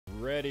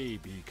ready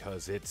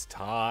because it's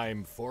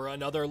time for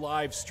another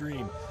live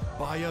stream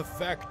by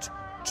Effect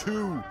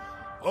 2.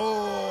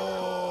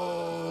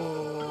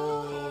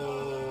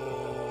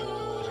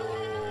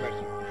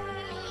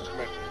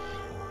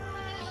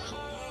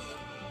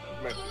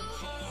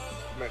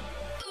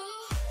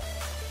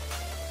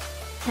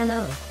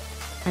 Hello,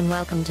 and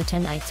welcome to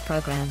tonight's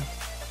program.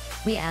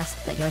 We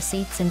ask that your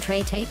seats and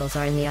tray tables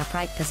are in the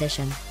upright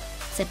position.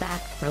 Sit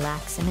back,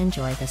 relax, and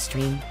enjoy the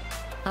stream.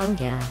 Oh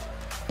yeah,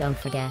 don't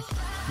forget,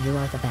 you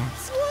are the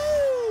best.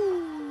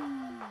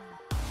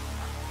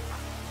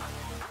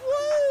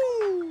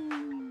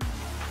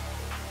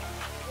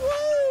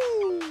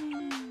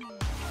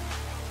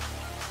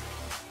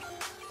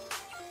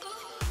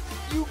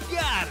 You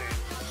got it.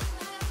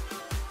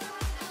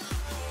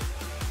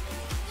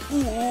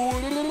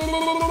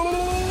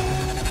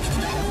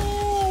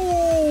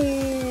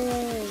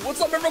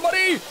 What's up,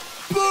 everybody?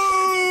 Boom!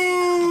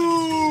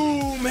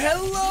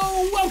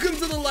 Hello, welcome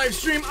to the live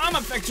stream. I'm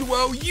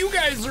Effect2O. You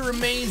guys are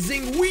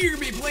amazing. We're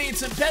gonna be playing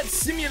some Pet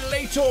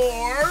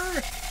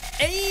Simulator,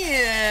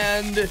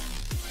 and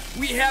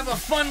we have a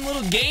fun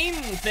little game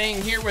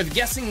thing here with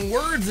guessing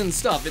words and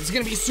stuff. It's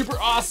gonna be super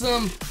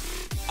awesome.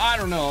 I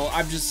don't know.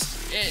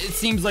 It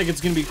seems like it's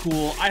gonna be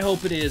cool. I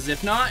hope it is.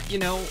 If not, you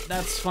know,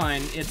 that's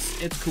fine.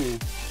 It's cool.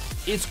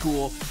 It's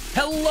cool.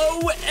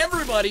 Hello,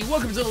 everybody.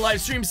 Welcome to the live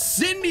stream.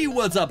 Cindy,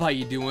 what's up? How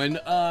you doing?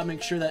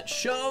 Make sure that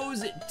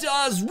shows. It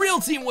does.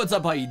 Real Team, what's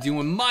up? How you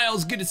doing?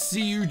 Miles, good to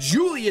see you.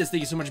 Julius, thank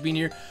you so much for being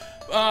here.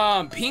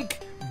 Pink,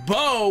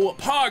 Bo,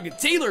 Pog,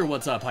 Taylor,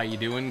 what's up? How you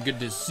doing?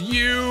 Good to see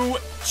you.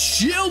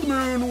 Chilled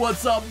Moon,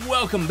 what's up?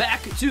 Welcome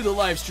back to the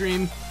live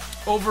stream.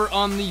 Over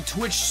on the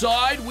Twitch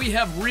side, we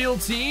have Real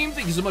Team.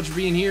 Thank you so much for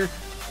being here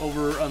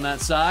over on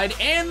that side.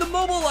 And the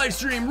mobile live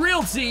stream,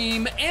 Real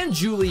Team and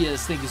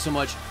Julius. Thank you so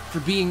much for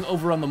being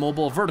over on the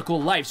mobile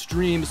vertical live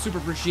stream. Super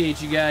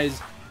appreciate you guys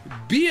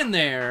being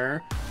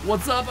there.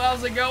 What's up?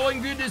 How's it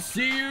going? Good to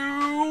see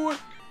you.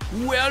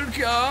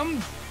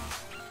 Welcome.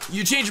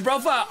 You changed your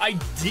profile? I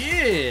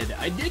did.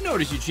 I did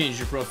notice you changed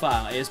your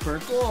profile. It's per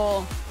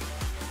cool.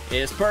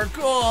 It's per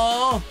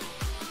cool.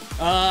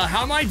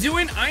 How am I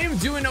doing? I am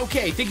doing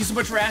okay. Thank you so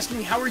much for asking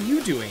me. How are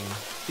you doing?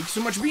 Thank you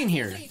so much for being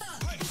here.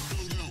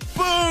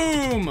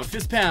 Boom!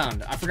 Fist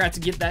pound. I forgot to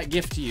get that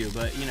gift to you,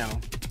 but you know.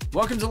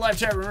 Welcome to live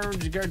chat. Remember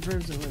to guard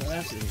first.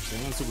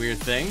 That's a weird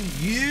thing.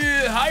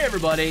 Yeah. Hi,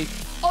 everybody.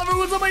 Oliver,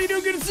 what's up? How you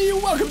doing? Good to see you.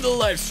 Welcome to the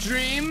live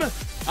stream.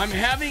 I'm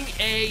having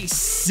a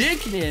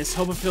sickness.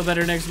 Hope I feel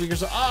better next week or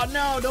so. Oh,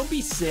 no, don't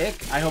be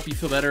sick. I hope you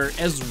feel better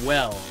as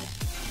well.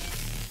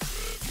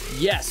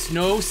 Yes,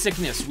 no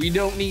sickness. We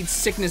don't need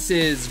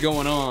sicknesses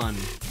going on.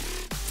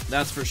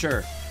 That's for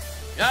sure.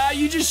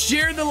 You just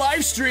shared the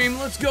live stream.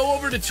 Let's go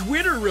over to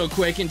Twitter real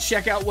quick and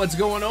check out what's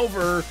going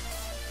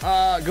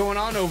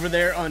on over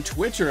there on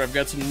Twitter. I've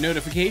got some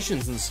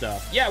notifications and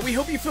stuff. Yeah, we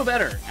hope you feel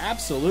better.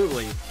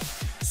 Absolutely.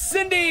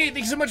 Cindy,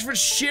 thanks so much for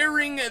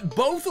sharing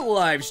both the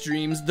live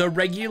streams, the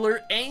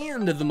regular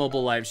and the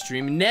mobile live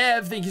stream.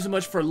 Nev, thank you so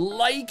much for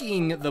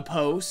liking the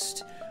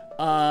post.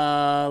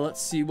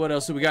 Let's see, what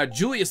else do we got?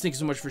 Julius, thank you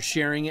so much for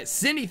sharing it.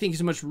 Cindy, thank you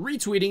so much for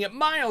retweeting it.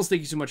 Miles,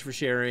 thank you so much for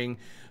sharing.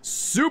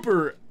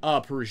 Super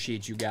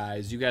appreciate you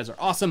guys. You guys are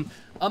awesome,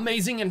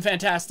 amazing, and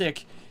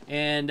fantastic.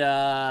 And,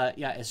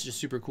 yeah, it's just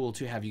super cool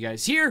to have you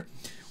guys here.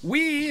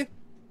 We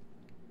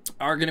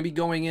are going to be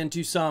going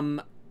into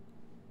some...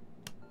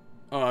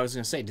 Oh, I was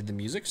going to say, did the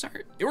music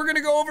start? We're going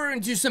to go over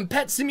and do some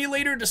Pet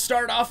Simulator to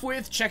start off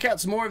with. Check out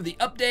some more of the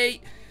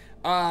update.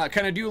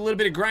 Kind of do a little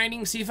bit of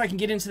grinding, see if I can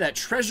get into that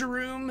treasure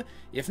room.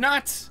 If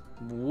not,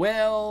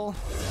 well,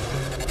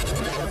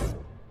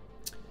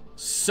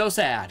 so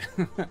sad.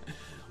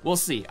 We'll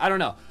see. I don't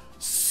know.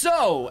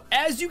 So,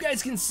 as you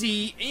guys can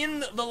see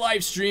in the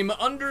live stream,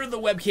 under the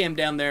webcam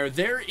down there,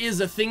 there is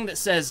a thing that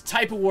says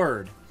type a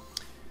word.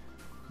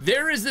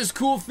 There is this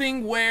cool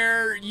thing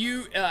where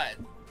you,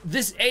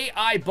 this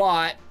AI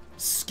bot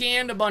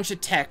scanned a bunch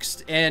of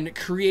text and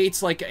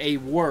creates like a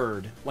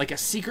word, like a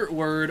secret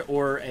word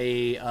or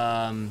a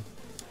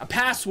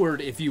password,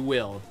 if you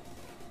will.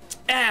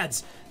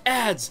 Ads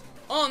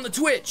on the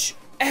Twitch,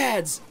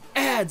 ads.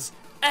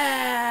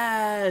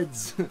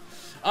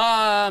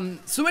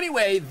 So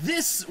anyway,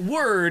 this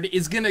word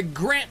is gonna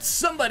grant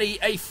somebody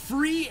a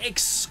free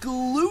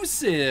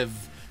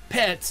exclusive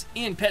pet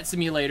in Pet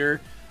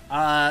Simulator.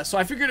 So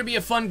I figured it'd be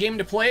a fun game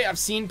to play. I've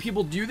seen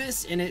people do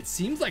this and it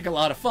seems like a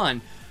lot of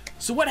fun.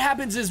 So what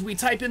happens is we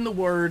type in the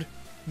word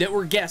that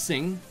we're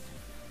guessing,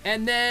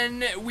 and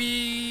then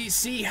we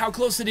see how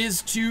close it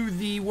is to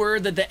the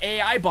word that the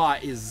AI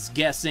bot is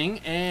guessing,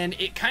 and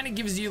it kind of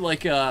gives you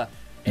like a...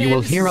 You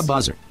will hear a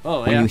buzzer.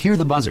 Oh, when you hear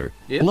the buzzer,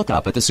 look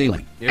up at the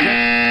ceiling.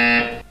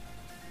 It's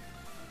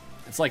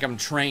like I'm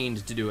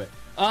trained to do it.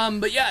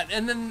 But yeah,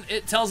 and then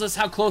it tells us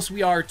how close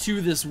we are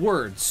to this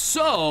word.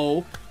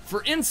 So,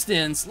 for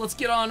instance, let's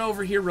get on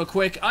over here real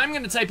quick. I'm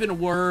going to type in a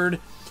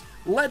word.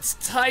 Let's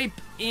type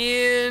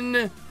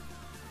in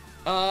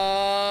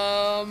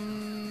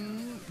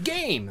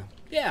game.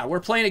 Yeah, we're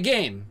playing a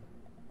game.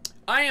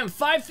 I am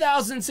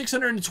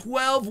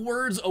 5,612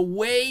 words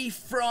away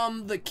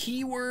from the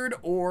keyword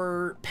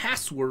or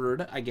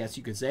password, I guess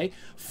you could say,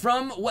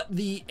 from what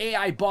the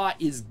AI bot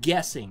is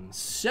guessing.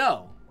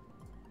 So,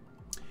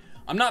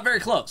 I'm not very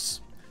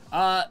close.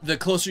 The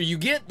closer you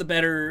get, the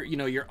better, you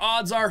know, your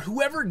odds are.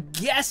 Whoever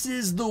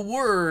guesses the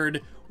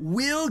word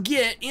will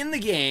get in the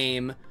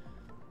game.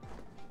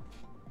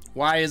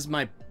 Why is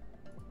my...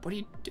 What are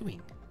you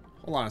doing?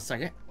 Hold on a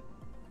second.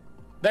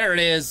 There it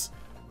is.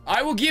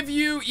 I will give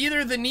you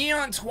either the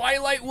Neon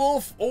Twilight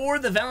Wolf or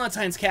the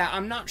Valentine's Cat.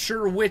 I'm not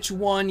sure which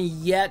one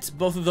yet.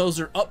 Both of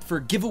those are up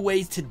for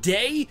giveaways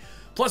today.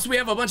 Plus, we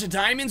have a bunch of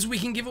diamonds we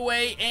can give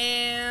away,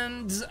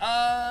 and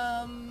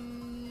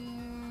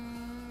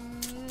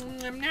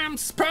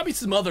probably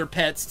some other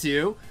pets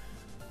too.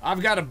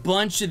 I've got a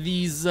bunch of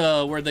these.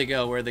 Where'd they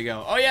go? Where'd they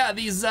go? Oh yeah,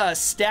 these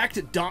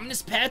stacked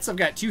Dominus pets. I've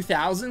got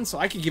 2,000, so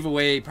I could give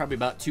away probably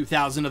about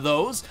 2,000 of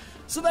those.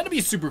 So that'd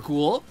be super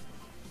cool.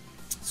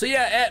 So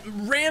yeah, at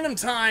random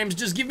times,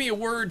 just give me a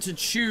word to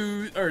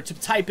choose or to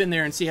type in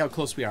there and see how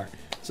close we are.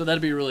 So that'd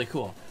be really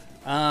cool.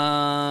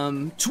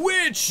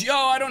 Twitch! Yo,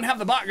 I don't have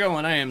the bot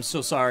going. I am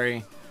so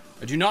sorry.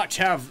 I do not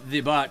have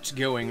the bot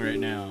going right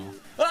now.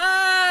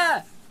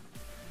 Ah!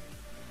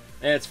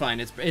 It's fine.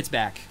 It's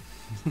back.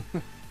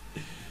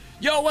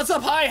 Yo, what's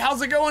up? Hi,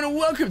 how's it going? And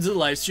welcome to the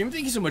live stream.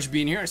 Thank you so much for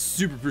being here. I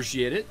super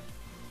appreciate it.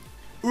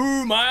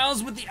 Ooh,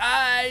 Miles with the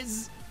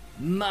eyes.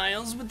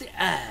 Miles with the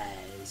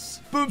eyes.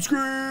 Boom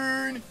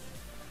screen!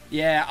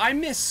 Yeah, I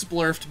miss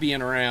Splurfed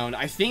being around.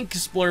 I think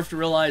Splurfed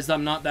realized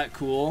I'm not that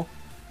cool,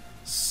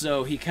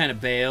 so he kind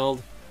of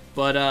bailed.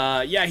 But,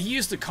 yeah, he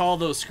used to call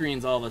those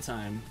screens all the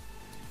time.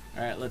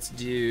 Alright, let's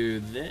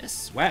do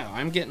this. Wow,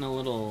 I'm getting a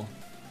little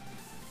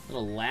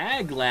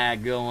lag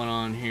going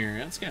on here.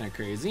 That's kind of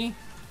crazy.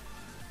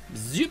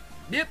 Zip,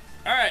 yep.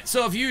 Alright,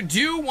 so if you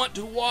do want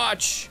to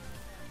watch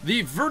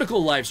the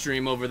vertical live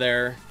stream over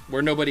there,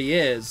 where nobody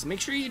is, make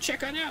sure you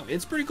check it out.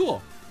 It's pretty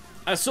cool.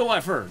 So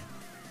I've heard.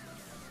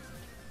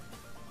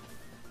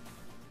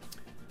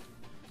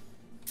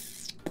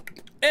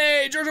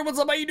 Hey, Georgia, what's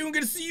up? How you doing?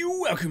 Good to see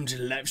you. Welcome to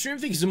the live stream.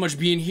 Thank you so much for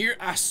being here.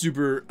 I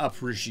super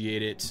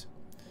appreciate it.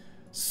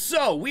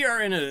 So, we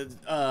are in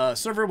a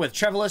server with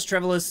Trevelus.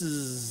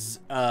 Trevelus's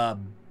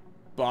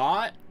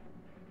bot,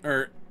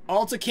 or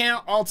alt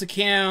account,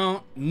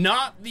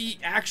 not the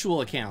actual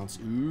accounts.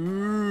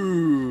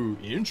 Ooh,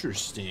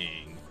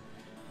 interesting.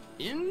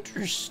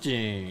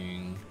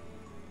 Interesting.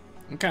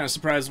 I'm kind of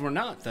surprised we're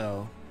not,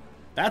 though.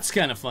 That's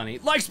kind of funny.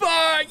 Like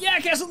spike! Yeah,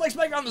 catch the like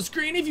spike on the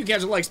screen. If you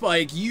catch a like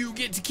spike, you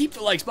get to keep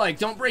the like spike.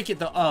 Don't break it,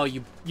 though. Oh,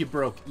 you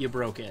broke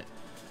it.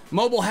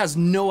 Mobile has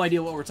no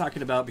idea what we're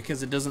talking about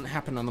because it doesn't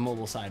happen on the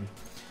mobile side.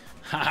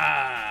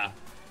 Haha.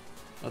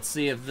 Let's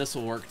see if this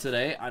will work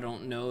today. I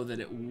don't know that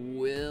it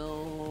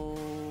will.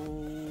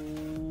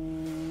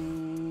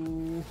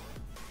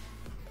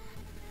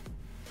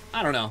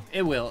 I don't know.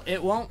 It will.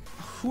 It won't.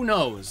 Who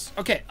knows?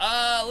 Okay,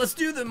 let's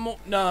do the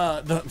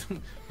I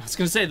was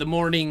gonna say the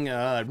morning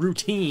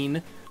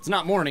routine. It's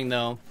not morning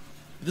though.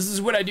 This is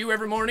what I do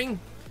every morning.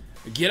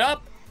 I get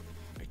up,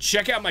 I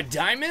check out my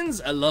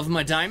diamonds. I love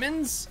my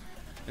diamonds.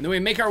 And then we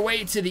make our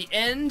way to the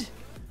end.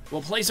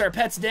 We'll place our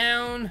pets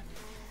down,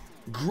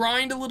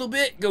 grind a little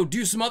bit, go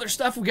do some other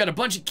stuff. We got a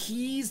bunch of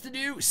keys to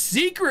do.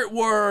 Secret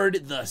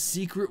word, the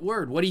secret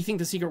word. What do you think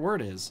the secret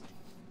word is?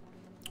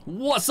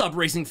 What's up,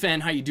 racing fan?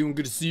 How you doing?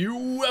 Good to see you.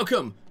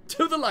 Welcome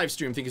to the live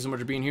stream. Thank you so much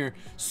for being here.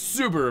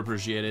 Super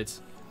appreciate it.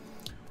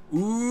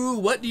 Ooh,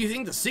 what do you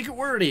think the secret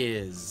word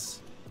is?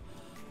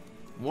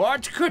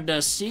 What could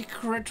the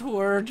secret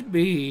word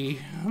be?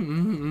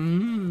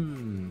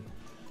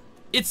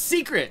 It's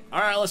secret. All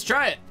right, let's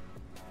try it.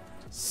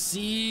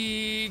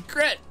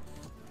 Secret.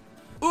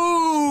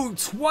 Ooh,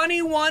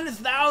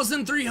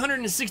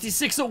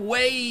 21,366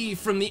 away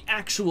from the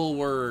actual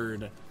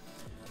word.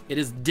 It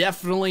is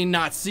definitely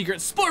not secret.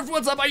 Splurf,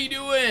 what's up? How you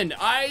doing?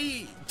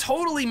 I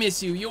totally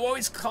miss you. You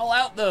always call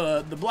out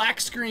the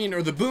black screen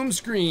or the boom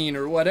screen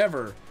or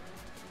whatever.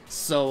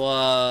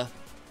 So,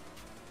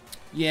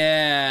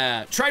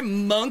 yeah. Try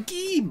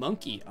monkey?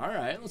 Monkey. All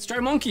right, let's try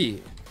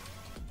monkey.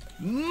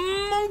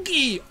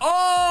 Monkey. Oh!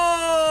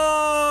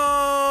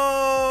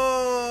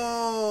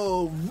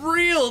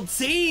 Real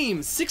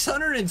team.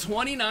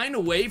 629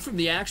 away from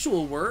the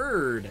actual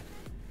word.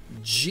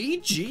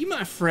 GG,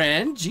 my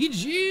friend.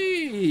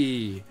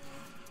 GG.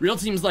 Real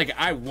team's like,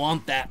 I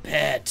want that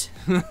pet.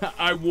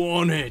 I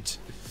want it.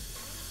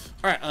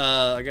 Alright,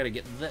 I gotta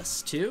get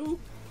this too.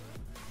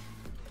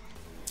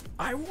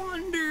 I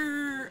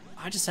wonder...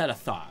 I just had a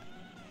thought.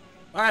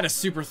 I had a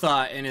super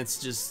thought, and it's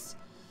just...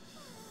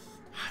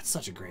 It's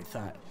such a great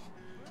thought.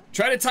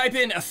 Try to type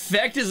in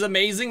effect is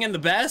amazing and the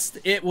best.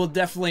 It will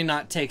definitely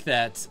not take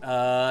that.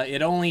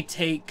 It only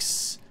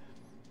takes...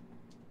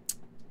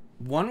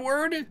 one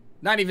word?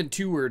 Not even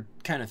two-word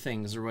kind of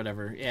things or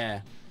whatever.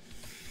 Yeah.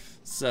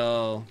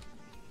 So...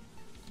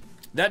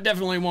 that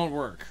definitely won't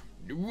work.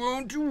 It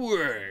won't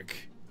work.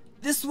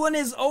 This one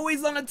is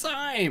always on a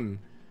time.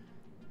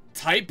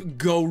 Type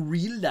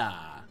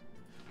gorilla.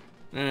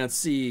 Let's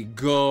see.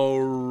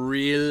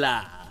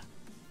 Gorilla.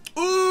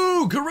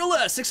 Ooh,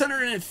 gorilla,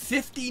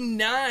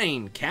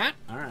 659. Cat?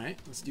 All right,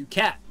 let's do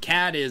cat.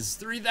 Cat is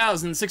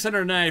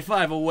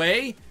 3,695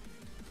 away.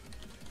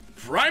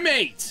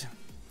 Primate,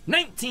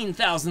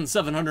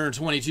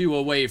 19,722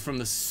 away from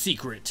the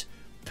secret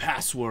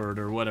password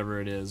or whatever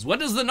it is. What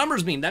does the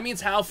numbers mean? That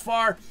means how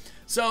far,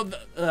 so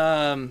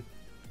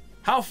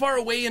how far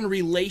away in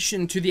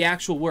relation to the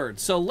actual word.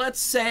 So let's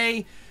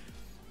say,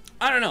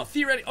 I don't know,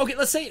 theoretically, okay,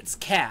 let's say it's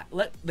cat.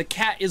 The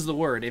cat is the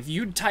word. If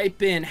you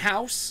type in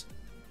house,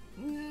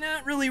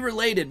 not really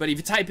related, but if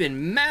you type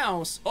in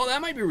mouse, oh,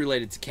 that might be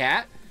related to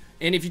cat.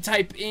 And if you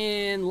type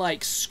in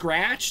like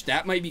scratch,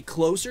 that might be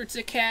closer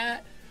to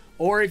cat.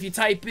 Or if you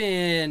type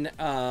in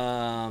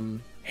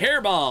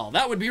hairball,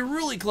 that would be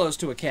really close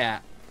to a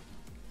cat.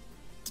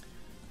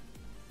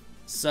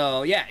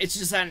 So yeah, it's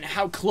just on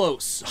how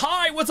close.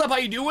 Hi, what's up? How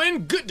you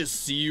doing? Good to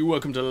see you.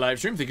 Welcome to the live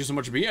stream. Thank you so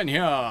much for being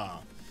here.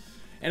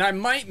 And I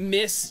might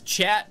miss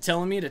chat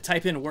telling me to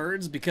type in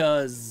words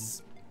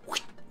because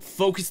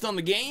focused on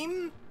the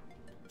game,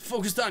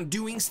 focused on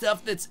doing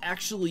stuff that's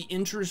actually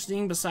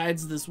interesting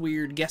besides this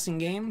weird guessing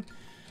game.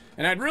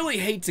 And I'd really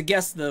hate to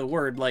guess the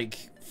word like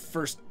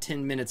first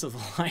 10 minutes of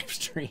the live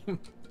stream.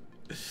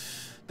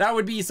 That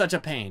would be such a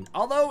pain.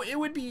 Although it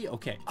would be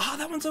okay. Oh,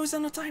 that one's always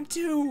on the time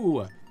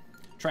too.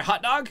 Try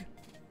hot dog.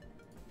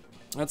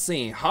 Let's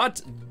see,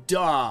 hot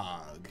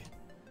dog.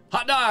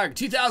 Hot dog,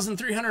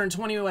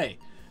 2,320 away.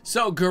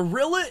 So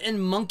gorilla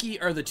and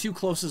monkey are the two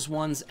closest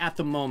ones at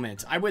the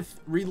moment. I would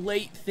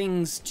relate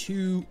things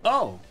to,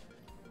 oh.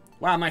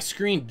 Wow, my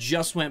screen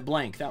just went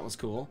blank. That was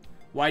cool.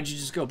 Why'd you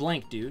just go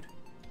blank, dude?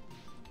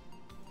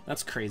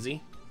 That's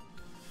crazy.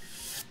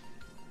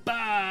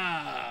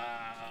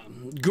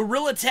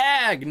 Gorilla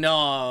tag.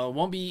 No,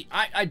 won't be.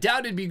 I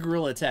doubt it'd be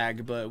gorilla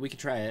tag, but we could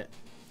try it.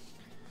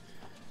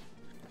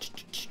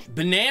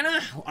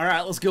 Banana? All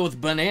right, let's go with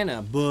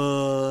banana.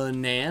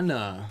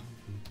 Banana.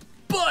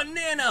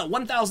 Banana.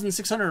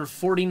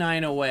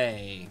 1,649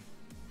 away.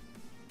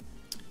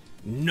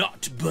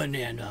 Not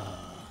banana.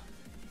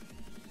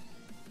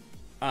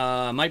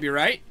 Might be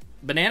right.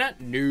 Banana?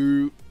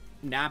 No.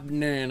 Not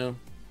banana.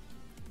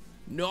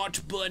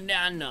 Not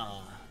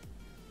banana.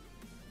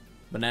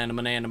 Banana,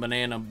 banana,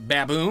 banana.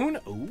 Baboon?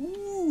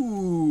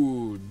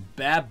 Ooh.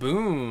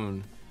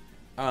 Baboon.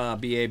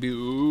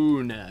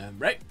 Baboon.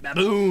 Right?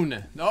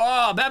 Baboon.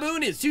 Oh,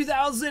 baboon is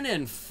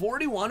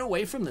 2,041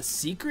 away from the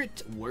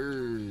secret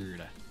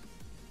word.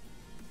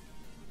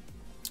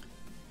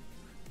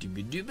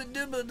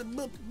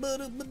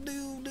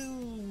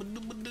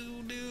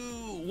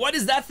 What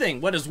is that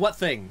thing? What is what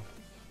thing?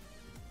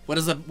 What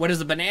is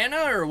a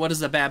banana or what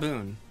is a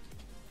baboon?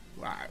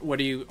 What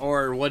do you,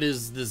 or what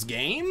is this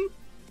game?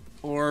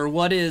 Or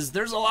what is,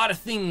 there's a lot of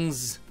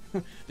things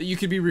that you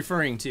could be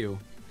referring to.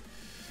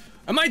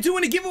 Am I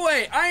doing a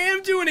giveaway? I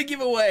am doing a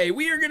giveaway.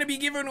 We are going to be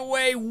giving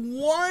away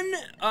one,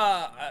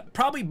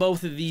 probably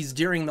both of these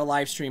during the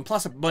live stream,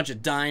 plus a bunch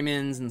of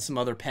diamonds and some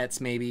other pets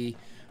maybe.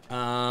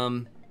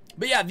 But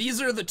yeah, these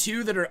are the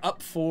two that are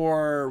up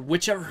for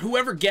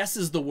whoever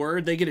guesses the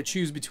word, they get to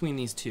choose between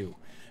these two.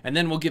 And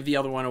then we'll give the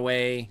other one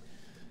away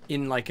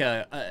in like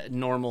a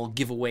normal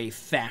giveaway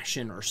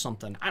fashion or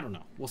something. I don't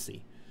know. We'll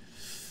see.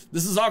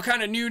 This is all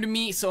kind of new to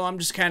me, so I'm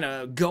just kind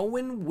of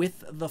going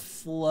with the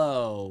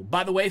flow.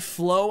 By the way,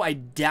 flow, I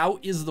doubt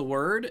is the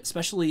word,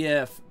 especially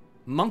if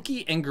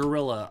monkey and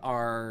gorilla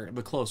are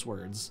the close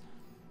words.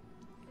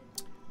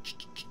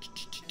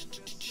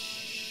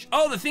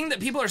 Oh, the thing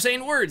that people are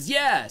saying words.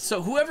 Yeah,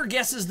 so whoever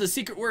guesses the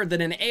secret word that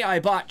an AI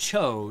bot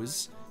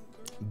chose,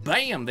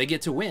 bam, they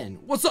get to win.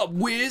 What's up,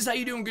 Wiz? How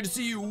you doing? Good to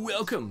see you.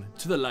 Welcome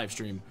to the live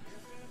stream.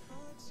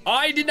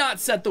 I did not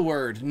set the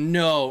word.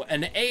 No,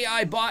 an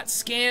AI bot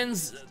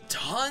scans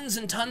tons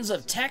and tons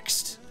of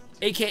text,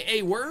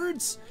 aka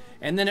words,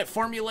 and then it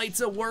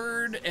formulates a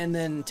word and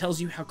then tells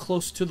you how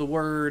close to the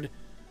word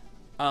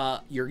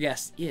your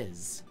guess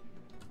is.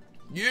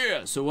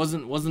 Yeah, so it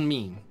wasn't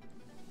me.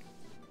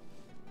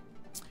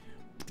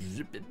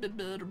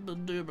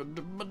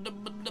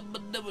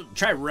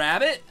 Try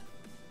rabbit.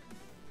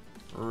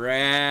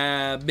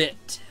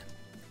 Rabbit.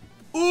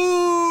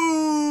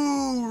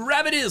 Ooh,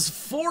 rabbit is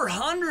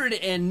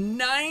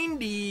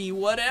 490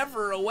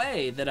 whatever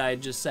away that I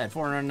just said.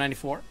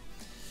 494.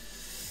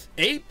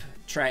 Ape.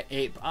 Try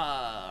ape.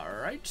 All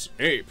right.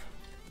 Ape.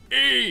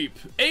 Ape.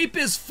 Ape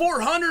is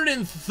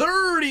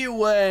 430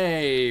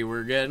 away.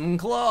 We're getting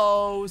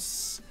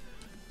close.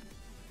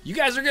 You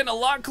guys are getting a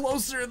lot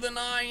closer than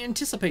I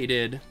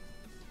anticipated.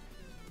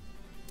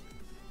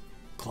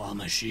 Claw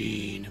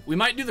machine. We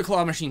might do the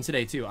claw machine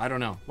today too. I don't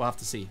know. We'll have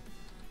to see.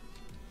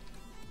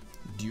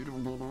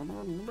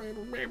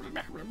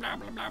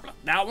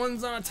 That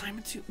one's on a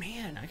timer too.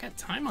 Man, I got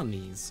time on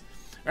these.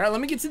 All right,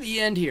 let me get to the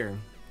end here.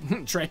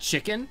 Try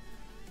chicken.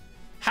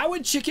 How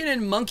would chicken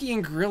and monkey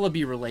and gorilla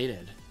be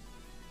related?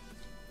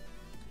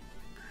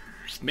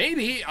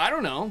 Maybe, I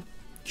don't know.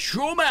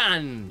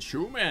 Showman.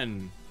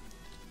 Showman.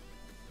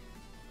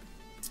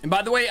 And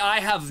by the way, I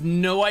have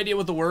no idea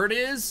what the word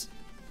is.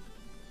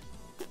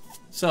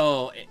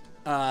 So,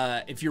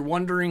 if you're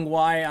wondering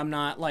why I'm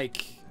not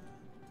like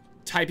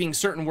typing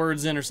certain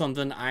words in or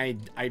something. I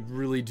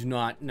really do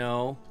not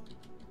know.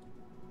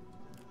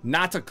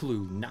 Not a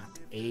clue. Not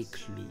a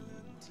clue.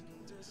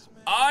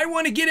 I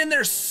want to get in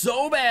there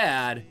so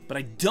bad, but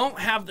I don't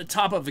have the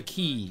top of a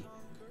key,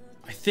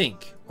 I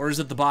think. Or is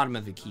it the bottom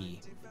of the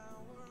key?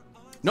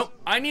 Nope,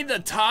 I need the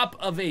top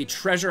of a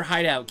treasure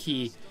hideout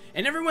key.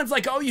 And everyone's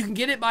like, oh, you can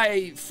get it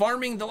by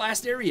farming the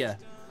last area.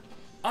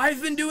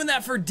 I've been doing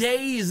that for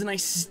days and I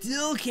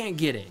still can't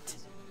get it.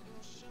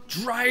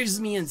 Drives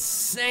me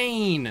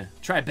insane.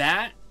 Try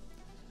bat.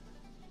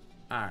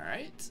 All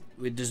right,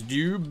 we just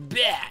do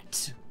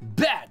bat.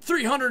 Bat,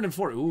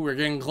 340. Ooh, we're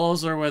getting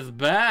closer with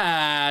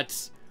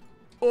bat.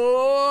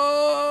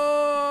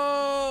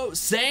 Oh,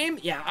 same?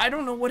 Yeah, I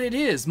don't know what it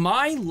is.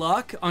 My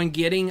luck on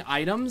getting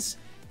items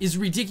is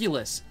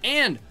ridiculous.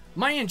 And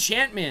my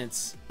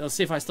enchantments, let's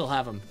see if I still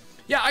have them.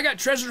 Yeah, I got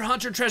treasure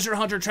hunter, treasure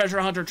hunter,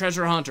 treasure hunter,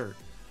 treasure hunter.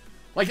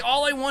 Like,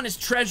 all I want is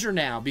treasure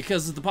now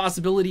because of the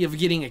possibility of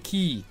getting a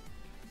key.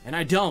 And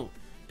I don't.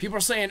 People are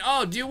saying,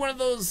 oh, do one of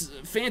those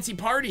fancy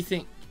party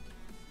things.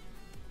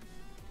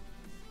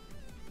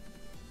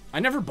 I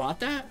never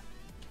bought that?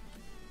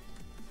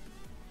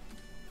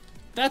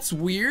 That's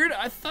weird.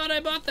 I thought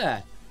I bought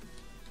that.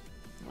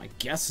 I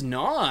guess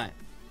not.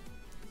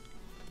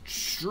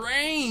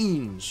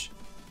 Strange.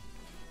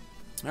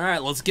 All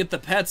right, let's get the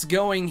pets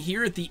going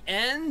here at the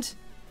end.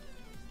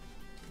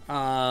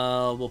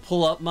 We'll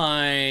pull up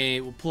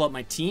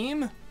my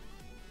team.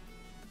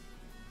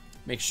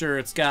 Make sure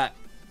it's got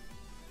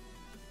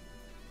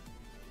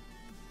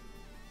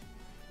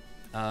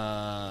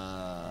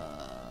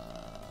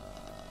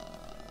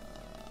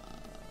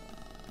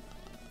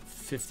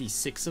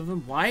 56 of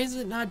them. Why is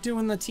it not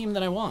doing the team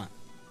that I want?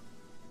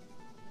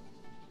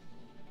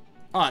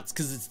 Oh, it's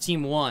because it's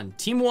team 1.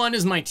 Team 1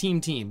 is my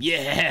team.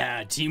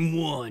 Yeah, team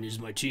 1 is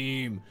my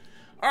team.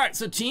 All right,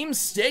 so teams,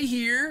 stay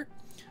here.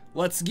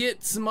 Let's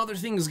get some other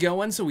things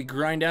going so we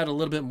grind out a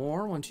little bit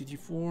more. 1, 2, 3,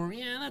 4.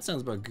 Yeah, that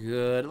sounds about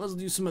good. Let's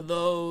do some of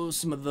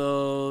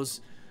those.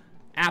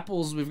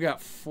 Apples, we've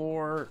got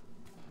 4.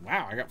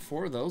 Wow, I got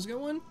 4 of those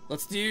going.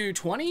 Let's do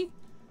 20.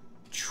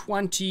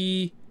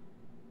 20.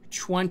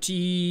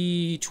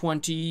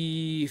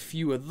 20,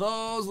 few of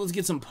those. Let's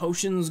get some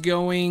potions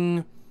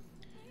going.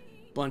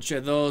 Bunch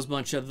of those.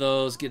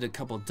 Get a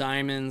couple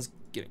diamonds.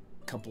 Get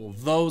a couple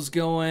of those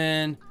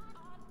going.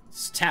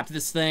 Let's tap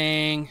this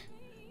thing.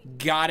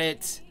 Got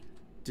it.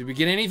 Did we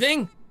get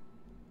anything?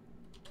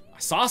 I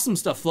saw some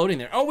stuff floating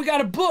there. Oh, we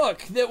got a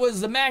book that was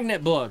the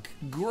magnet book.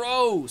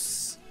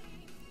 Gross.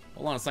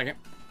 Hold on a second.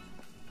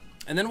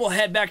 And then we'll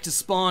head back to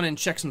spawn and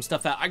check some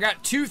stuff out. I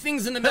got 2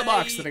 things in the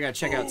mailbox that I gotta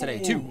check out today.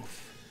 2.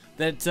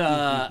 That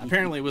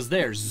apparently was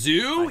there.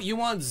 Zoo? You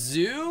want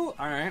zoo?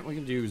 All right, we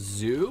can do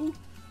zoo.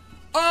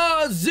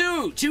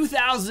 Zoo!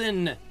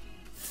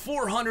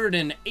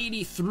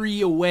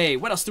 2,483 away.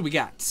 What else do we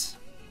got?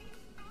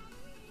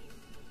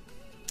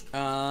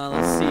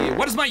 Let's see.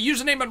 What is my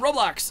username on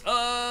Roblox?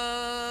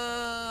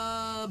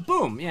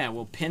 Boom. Yeah,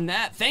 we'll pin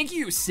that. Thank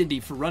you, Cindy,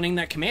 for running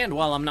that command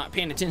while I'm not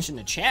paying attention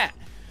to chat.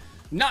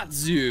 Not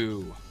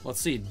zoo. Let's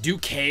see. Do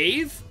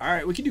cave? All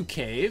right, we can do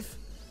cave.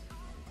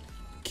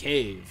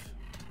 Cave.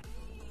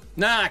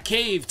 Nah,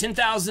 cave.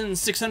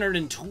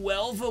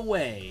 10,612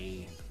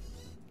 away.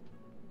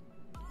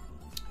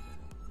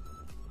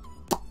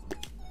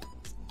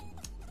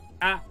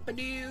 I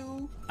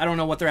don't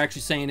know what they're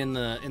actually saying in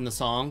the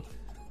song.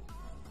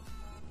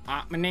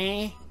 I don't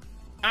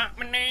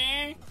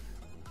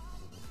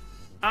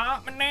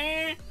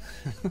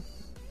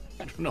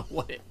know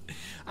what it.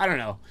 I don't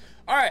know.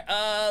 All right,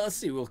 let's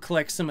see. We'll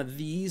collect some of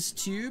these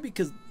too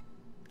because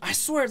I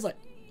swear it's like.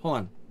 Hold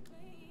on.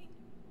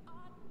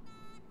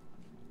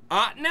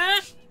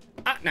 Atna.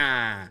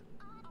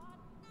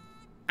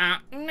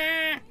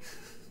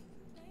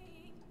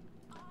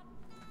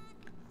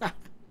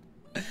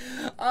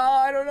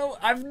 I don't know.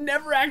 I've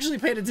never actually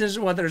paid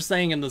attention to what they're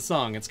saying in the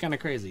song. It's kind of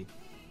crazy.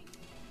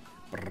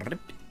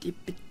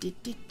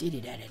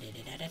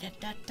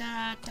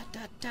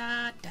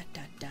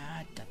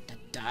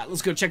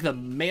 Let's go check the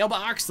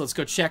mailbox. Let's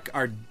go check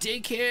our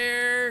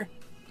daycare.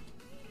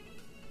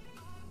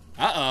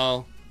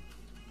 Uh-oh.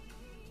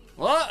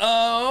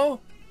 Uh-oh.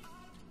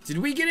 Did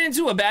we get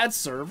into a bad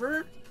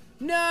server?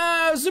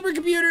 No,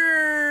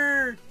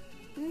 supercomputer!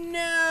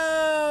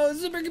 No,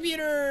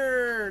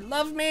 supercomputer!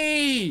 Love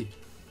me!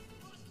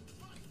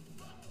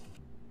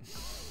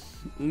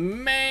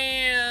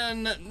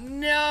 Man,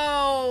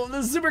 no! The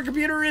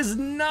supercomputer is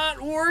not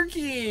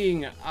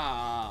working!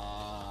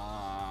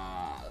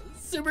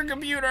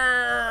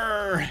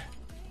 Supercomputer!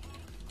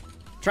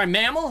 Try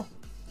mammal?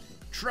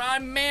 Try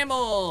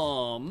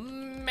mammal!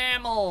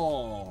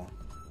 Mammal!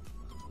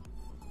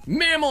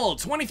 Mammal!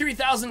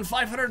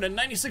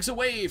 23,596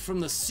 away from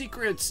the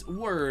secret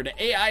word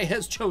AI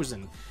has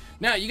chosen.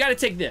 Now, you gotta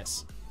take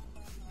this.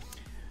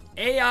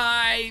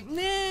 AI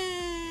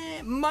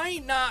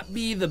might not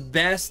be the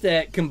best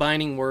at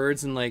combining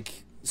words and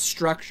like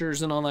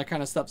structures and all that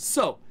kind of stuff.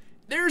 So,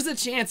 there's a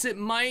chance it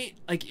might,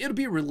 like, it'll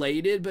be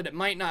related, but it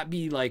might not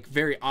be like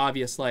very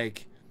obvious,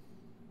 like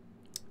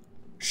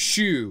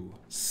shoe,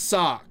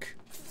 sock,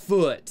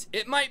 foot.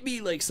 It might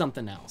be like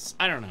something else.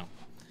 I don't know.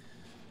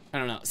 I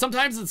don't know.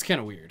 Sometimes it's kind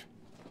of weird.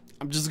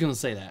 I'm just gonna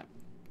say that.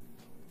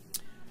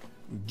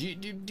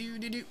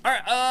 All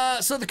right,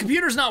 so the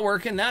computer's not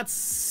working.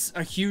 That's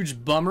a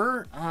huge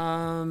bummer.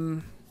 I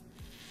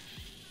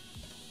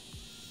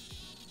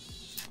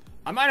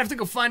might have to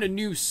go find a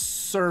new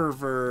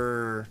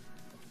server.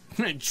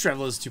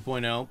 Travelers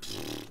 2.0.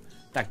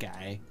 That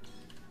guy.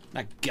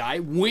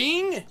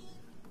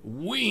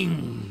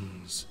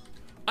 Wings.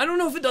 I don't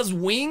know if it does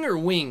wing or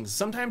wings.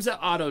 Sometimes that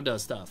auto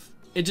does stuff.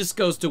 It just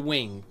goes to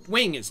wing.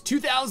 Wing is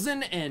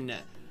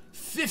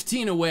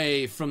 2015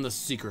 away from the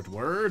secret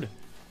word.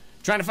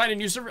 Trying to find a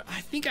new server.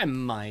 I think I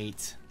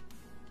might.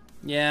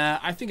 Yeah,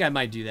 I think I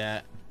might do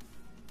that.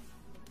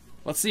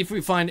 Let's see if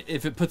it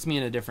puts me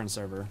in a different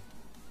server.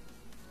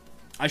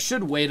 I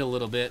should wait a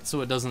little bit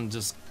so it doesn't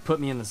just put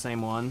me in the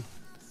same one.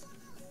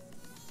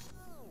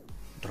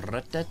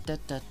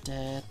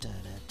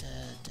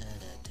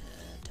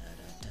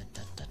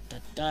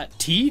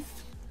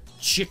 Teeth?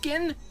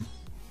 Chicken?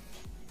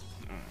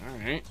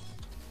 Alright.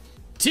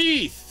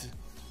 Teeth!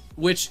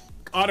 Which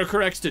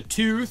autocorrects to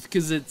tooth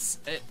because it's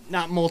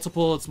not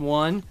multiple, it's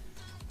one.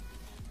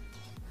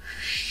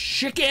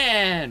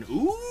 Chicken!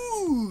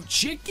 Ooh,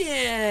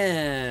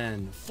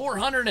 chicken!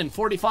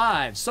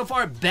 445. So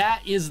far,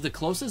 bat is the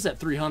closest at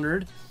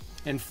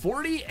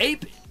 340.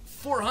 Ape,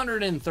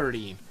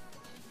 430.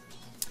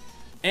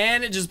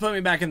 And it just put me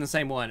back in the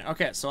same one.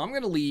 Okay, so I'm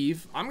gonna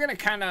leave. I'm gonna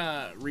kind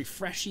of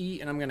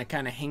refreshy, and I'm gonna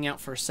kind of hang out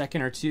for a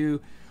second or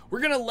two. We're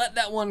gonna let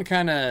that one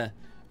kind of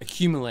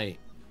accumulate.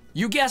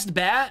 You guessed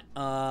bat.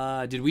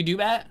 Did we do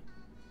bat?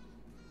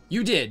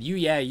 You did.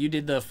 You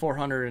did the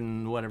 400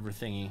 and whatever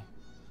thingy.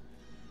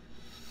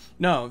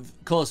 No,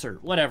 closer.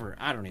 Whatever.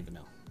 I don't even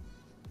know.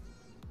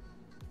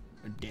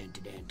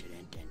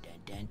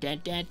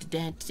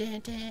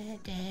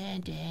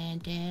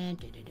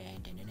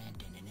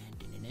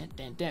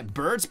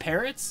 Birds,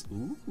 parrots?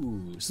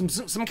 Ooh,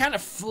 some kind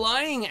of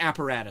flying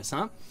apparatus,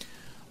 huh?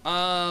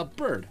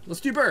 Bird.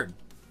 Let's do bird.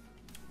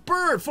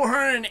 Bird,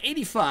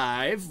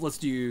 485. Let's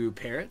do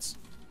parrots.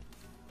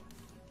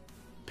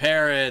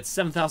 Parrots,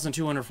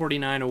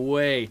 7,249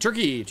 away.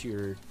 Turkey.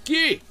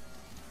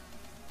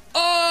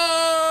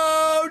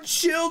 Oh,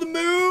 chilled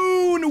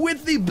moon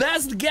with the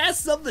best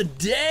guess of the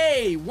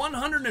day.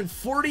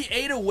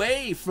 148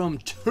 away from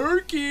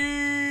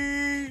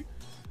turkey.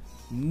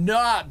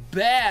 Not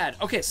bad.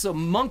 Okay, so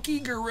monkey,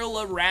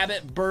 gorilla,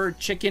 rabbit, bird,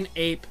 chicken,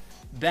 ape,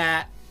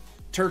 bat,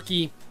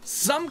 turkey,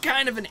 some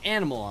kind of an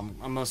animal,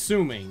 I'm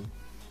assuming.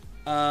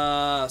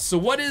 So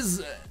what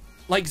is,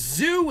 like,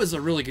 zoo is a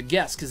really good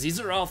guess, because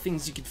these are all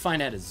things you can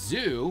find at a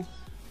zoo.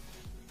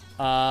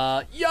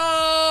 Yo,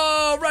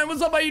 Ryan,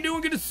 what's up? How you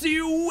doing? Good to see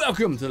you.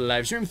 Welcome to the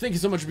live stream. Thank you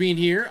so much for being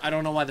here. I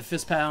don't know why the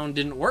fist pound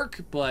didn't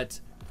work, but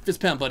fist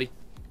pound, buddy.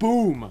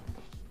 Boom.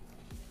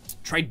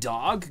 Try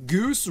dog,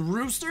 goose,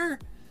 rooster,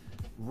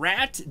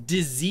 rat,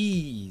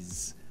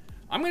 disease.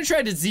 I'm gonna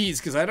try disease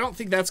because I don't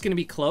think that's gonna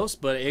be close,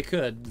 but it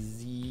could.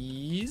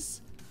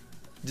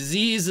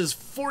 Disease is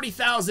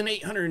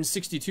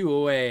 40,862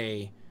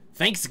 away.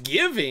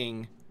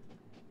 Thanksgiving.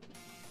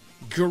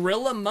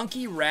 Gorilla,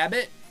 monkey,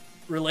 rabbit.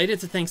 Related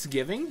to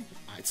Thanksgiving?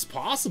 It's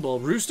possible.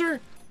 Rooster?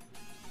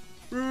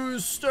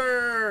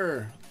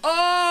 Rooster!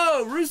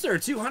 Oh, rooster,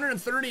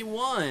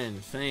 231.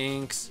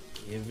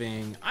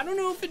 Thanksgiving. I don't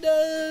know if it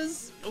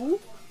does.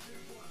 Ooh.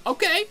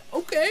 Okay.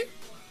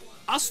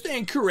 I'll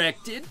stand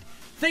corrected.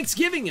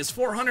 Thanksgiving is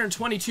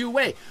 422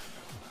 away.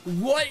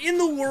 What in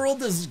the world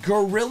does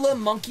gorilla,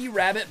 monkey,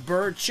 rabbit,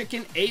 bird,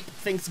 chicken, ape,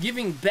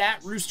 Thanksgiving,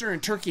 bat, rooster,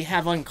 and turkey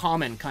have in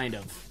common, kind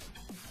of?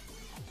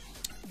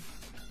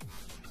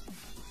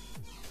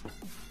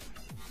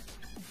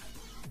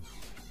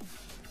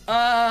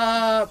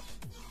 I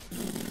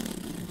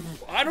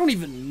don't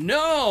even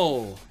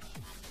know.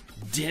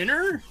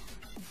 Dinner?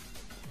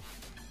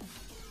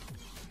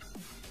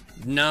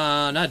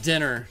 Nah, not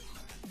dinner.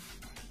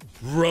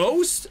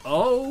 Roast?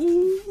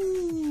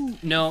 Oh,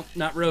 no,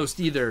 not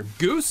roast either.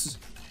 Goose?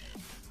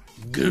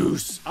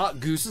 Goose.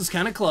 Goose is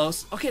kind of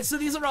close. Okay, so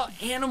these are all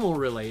animal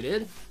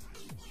related.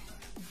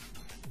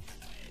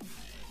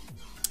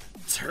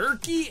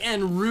 Turkey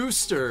and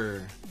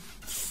rooster.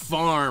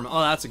 Farm. Oh,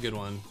 that's a good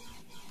one.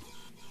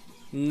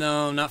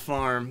 No, not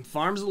farm.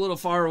 Farm's a little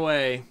far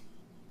away.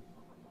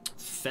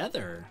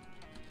 Feather.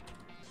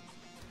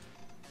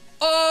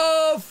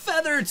 Oh,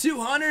 feather,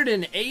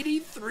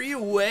 283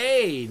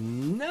 away.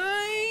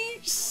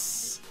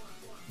 Nice.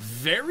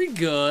 Very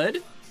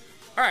good.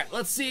 All right,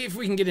 let's see if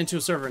we can get into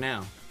a server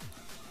now.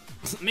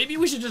 Maybe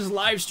we should just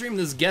live stream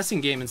this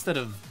guessing game instead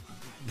of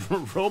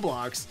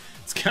Roblox.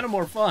 It's kind of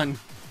more fun.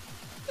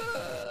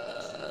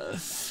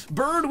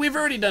 Bird, we've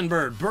already done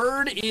bird.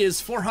 Bird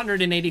is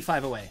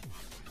 485 away.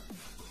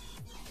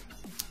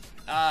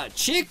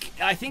 Chick,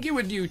 I think it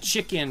would do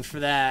chicken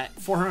for that.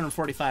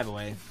 445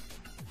 away.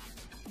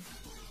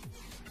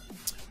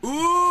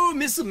 Ooh,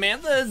 Miss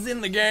Samantha is in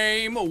the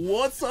game.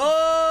 What's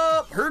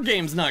up? Her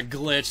game's not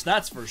glitched,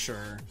 that's for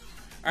sure.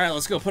 All right,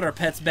 let's go put our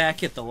pets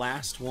back at the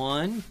last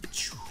one.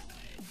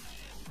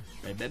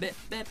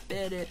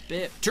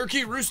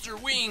 Turkey rooster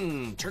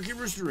wing. Turkey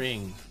rooster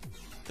wing.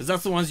 Is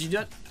that the ones you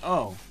did?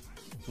 Oh.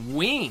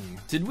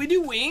 Wing. Did we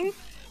do wing?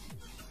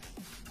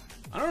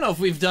 I don't know if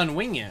we've done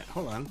wing yet.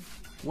 Hold on.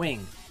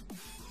 Wing.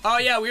 Oh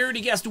yeah, we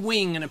already guessed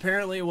wing, and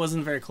apparently it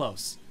wasn't very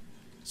close.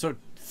 So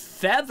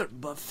feather,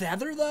 but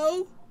feather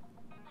though?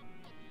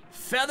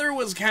 Feather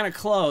was kind of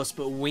close,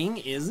 but wing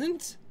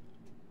isn't?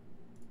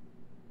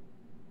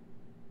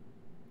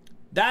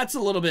 That's a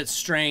little bit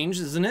strange,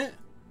 isn't it?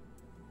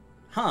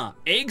 Huh.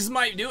 Eggs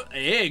might do it.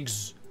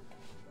 Eggs.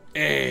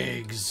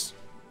 Eggs.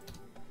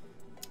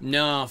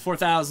 No,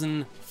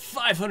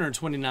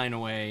 4,529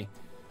 away.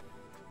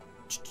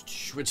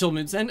 Which will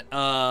mood send?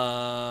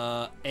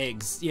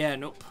 Eggs. Yeah,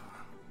 nope.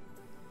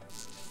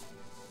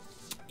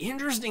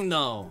 Interesting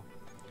though.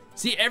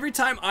 See, every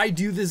time I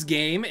do this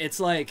game, it's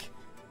like,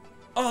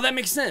 oh, that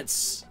makes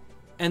sense.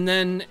 And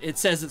then it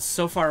says it's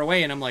so far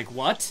away, and I'm like,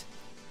 what?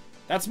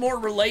 That's more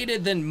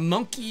related than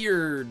monkey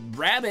or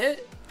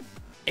rabbit.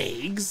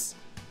 Eggs.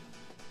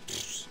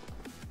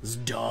 It's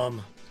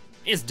dumb.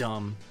 It's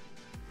dumb.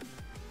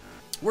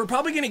 We're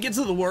probably gonna get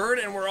to the word,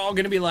 and we're all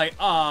gonna be like,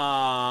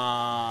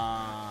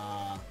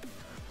 ah.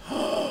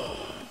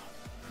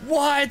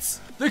 What?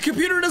 The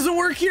computer doesn't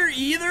work here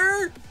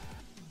either?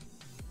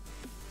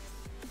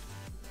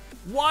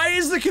 Why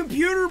is the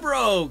computer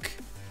broke?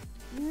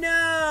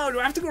 No, do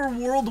I have to go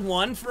to World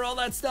 1 for all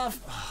that stuff?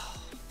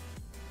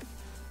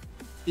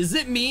 Is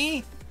it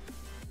me?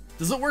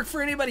 Does it work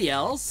for anybody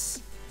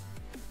else?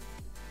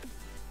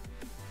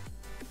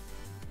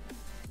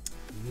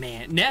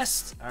 Man,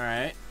 nest, all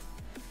right.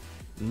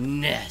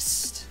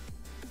 Nest.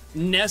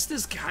 Nest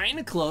is kind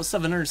of close,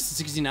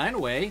 769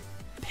 away.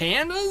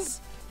 Pandas?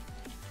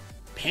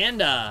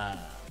 Panda.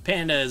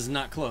 Panda is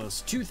not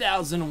close,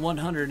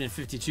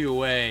 2,152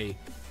 away.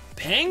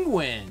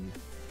 Penguin.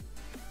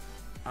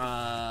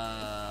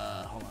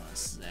 Hold on a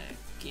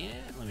second.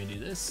 Let me do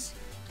this.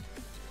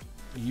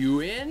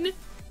 UN?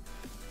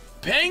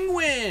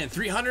 Penguin,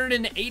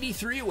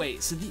 383 away.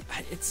 So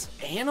it's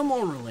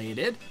animal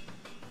related.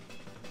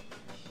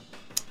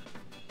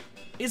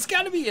 It's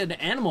got to be an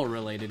animal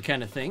related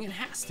kind of thing. It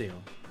has to.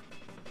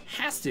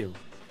 Has to.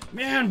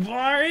 Man,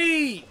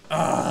 why?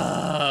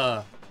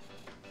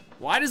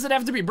 Why does it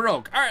have to be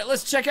broke? All right,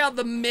 let's check out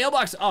the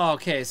mailbox. Oh,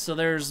 okay, so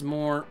there's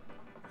more.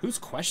 Who's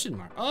question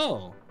mark?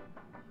 Oh.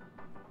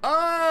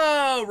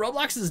 Oh,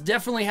 Roblox is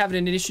definitely having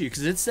an issue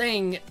because it's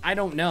saying, I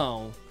don't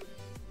know.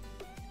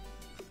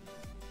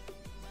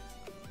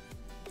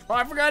 Oh,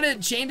 I forgot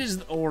it changes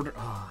the order.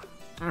 Oh,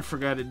 I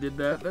forgot it did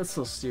that. That's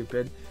so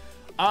stupid.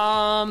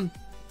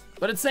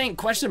 But it's saying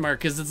question mark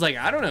because it's like,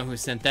 I don't know who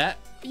sent that.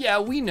 Yeah,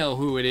 we know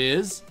who it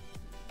is.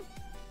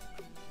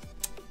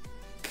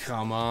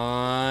 Come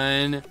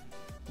on.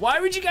 Why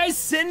would you guys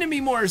send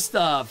me more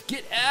stuff?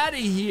 Get out of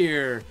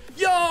here.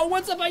 Yo,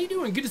 what's up? How you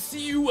doing? Good to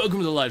see you. Welcome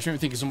to the live stream.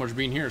 Thank you so much for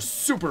being here.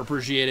 Super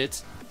appreciate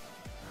it.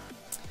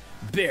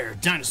 Bear,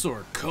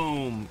 dinosaur,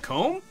 comb.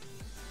 Comb?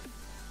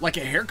 Like a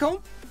hair comb?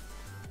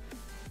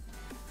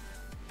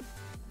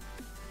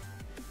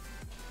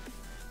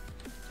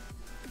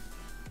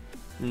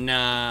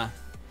 Nah.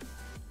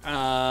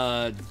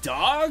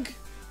 Dog?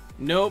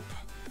 Nope.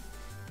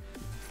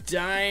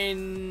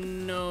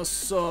 Dinosaur.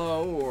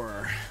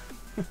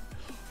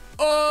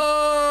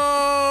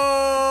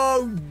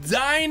 Oh,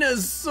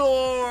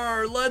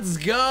 dinosaur. Let's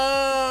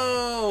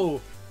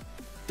go.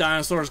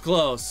 Dinosaur's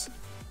close.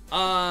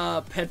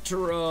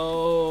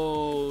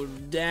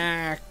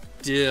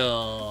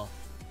 Pterodactyl.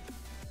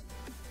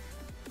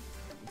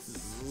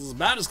 This is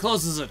about as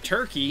close as a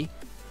turkey.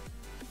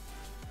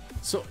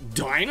 So,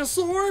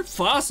 dinosaur?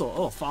 Fossil.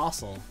 Oh,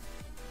 fossil.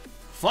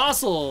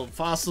 Fossil.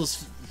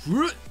 Fossils.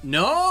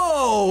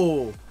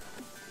 No!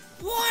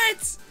 What?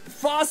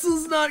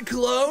 Fossil's not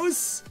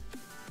close?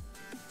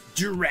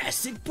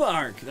 Jurassic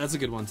Park. That's a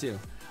good one, too.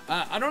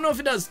 I don't know if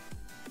it does.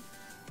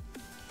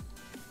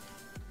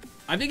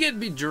 I think it'd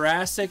be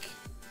Jurassic.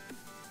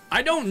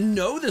 I don't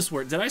know this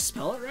word. Did I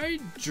spell it right?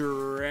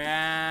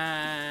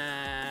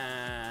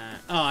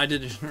 Oh, I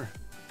didn't.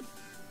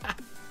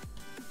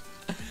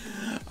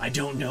 I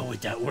don't know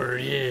what that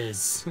word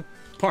is.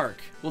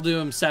 Park. We'll do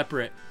them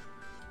separate.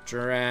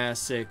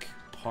 Jurassic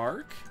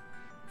Park?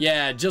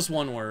 Yeah, just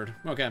one word.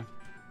 Okay.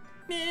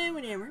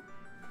 Whatever.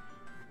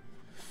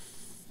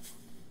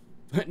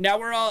 Now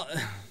we're all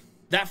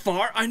that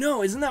far? I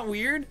know, isn't that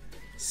weird?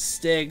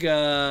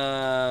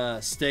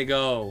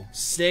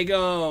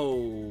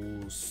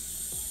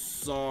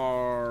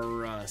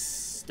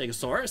 Stegosaurus.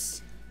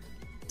 Stegosaurus?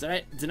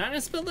 Did I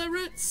not spell that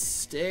right?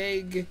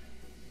 Stegosaurus.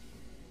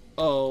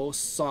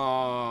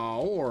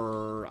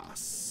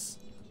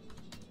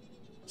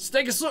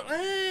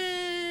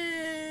 Stegosaurus.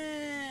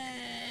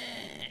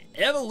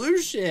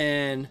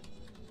 Evolution.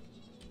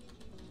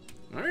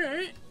 All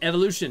right.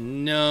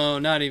 Evolution. No,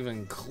 not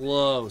even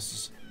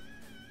close.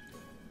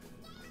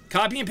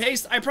 Copy and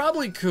paste. I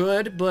probably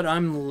could, but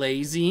I'm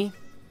lazy.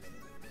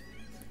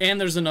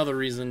 And there's another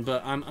reason,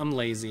 but I'm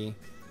lazy.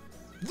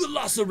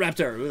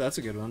 Velociraptor. Ooh, that's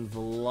a good one.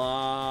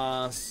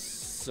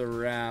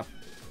 Velociraptor.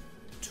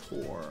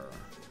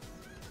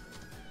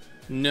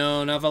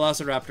 No, not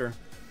Velociraptor.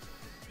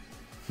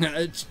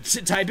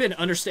 Type in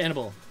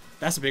understandable.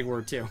 That's a big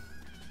word too.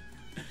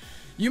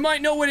 You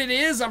might know what it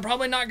is. I'm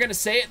probably not gonna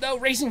say it though.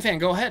 Racing fan,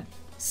 go ahead.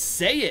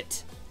 Say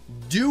it.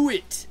 Do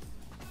it.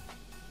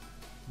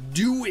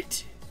 Do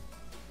it.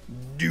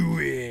 Do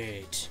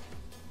it.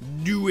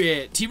 Do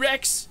it.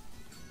 T-Rex?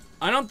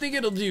 I don't think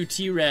it'll do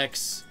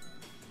T-Rex.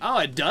 Oh,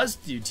 it does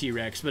do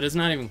T-Rex, but it's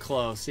not even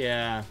close.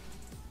 Yeah.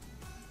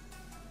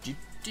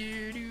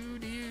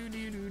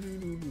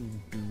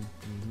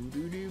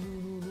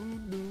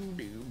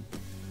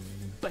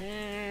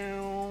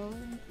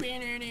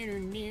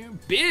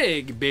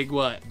 Big. Big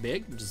what?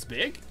 Big? Just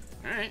big?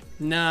 Alright.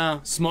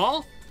 No.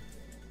 Small?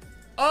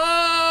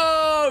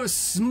 Oh,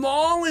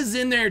 small is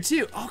in there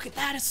too. Okay,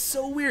 that is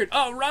so weird.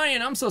 Oh,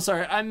 Ryan, I'm so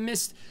sorry. I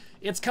missed.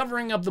 It's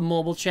covering up the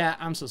mobile chat.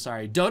 I'm so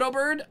sorry. Dodo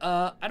bird?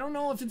 I don't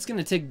know if it's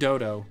gonna take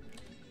dodo.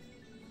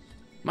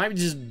 Might be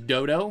just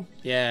dodo.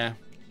 Yeah.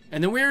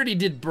 And then we already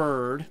did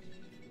bird.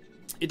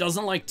 It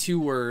doesn't like 2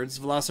 words.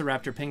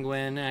 Velociraptor,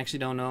 penguin. I actually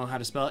don't know how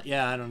to spell it.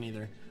 Yeah, I don't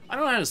either. I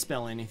don't know how to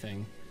spell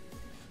anything.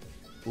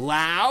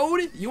 Loud?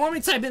 You want me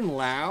to type in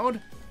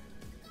loud?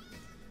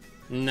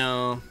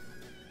 No.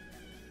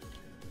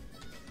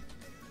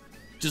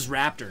 Just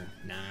raptor.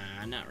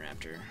 Nah, not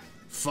raptor.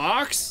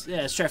 Fox?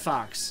 Yeah, let's try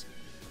fox.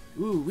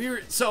 Ooh,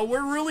 we're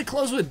really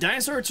close with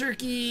dinosaur,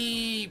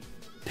 turkey,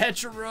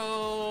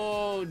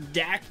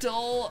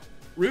 pterodactyl,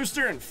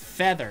 rooster, and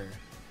feather.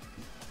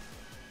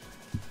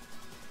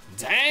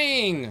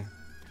 Dang.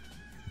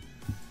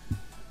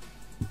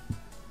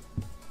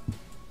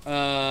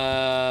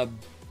 I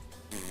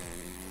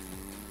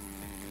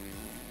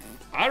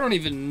don't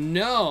even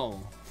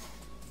know.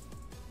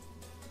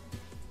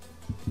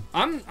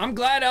 I'm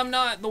glad I'm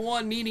not the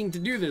one needing to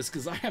do this,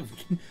 because I have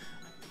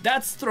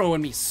that's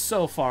throwing me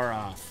so far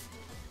off.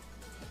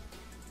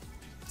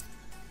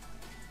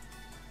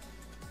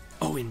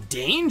 Oh,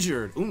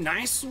 endangered. Ooh,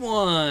 nice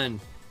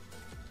one.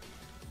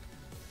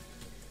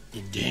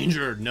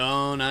 Endangered.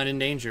 No, not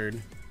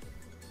endangered.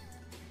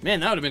 Man,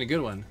 that would have been a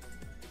good one.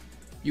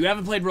 You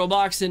haven't played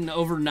Roblox in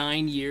over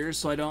 9 years,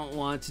 so I don't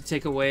want to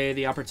take away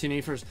the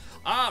opportunity for...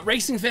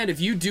 Racing fan, if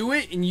you do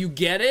it and you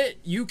get it,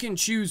 you can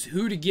choose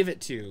who to give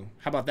it to.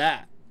 How about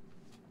that?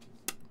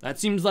 That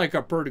seems like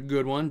a pretty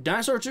good one.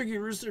 Dinosaur, turkey,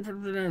 rooster,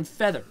 and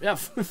feather. Yeah,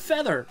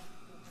 feather.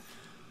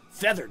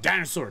 Feather,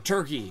 dinosaur,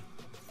 turkey.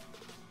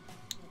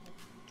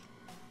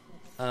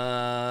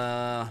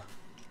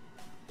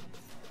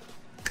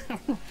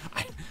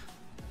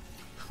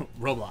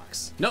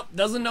 Roblox. Nope,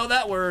 doesn't know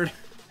that word.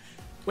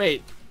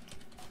 Wait.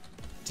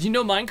 Do you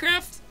know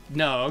Minecraft?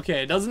 No,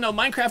 okay. Doesn't know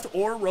Minecraft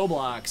or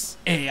Roblox.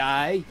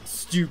 AI,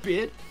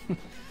 stupid.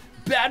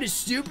 About as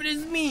stupid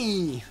as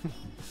me.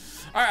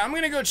 All right, I'm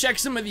gonna go check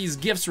some of these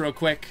gifts real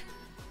quick.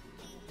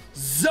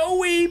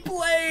 Zoe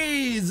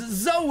plays.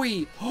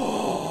 Zoe.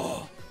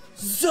 Oh,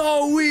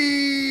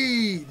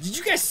 Zoe. Did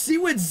you guys see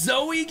what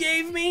Zoe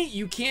gave me?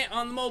 You can't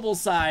on the mobile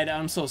side.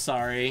 I'm so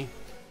sorry.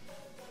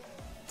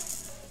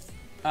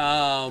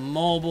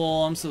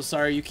 Mobile, I'm so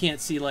sorry. You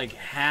can't see like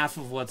half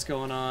of what's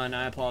going on.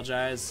 I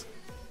apologize.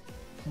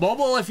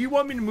 Mobile, if you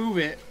want me to move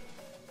it.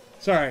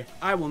 Sorry,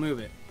 I will move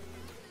it.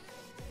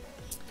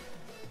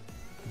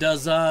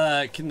 Does,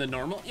 can the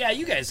normal? Yeah,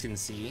 you guys can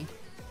see.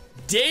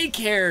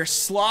 Daycare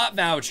slot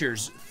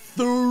vouchers.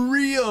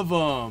 3 of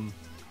them.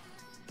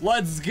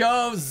 Let's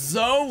go,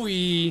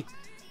 Zoe.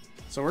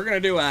 So we're gonna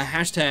do a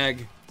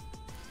hashtag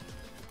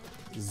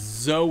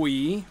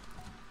Zoe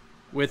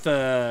with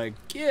a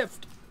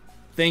gift.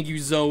 Thank you,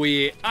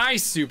 Zoe. I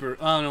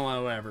don't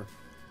know, whatever.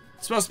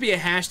 It's supposed to be a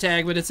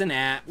hashtag, but it's an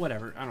 @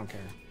 whatever. I don't care.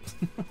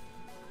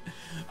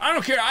 I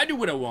don't care. I do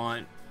what I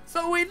want.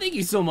 Zoe, thank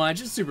you so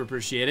much. I super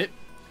appreciate it.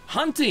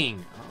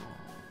 Hunting. Oh.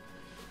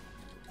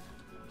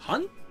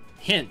 Hunt?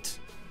 Hint.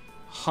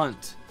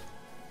 Hunt.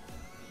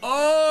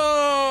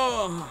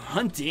 Oh,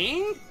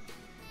 hunting?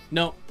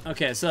 No.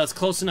 Okay, so that's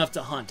close enough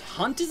to hunt.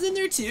 Hunt is in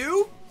there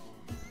too?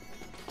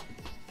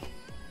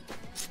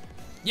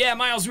 Yeah,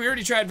 Miles, we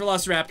already tried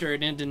Velociraptor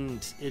and it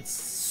didn't. It's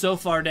so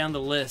far down the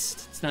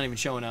list. It's not even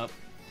showing up.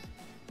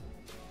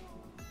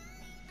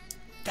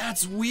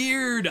 That's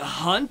weird.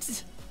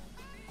 Hunt?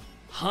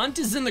 Hunt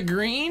is in the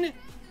green?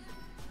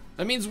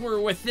 That means we're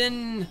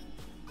within...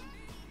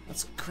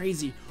 That's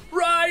crazy.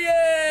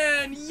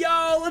 Ryan!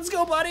 Yo, let's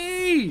go,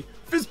 buddy!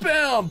 Fist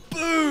bump!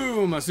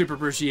 Boom! I super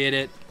appreciate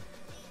it.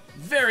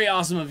 Very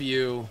awesome of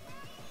you.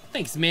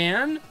 Thanks,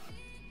 man.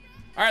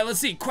 All right, let's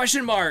see.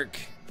 Question mark.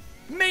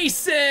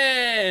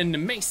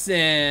 Mason!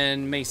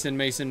 Mason, Mason,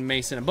 Mason,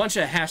 Mason. A bunch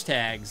of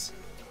hashtags.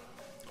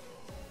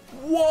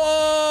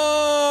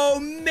 Whoa!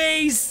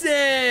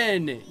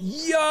 Mason!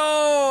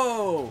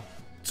 Yo!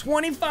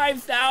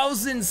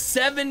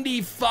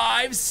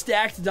 25,075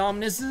 stacked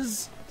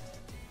Dominuses.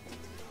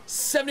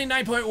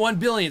 79.1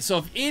 billion. So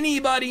if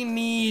anybody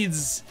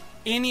needs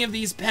any of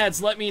these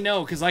pets, let me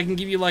know, because I can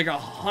give you like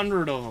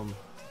 100 of them.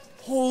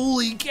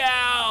 Holy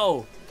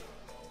cow!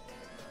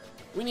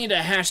 We need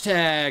a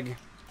hashtag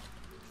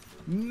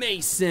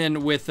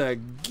Mason with a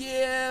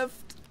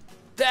gift.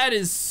 That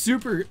is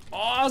super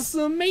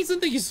awesome.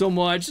 Mason, thank you so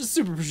much. Just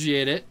super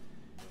appreciate it.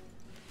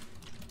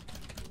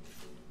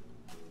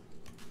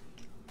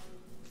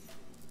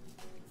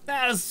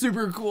 That is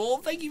super cool.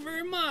 Thank you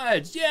very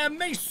much. Yeah,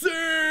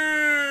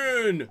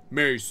 Mason!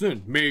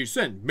 Mason,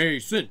 Mason,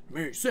 Mason,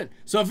 Mason.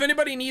 So if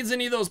anybody needs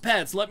any of those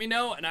pets, let me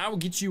know and I will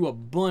get you a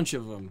bunch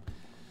of them.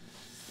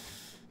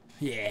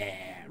 Yeah.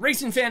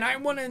 Racing fan, I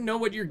want to know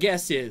what your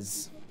guess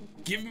is.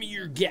 Give me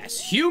your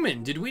guess.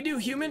 Human. Did we do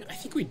human? I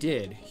think we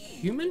did.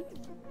 Human?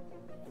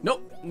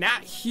 Nope,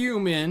 not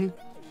human.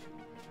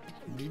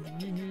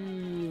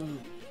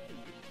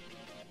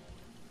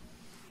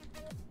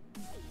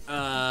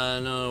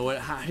 No, what,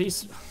 how do you...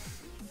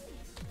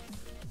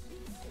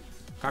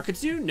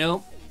 Cockatoo?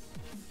 Nope.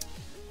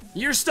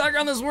 You're stuck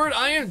on this word,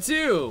 I am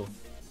too.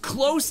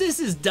 Closest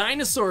is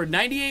dinosaur,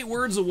 98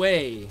 words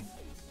away.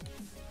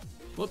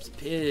 Whoops,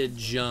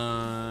 pigeon.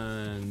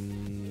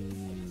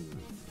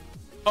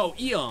 Oh,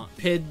 eon,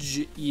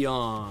 pigeon.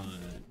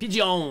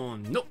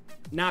 Pigeon, nope,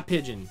 not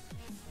pigeon.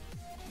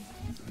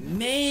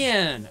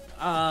 Man,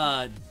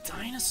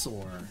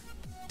 dinosaur.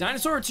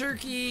 Dinosaur,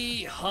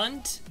 turkey,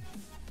 hunt.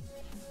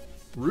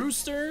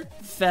 Rooster,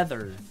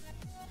 feather.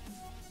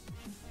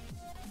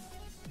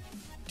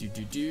 Do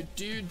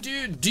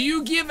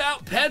you give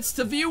out pets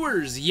to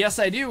viewers? Yes,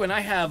 I do, and I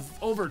have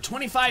over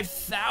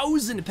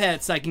 25,000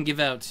 pets I can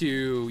give out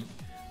to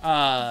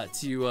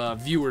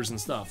viewers and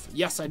stuff.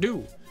 Yes, I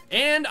do.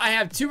 And I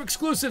have 2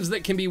 exclusives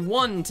that can be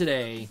won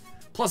today,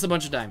 plus a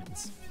bunch of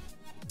diamonds.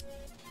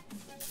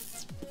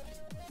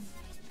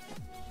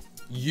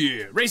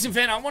 Yeah, Racing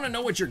fan, I want to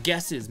know what your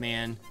guess is,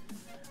 man.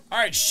 All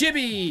right,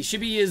 Shibby.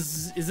 Shibby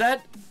is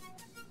that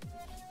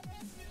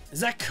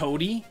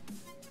Cody?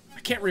 I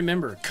can't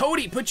remember.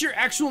 Cody, put your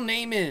actual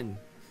name in.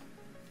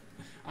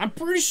 I'm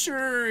pretty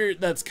sure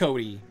that's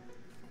Cody.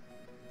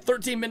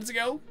 13 minutes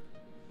ago.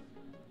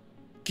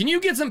 Can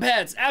you get some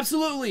pets?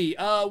 Absolutely.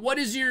 What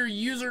is your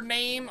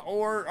username,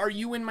 or are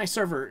you in my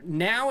server?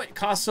 Now it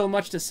costs so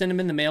much to send them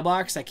in the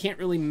mailbox, I can't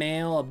really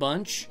mail a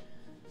bunch.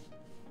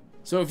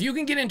 So if you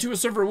can get into a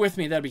server with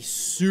me, that'd be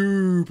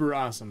super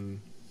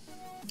awesome.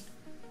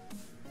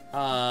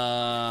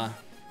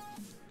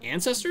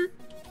 Ancestor?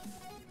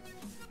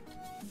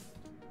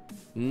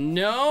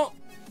 No.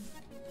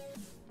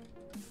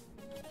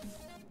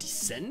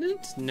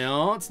 Descendant?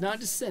 No, it's not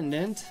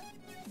descendant.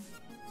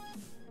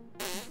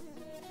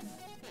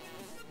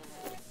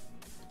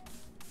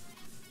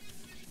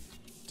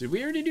 Did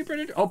we already do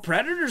Predator? Oh,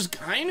 Predator's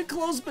kind of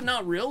close, but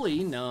not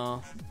really.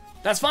 No.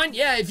 That's fine.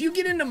 Yeah, if you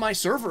get into my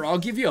server, I'll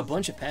give you a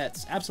bunch of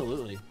pets.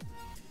 Absolutely.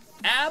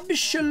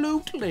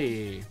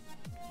 Absolutely.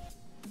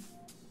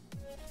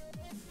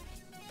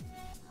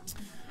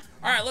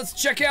 All right, let's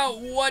check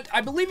out what,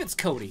 I believe it's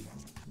Cody.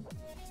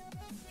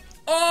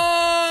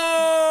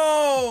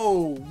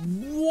 Oh,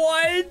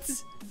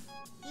 what?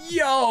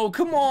 Yo,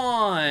 come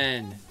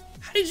on.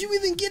 How did you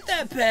even get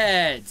that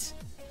pet?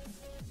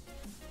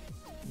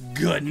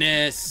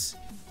 Goodness.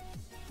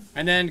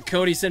 And then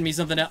Cody sent me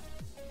something else.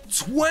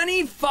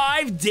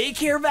 25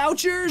 daycare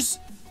vouchers?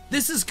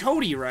 This is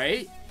Cody,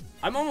 right?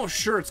 I'm almost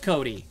sure it's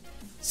Cody.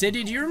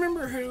 Cindy, do you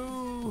remember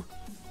who?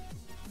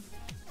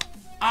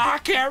 I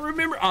can't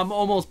remember. I'm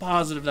almost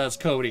positive that's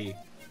Cody.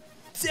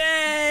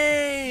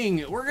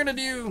 Dang! We're gonna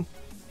do...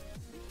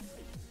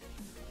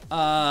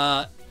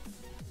 I'm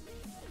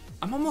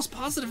almost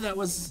positive that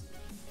was...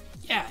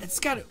 Yeah, it's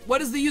got...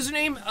 What is the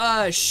username?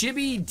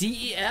 Shibby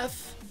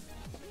DEF?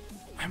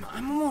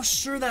 I'm almost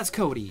sure that's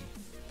Cody.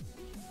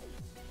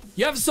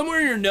 You have somewhere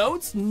in your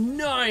notes?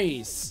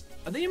 Nice!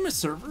 Are they in my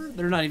server?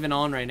 They're not even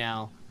on right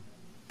now.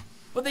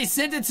 But they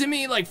sent it to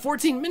me like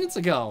 14 minutes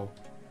ago.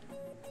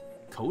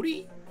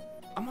 Cody?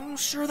 I'm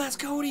almost sure that's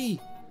Cody.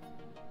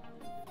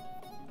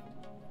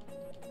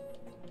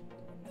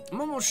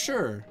 I'm almost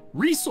sure.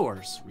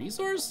 Resource.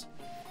 Resource?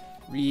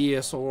 What?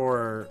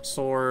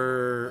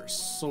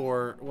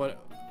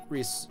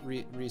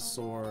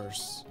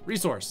 Resource.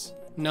 Resource.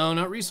 No,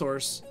 not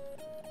resource.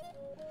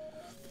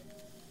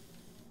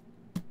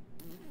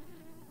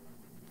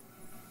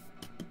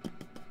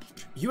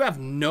 You have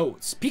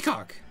notes.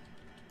 Peacock.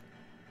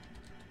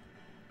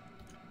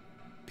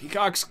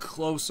 Peacock's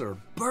closer.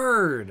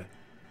 Bird.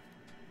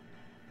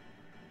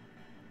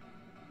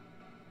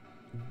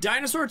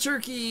 Dinosaur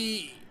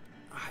turkey.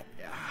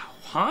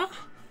 Huh?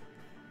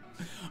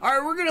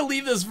 Alright, we're gonna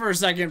leave this for a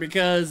second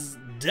because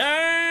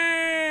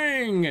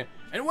dang!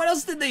 And what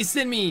else did they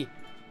send me?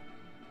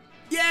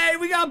 Yay,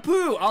 we got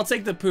poo! I'll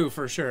take the poo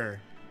for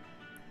sure.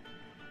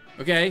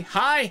 Okay,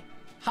 hi!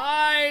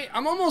 Hi!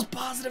 I'm almost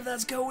positive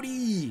that's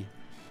Cody!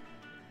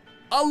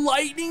 A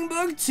lightning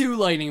book? 2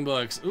 lightning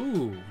books.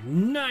 Ooh,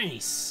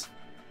 nice.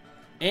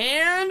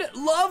 And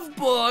love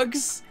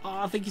books!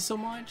 Aw, thank you so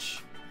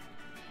much.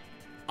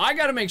 I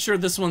gotta make sure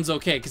this one's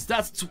okay, because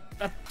that's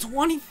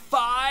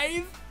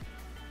 25?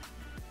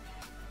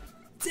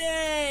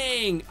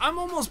 Dang! I'm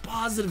almost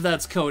positive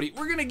that's Cody.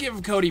 We're gonna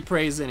give Cody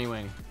praise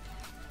anyway.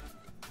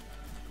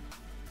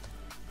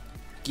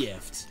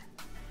 Gift.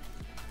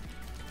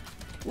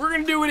 We're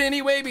gonna do it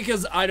anyway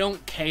because I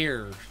don't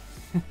care.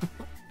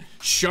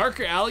 Shh.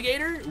 Shark or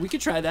alligator? We could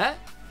try that.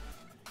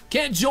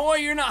 Can't Joy,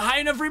 you're not high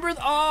enough rebirth?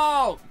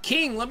 Oh,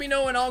 King, let me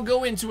know and I'll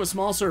go into a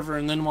small server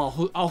and then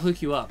I'll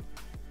hook you up.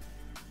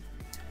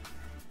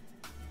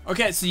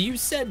 Okay, so you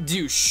said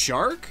do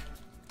shark?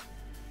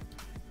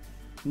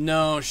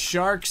 No,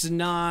 shark's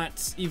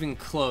not even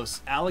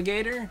close.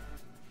 Alligator?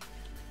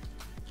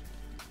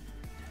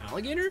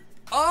 Alligator?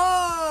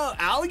 Oh,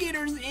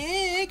 alligators,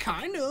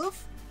 kind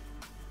of.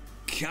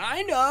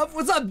 Kind of.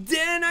 What's up,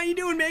 Dan? How you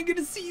doing, man? Good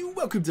to see you.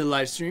 Welcome to the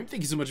live stream.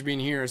 Thank you so much for being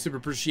here. I super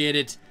appreciate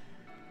it.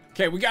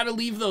 Okay, we gotta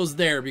leave those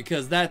there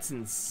because that's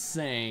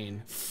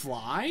insane.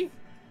 Fly?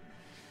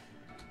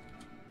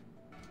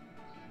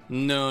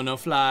 No, no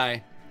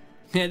fly.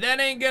 That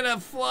ain't gonna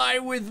fly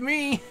with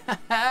me.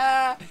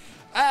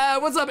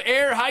 What's up,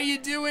 Air? How you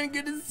doing?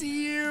 Good to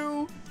see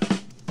you.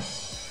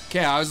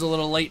 Okay, I was a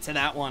little late to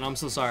that one. I'm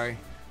so sorry.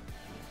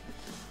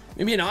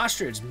 Maybe an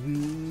ostrich.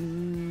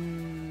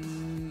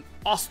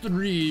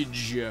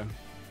 Ostrich.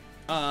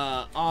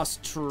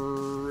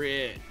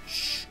 Ostrich.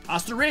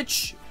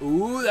 Ostrich.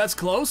 Ooh, that's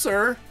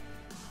closer.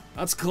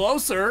 That's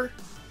closer.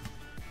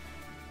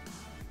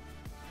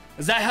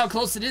 Is that how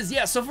close it is?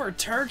 Yeah, so for a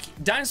turkey,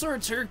 dinosaur,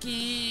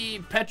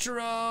 turkey,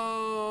 pterodactyl,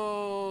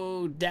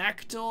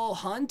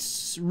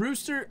 hunt,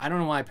 rooster. I don't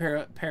know why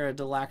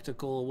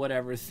paradilactical,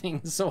 whatever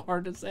thing's so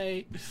hard to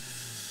say.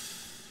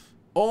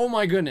 Oh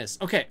my goodness.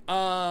 Okay,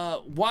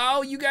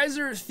 while you guys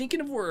are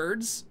thinking of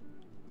words,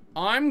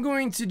 I'm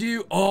going to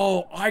do,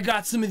 oh, I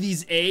got some of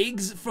these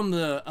eggs from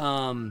the,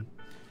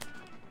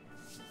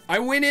 I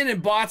went in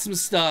and bought some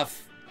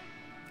stuff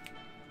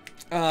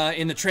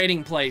in the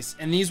trading place,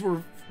 and these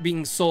were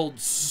being sold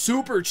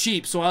super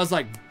cheap, so I was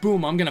like,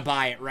 boom, I'm gonna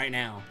buy it right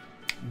now.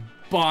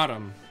 Bought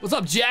them. What's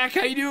up, Jack?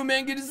 How you doing,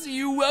 man? Good to see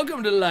you.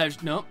 Welcome to the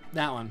live. Nope,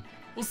 that one.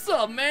 What's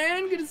up,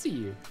 man? Good to see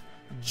you.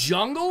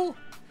 Jungle?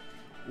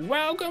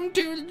 Welcome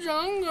to the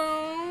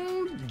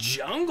jungle.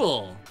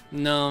 Jungle.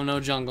 No, no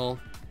jungle.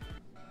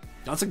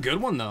 That's a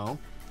good one, though.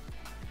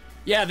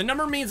 Yeah, the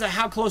number means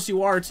how close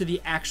you are to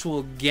the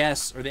actual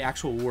guess or the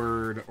actual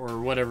word or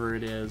whatever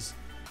it is.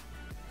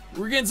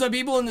 We're getting some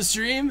people in the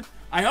stream.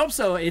 I hope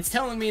so. It's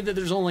telling me that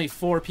there's only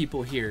 4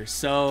 people here.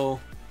 So,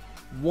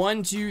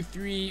 1, 2,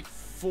 3,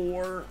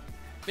 4.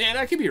 Yeah,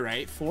 that could be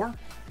right. 4.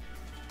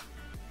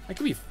 That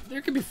could be.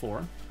 There could be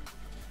 4.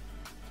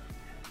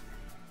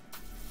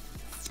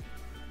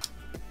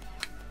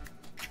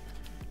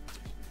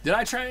 Did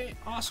I try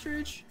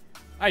ostrich?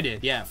 I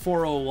did. Yeah,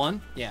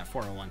 401. Yeah,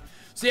 401.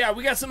 So yeah,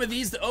 we got some of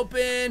these to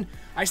open.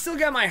 I still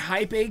got my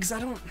hype eggs. I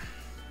don't.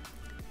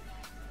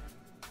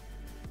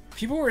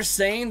 People were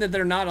saying that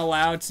they're not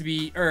allowed to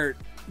be, or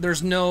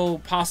there's no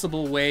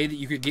possible way that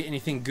you could get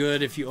anything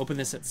good if you open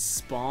this at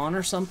spawn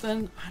or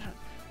something. I don't.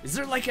 Is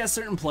there like a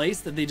certain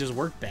place that they just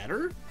work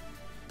better?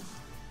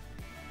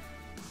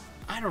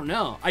 I don't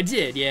know. I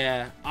did,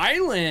 yeah.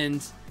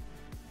 Island.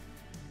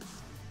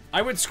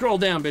 I would scroll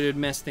down, but it would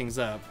mess things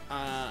up.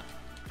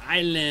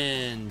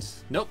 Island.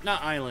 Nope,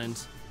 not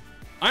island.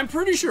 I'm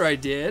pretty sure I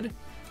did.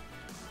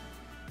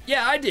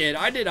 Yeah, I did.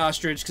 I did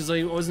ostrich because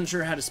I wasn't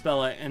sure how to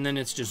spell it, and then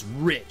it's just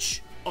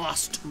rich.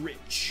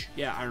 Ostrich.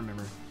 Yeah, I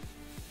remember.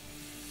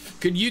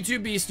 Could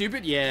YouTube be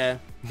stupid? Yeah.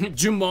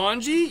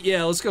 Jumanji?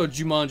 Yeah, let's go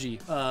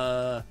Jumanji.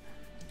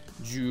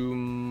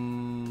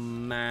 Jumanji.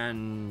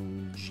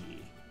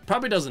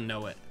 Probably doesn't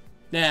know it.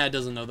 Nah, it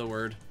doesn't know the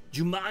word.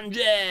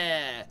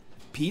 Jumanji.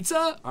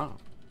 Pizza? Oh.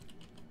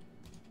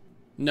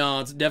 No,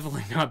 it's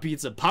definitely not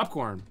pizza.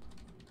 Popcorn.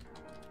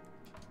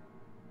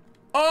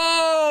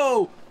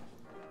 Oh!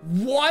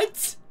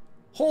 What?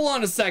 Hold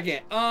on a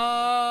second.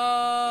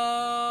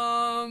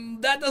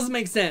 That doesn't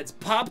make sense.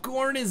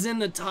 Popcorn is in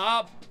the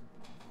top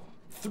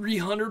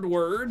 300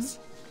 words.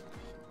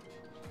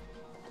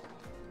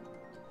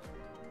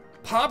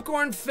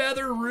 Popcorn,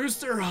 feather,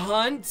 rooster,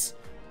 hunt,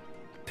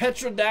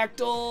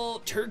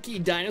 petrodactyl, turkey,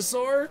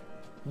 dinosaur.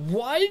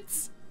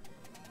 What?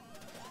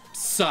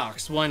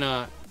 Socks. Why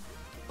not?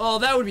 Oh,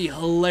 that would be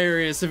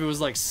hilarious if it was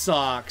like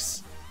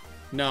socks.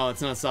 No,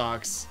 it's not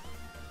socks.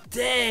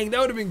 Dang, that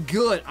would have been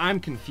good.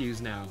 I'm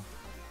confused now.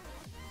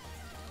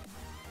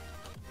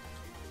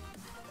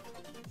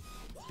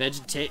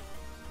 Vegetation.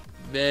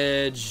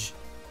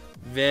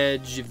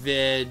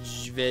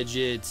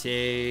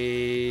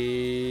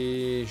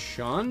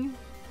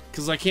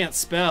 Because I can't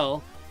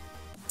spell.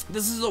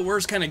 This is the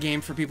worst kind of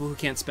game for people who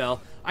can't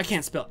spell. I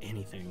can't spell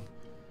anything.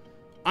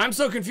 I'm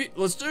so confused.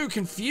 Let's do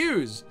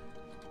confused.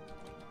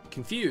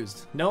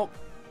 Confused. Nope.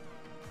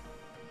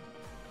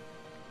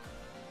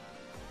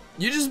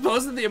 You just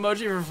posted the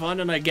emoji for fun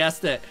and I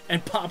guessed it,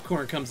 and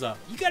popcorn comes up.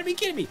 You gotta be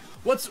kidding me.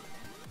 What's...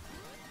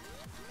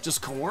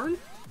 just corn?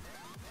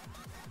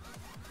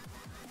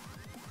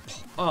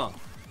 Oh,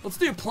 let's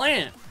do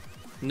plant.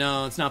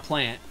 No, it's not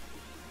plant.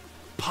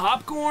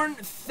 Popcorn,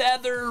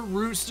 feather,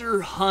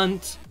 rooster,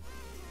 hunt.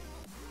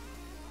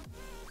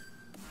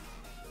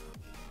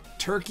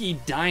 Turkey,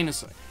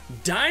 dinosaur.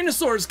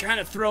 Dinosaur's kind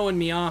of throwing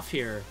me off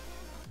here.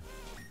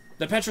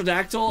 The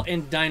petrodactyl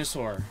and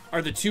dinosaur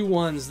are the two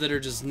ones that are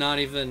just not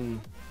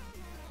even...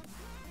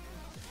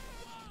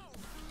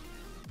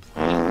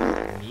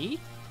 Me?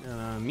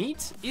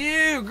 Meat?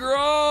 Ew,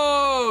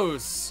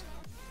 gross!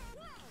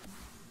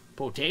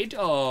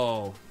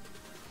 Potato.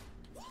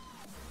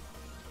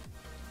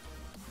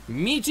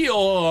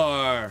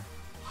 Meteor.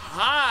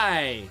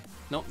 Hi.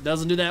 Nope,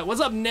 doesn't do that.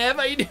 What's up, Nev?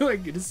 How you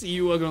doing? Good to see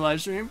you. Welcome to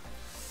live stream.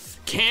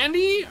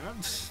 Candy?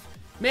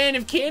 Man,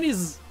 if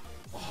candy's...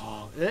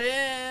 Oh,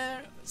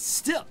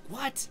 still,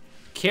 what?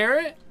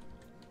 Carrot?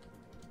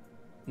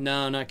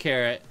 No, not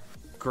carrot.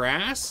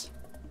 Grass?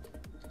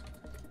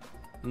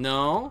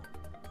 No.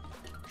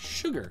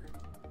 Sugar?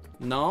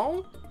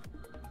 No.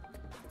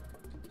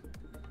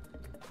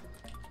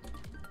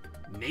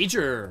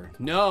 Nature?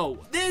 No.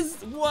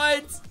 This,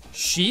 what?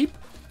 Sheep?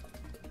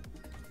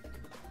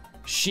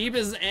 Sheep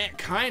is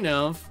kind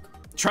of.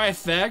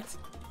 Trifect?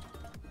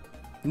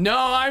 No,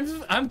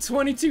 I'm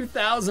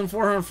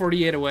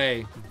 22,448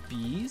 away.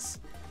 Bees?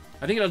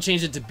 I think it'll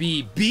change it to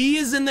bee. Bee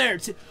is in there.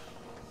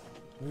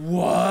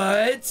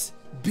 What?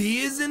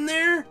 Bee is in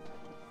there?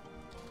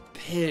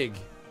 Pig.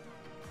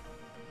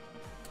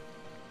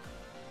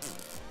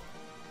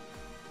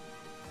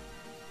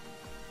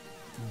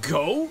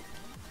 Goat?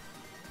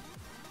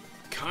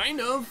 Kind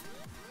of.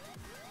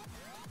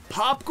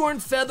 Popcorn,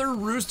 feather,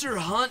 rooster,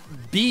 hunt,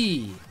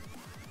 bee.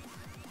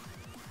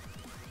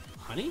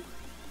 Honey?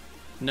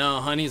 No,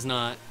 honey's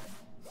not.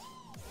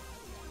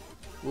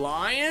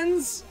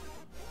 Lions?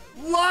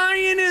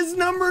 Lion is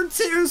number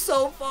 2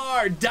 so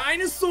far.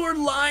 Dinosaur,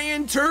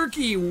 lion,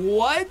 turkey.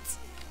 What?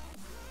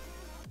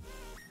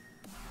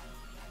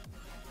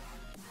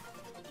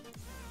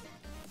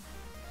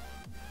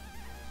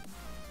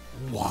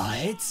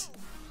 What?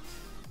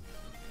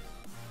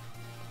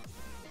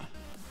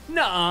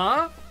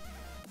 Nah.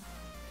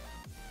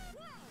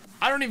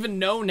 I don't even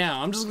know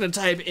now. I'm just gonna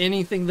type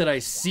anything that I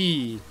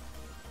see.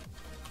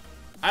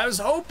 I was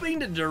hoping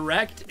to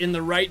direct in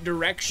the right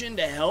direction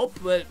to help,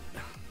 but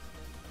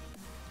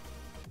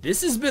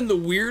this has been the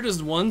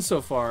weirdest one so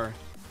far.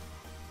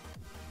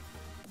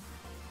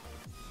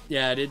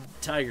 Yeah, I did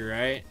tiger,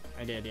 right?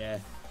 I did, yeah.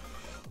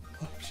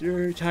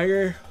 Sure,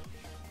 tiger.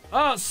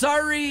 Oh,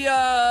 sorry,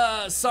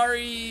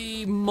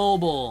 sorry,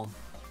 mobile.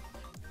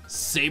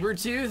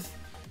 Sabertooth?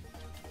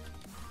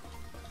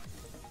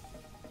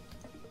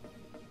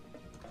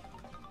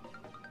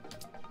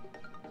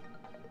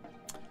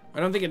 I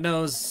don't think it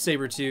knows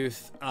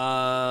Sabertooth.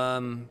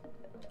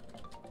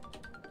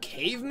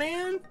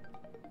 Caveman?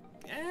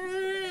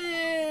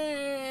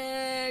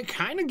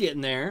 Kind of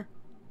getting there.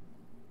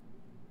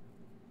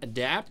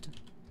 Adapt?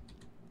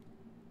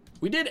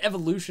 We did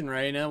evolution,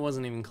 right? That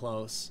wasn't even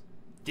close.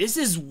 This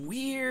is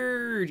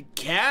weird.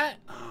 Cat?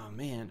 Oh,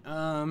 man.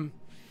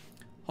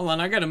 Hold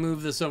on, I gotta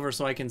move this over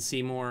so I can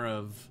see more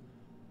of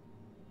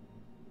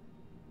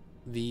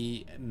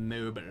the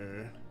mobile.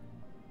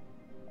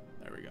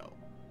 There we go.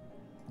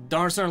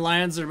 Dinosaur and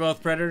lions are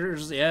both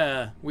predators.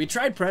 Yeah, we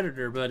tried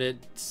predator, but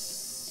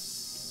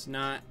it's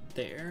not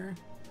there.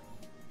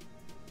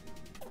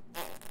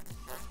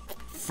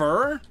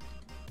 Fur?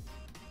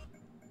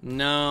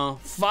 No.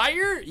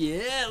 Fire?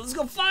 Yeah, let's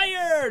go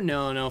fire.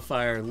 No, no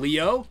fire.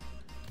 Leo?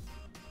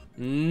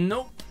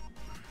 Nope.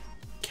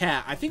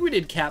 Cat. I think we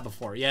did cat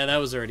before. Yeah, that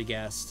was already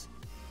guessed.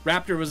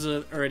 Raptor was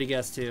already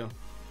guessed too.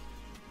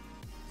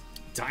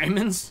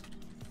 Diamonds?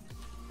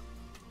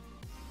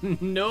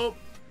 Nope.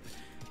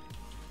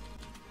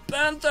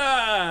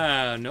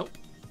 Panther! Nope.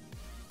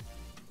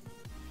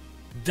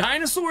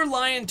 Dinosaur,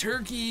 lion,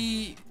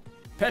 turkey,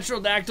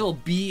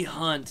 petrodactyl, bee,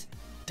 hunt.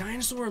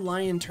 Dinosaur,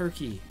 lion,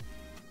 turkey.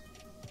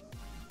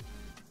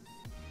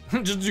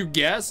 Just do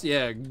guess?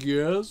 Yeah,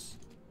 guess.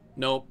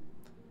 Nope.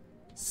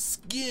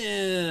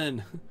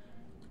 Skin.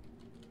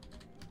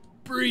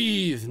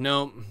 Breathe.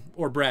 Nope.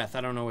 Or breath.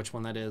 I don't know which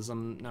one that is.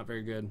 I'm not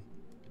very good.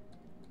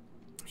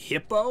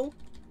 Hippo?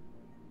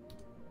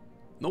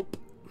 Nope.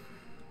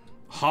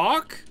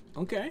 Hawk?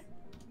 Okay.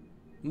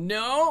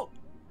 No.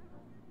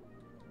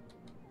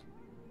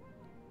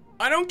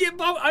 I don't get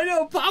pop. I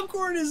know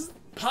popcorn is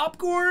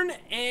popcorn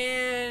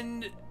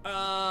and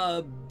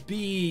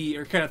bee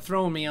are kind of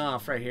throwing me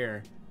off right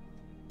here.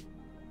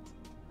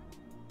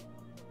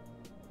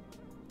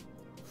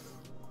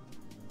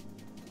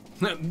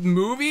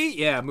 Movie?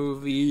 Yeah,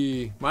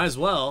 movie. Might as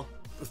well.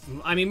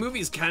 I mean,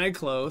 movie's kind of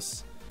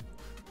close.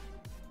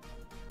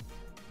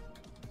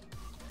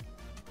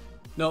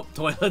 Nope,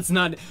 toilet's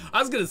not. I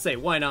was gonna say,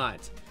 why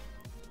not?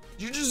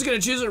 You're just gonna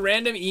choose a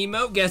random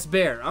emote? Guess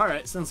bear.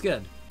 Alright, sounds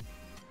good.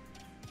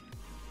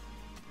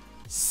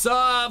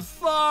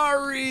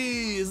 Safari!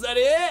 Is that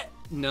it?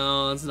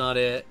 No, that's not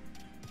it.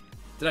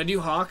 Did I do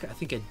hawk? I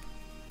think I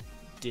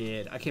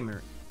did. I can't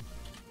remember.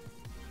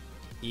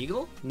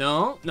 Eagle?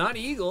 No, not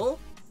eagle.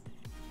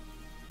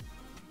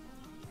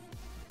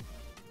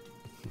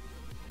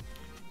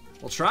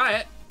 We'll try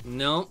it.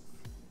 No.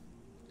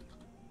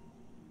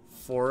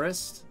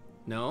 Forest?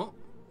 No.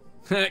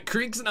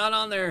 Creek's not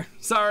on there.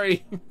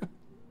 Sorry.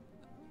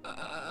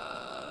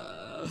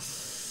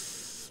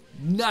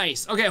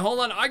 Nice. Okay, hold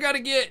on. I gotta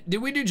get... Did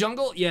we do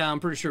jungle? Yeah, I'm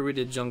pretty sure we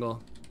did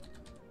jungle.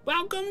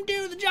 Welcome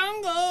to the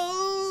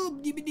jungle.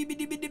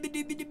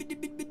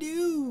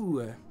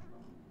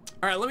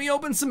 All right, let me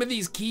open some of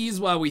these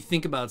keys while we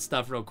think about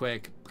stuff real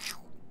quick.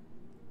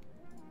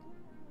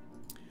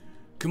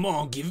 Come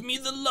on, give me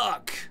the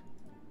luck.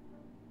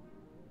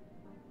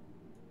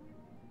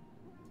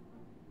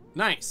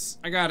 Nice,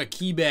 I got a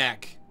key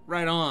back.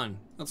 Right on,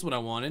 that's what I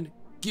wanted.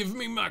 Give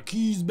me my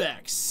keys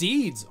back.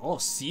 Seeds, oh,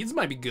 seeds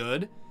might be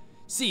good.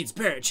 Seeds,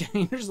 parrot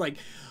changers, like,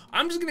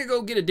 I'm just gonna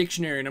go get a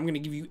dictionary and I'm gonna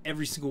give you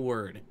every single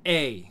word.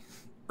 A,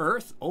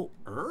 earth, oh,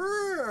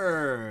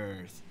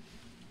 earth.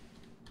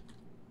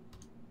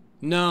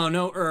 No,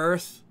 no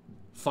earth.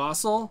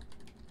 Fossil?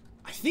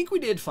 I think we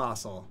did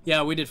fossil.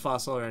 Yeah, we did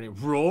fossil already.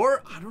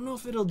 Roar? I don't know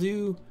if it'll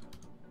do.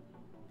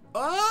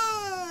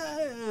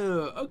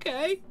 Oh,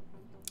 okay.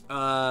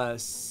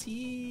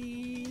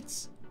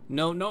 Seeds.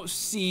 No, no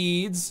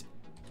seeds.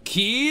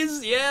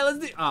 Keys? Yeah,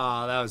 let's do.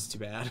 Oh, that was too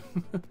bad.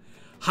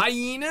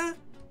 Hyena?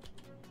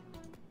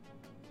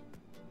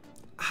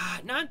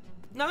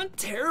 Not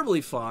terribly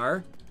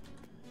far.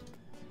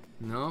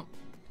 No.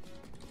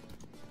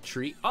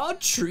 Tree. Oh,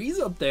 trees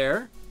up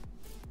there.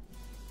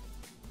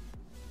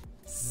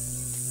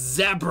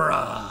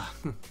 Zebra.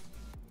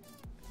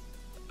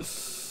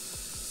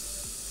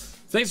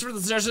 Thanks for the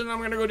suggestion.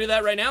 I'm gonna go do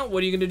that right now.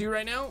 What are you gonna do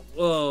right now?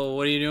 Whoa,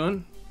 what are you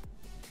doing?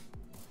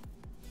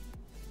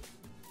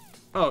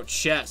 Oh,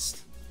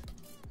 chest.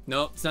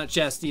 Nope, it's not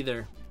chest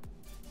either.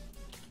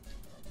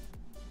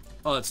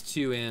 Oh, it's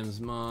 2 M's.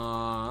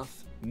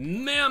 Moth.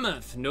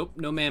 Mammoth. Nope,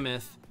 no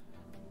mammoth.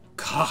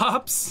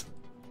 Cops?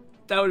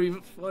 That would be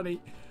funny.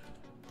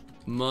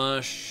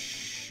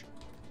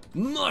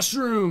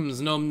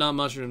 Mushrooms. No, not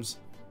mushrooms.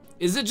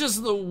 Is it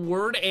just the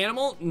word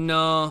animal?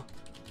 No.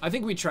 I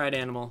think we tried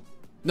animal.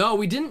 No,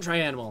 we didn't try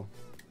animal.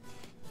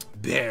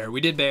 Bear.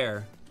 We did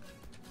bear.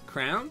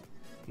 Crown?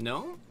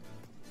 No.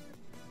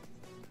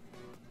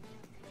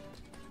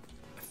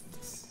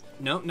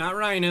 No, not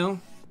rhino.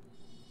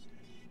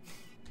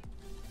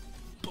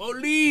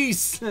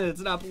 Police.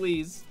 It's not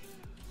police.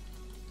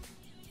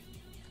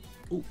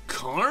 Oh,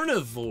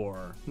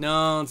 carnivore.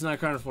 No, it's not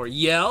carnivore.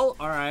 Yell?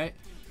 All right.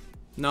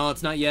 No,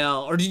 it's not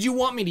yell. Or did you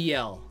want me to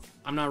yell?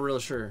 I'm not real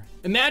sure.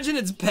 Imagine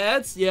it's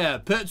pets. Yeah,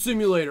 pet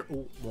simulator.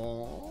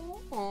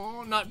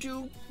 Oh, not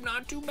too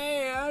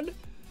bad.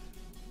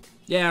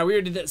 Yeah, we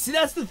already did that. See,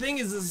 that's the thing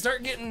is to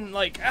start getting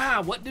like,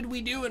 what did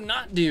we do and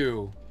not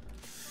do?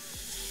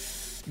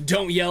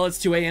 Don't yell, it's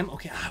 2 a.m.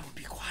 Okay, I will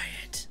be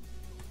quiet.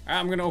 All right,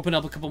 I'm gonna open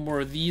up a couple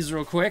more of these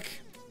real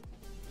quick.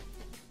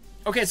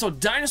 Okay, so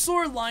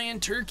dinosaur,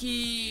 lion,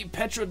 turkey,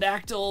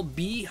 petrodactyl,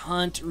 bee,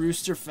 hunt,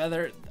 rooster,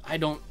 feather. I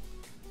don't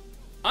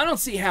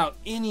see how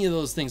any of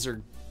those things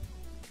are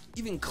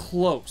even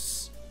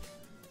close.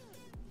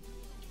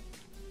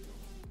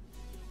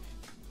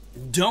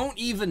 Don't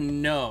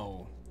even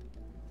know.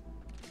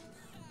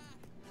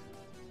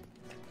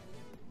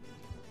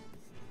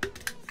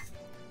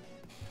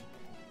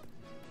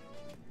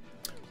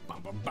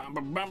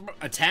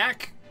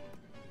 Attack?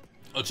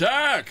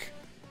 Attack!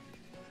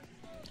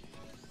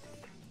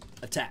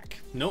 Attack.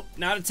 Nope,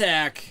 not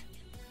attack.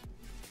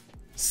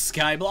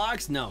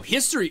 Skyblocks? No.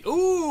 History.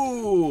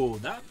 Ooh,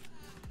 that.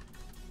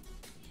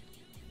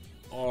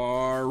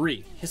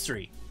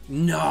 History.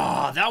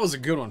 No, that was a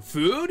good one.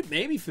 Food?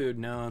 Maybe food.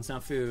 No, it's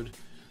not food.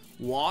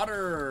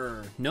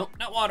 Water. Nope,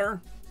 not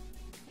water.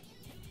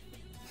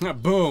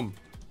 Boom.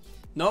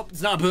 Nope,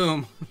 it's not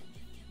boom.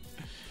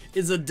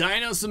 It's a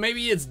dino, so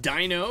maybe it's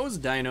dinos.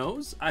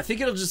 Dinos. I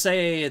think it'll just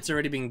say it's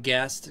already been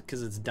guessed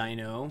because it's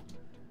dino.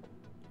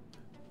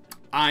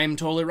 I'm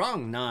totally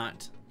wrong.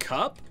 Not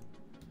cup.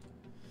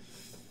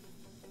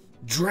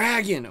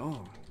 Dragon.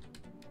 Oh,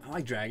 I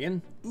like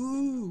dragon.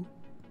 Ooh,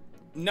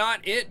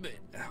 not it, but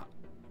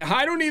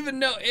I don't even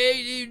know.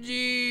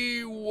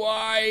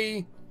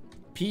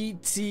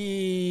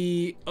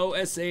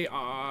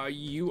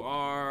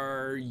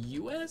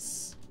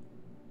 AGYPTOSARURUS.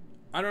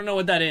 I don't know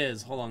what that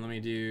is. Hold on, let me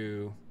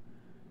do.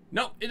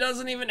 Nope, it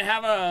doesn't even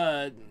have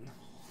a.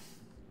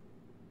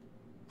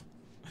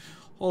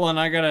 Hold on,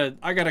 I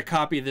gotta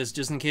copy this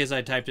just in case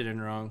I typed it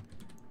in wrong.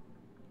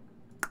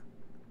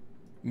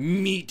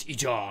 Meat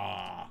eater.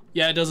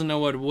 Yeah, it doesn't know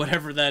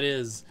whatever that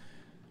is.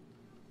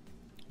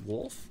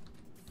 Wolf?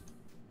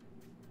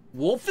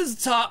 Wolf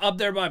is up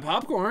there by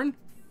popcorn.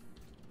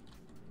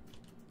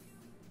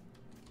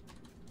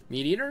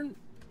 Meat eater?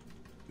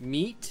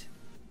 Meat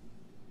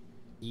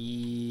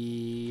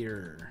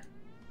eater.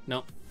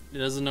 Nope, it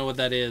doesn't know what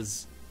that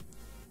is.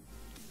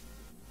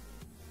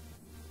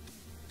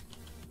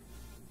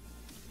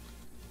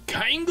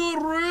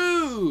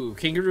 Kangaroo!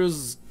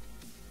 Kangaroo's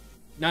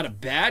not a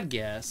bad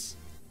guess.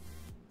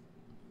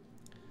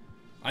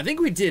 I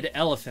think we did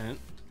elephant.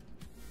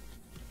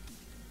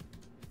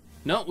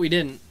 No, we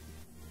didn't.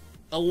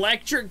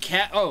 Electric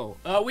cat. Oh,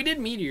 we did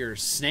meteor.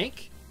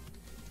 Snake?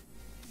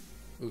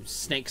 Ooh,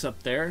 snake's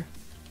up there.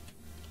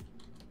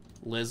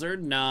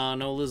 Lizard? No,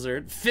 no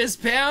lizard.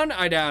 Fist pound?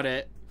 I doubt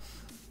it.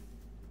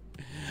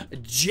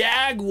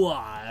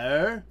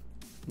 Jaguar?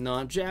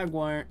 Not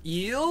jaguar.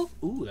 Eel?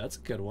 Ooh, that's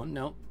a good one.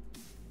 Nope.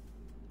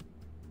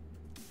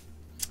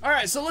 All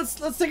right, so let's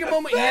take a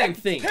moment here and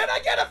think. Can I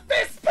get a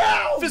fist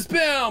pound? Fist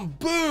pound,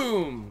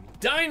 boom.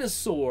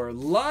 Dinosaur,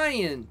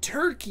 lion,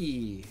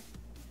 turkey,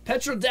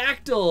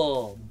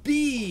 petrodactyl,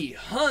 bee,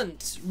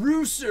 hunt,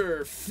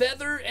 rooster,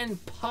 feather,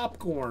 and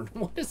popcorn.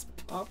 What is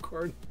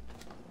popcorn?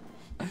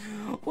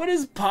 What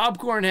does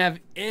popcorn have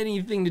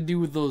anything to do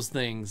with those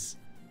things?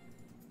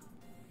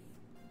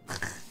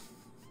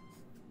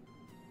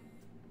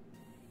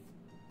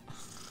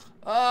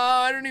 Oh,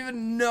 I don't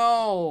even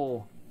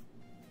know.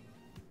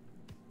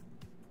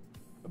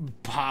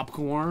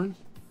 Popcorn?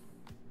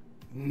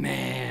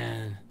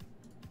 Man.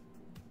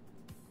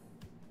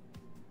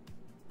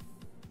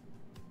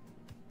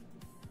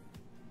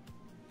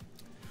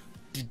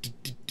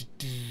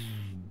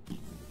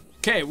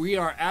 Okay, we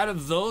are out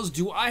of those.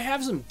 Do I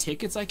have some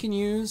tickets I can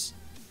use?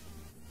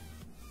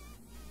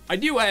 I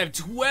do. I have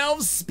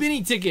 12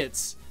 spinny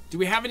tickets. Do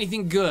we have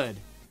anything good?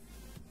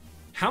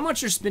 How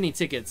much are spinny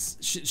tickets?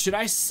 Should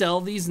I sell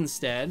these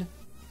instead?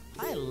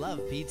 I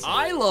love pizza.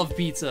 I love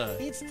pizza.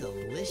 It's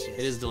delicious. It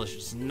is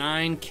delicious.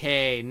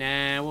 9K.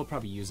 Nah, we'll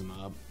probably use them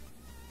up.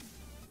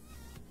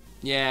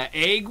 Yeah,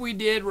 egg we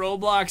did.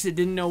 Roblox, it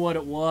didn't know what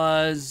it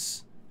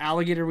was.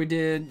 Alligator we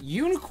did.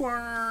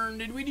 Unicorn.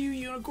 Did we do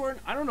unicorn?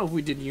 I don't know if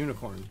we did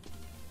unicorn.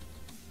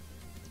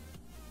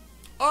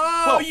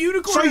 Oh, Well,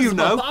 unicorn so is you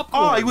my know,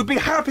 popcorn. I would be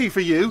happy for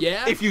you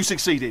Yeah? if you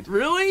succeeded.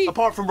 Really?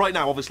 Apart from right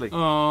now, obviously.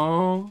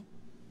 Oh.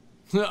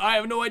 I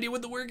have no idea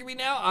what the word can be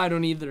now. I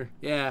don't either.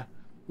 Yeah.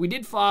 We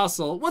did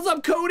fossil. What's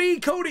up, Cody?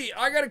 Cody,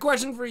 I got a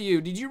question for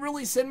you. Did you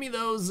really send me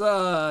those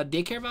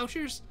daycare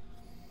vouchers?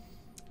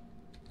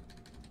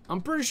 I'm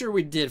pretty sure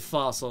we did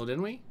fossil,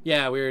 didn't we?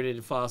 Yeah, we already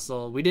did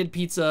fossil. We did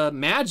pizza.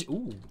 Magic.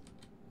 Ooh.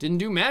 Didn't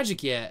do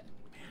magic yet.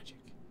 Magic.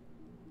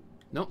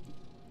 Nope.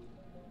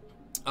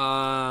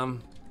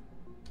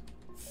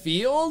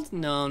 Field?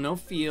 No, no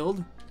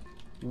field.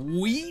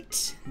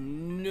 Wheat?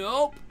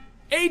 Nope.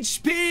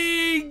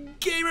 HP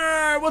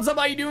Gamer! What's up?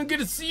 How you doing? Good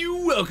to see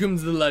you. Welcome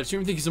to the live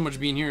stream. Thank you so much for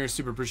being here. I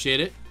super appreciate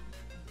it.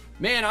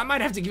 Man, I might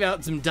have to give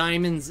out some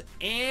diamonds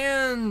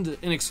and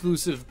an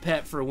exclusive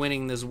pet for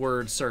winning this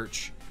word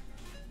search.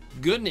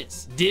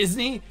 Goodness.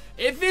 Disney?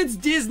 If it's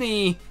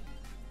Disney...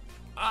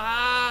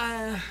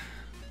 No,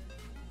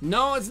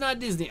 it's not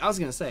Disney. I was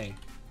gonna say.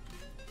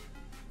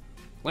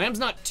 Lamb's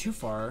not too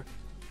far.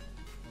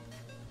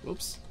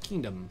 Whoops.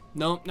 Kingdom.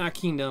 Nope, not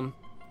Kingdom.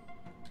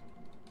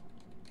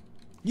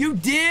 You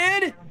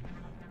did?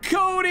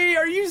 Cody,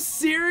 are you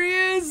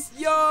serious?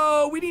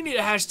 Yo, we need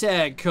a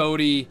hashtag,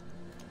 Cody.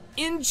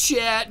 In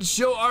chat,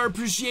 show our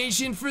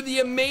appreciation for the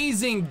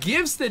amazing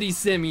gifts that he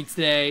sent me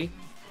today.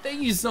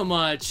 Thank you so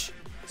much.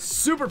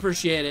 Super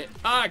appreciate it.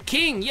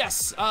 King,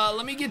 yes.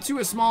 Let me get to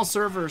a small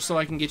server so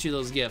I can get you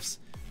those gifts.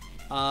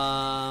 You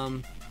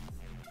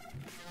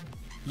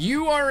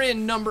are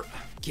in number...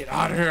 Get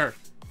out of here.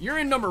 You're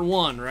in number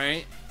 1,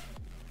 right?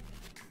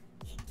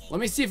 Let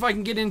me see if I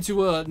can get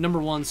into a number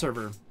 1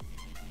 server.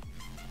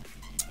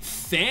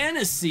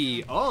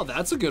 Fantasy. Oh,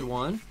 that's a good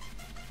one.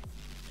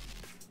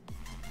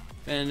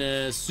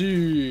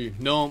 Fantasy.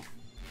 Nope.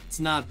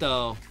 It's not,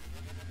 though.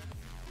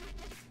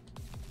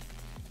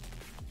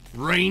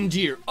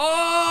 Reindeer.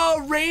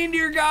 Oh,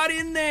 reindeer got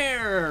in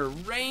there.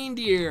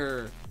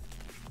 Reindeer.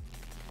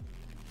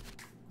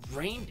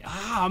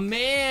 Ah,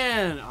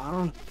 man. I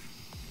don't...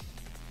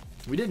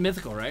 We did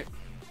mythical, right?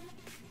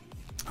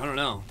 I don't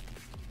know.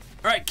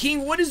 Alright,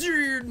 King, what is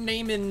your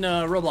name in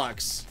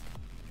Roblox?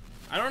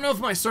 I don't know if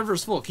my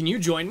server's full. Can you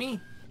join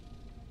me?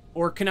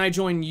 Or can I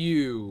join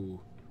you?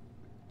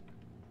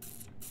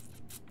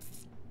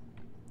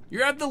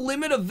 You're at the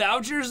limit of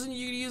vouchers and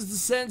you can use the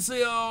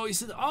Senseo. He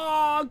said,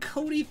 oh,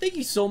 Cody, thank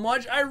you so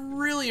much. I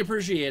really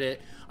appreciate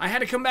it. I had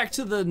to come back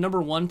to the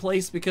number 1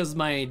 place because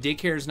my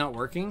daycare is not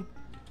working.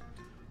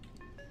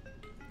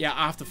 Yeah,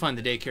 I'll have to find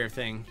the daycare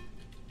thing.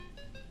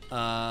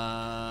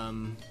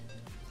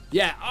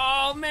 Yeah,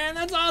 oh man,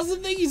 that's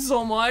awesome. Thank you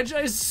so much.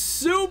 I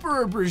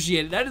super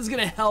appreciate it. That is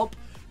gonna help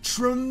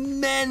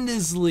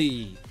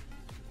tremendously.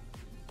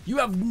 You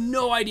have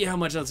no idea how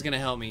much that's gonna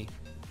help me.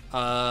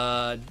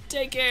 Daycare.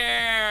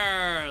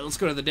 Let's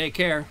go to the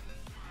daycare.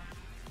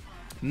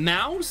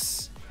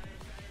 Mouse?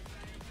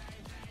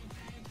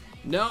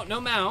 No,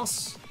 no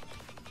mouse.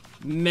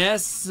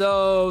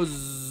 Mesozoic?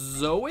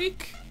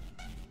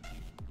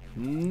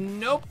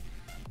 Nope.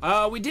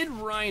 We did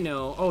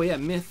rhino. Oh yeah,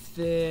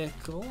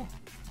 mythical.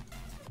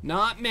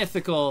 Not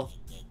mythical.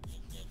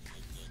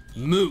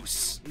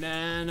 Moose.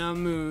 Nah, not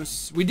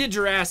moose. We did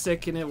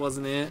Jurassic and it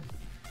wasn't it.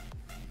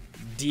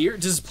 Deer?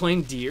 Just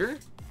plain deer?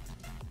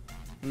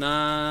 You're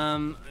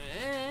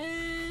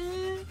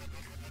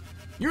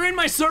in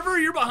my server?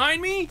 You're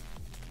behind me?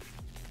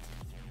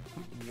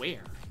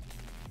 Where?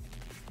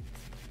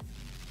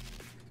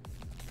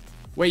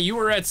 Wait, you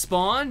were at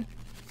spawn?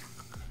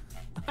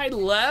 I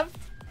left?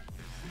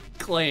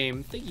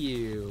 Claim. Thank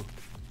you.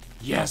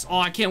 Yes. Oh,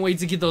 I can't wait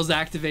to get those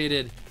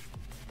activated.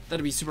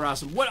 That'd be super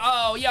awesome. What?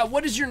 Oh, yeah.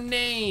 What is your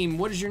name?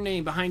 What is your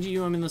name? Behind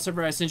you, I'm in the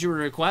server. I sent you a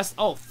request.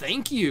 Oh,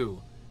 thank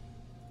you.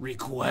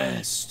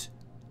 Request.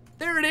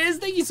 There it is.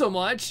 Thank you so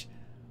much.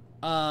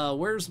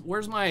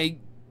 Where's my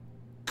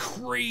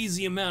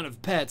crazy amount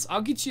of pets?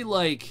 I'll get you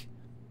like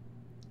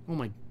Oh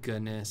my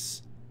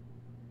goodness.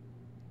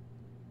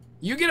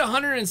 You get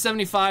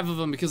 175 of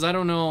them because I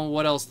don't know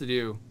what else to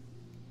do.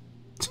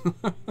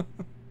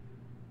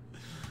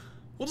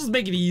 We'll just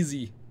make it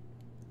easy.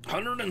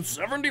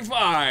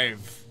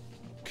 175.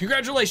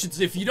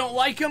 Congratulations. If you don't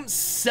like them,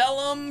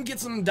 sell them, get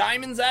some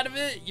diamonds out of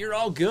it. You're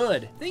all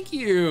good. Thank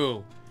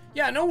you.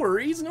 Yeah, no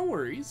worries, no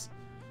worries.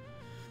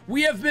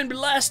 We have been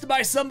blessed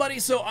by somebody,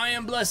 so I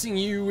am blessing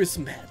you with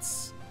some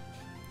pets.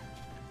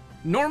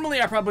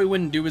 Normally, I probably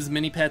wouldn't do as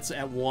many pets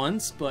at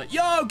once, but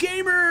yo,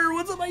 gamer,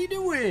 what's up? How you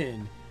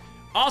doing?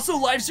 Also,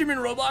 live streaming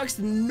Roblox.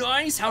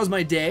 Nice. How's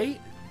my day?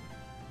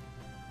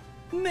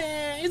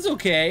 Man, it's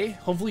okay.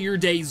 Hopefully your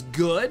day's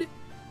good.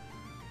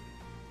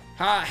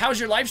 How's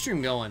your live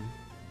stream going?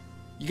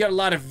 You got a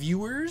lot of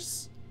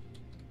viewers?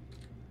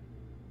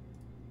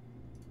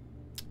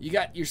 You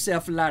got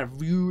yourself a lot of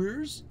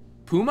viewers?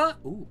 Puma?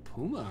 Ooh,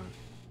 Puma.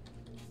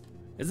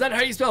 Is that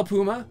how you spell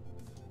Puma?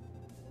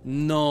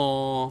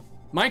 No.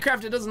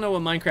 Minecraft, it doesn't know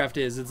what Minecraft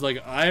is. It's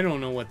like, I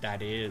don't know what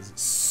that is.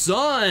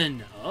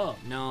 Sun! Oh,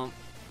 no.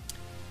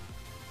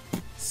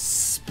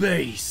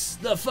 Space,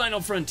 the final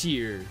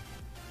frontier.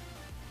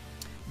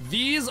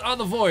 These are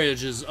the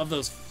voyages of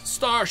the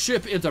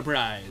Starship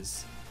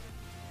Enterprise.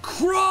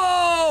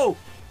 Crow!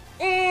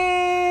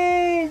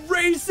 Oh,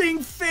 racing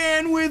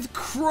fan with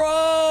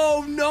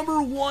Crow.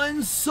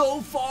 #1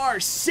 so far,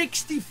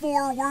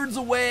 64 words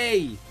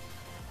away.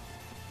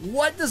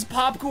 What does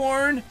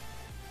popcorn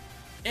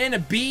and a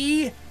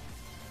bee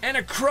and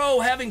a crow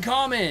have in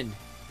common?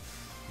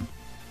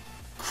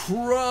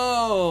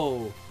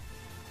 Crow.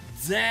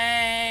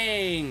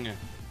 Dang.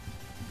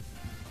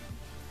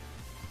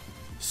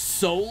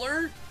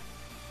 Solar?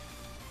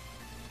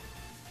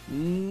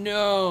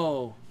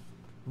 No.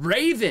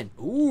 Raven.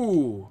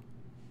 Ooh.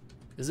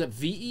 Is it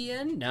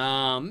V-E-N?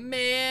 Nah,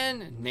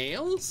 man.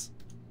 Nails?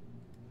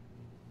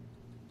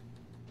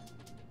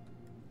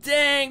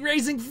 Dang,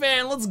 racing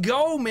fan. Let's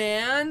go,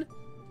 man.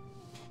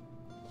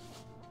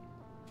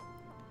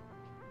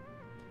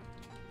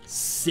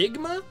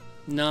 Sigma?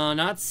 No,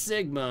 not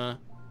Sigma.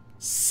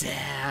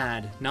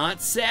 Sad.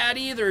 Not sad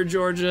either,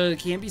 Georgia.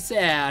 Can't be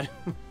sad.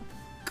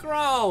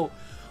 Crow.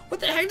 What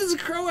the heck does a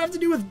crow have to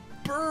do with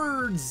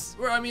birds?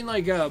 Or, I mean,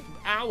 like,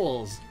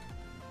 owls.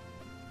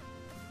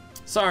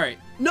 Sorry.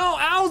 No,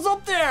 owl's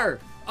up there.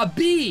 A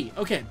bee.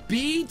 Okay,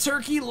 bee,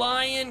 turkey,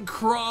 lion,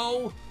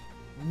 crow.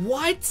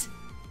 What?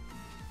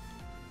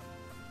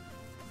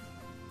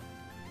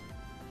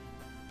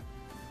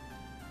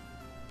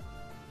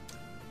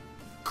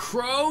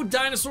 Crow,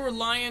 dinosaur,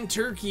 lion,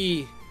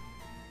 turkey.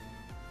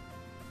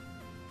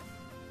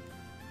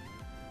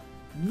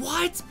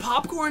 What?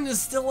 Popcorn is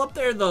still up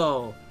there,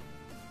 though.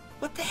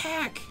 What the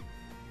heck?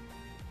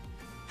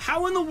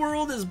 How in the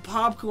world is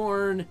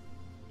popcorn,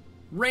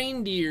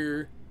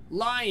 reindeer,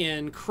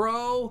 lion,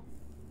 crow,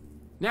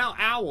 now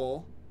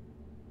owl?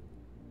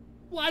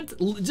 What?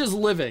 Just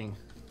living.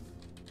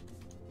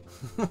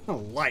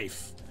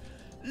 Life.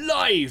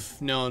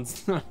 Life! No,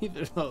 it's not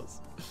either of those.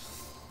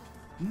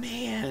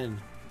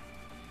 Man.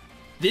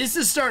 This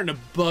is starting to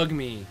bug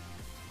me.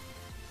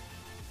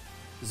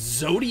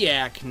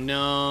 Zodiac,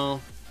 no.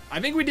 I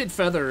think we did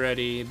feather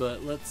already,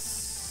 but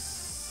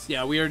let's...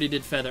 Yeah, we already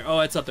did feather. Oh,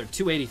 it's up there,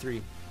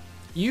 283.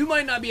 You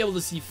might not be able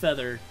to see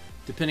feather,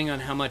 depending on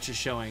how much you're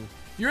showing.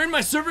 You're in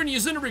my server and you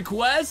sent a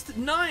request?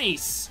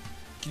 Nice!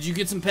 Could you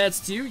get some pets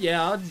too?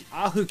 Yeah,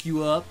 I'll hook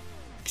you up.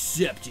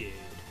 Accepted.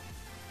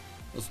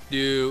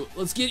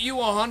 Let's get you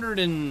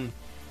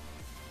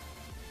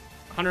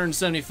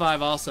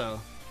 175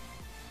 also.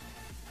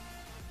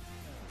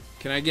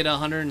 Can I get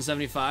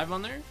 175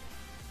 on there?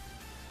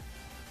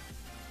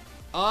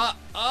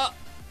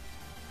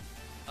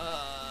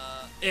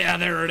 Yeah,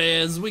 there it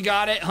is. We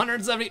got it.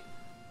 170.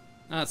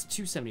 No, it's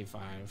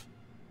 275.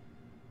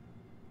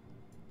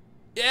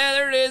 Yeah,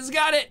 there it is.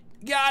 Got it.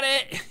 Got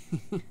it.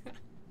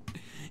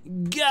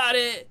 Got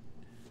it.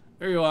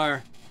 There you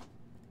are.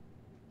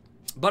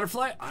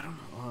 Butterfly? I don't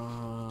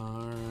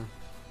know.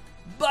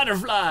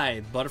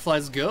 Butterfly.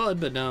 Butterfly's good,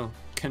 but no.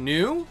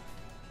 Canoe?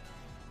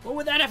 What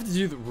would that have to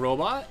do with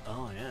robot?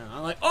 Oh, yeah. I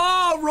like.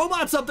 Oh,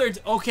 robot's up there.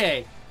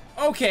 Okay.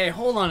 Okay,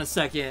 hold on a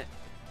second.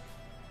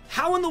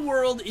 How in the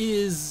world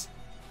is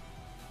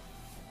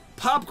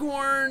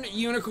popcorn,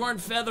 unicorn,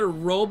 feather,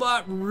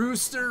 robot,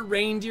 rooster,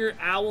 reindeer,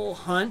 owl,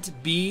 hunt,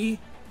 bee,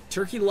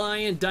 turkey,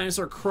 lion,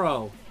 dinosaur,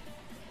 crow?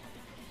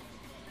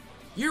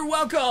 You're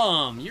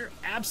welcome. You're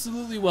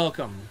absolutely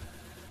welcome.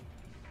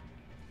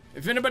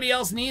 If anybody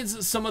else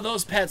needs some of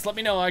those pets, let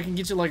me know. I can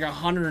get you like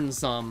 100 and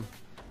some.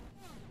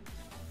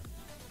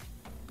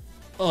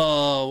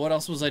 Oh, what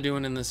else was I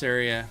doing in this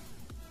area?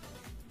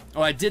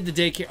 Oh, I did the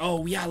daycare.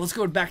 Oh, yeah, let's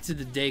go back to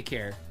the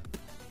daycare.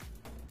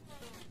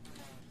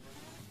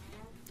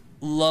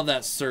 Love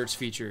that search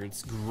feature.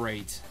 It's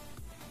great.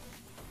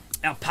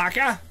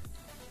 Alpaca?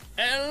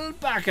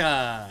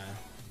 Alpaca.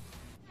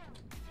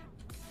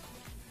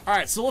 All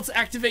right, so let's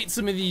activate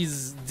some of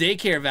these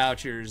daycare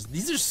vouchers.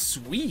 These are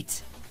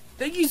sweet.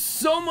 Thank you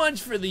so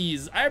much for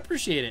these. I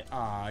appreciate it.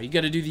 Aw, you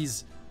gotta do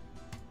these.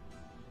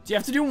 Do you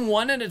have to do them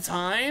one at a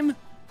time?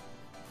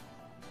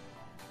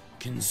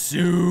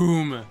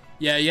 Consume.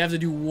 Yeah, you have to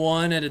do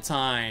one at a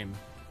time.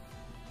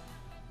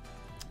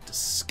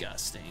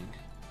 Disgusting.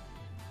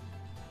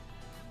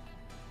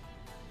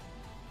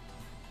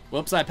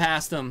 Whoops, I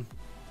passed them.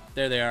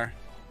 There they are.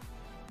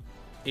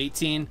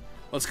 18.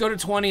 Let's go to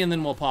 20 and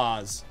then we'll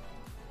pause.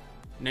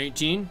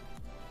 19.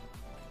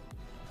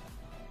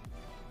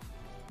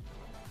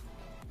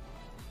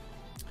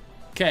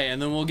 Okay,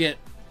 and then we'll get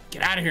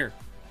out of here.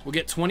 We'll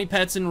get 20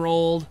 pets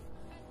enrolled.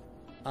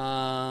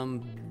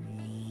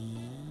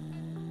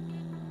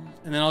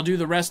 And then I'll do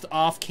the rest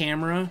off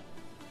camera,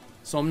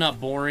 so I'm not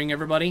boring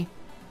everybody.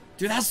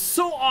 Dude, that's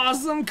so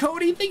awesome,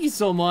 Cody. Thank you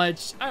so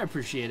much. I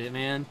appreciate it,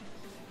 man.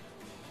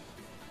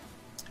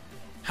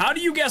 How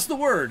do you guess the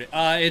word?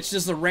 It's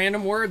just a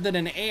random word that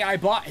an AI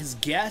bot has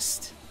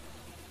guessed.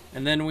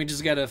 And then we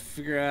just gotta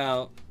figure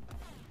out.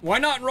 Why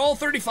not enroll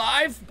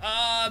 35?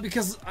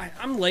 Because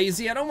I'm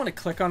lazy. I don't want to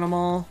click on them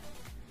all.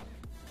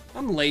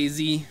 I'm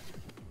lazy.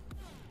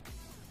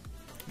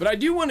 But I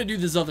do want to do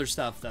this other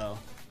stuff, though.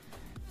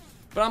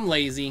 But I'm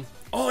lazy.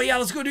 Oh, yeah,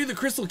 let's go do the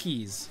crystal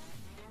keys.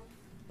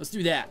 Let's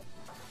do that.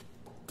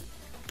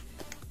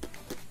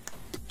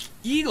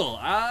 Eagle.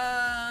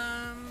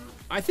 I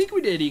think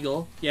we did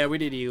eagle. Yeah, we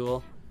did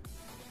eagle.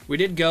 We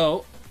did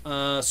go.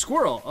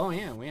 Squirrel. Oh,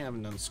 yeah, we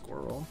haven't done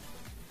squirrel.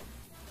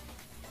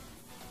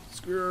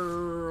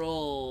 Squirrel.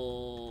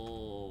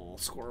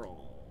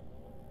 Squirrel.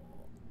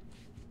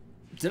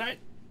 Did I?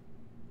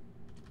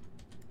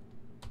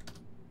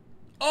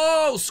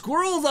 Oh,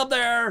 squirrel's up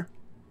there.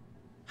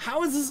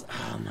 How is this?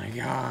 Oh my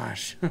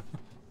gosh.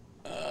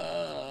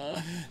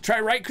 Try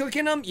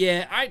right-clicking them?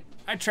 Yeah, I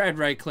tried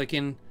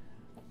right-clicking.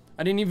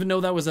 I didn't even know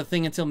that was a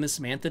thing until Miss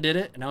Samantha did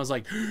it. And I was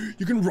like,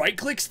 you can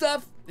right-click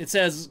stuff? It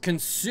says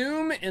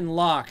consume and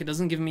lock. It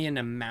doesn't give me an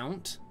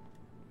amount.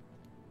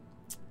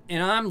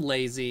 And I'm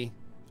lazy.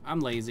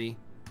 I'm lazy.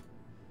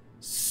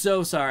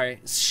 So sorry.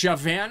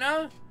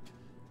 Savannah?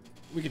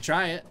 We could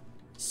try it.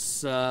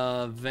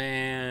 Savannah.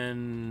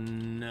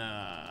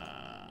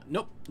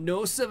 Nope.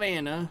 No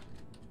Savannah.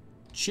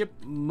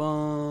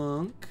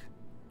 Chipmunk.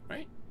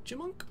 Right?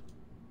 Chipmunk?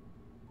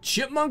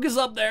 Chipmunk is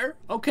up there.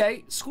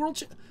 Okay. Squirrel.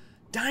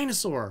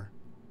 Dinosaur.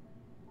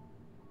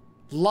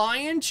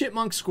 Lion,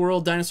 chipmunk, squirrel,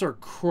 dinosaur,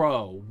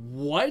 crow.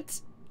 What?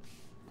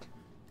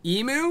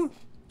 Emu?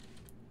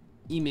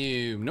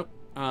 Emu. Nope.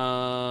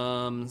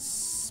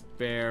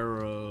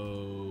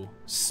 Sparrow.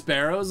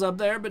 Sparrow's up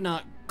there, but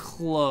not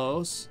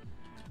close.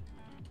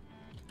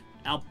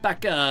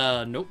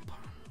 Alpaca. Nope.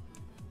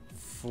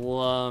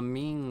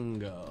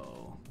 Flamingo.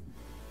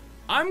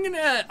 I'm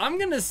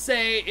gonna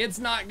say it's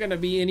not gonna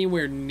be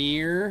anywhere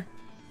near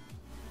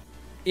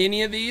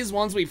any of these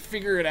once we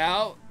figure it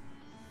out.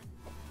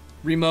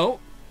 Remote.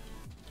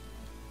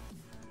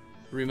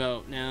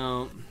 Remote.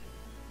 Now,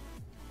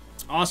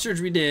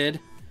 ostrich we did.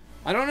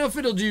 I don't know if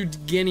it'll do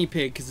guinea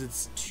pig because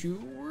it's 2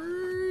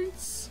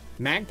 words.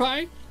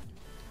 Magpie?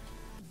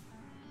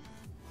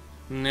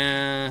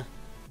 Nah.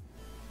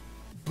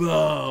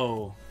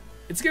 Bow.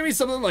 It's gonna be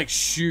something like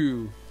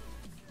shoe.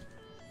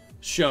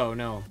 Show,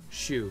 no.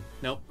 Shoe.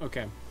 Nope,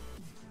 okay.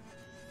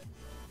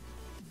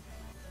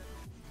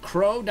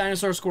 Crow,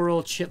 dinosaur,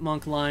 squirrel,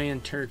 chipmunk, lion,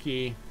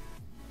 turkey.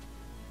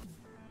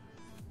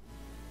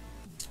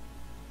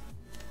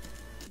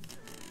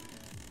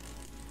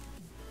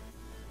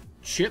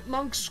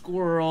 Chipmunk,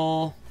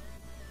 squirrel.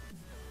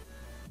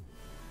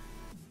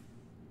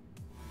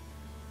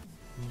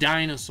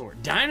 Dinosaur.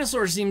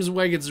 Dinosaur seems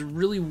like it's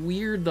really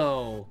weird,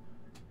 though.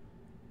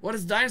 What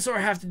does dinosaur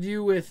have to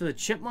do with a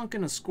chipmunk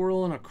and a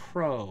squirrel and a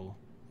crow?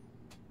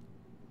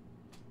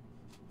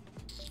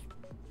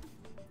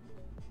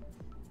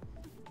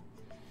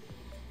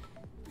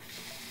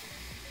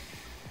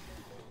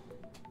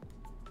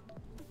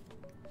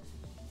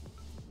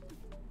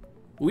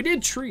 We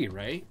did tree,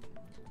 right?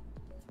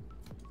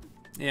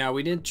 Yeah,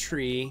 we did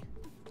tree.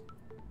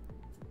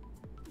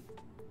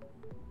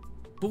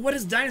 But what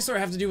does dinosaur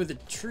have to do with the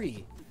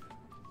tree?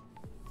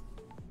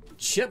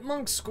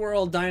 Chipmunk,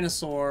 squirrel,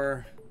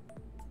 dinosaur,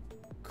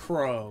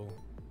 crow.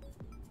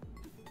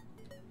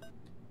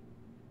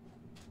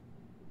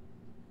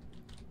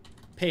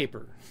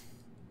 Paper.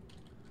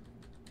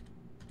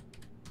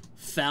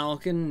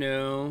 Falcon,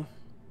 no.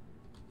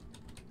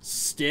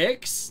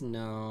 Sticks?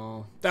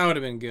 No. That would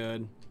have been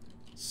good.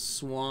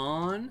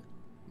 Swan?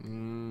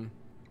 I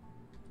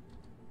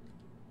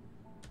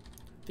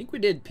think we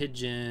did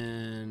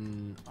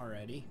pigeon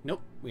already.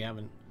 Nope, we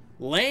haven't.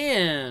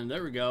 Land!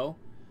 There we go.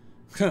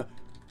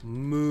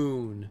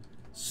 Moon.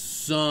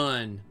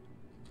 Sun.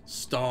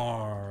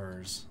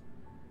 Stars.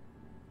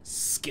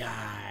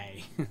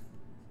 Sky.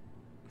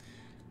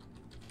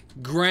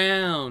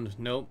 Ground.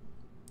 Nope.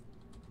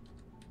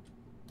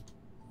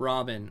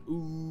 Robin.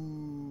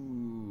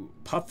 Ooh.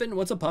 Puffin?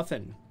 What's a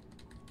puffin?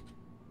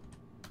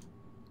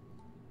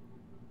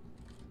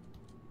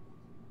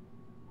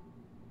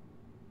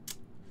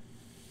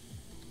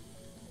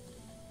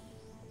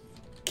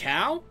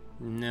 Cow?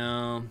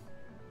 No.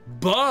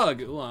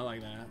 Bug. Ooh, I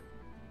like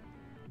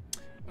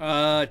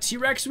that.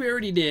 T-Rex we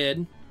already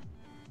did.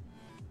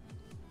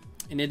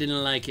 And it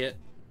didn't like it.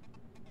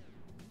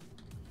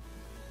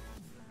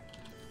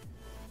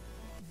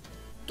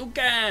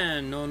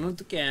 toucan. No, no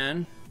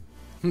toucan.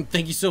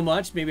 Thank you so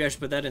much. Maybe I should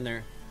put that in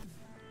there.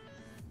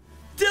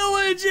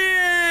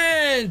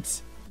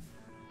 Diligent!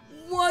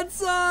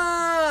 What's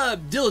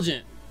up?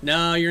 Diligent.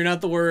 No, you're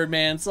not the word,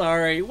 man.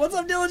 Sorry. What's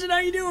up, Diligent? How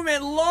you doing,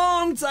 man?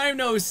 Long time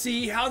no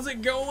see. How's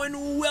it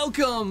going?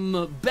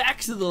 Welcome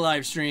back to the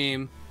live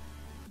stream.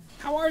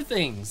 How are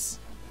things?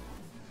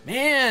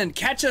 Man,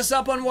 catch us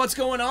up on what's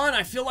going on.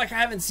 I feel like I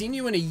haven't seen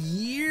you in a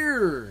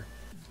year.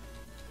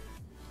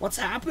 What's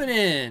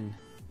happening?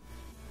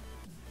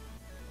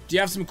 Do you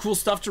have some cool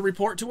stuff to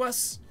report to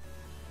us?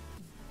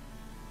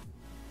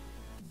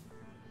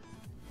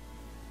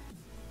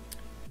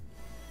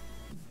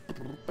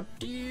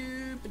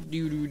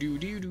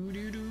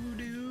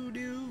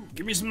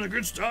 Give me some of the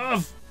good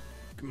stuff.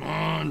 Come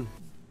on.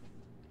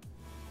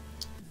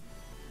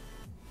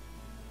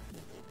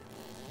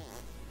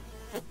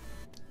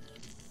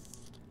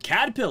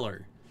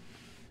 Caterpillar.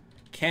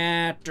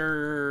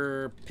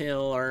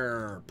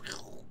 Caterpillar.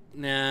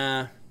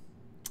 Nah.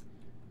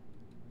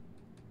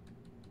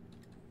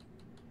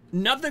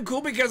 Nothing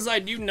cool because I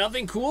do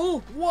nothing cool?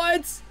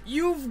 What?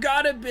 You've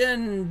gotta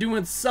been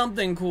doing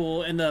something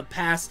cool in the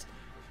past.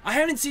 I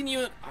haven't seen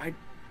you.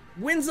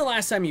 When's the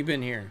last time you've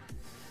been here?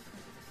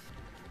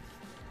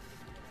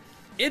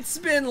 It's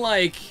been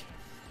like,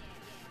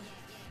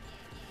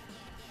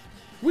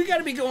 we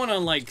gotta be going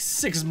on like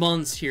 6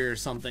 months here or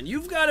something.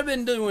 You've gotta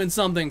been doing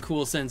something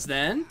cool since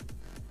then.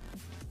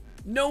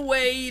 No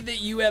way that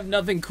you have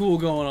nothing cool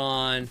going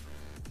on.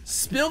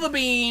 Spill the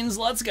beans,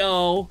 let's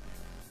go.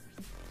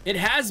 It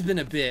has been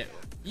a bit.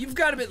 You've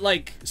got a bit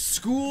like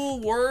school,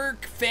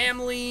 work,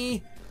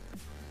 family,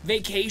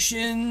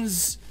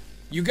 vacations.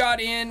 You got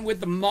in with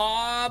the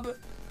mob.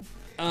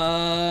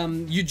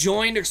 You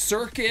joined a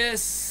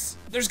circus.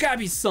 There's gotta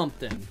be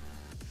something.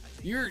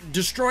 You're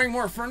destroying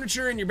more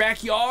furniture in your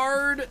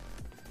backyard.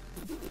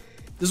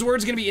 This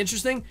word's gonna be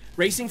interesting.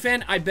 Racing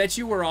fan, I bet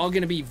you we're all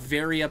gonna be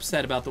very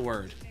upset about the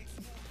word.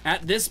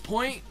 At this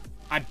point,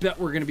 I bet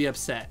we're gonna be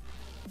upset.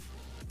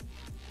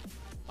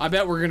 I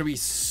bet we're gonna be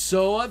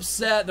so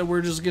upset that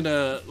we're just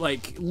gonna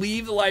like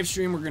leave the live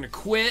stream, we're gonna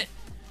quit,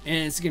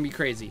 and it's gonna be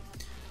crazy.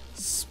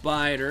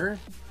 Spider.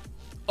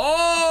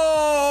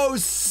 Oh,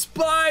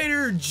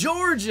 Spider,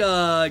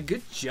 Georgia.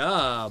 Good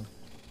job.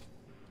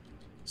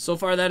 So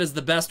far, that is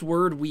the best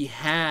word we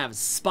have.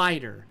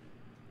 Spider.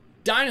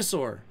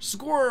 Dinosaur,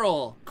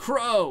 squirrel,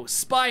 crow,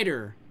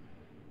 spider.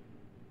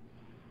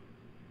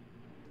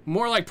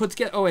 More like put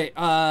together. Oh wait,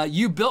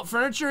 you built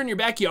furniture in your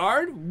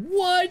backyard?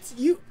 What?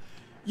 You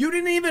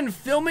didn't even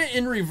film it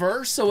in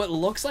reverse so it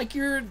looks like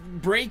you're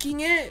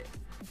breaking it?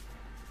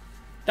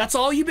 That's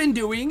all you've been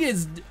doing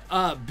is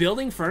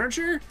building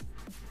furniture?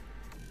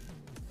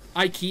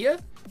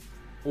 IKEA?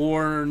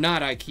 Or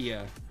not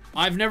IKEA?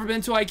 I've never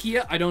been to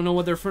IKEA. I don't know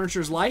what their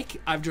furniture's like.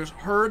 I've just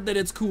heard that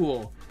it's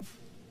cool.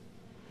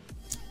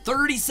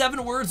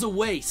 37 words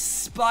away.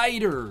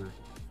 Spider.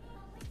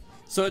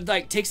 So it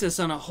like takes us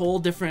on a whole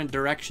different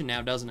direction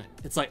now, doesn't it?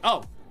 It's like,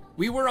 oh,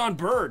 we were on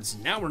birds.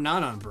 Now we're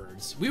not on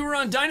birds. We were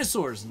on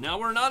dinosaurs. Now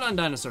we're not on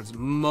dinosaurs.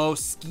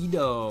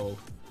 Mosquito.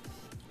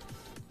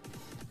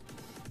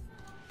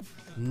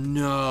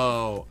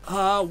 No.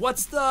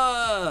 What's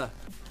the...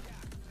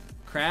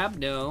 Crab?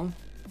 No.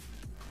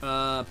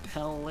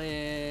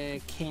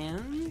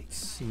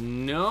 Pelicans?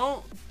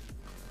 No.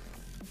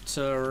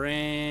 Tarantula.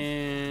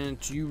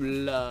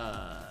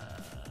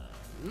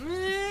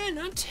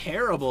 Not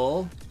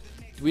terrible.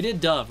 We did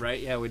dove, right?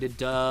 Yeah, we did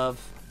dove.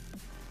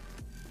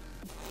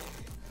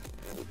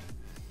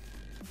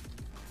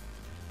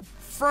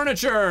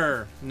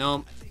 Furniture.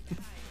 No.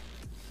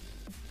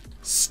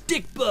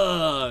 Stick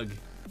bug.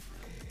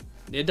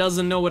 It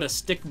doesn't know what a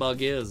stick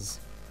bug is.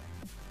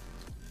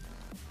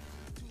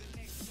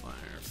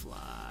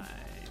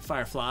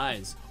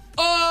 Fireflies.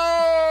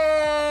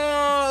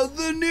 Oh,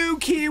 the new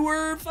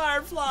keyword,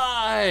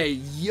 firefly.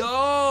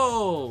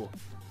 Yo.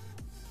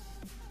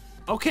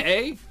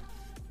 Okay.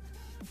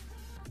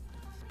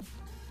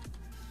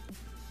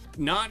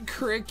 Not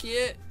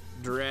cricket.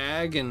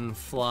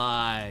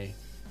 Dragonfly.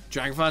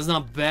 Dragonfly's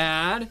not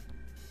bad.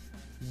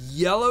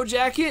 Yellow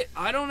jacket.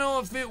 I don't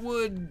know if it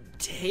would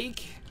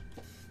take.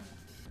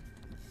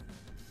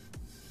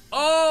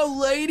 Oh,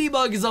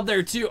 ladybug is up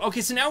there too.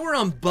 Okay, so now we're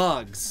on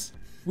bugs.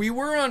 We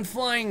were on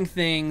flying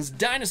things,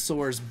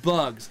 dinosaurs,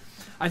 bugs.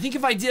 I think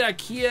if I did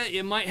IKEA,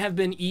 it might have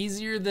been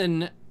easier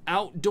than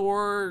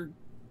outdoor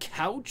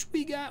couch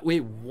we got.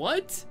 Wait,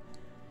 what?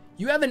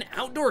 You have an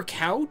outdoor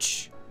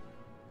couch?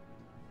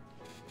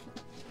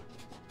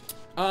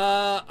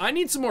 I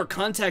need some more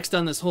context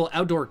on this whole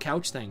outdoor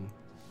couch thing.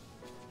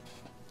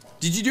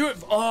 Did you do it?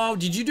 Oh,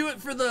 did you do it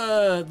for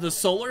the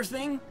solar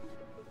thing?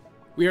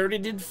 We already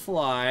did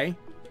fly.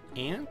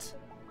 Ant?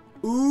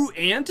 Ooh,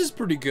 ant is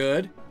pretty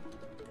good.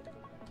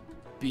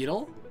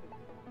 Beetle?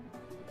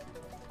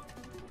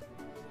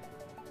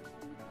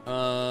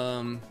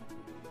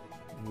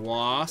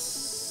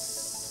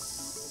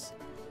 Wasp.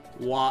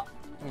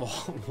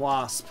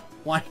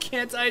 Why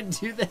can't I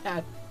do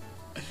that?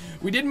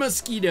 We did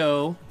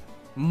mosquito.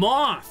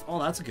 Moth. Oh,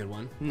 that's a good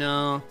one.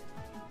 No.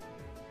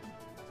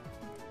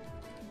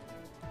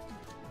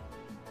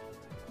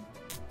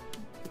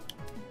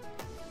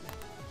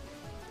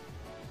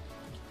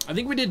 I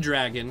think we did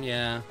dragon,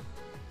 yeah.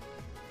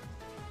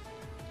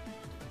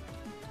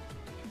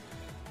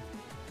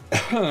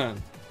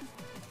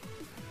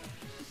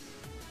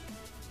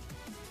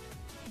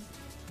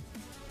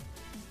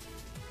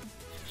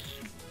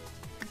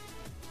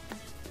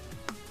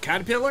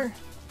 Caterpillar?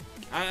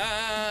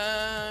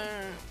 I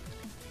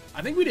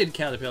think we did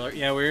caterpillar.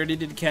 Yeah, we already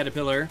did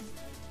caterpillar.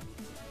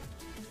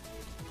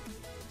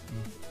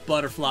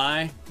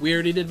 Butterfly. We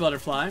already did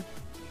butterfly.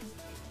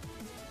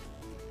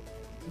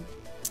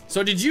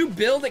 So did you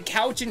build a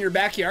couch in your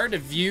backyard to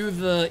view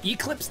the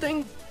eclipse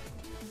thing?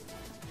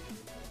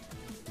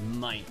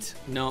 Might.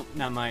 No,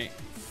 not might.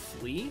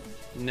 Flea?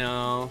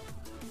 No.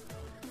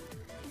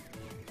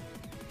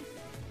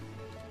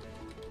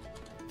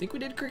 I think we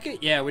did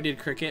cricket? Yeah, we did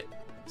cricket.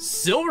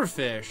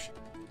 Silverfish?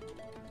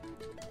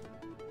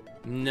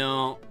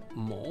 No.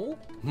 Mole?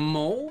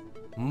 Mole?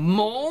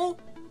 Mole?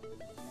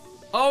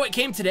 Oh, it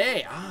came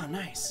today. Ah,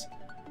 nice.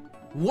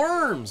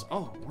 Worms.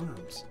 Oh,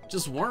 worms.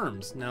 Just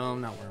worms. No,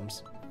 not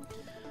worms.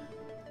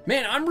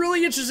 Man, I'm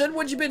really interested in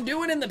what you've been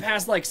doing in the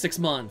past, like, 6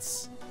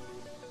 months.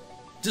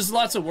 Just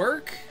lots of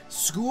work?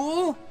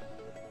 School?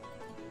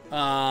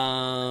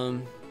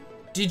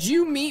 Did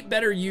you meet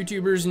better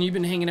YouTubers and you've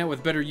been hanging out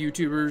with better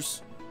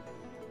YouTubers?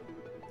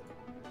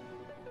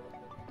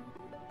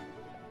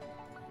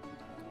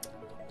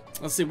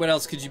 Let's see, what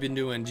else could you been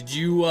doing? Did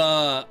you,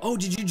 oh,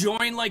 did you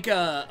join, like,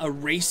 a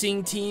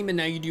racing team and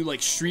now you do,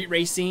 like, street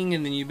racing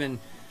and then you've been,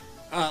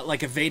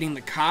 like, evading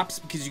the cops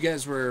because you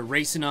guys were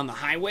racing on the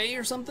highway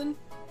or something?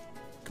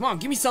 Come on,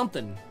 give me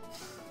something.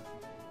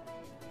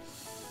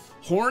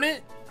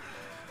 Hornet?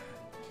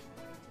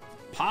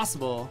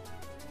 Possible.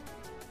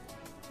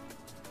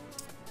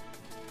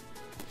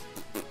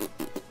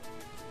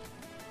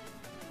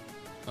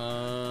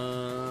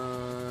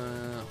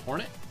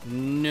 Hornet?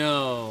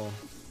 No.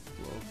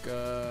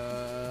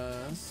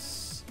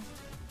 Locust.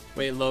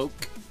 Wait,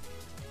 Loke.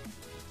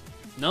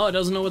 No, it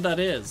doesn't know what that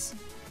is.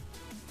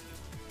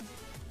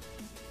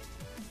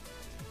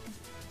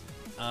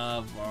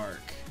 Arc.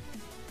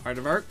 Heart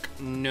of Arc?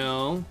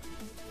 No.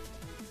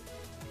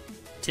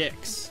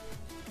 Ticks.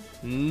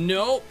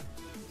 Nope.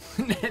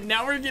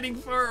 Now we're getting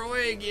far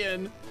away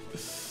again.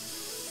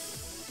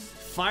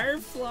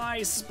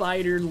 Firefly,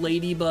 spider,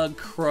 ladybug,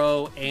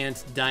 crow,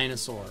 ant,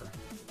 dinosaur.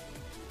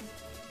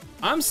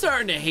 I'm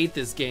starting to hate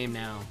this game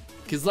now.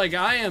 Cause like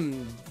I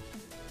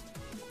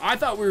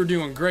thought we were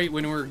doing great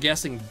when we were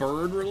guessing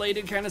bird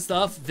related kind of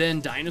stuff, then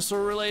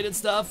dinosaur related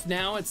stuff.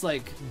 Now it's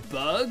like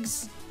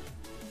bugs.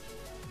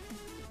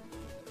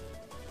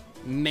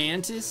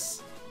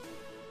 Mantis.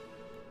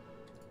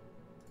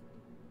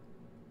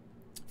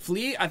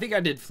 Flea? I think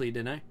I did flea,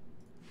 didn't I?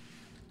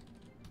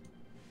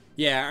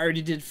 Yeah, I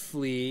already did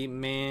flea.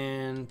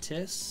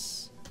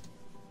 Mantis.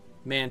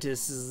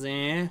 Mantis is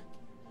there.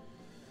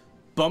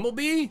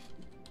 Bumblebee?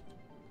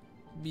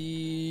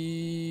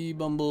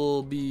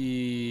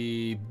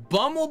 Bumblebee.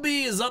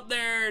 Bumblebee is up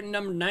there,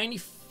 number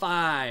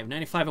 95.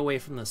 95 away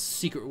from the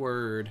secret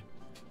word.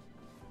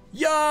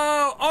 Yo,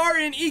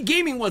 RNE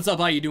Gaming, what's up?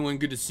 How you doing?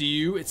 Good to see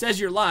you. It says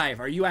you're live.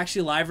 Are you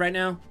actually live right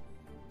now?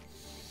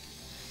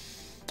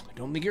 I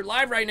don't think you're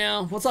live right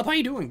now. What's up? How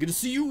you doing? Good to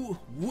see you.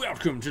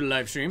 Welcome to the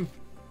live stream.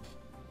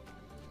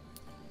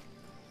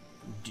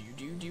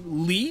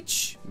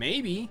 Leech?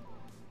 Maybe.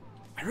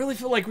 I really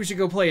feel like we should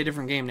go play a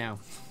different game now.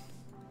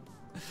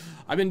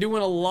 I've been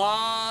doing a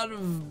lot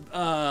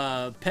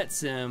of Pet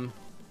Sim.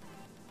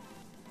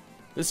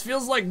 This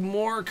feels like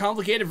more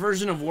complicated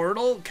version of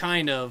Wordle,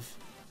 kind of.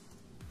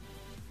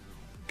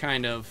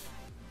 Kind of.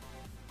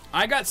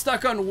 I got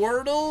stuck on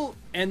Wordle,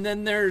 and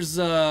then there's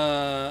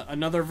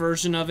another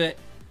version of it,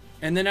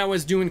 and then I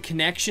was doing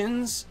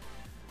connections.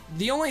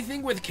 The only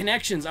thing with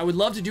connections, I would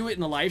love to do it in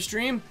the live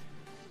stream.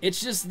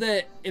 It's just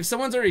that if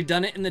someone's already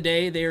done it in the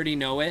day, they already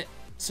know it,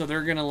 so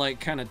they're gonna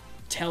like kind of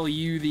tell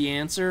you the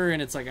answer,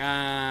 and it's like,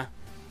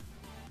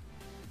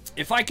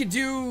 if I could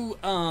do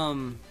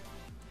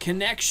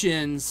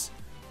connections,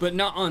 but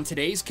not on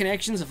today's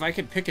connections, if I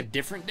could pick a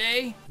different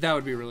day, that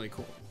would be really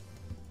cool.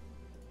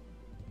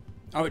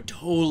 I would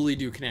totally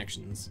do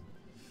connections.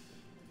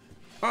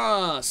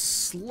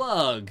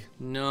 Slug.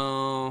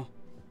 No.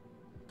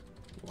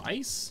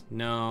 Lice?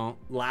 No.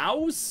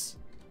 Louse?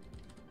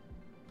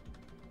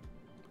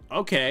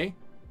 Okay.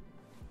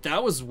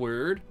 That was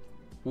weird.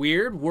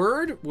 Weird?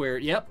 Word?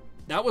 Weird. Yep.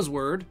 That was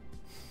word.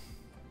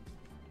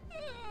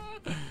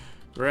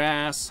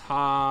 Grasshopper.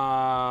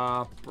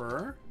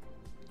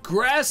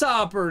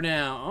 Grasshopper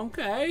now.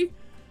 Okay.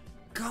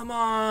 Come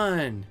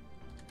on.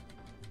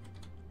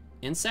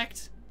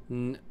 Insect?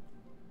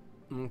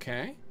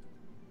 Okay.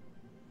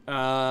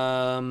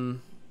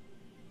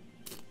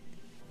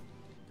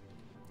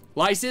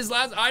 Lice is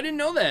last. I didn't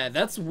know that.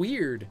 That's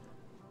weird.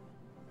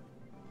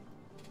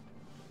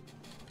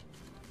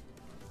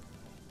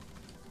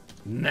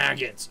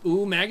 Maggots.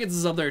 Ooh, maggots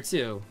is up there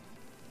too.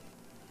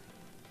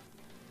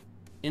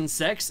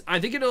 Insects? I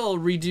think it'll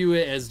redo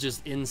it as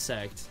just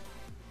insect.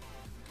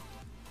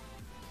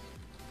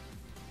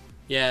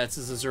 Yeah, it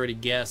says it's already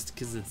guessed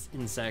because it's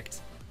insect.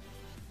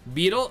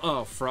 Beetle?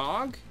 Oh,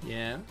 frog?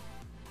 Yeah.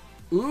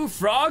 Ooh,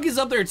 frog is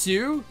up there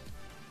too.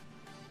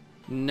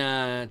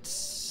 Not,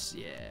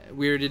 yeah,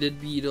 weirded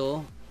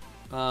beetle.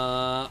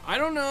 I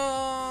don't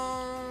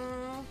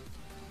know.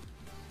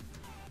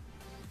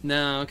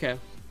 No, okay.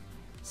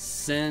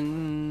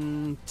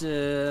 Centipede.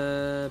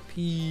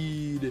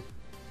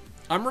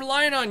 I'm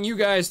relying on you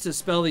guys to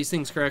spell these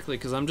things correctly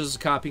because I'm just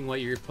copying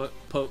what you're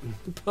potent.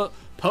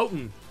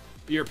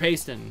 You're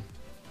pasting.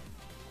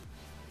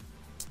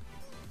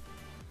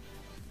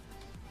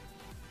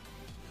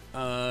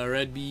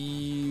 Red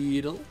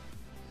beetle.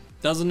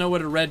 Doesn't know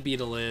what a red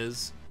beetle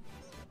is.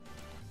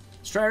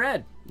 Let's try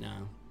red.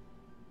 No.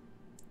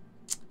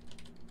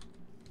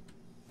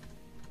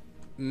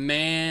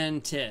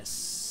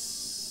 Mantis.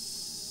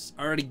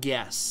 Already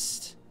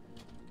guessed.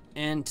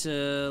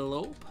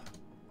 Antelope.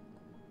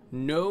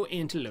 No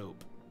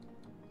antelope.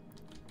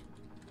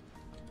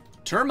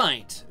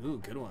 Termite. Ooh,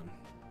 good one.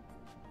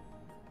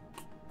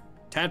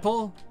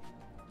 Tadpole.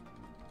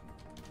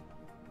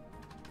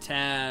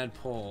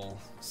 Tadpole.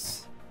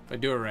 If I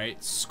do it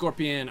right.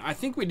 Scorpion. I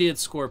think we did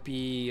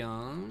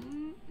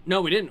scorpion.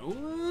 No, we didn't.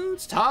 Ooh,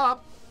 it's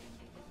top.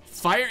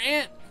 Fire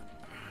ant.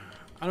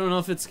 I don't know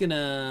if it's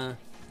gonna...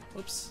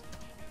 Whoops.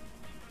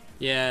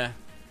 Yeah.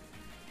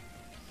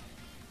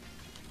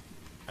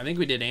 I think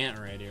we did ant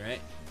already, right?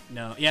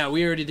 No. Yeah,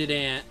 we already did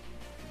ant.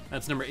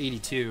 That's number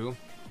 82.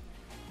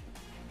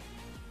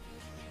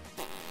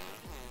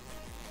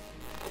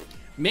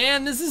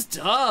 Man, this is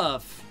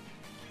tough.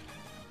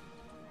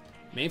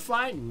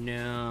 Mayfly?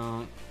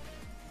 No.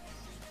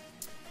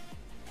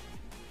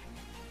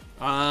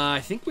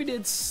 I think we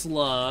did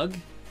slug.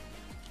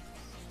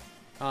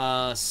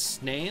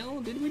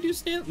 Snail? Did we do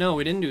snail? No,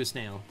 we didn't do a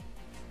snail.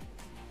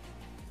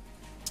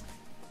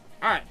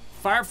 Alright.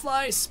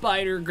 Firefly,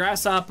 spider,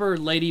 grasshopper,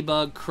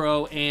 ladybug,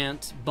 crow,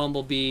 ant,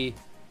 bumblebee,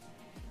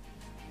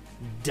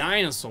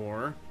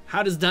 dinosaur.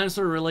 How does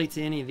dinosaur relate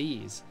to any of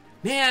these?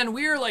 Man,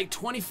 we're like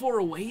 24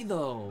 away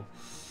though.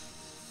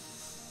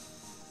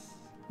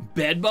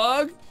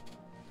 Bedbug?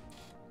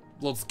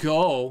 Let's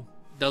go.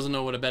 Doesn't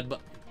know what a bedbug...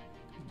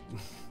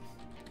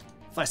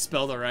 If I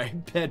spelled it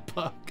right,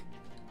 bedbug.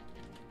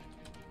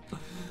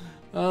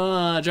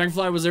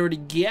 Dragonfly was already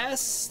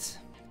guessed.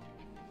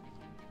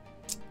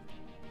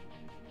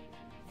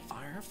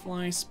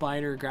 Firefly,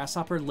 spider,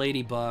 grasshopper,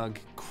 ladybug,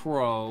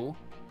 crow,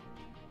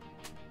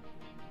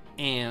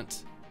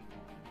 ant.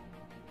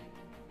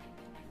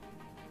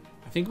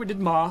 I think we did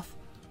moth.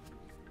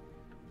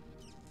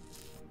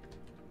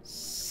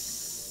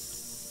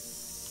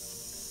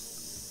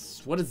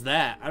 What is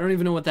that? I don't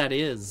even know what that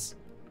is.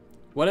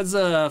 What is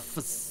a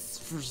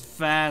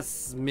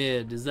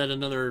phasmid? Is that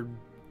another...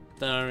 I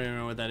don't even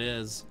know what that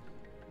is.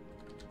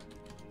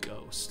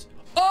 Ghost.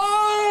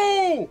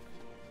 Oh!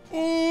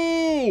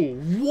 Oh!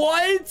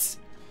 What?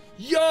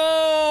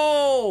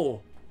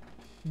 Yo!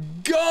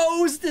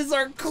 Ghost is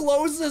our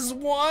closest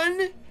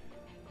one?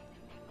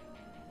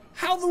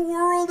 How the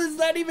world is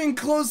that even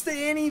close to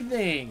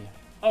anything?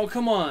 Oh,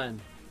 come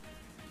on.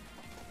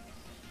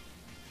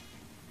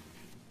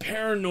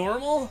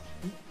 Paranormal?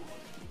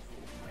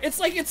 It's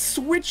like it's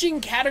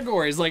switching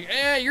categories. Like,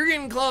 you're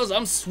getting close.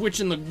 I'm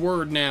switching the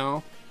word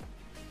now.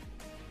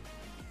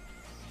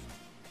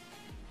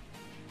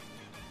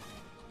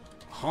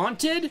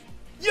 Haunted?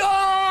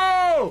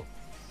 Yo!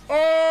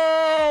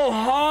 Oh,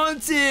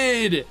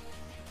 haunted!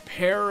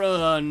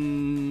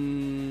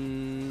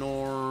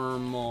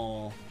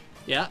 Paranormal.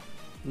 Yeah.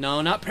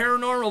 No, not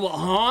paranormal, but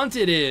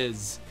haunted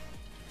is.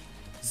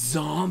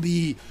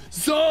 Zombie.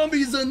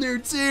 Zombies in there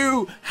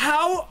too.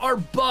 How are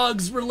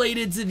bugs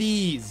related to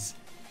these?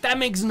 That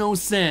makes no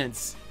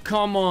sense.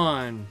 Come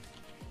on.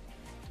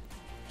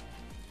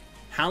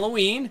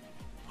 Halloween.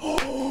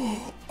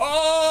 Oh,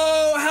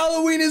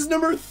 Halloween is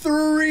number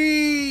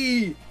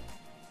 3.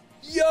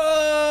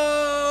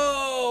 Yo!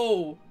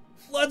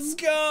 Let's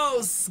go.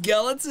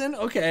 Skeleton.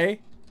 Okay.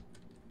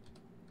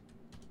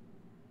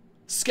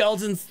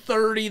 Skeleton's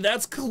 30.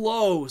 That's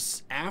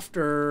close.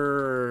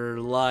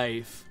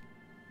 Afterlife.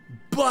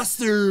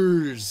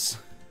 Busters.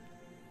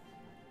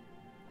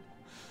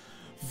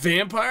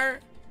 Vampire.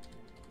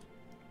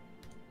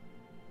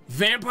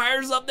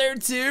 Vampire's up there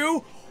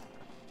too.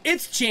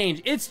 It's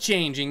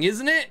changing,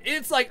 isn't it?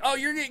 It's like, oh,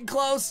 you're getting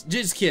close.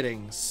 Just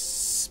kidding.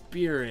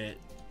 Spirit.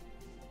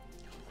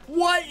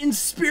 What? And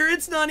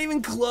Spirit's not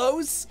even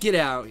close? Get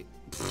out.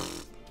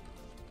 Pfft.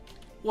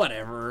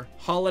 Whatever.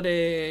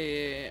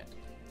 Holiday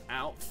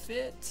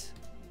outfit.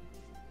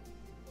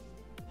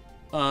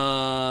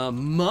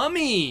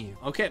 Mummy.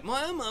 Okay,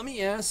 my mummy,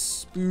 yeah.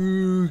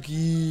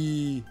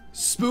 Spooky.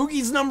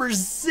 Spooky's number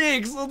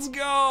 6. Let's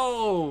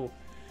go.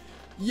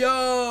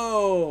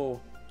 Yo.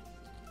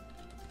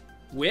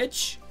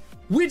 Witch?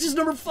 Witch is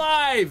number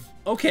 5.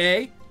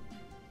 Okay.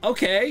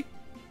 Okay.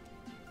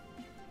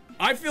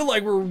 I feel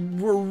like we're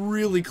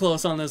really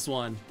close on this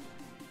one.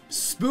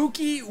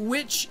 Spooky,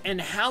 witch, and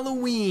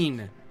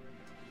Halloween.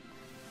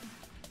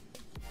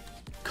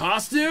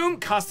 Costume?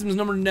 Costume's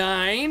number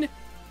 9.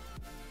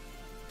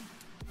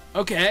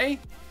 Okay.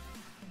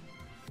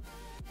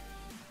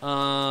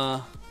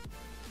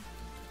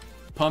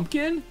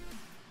 Pumpkin?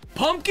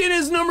 Pumpkin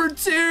is number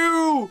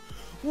 2.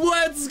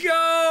 Let's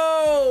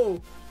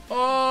go.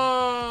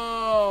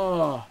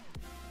 Oh.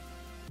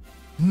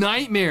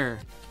 Nightmare.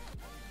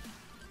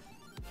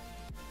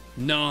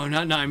 No,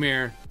 not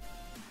nightmare.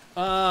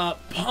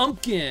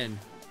 Pumpkin.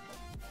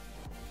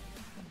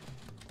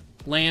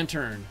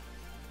 Lantern.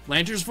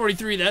 Lantern's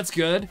 43, that's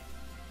good.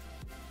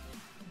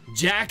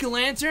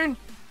 Jack-o'-lantern?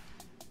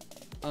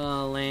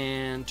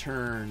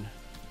 Lantern.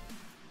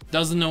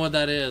 Doesn't know what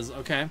that is,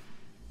 okay.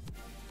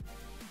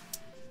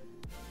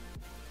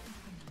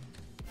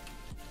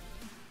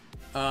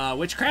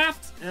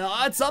 Witchcraft?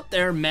 It's up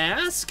there.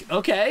 Mask?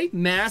 Okay,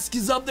 mask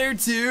is up there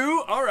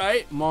too. All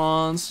right,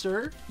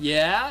 monster.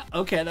 Yeah,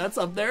 okay, that's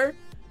up there.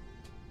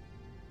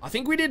 I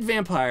think we did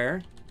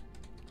vampire.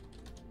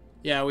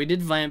 Yeah, we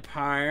did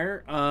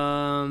vampire.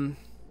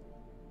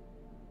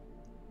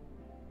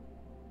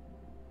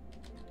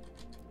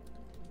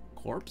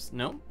 Corpse?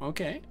 No.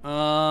 Okay.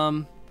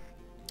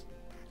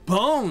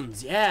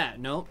 Bones. Yeah.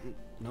 Nope.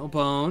 No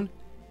bone.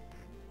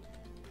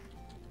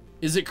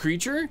 Is it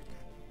creature?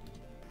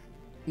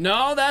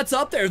 No, that's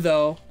up there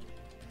though.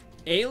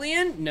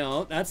 Alien?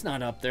 No, that's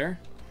not up there.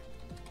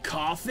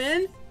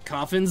 Coffin?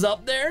 Coffin's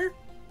up there.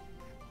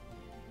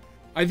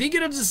 I think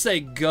it'll just say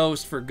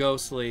ghost for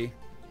ghostly.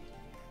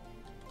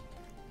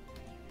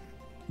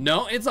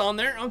 No, it's on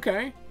there.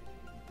 Okay.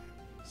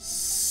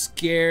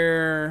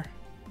 Scare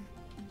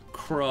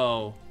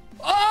crow.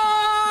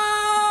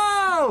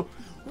 Oh!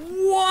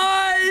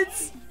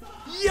 What?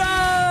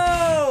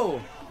 Yo!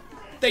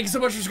 Thank you so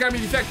much for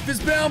subscribing to the Effect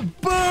Fist Bound.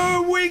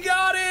 Boom! We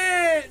got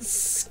it!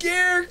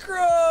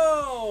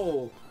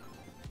 Scarecrow!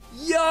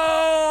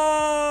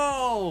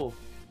 Yo!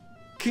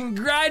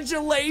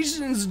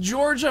 Congratulations,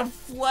 Georgia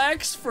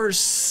Flex, for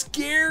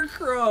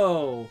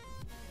Scarecrow.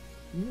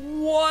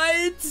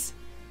 What?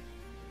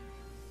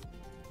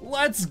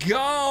 Let's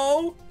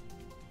go.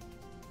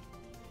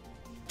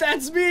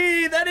 That's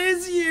me. That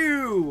is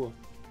you.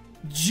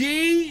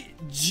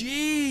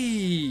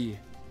 GG.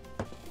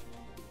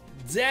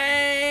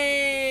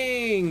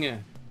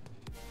 Dang.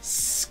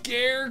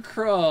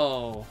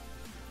 Scarecrow.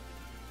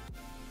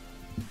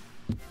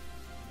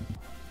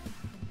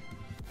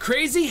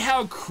 Crazy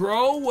how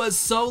Crow was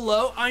so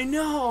low. I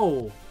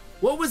know.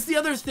 What was the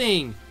other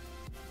thing?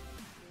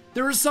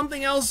 There was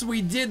something else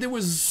we did that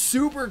was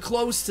super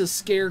close to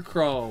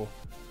Scarecrow.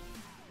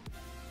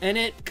 And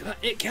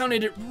it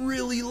counted it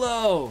really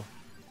low.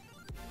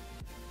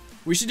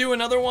 We should do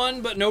another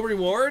one, but no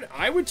reward.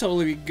 I would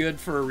totally be good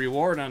for a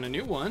reward on a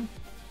new one.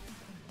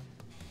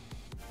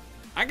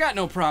 I got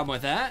no problem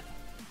with that.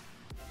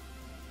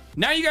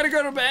 Now you gotta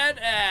go to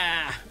bed?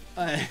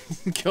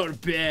 Go to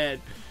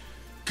bed.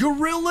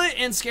 Gorilla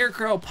and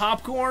Scarecrow,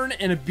 popcorn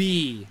and a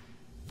bee.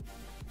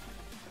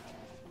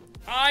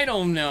 I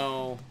don't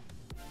know.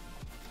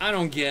 I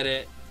don't get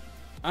it.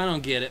 I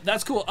don't get it.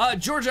 That's cool.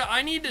 Georgia,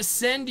 I need to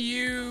send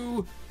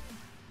you...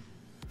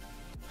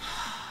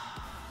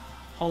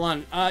 Hold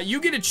on. You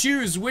get to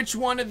choose which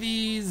one of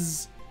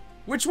these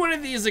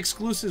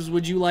exclusives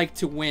would you like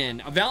to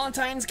win? A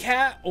Valentine's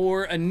cat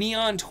or a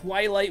neon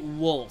Twilight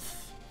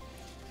wolf?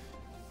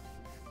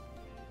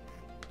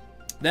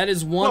 That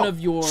is one of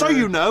your... So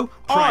you know,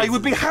 prizes. I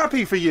would be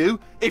happy for you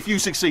if you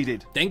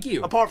succeeded. Thank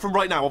you. Apart from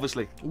right now,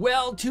 obviously.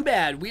 Well, too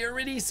bad. We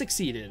already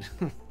succeeded.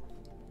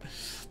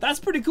 That's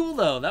pretty cool,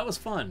 though. That was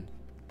fun.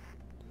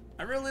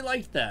 I really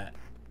liked that.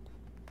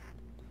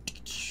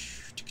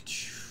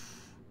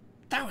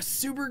 That was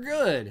super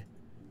good.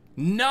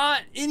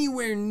 Not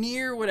anywhere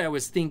near what I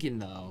was thinking,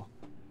 though.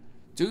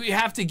 Do we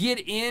have to get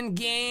in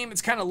game?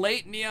 It's kind of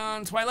late,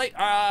 Neon Twilight.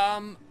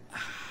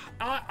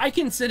 I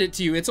can send it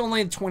to you. It's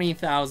only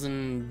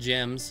 20,000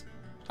 gems.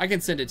 I can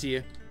send it to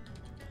you.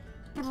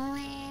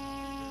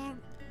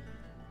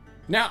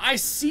 Now, I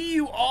see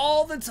you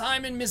all the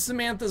time in Miss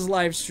Samantha's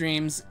live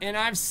streams, and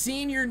I've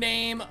seen your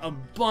name a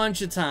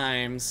bunch of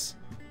times.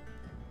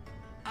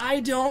 I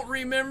don't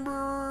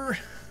remember...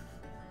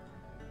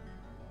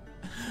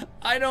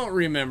 I don't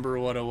remember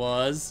what it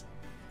was.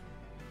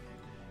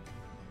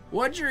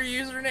 What's your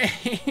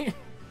username?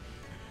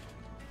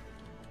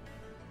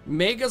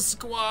 Mega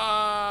Squad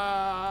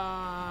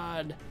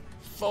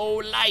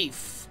for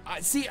life.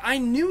 See, I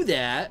knew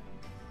that.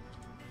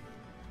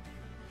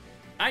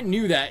 I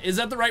knew that. Is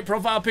that the right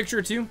profile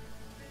picture too?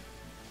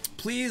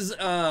 Please,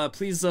 yeah.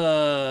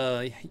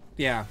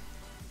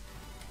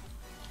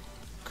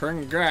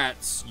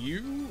 Congrats,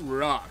 you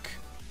rock.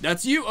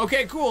 That's you?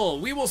 Okay, cool.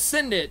 We will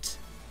send it.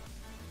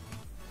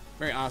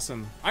 Very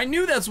awesome. I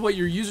knew that's what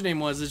your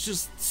username was. It's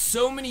just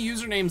so many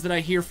usernames that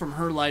I hear from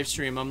her live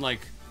stream. I'm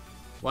like,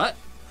 what?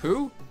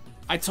 Who?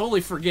 I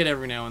totally forget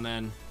every now and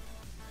then.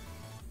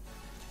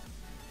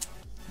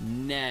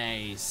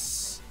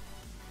 Nice.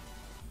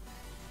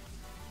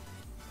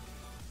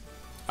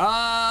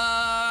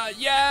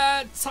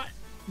 Yeah,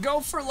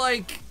 go for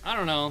like, I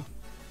don't know.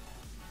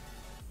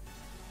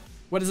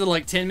 What is it,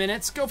 like 10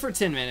 minutes? Go for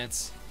 10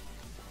 minutes.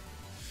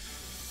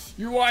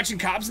 You're watching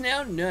Cops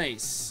now?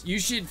 Nice. You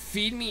should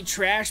feed me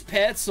trash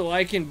pets so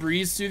I can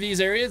breeze through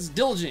these areas.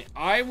 Diligent.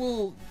 I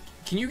will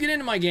Can you get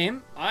into my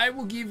game? I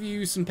will give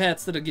you some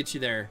pets that'll get you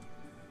there.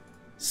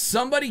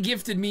 Somebody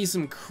gifted me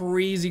some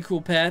crazy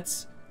cool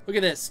pets. Look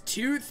at this.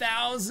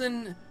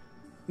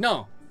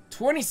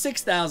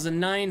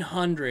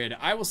 26,900.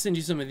 I will send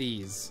you some of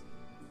these.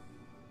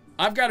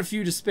 I've got a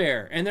few to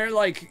spare, and they're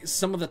like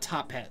some of the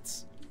top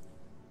pets.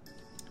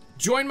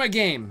 Join my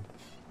game.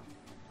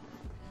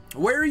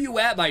 Where are you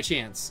at by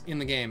chance in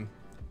the game?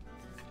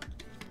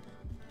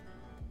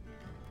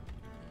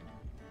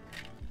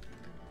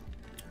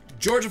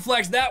 Georgia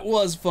Flex, that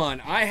was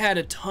fun. I had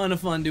a ton of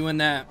fun doing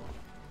that.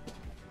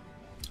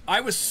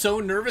 I was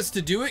so nervous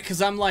to do it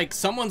because I'm like,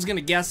 someone's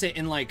gonna guess it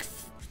in like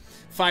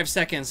 5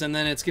 seconds and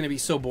then it's gonna be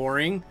so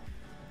boring.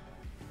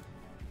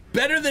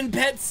 Better than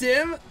Pet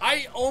Sim?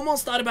 I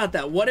almost thought about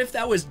that. What if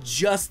that was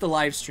just the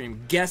live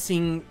stream,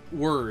 guessing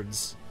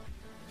words?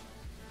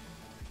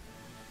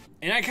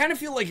 And I kind of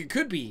feel like it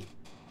could be.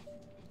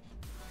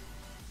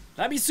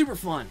 That'd be super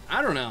fun.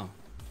 I don't know.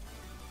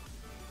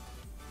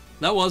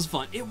 That was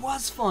fun. It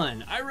was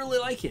fun. I really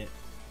like it.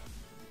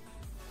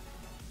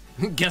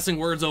 Guessing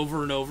words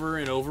over and over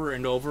and over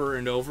and over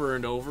and over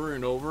and over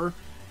and over.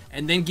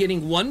 And then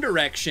getting one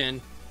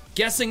direction,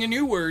 guessing a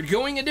new word,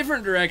 going a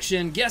different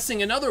direction,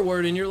 guessing another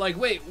word, and you're like,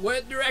 wait,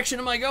 what direction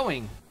am I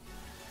going?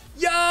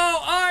 Yo,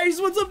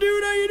 Ice, what's up,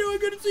 dude? How you doing?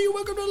 Good to see you.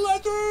 Welcome to the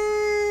live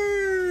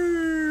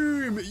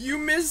stream. You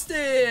missed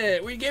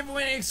it. We gave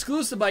away an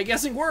exclusive by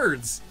guessing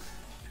words.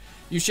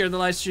 You shared the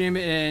live stream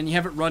and you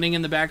have it running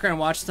in the background.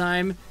 Watch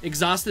time.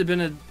 Exhausted.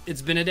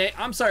 It's been a day.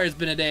 I'm sorry it's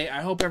been a day.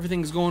 I hope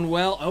everything's going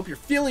well. I hope you're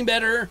feeling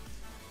better.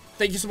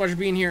 Thank you so much for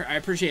being here. I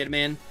appreciate it,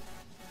 man.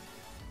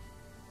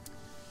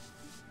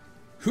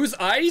 Who's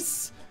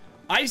Ice?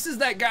 Ice is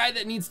that guy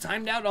that needs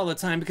timed out all the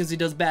time because he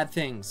does bad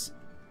things.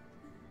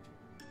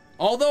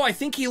 Although I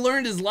think he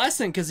learned his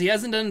lesson because he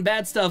hasn't done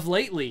bad stuff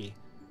lately.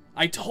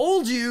 I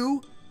told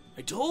you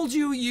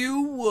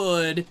you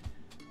would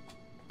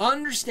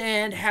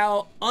understand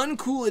how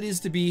uncool it is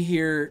to be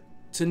here,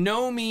 to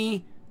know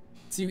me,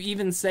 to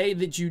even say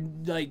that you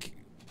like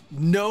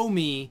know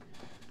me,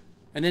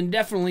 and then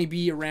definitely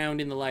be around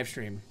in the live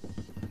stream.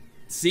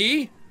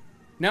 See?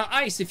 Now,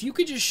 Ice, if you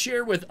could just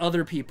share with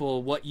other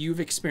people what you've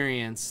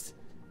experienced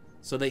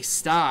so they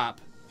stop,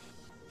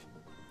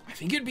 I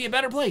think it'd be a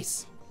better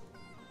place.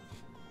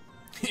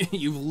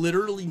 You've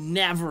literally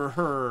never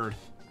heard.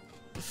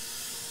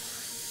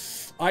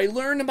 I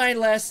learned my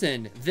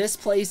lesson. This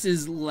place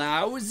is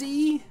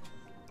lousy,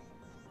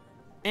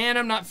 and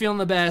I'm not feeling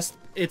the best.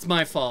 It's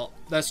my fault.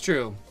 That's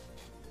true.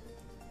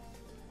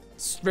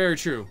 It's very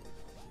true.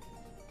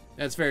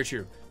 That's very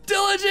true.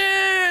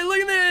 Diligent!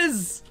 Look at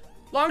this!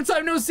 Long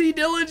time no see,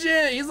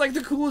 Diligent. He's like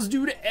the coolest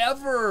dude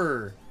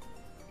ever.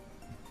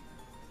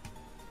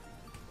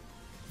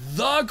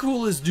 The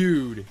coolest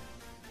dude.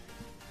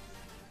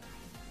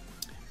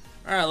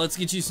 All right, let's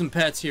get you some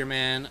pets here,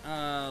 man.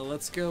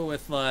 Let's go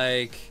with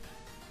like,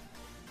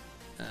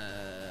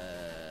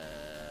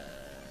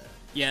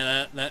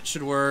 yeah, that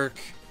should work,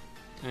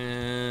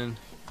 and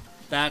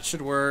that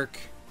should work.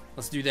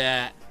 Let's do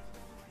that.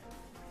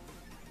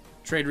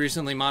 Trade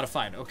recently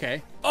modified.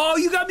 Okay. Oh,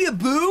 you got me a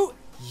boot?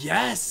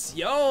 Yes.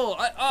 Yo.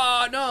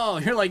 Oh no.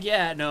 You're like,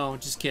 yeah, no,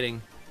 just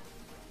kidding.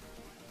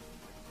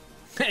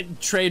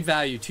 Trade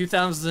value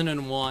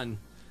 2001.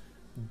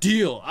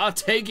 Deal. I'll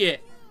take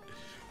it.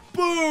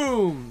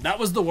 Boom! That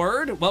was the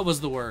word? What was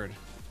the word?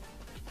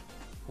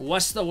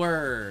 What's the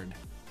word?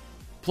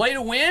 Play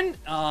to win?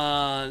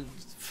 Not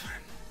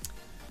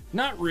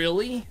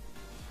really.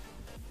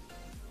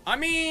 I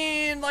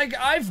mean, like,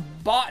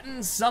 I've bought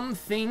some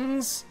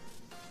things,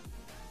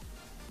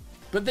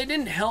 but they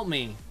didn't help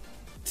me.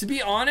 To be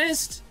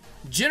honest,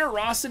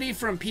 generosity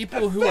from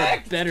people who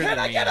are better than me. Can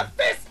I get a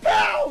fist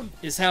pound?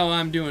 Is how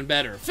I'm doing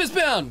better. Fist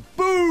pound!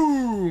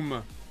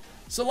 Boom!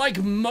 So,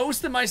 like,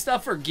 most of my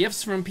stuff are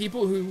gifts from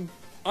people who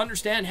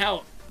understand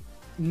how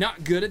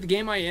not good at the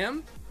game I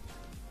am.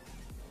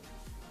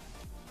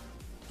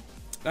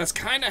 That's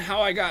kind of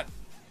how I got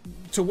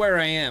to where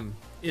I am,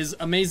 is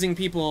amazing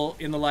people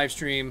in the live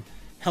stream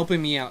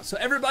helping me out. So,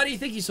 everybody,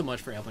 thank you so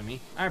much for helping me.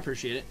 I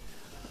appreciate it.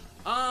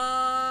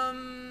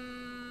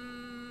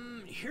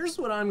 Here's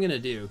what I'm going to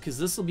do, because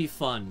this will be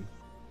fun.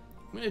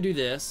 I'm going to do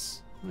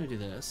this.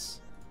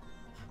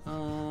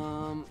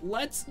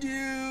 Let's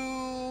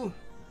do...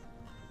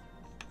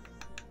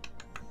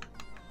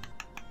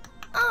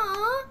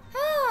 Aw,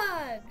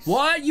 hugs!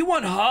 What? You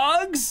want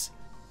hugs?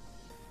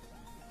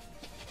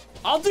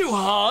 I'll do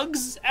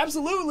hugs.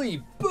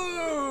 Absolutely.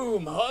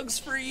 Boom. Hugs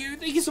for you.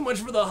 Thank you so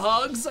much for the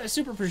hugs. I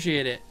super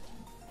appreciate it.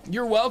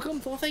 You're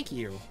welcome. Well, thank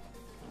you.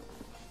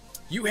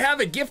 You have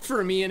a gift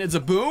for me and it's a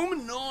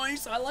boom?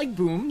 Nice. I like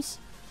booms.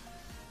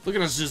 Look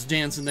at us just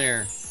dancing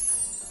there.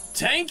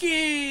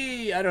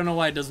 Tanky! I don't know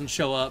why it doesn't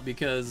show up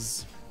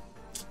because...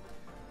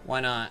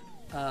 Why not?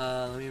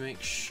 Let me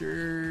make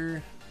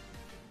sure...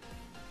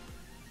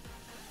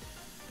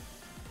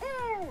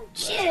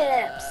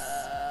 Chips!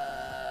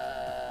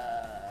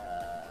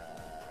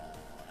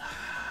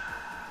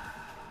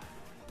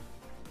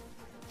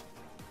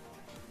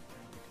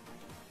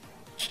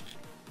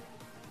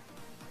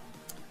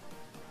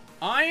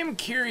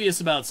 curious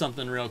about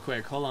something real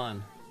quick. Hold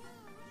on.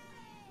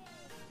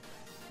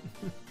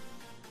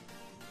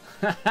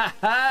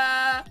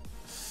 Nah.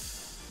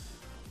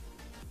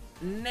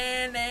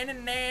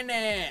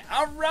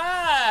 All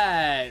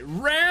right,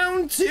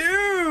 round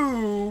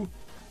two.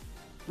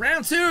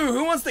 Round two.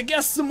 Who wants to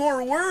guess some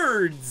more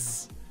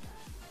words?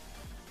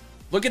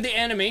 Look at the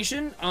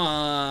animation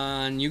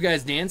on you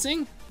guys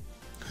dancing.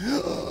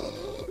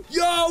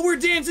 Yo, we're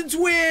dancing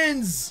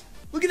twins.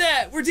 Look at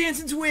that. We're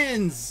dancing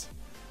twins.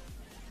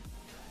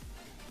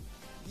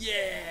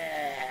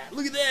 Yeah,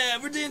 look at that.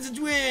 We're dancing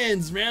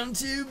twins. Round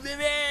two,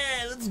 baby.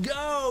 Let's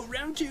go.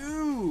 Round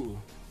two.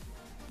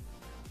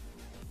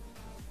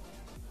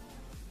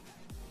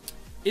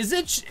 Is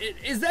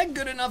that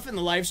good enough in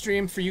the live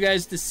stream for you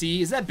guys to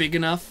see? Is that big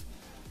enough?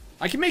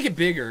 I can make it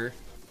bigger.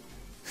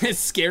 It's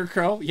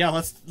Scarecrow.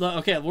 Yeah,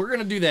 okay, we're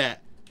gonna do that.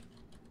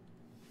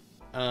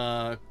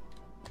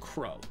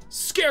 Crow.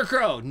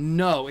 Scarecrow.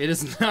 No, it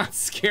is not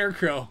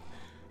Scarecrow.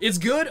 It's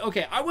good?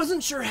 Okay, I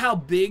wasn't sure how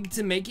big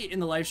to make it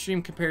in the live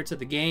stream compared to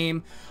the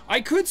game.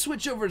 I could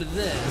switch over to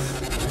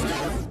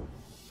this.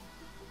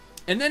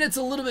 And then it's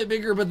a little bit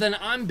bigger, but then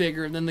I'm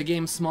bigger, and then the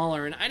game's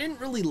smaller, and I didn't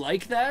really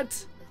like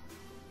that.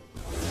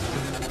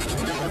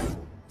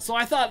 So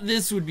I thought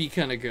this would be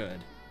kind of good.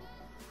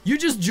 You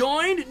just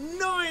joined?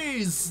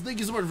 Nice! Thank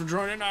you so much for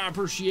joining, I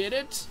appreciate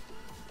it.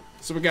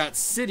 So we got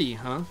city,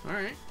 huh?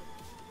 Alright.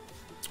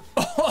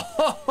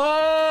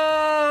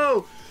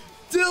 Oh!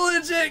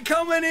 Diligent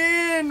coming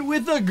in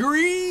with a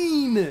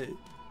green!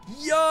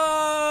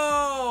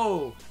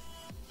 Yo!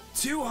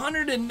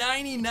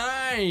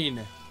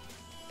 299!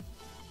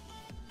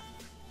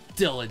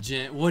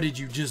 Diligent, what did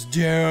you just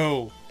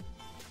do?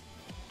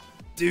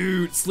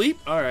 Dude, sleep?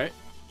 Alright.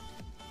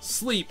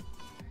 Sleep.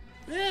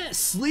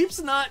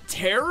 Sleep's not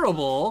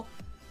terrible.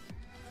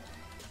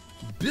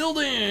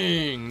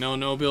 Building!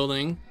 No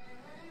building.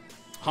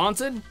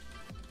 Haunted?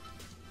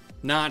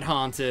 Not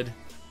haunted.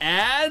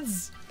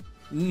 Ads?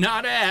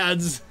 Not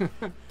ads.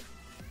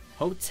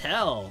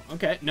 Hotel.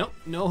 Okay, nope,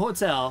 no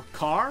hotel.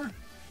 Car?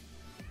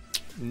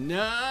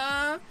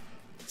 Nah.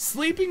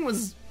 Sleeping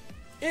was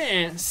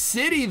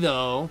City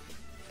though.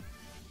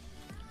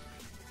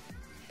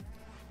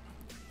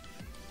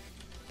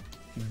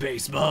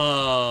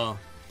 Baseball.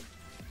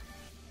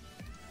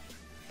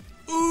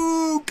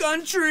 Ooh,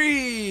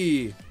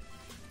 country.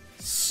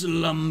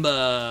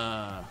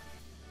 Slumber.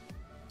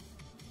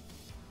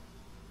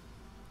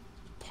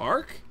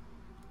 Park?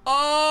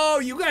 Oh,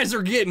 you guys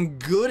are getting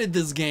good at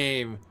this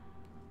game.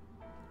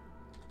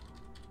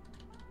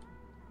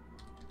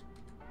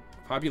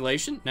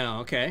 Population? No,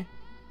 okay.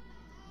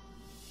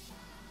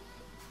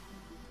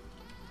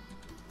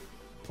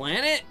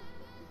 Planet?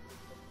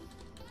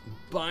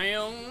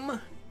 Biome?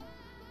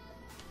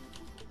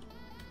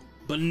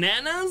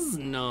 Bananas?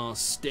 No.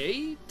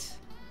 State?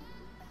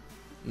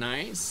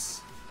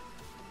 Nice.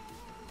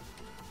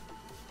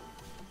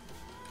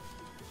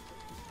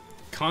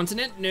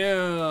 Continent?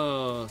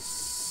 No.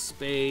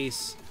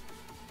 Space.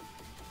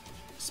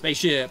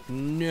 Spaceship?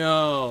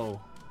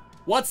 No.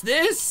 What's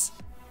this?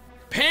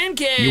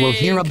 Pancake! You will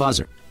hear a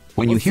buzzer.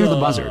 When you What's hear the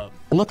up? buzzer,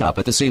 look up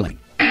at the ceiling.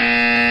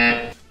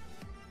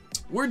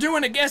 We're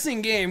doing a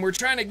guessing game. We're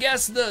trying to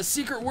guess the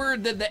secret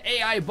word that the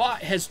AI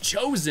bot has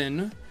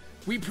chosen.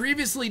 We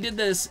previously did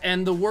this,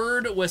 and the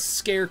word was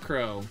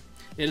scarecrow.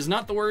 It is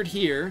not the word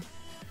here.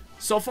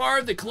 So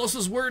far, the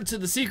closest word to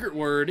the secret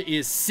word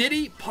is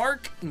city,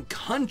 park, and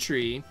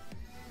country.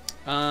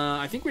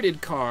 I think we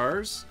did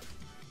cars.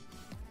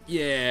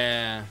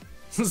 Yeah.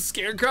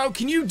 Scarecrow,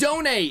 can you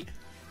donate?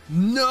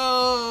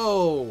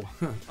 No.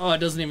 Oh, it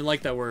doesn't even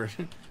like that word.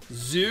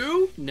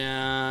 Zoo?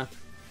 Nah.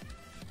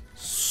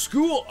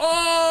 School.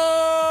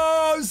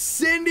 Oh,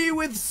 Cindy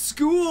with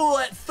school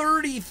at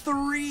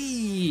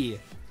 33.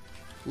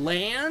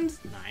 Land?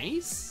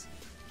 Nice.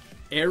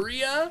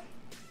 Area?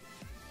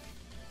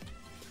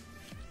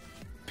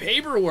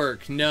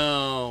 Paperwork?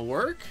 No.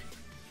 Work?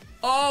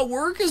 Oh,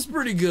 work is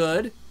pretty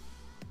good.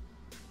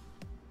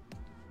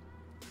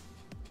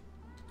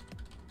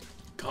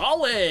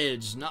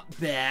 College? Not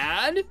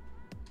bad.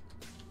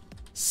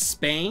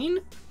 Spain?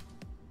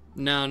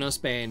 No, no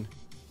Spain.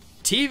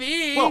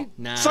 TV? Well,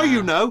 nah. so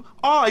you know,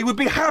 I would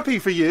be happy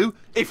for you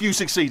if you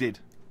succeeded.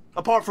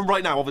 Apart from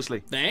right now,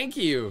 obviously. Thank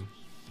you.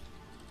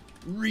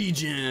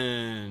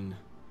 Region.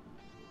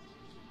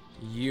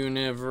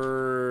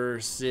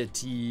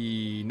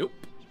 University. Nope.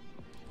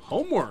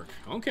 Homework.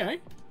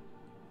 Okay.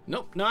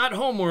 Nope, not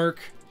homework.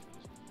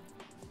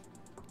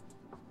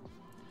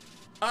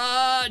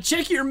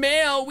 Check your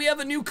mail. We have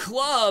a new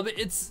club.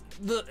 It's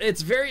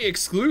very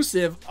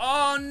exclusive.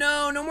 Oh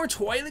no, no more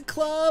toilet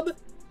club.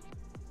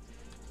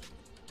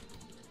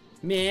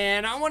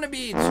 Man, I want to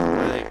be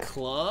toilet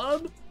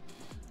club.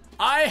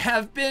 I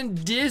have been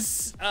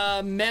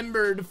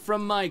dismembered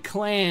from my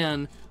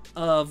clan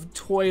of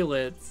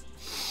toilets.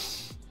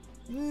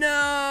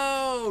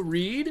 No,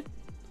 read.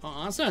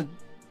 Oh, that's not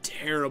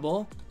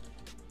terrible.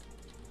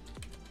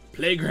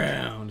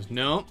 Playground.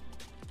 No.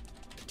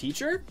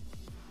 Teacher?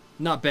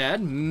 Not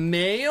bad.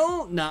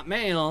 Mail? Not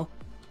mail.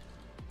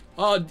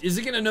 Is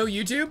it gonna know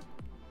YouTube?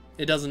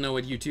 It doesn't know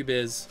what YouTube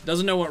is.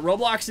 Doesn't know what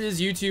Roblox is,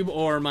 YouTube,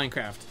 or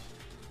Minecraft.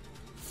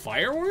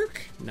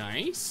 Firework?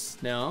 Nice.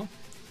 No.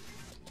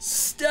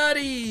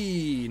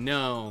 Study.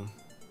 No.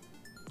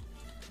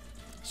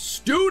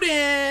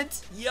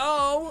 Student.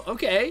 Yo.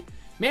 Okay.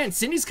 Man,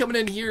 Cindy's coming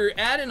in here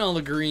adding all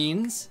the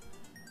greens.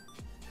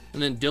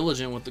 And then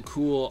Diligent with the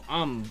cool.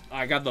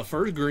 I got the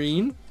first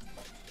green.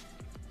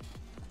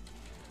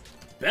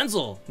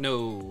 Pencil.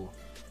 No.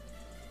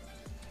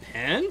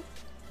 Pen?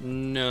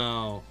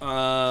 No.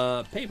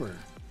 Paper.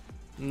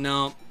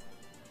 No.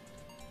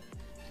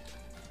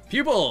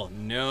 Pupil.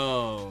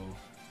 No.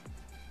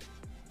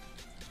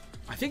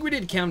 I think we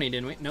did county,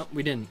 didn't we? No,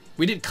 we didn't.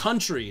 We did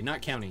country,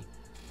 not county.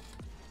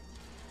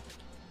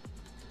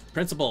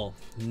 Principal.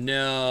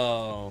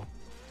 No.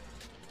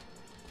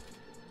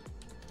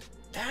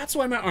 That's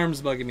why my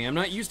arm's bugging me. I'm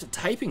not used to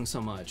typing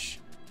so much.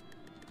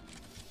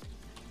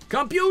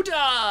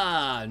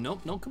 Computer!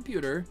 Nope, no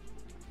computer.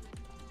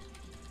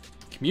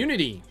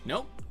 Community.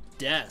 Nope.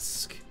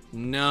 Desk.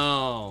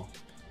 No.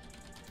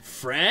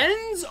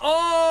 Friends?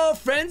 Oh,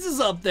 Friends is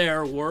up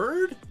there.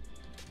 Word?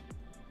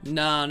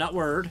 Nah, not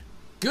Word.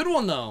 Good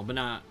one though, but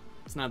not.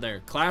 It's not there.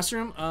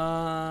 Classroom?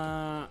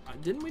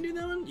 Didn't we do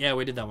that one? Yeah,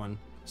 we did that one.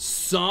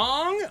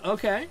 Song?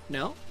 Okay,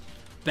 no.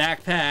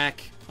 Backpack.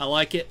 I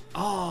like it.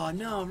 Oh,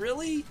 no,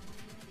 really?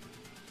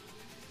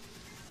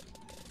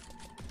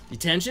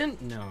 Detention?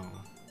 No.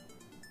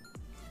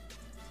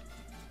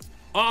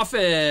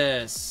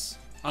 Office.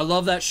 I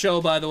love that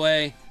show, by the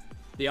way.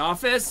 The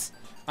Office.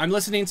 I'm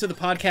listening to the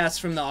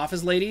podcast from the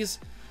Office ladies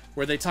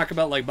where they talk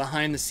about like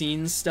behind the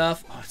scenes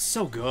stuff. Oh, it's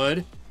so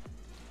good.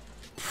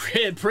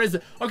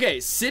 Prison. Okay,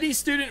 city,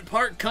 student,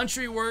 park,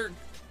 country, work,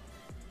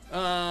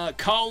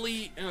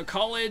 college,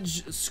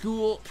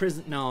 school,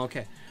 prison. No,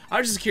 okay. I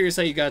was just curious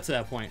how you got to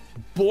that point.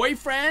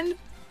 Boyfriend?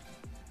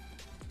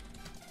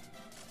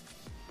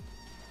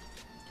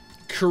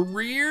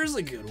 Career's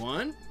a good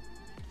one.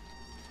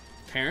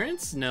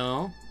 Parents?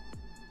 No.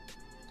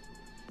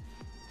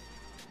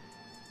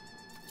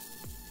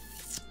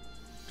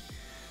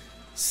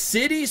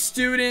 City,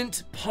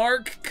 student,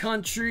 park,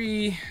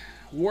 country,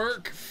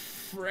 work,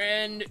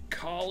 friend,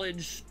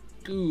 college,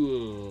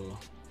 school.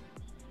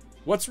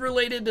 What's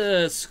related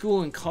to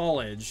school and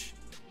college?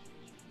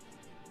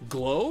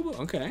 Globe?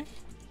 Okay.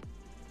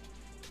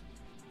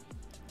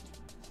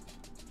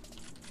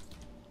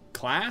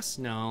 Class?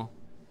 No.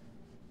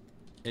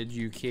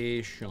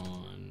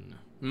 Education.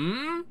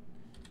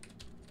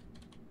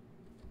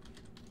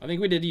 I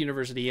think we did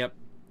university, yep.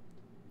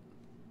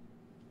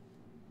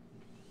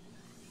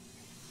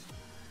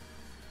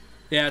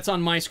 Yeah, it's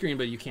on my screen,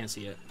 but you can't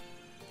see it.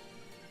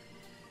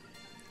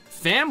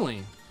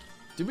 Family.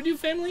 Did we do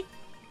family?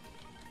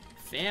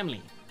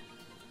 Family.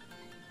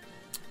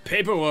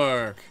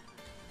 Paperwork.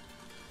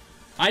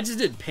 I just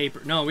did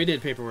paper. No, we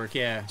did paperwork,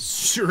 yeah.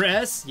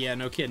 Stress? Yeah,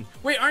 no kidding.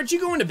 Wait, aren't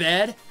you going to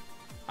bed?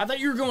 I thought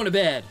you were going to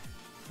bed.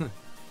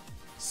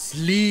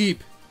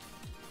 Sleep.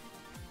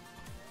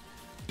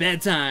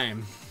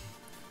 Bedtime.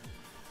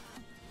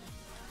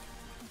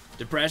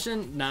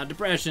 Depression? Not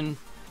depression.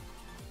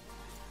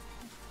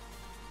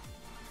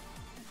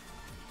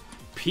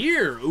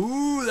 Peer.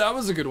 Ooh, that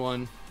was a good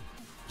one.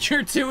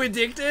 You're too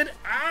addicted?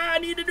 I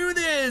need to do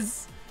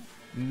this.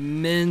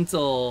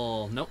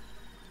 Mental. Nope.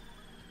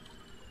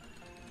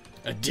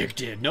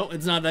 Addicted. Nope,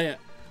 it's not that.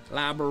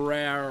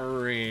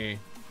 Library.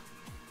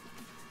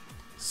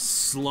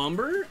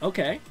 Slumber?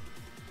 Okay.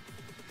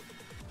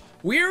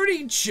 We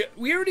already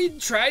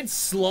tried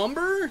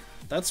slumber?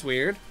 That's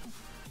weird.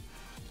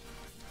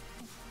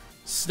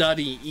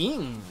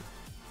 Studying.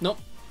 Nope.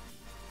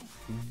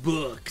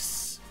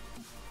 Books.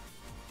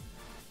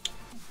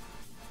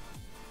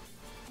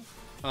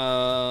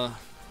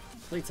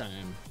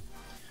 Playtime.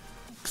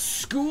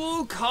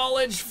 School,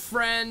 college,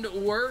 friend,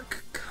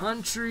 work,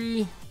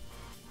 country,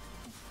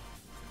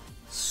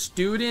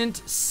 student,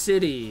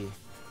 city.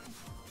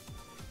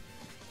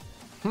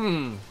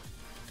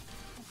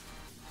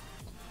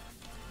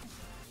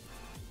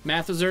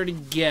 Math was already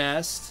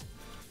guessed.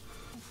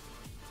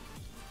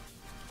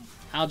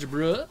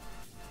 Algebra.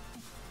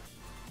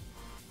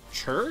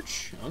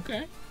 Church?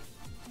 Okay.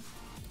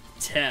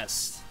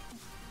 Test.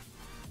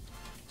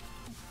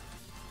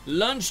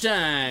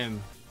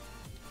 Lunchtime.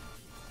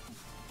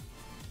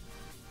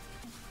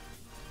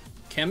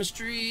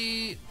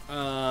 Chemistry.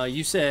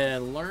 You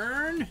said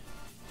learn?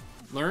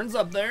 Learn's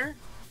up there.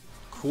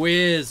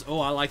 Quiz. Oh,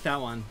 I like that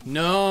one.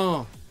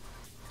 No.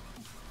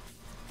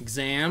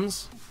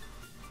 Exams.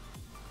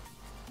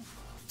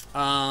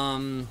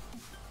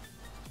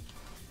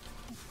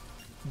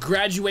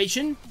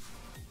 Graduation?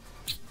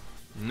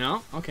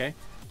 No? Okay.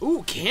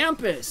 Ooh,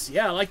 campus.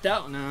 Yeah, I like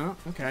that one. No,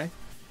 okay.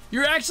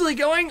 You're actually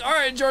going? All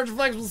right, George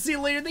Flex, we'll see you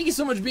later. Thank you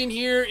so much for being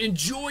here.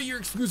 Enjoy your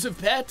exclusive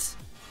pet.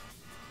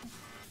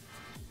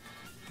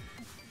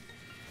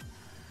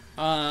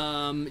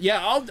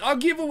 Yeah, I'll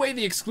give away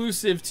the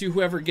exclusive to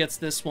whoever gets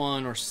this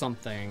one or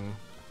something.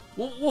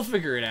 We'll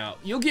figure it out.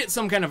 You'll get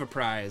some kind of a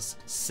prize.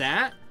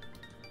 Sat?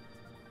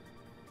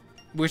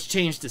 Which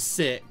changed to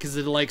sit, because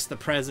it likes the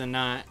present,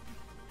 not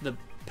The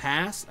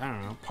past? I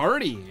don't know.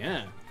 Party,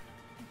 yeah.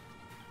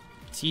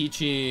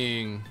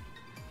 Teaching.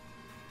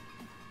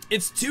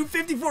 It's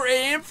 2:54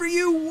 a.m. for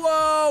you?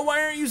 Whoa,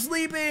 why aren't you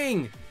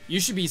sleeping? You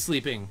should be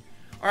sleeping.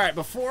 All right,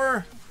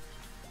 before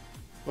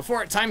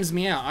it times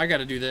me out, I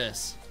gotta do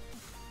this.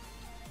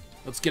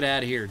 Let's get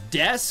out of here.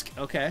 Desk,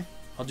 okay.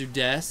 I'll do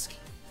desk.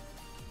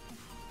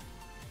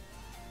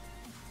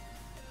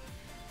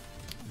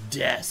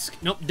 Desk.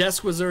 Nope,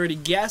 desk was already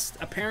guessed,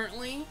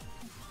 apparently.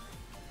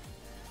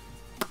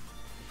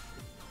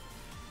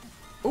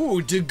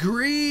 Ooh,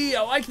 degree.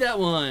 I like that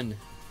one.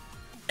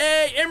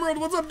 Hey, Emerald,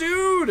 what's up,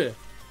 dude?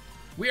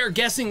 We are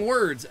guessing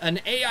words. An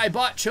AI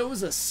bot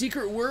chose a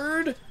secret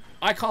word.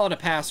 I call it a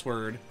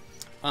password.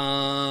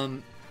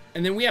 And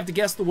then we have to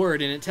guess the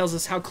word, and it tells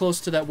us how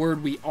close to that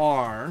word we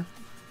are.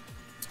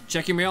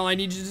 Check your mail. I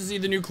need you to see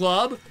the new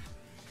club.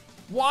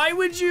 Why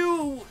would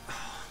you...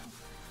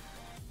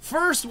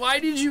 First, why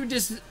did you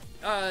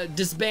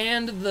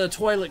disband the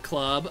toilet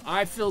club?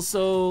 I feel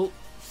so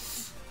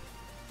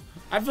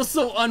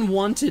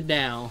unwanted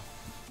now.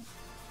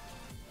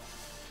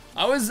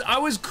 I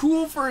was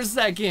cool for a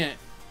second,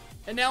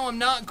 and now I'm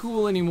not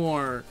cool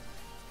anymore.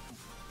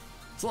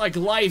 It's like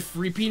life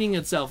repeating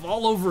itself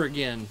all over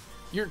again.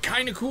 You're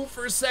kind of cool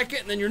for a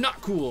second, and then you're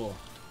not cool.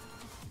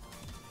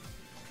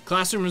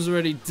 Classroom is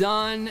already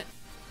done.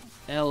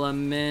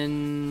 Elementary.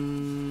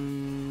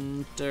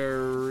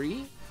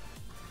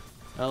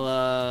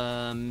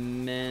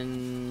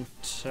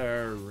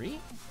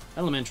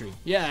 Elementary.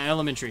 Yeah,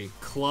 elementary.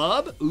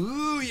 Club?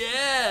 Ooh,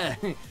 yeah.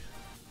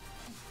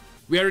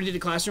 We already did a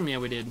classroom? Yeah,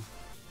 we did.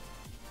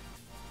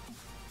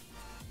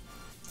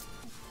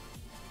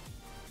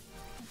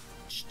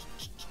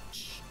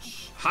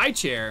 High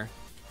chair.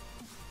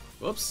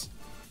 Whoops.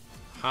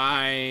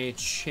 High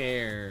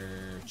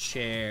chair.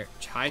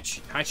 High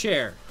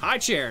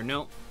chair.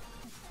 No.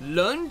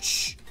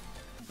 Lunch.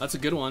 That's a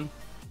good one.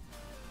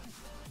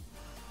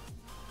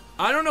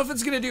 I don't know if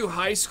it's gonna do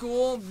high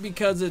school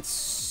because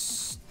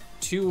it's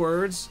 2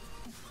 words.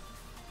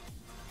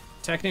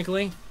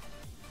 Technically.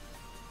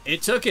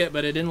 It took it,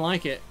 but it didn't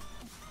like it.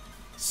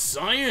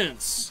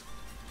 Science.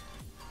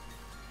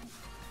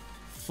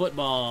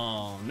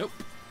 Football. Nope.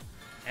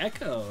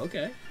 Echo.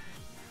 Okay.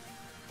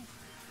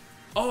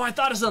 Oh, I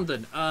thought of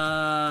something.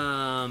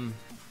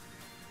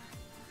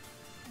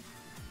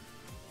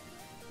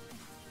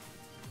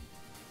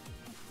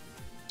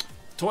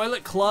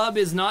 Toilet Club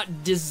is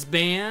not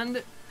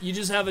disband. You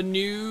just have a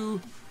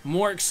new,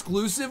 more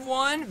exclusive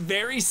one.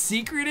 Very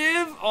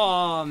secretive.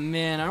 Oh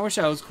man, I wish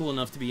I was cool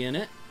enough to be in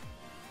it.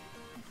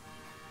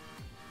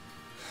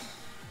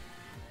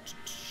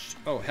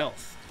 Oh,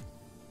 health.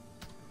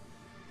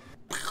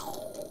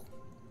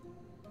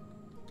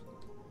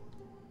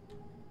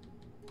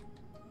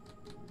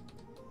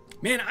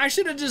 Man, I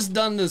should have just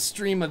done the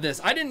stream of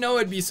this. I didn't know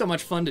it'd be so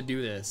much fun to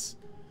do this.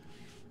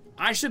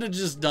 I should have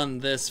just done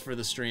this for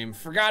the stream.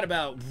 Forgot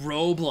about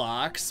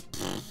Roblox.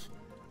 Pfft.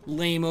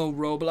 Lame-o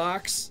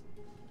Roblox.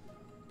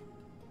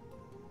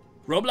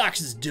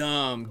 Roblox is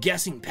dumb.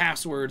 Guessing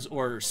passwords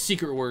or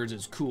secret words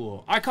is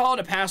cool. I call it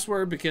a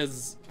password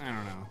because, I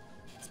don't know.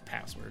 It's a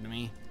password to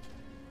me.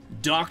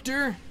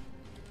 Doctor?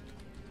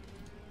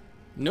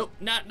 Nope,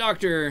 not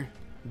doctor.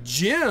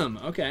 Gym,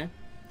 okay.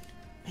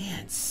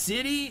 Man,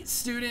 city,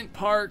 student,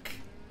 park.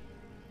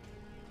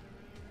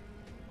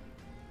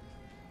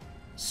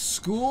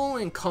 School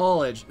and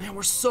college. Man,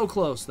 we're so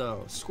close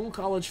though. School,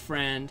 college,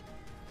 friend.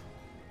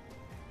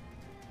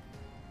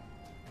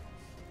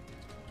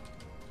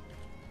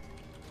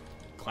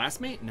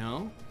 Classmate?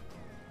 No.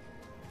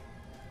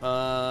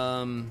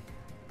 Bye?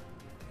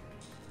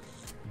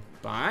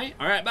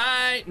 Alright,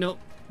 bye! Nope.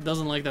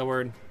 Doesn't like that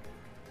word.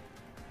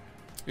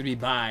 It'd be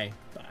bye.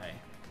 Bye.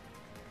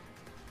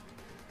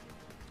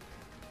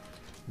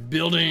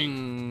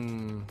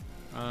 Building.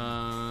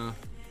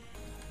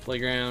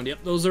 Playground. Yep,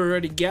 those are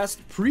already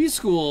guessed.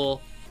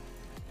 Preschool.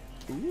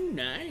 Ooh,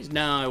 nice.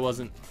 No, I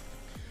wasn't.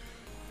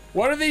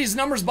 What are these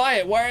numbers by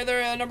it? Why are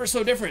their numbers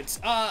so different?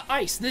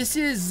 Ice. This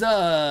is,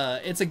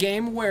 it's a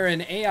game where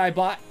an AI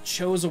bot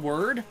chose a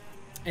word.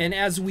 And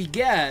as we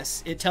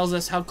guess, it tells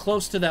us how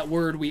close to that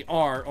word we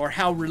are or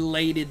how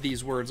related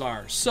these words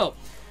are. So,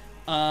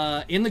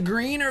 in the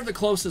green are the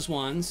closest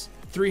ones.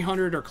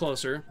 300 or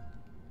closer.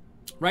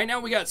 Right now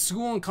we got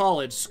school and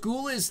college.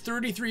 School is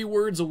 33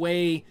 words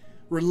away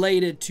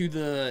related to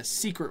the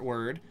secret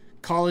word.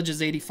 College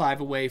is 85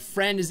 away.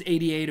 Friend is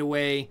 88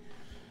 away.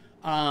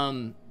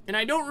 And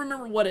I don't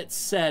remember what it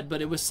said,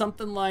 but it was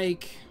something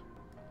like...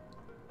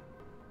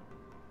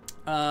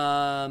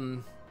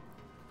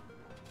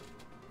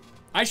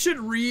 I should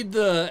read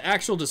the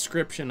actual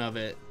description of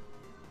it.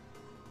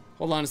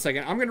 Hold on a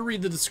second. I'm going to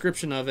read the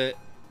description of it.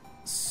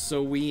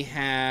 So we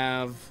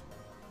have...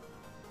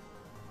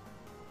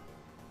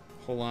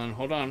 Hold on,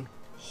 hold on.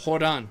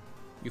 Hold on.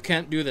 You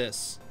can't do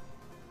this.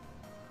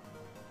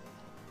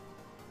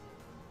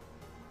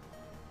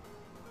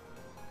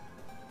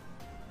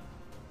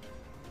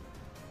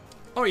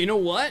 Oh, you know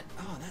what?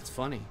 Oh, that's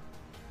funny.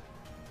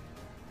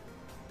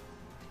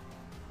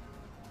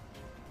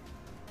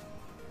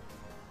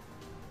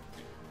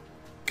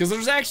 Because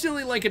there's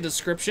actually like a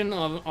description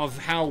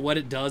of what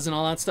it does and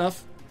all that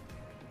stuff.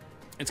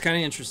 It's kind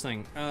of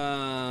interesting.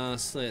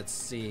 So let's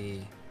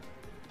see.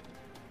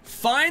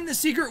 Find the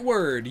secret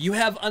word. You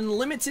have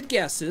unlimited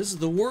guesses.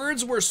 The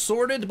words were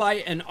sorted by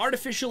an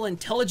artificial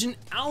intelligent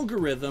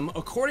algorithm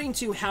according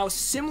to how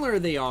similar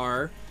they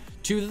are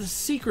to the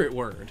secret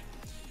word.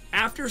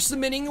 After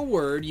submitting a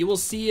word, you will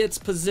see its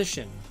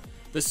position.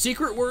 The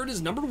secret word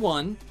is number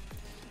 1.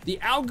 The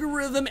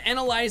algorithm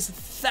analyzed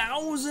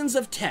thousands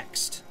of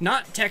text,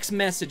 not text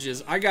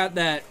messages. I got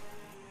that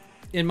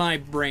in my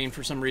brain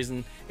for some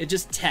reason. It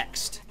just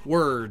text,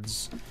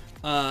 words.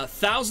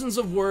 Thousands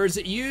of words.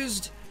 It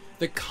used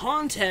the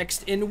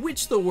context in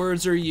which the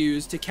words are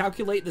used to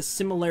calculate the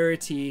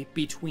similarity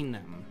between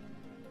them.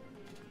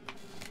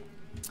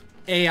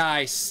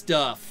 AI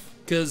stuff,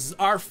 because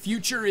our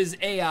future is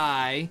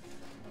AI,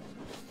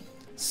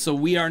 so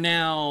we are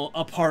now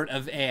a part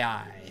of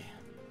AI,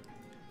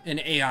 and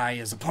AI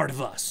is a part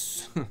of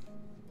us.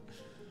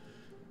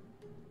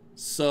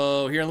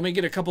 So here, let me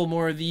get a couple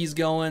more of these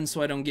going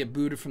so I don't get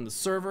booted from the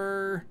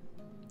server,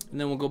 and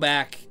then we'll go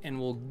back and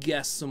we'll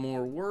guess some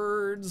more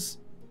words.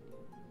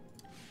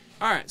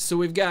 All right, so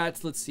we've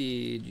got, let's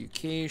see,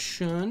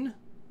 education.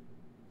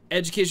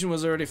 Education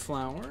was already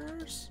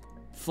flowers.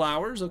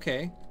 Flowers,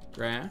 okay.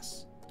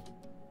 Grass.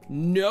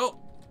 Nope.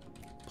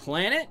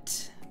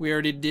 Planet. We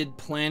already did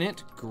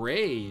planet.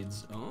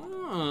 Grades.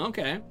 Oh,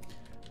 okay.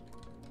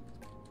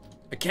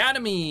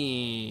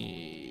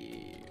 Academy.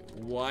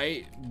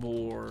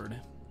 Whiteboard.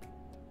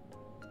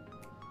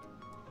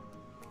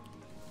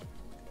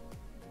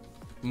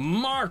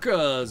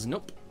 Marcas.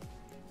 Nope.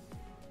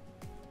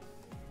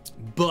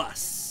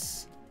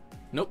 Bus.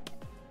 Nope.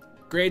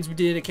 Grades we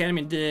did.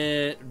 Academy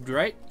did.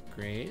 Right?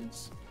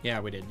 Grades. Yeah,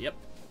 we did. Yep.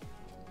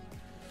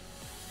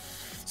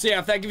 So yeah,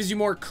 if that gives you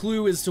more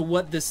clue as to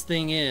what this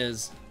thing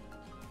is.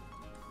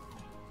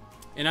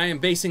 And I am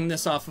basing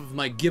this off of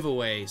my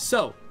giveaway.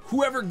 So,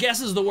 whoever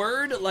guesses the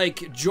word,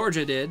 like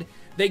Georgia did,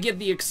 they get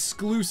the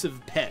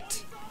exclusive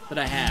pet that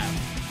I have.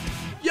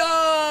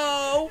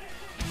 Yo!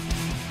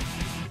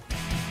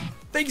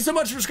 Thank you so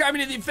much for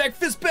subscribing to The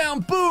Effect.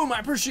 Fistbound, boom! I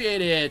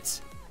appreciate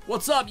it.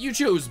 What's up? You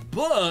chose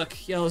book.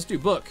 Yeah, let's do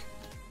book.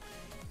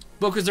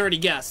 Book was already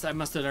guessed. I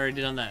must have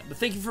already done that. But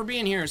thank you for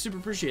being here. I super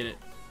appreciate it.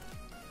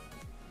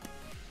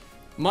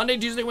 Monday,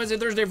 Tuesday, Wednesday,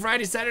 Thursday,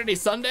 Friday, Saturday,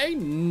 Sunday?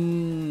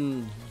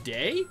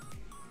 Day?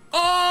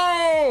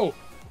 Oh!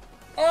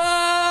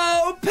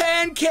 Oh,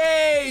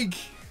 pancake!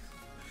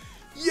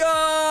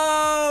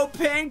 Yo,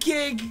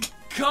 pancake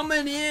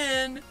coming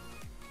in.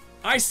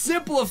 I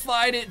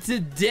simplified it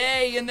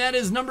today, and that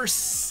is number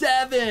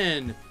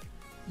 7.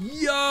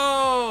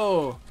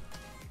 Yo!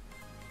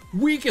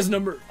 Week is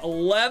number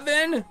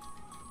 11.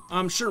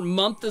 I'm sure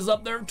month is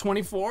up there,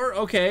 24.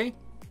 Okay.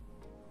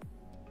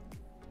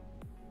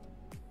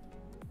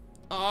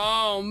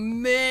 Oh,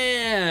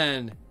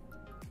 man.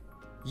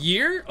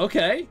 Year?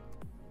 Okay.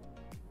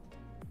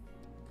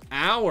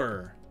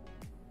 Hour.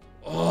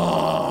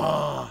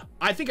 Oh,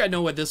 I think I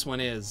know what this one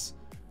is.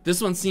 This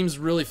one seems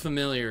really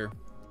familiar.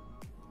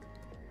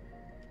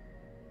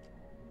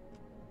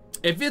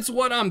 If it's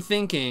what I'm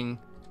thinking,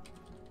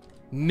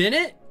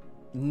 minute?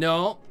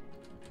 No.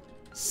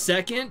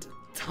 Second?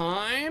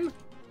 Time?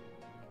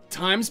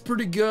 Time's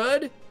pretty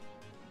good.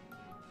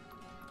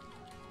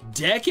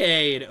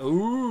 Decade.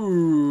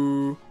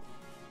 Ooh.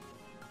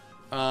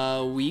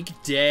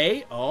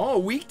 Weekday. Oh,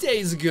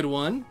 weekday's a good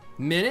one.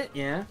 Minute,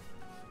 yeah.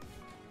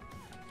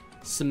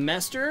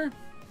 Semester?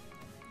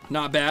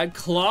 Not bad.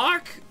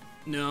 Clock?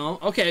 No.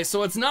 Okay,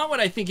 so it's not what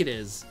I think it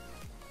is.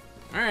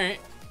 All right.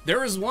 There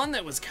was one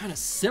that was kind of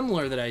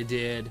similar that I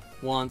did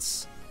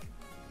once.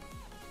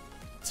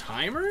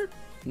 Timer?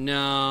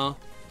 No.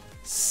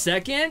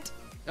 Second?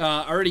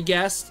 Already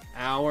guessed.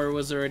 Hour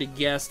was already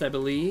guessed, I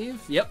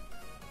believe. Yep.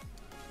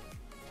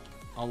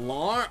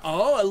 Alarm.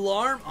 Oh,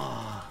 alarm.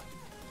 Ah.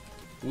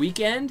 Oh.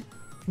 Weekend?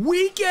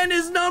 Weekend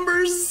is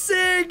number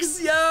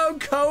 6. Yo,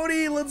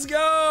 Cody, let's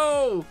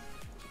go.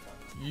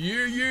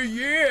 Yeah, yeah,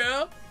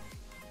 yeah.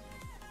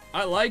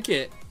 I like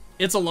it.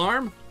 It's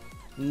alarm?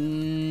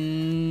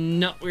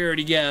 No, we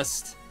already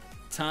guessed.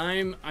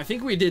 Time. I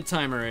think we did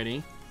time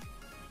already.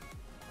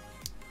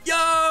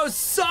 Yo,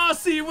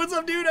 Saucy, what's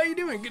up, dude? How you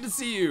doing? Good to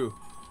see you.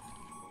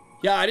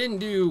 Yeah, I didn't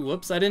do,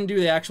 whoops, I didn't do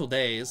the actual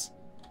days.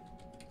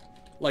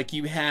 Like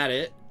you had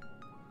it.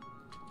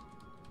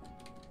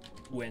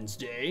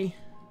 Wednesday.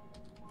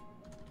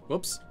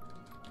 Whoops.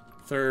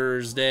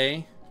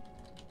 Thursday.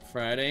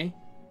 Friday.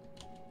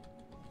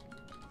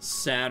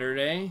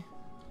 Saturday.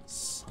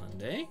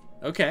 Sunday.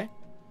 Okay.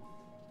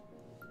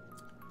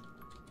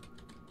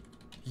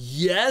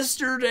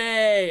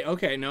 Yesterday.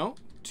 Okay, no.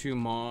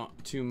 Tomorrow.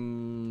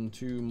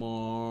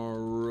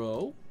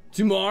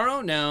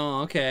 Tomorrow?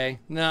 No, okay.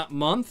 Not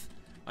month?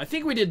 I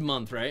think we did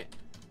month, right?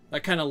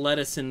 That kind of led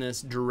us in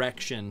this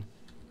direction.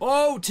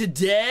 Oh,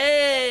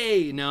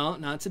 today! No,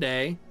 not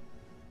today.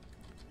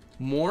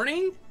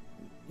 Morning?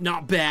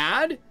 Not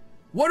bad.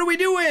 What are we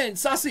doing?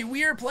 Saucy,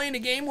 we are playing a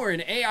game where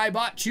an AI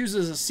bot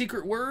chooses a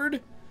secret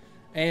word.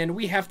 And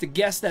we have to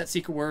guess that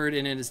secret word,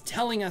 and it is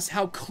telling us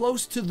how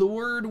close to the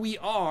word we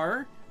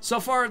are. So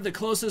far, the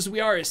closest we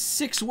are is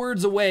 6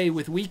 words away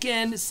with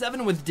weekend,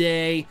 7 with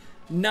day,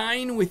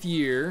 9 with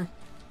year.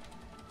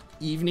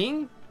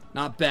 Evening,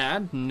 not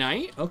bad.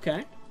 Night,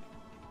 okay.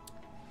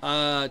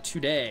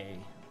 Today.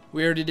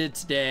 We already did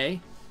today.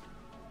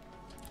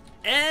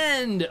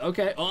 End,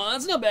 okay. Oh,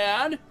 that's not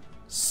bad.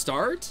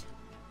 Start.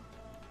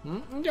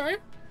 Okay.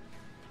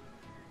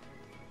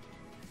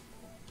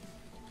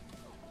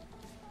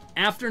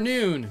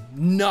 Afternoon,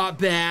 not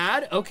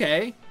bad.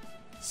 Okay.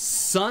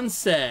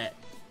 Sunset.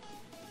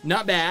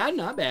 Not bad,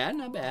 not bad,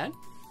 not bad.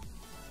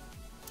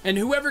 And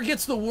whoever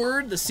gets the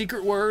word, the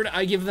secret word,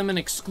 I give them an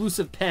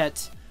exclusive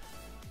pet.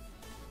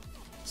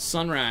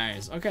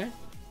 Sunrise, okay.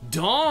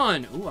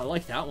 Dawn, ooh, I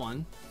like that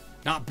one.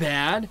 Not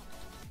bad.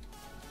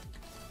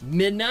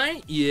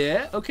 Midnight,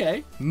 yeah,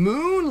 okay.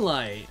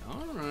 Moonlight,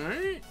 all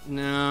right.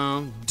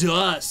 No.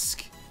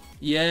 Dusk,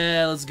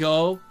 yeah, let's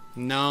go.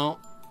 No.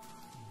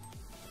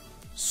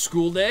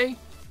 School day?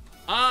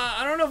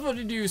 I don't know if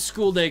I'll do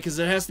school day because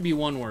it has to be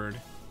one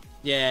word.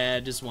 Yeah,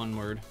 just one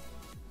word.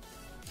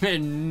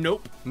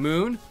 Nope.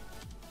 Moon.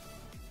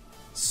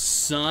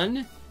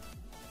 Sun.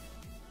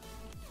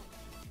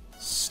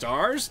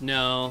 Stars?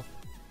 No.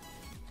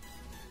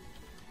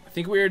 I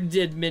think we already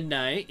did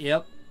midnight.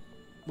 Yep.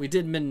 We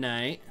did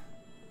midnight.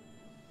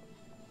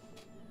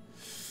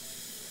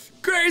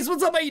 Grace,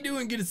 what's up? How you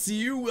doing? Good to see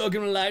you.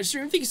 Welcome to the live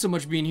stream. Thank you so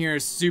much for being here.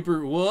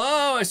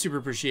 Whoa, I super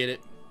appreciate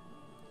it.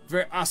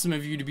 Very awesome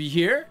of you to be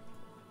here.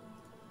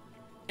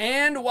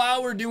 And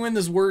while we're doing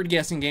this word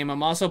guessing game,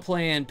 I'm also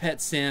playing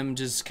Pet Sim,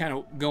 just kind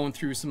of going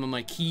through some of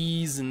my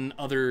keys and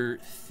other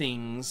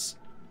things.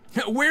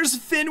 Where's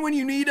Finn when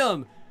you need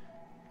him?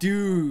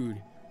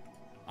 Dude,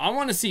 I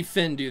want to see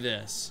Finn do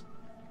this.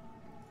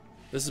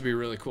 This would be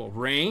really cool.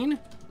 Rain,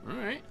 all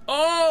right.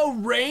 Oh,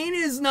 rain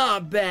is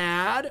not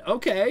bad.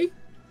 Okay.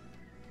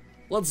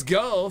 Let's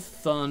go.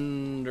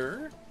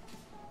 Thunder.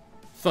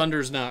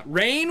 Thunder's not.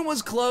 Rain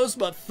was close,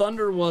 but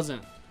thunder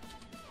wasn't.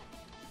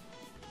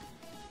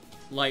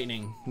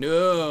 Lightning.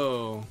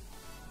 No.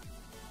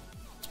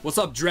 What's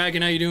up,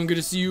 Dragon? How you doing? Good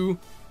to see you.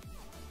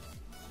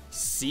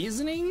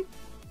 Seasoning?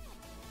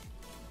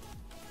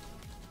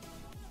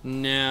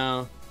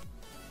 No.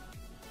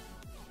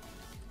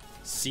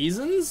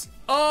 Seasons?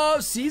 Oh,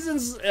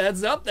 seasons.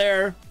 That's up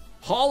there.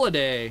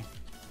 Holiday.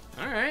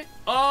 All right.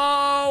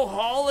 Oh,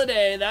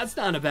 holiday. That's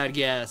not a bad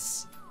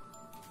guess.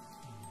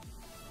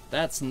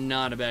 That's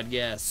not a bad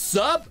guess.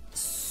 Sup?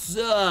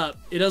 Sup?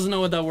 It doesn't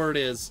know what that word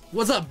is.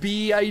 What's up,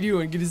 B? How you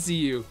doing? Good to see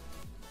you.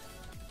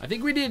 I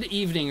think we did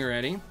evening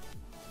already.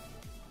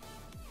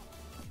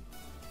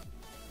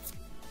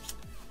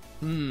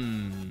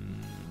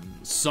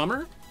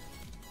 Summer?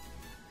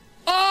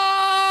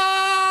 Oh!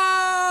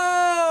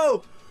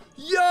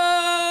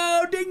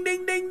 Yo! Ding,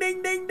 ding, ding,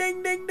 ding, ding,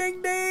 ding, ding,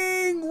 ding,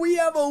 ding! We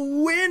have a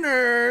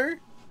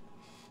winner!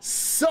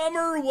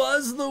 Summer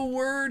was the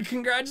word.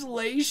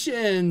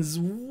 Congratulations.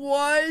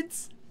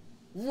 What?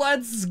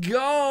 Let's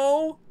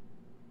go.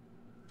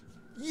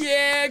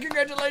 Yeah,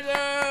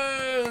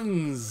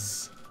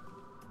 congratulations.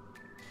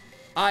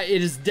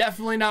 It is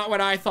definitely not what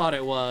I thought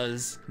it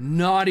was.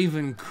 Not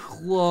even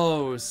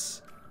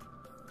close.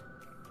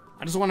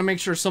 I just want to make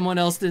sure someone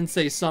else didn't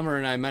say summer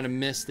and I might have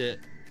missed it.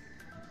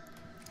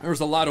 There was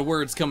a lot of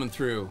words coming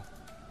through.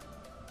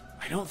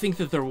 I don't think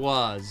that there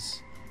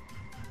was.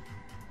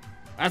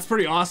 That's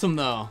pretty awesome,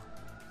 though.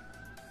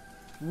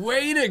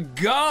 Way to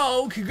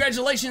go!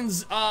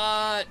 Congratulations.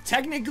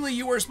 Technically,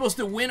 you were supposed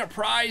to win a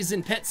prize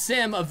in Pet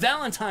Sim, a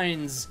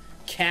Valentine's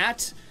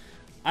cat.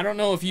 I don't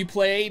know if you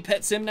play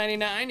Pet Sim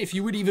 99, if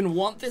you would even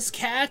want this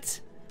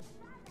cat.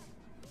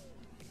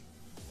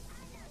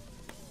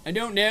 I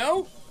don't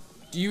know.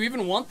 Do you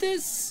even want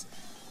this?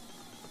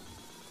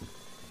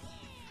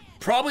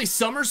 Probably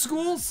summer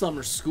school?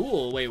 Summer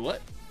school? Wait,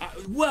 what?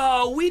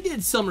 Well, we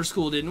did summer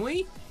school, didn't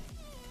we?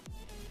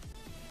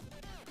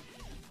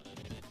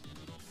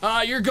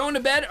 You're going to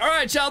bed? All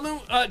right, Chilled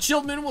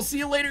Moon, we'll see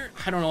you later.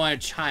 I don't know why a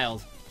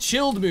child.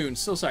 Chilled Moon,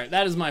 so sorry.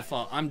 That is my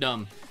fault. I'm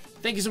dumb.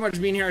 Thank you so much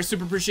for being here. I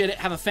super appreciate it.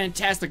 Have a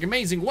fantastic,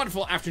 amazing,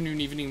 wonderful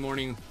afternoon, evening,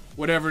 morning,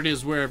 whatever it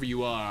is, wherever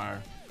you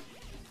are.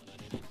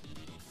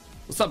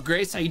 What's up,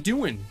 Grace? How you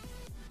doing?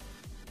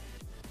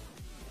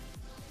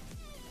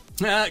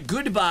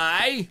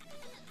 Goodbye.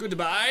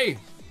 Goodbye.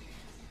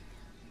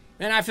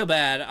 Man, I feel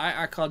bad.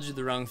 I called you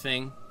the wrong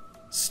thing.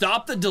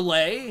 Stop the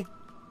delay?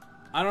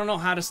 I don't know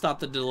how to stop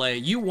the delay.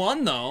 You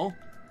won, though.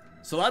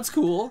 So that's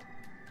cool.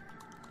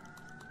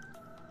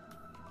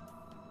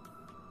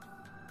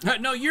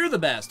 No, you're the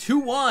best. Who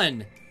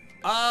won?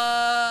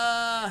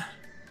 I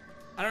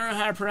don't know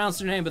how to pronounce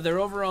their name, but they're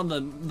over on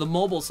the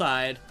mobile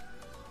side.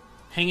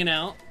 Hanging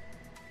out.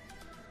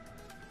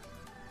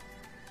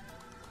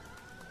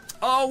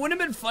 Oh, wouldn't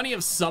it have been funny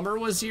if Summer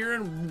was here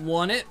and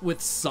won it with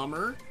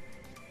Summer?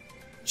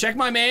 Check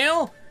my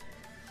mail.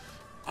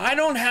 I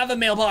don't have a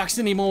mailbox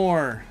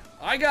anymore.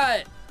 I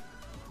got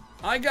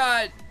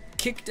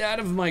kicked out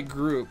of my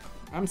group.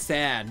 I'm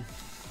sad.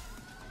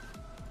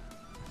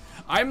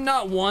 I'm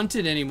not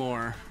wanted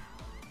anymore.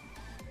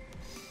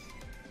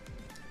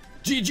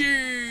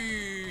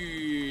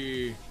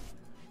 GG.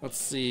 Let's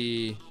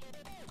see.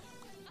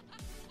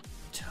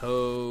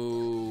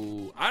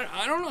 Toe.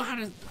 I don't know how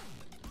to.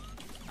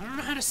 I don't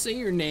know how to say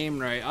your name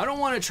right. I don't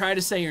want to try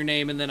to say your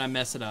name and then I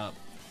mess it up.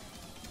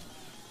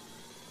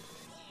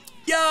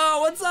 Yo,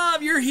 what's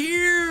up? You're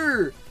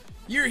here.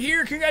 You're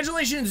here.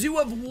 Congratulations. You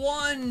have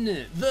won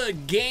the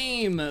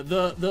game,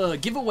 the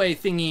giveaway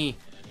thingy.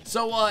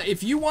 So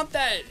if you want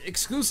that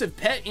exclusive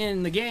pet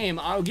in the game,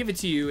 I'll give it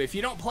to you. If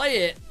you don't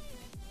play it,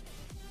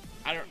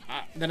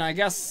 then I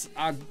guess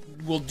I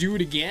will do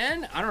it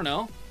again. I don't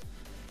know.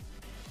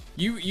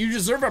 You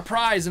deserve a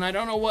prize, and I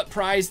don't know what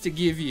prize to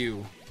give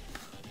you.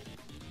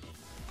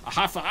 A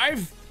high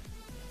five?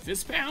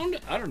 Fist pound?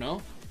 I don't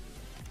know.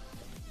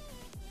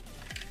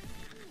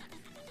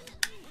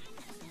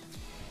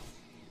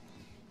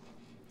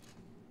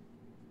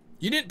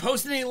 You didn't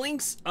post any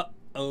links?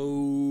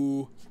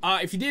 Uh-oh.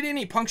 If you did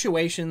any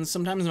punctuations,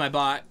 sometimes my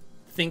bot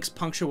thinks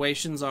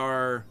punctuations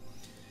are...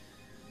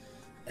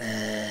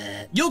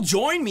 You'll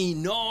join me,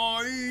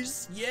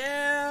 nice,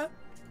 yeah.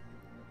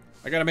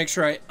 I gotta make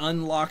sure I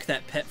unlock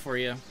that pet for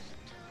you.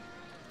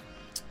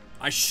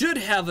 I should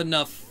have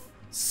enough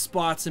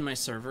spots in my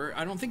server.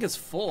 I don't think it's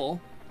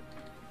full.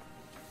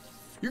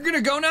 You're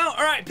gonna go now?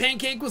 All right,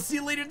 Pancake, we'll see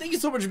you later. Thank you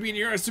so much for being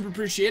here. I super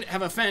appreciate it.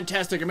 Have a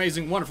fantastic,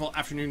 amazing, wonderful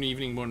afternoon,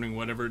 evening, morning,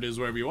 whatever it is,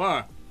 wherever you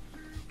are.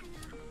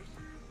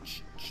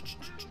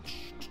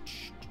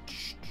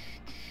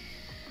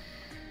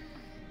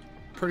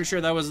 Pretty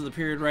sure that was the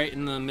period right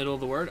in the middle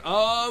of the word.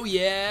 Oh,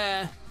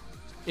 yeah.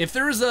 If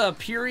there was a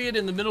period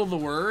in the middle of the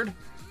word,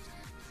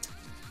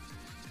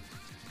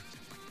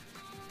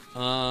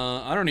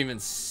 I don't even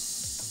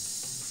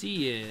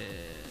see it.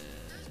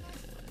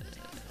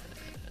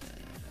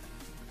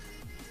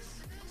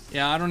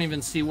 Yeah, I don't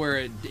even see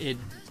where it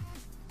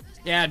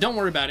yeah, don't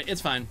worry about it.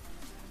 It's fine.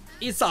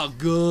 It's all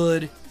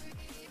good.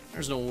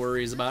 There's no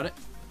worries about it.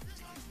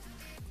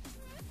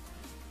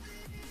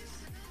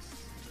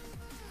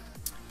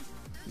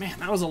 Man,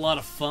 that was a lot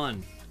of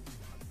fun.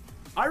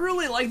 I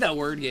really like that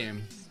word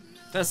game.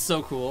 That's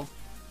so cool.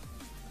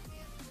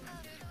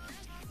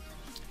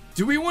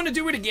 Do we want to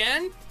do it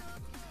again?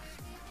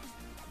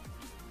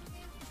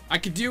 I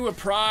could do a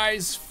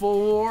prize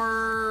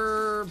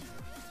for...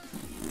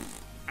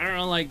 I don't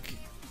know, like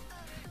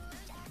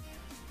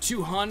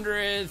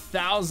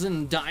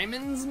 200,000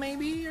 diamonds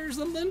maybe or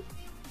something.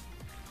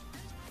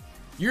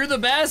 You're the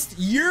best,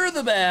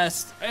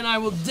 and I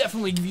will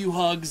definitely give you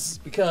hugs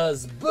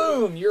because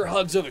boom, your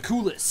hugs are the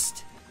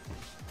coolest.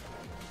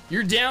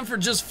 You're down for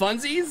just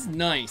funsies?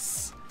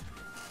 Nice.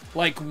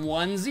 Like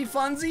onesie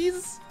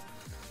funsies?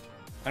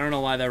 I don't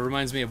know why that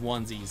reminds me of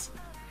onesies.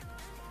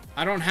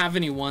 I don't have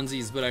any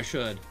onesies, but I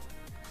should.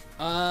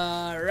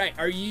 Right,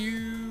 are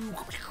you...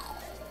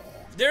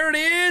 There it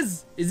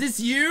is! Is this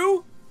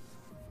you?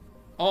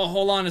 Oh,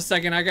 hold on a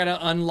second. I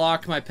gotta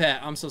unlock my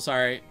pet. I'm so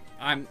sorry.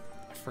 I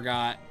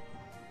forgot.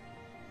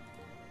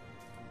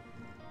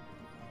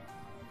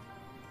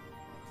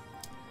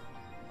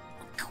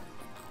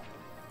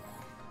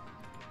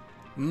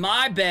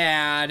 My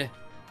bad.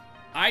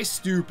 I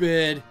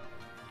stupid.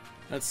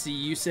 Let's see,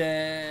 you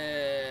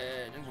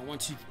said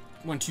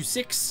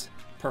 126.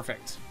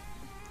 Perfect.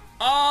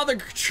 Oh, the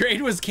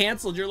trade was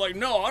canceled. You're like,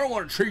 no, I don't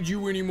want to trade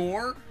you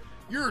anymore.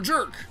 You're a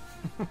jerk.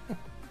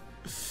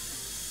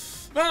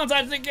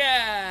 Valentine's the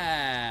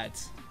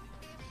cat.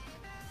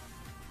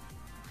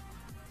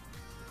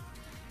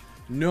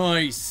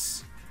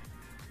 Nice.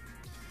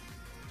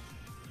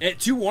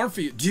 It's too warm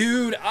for you.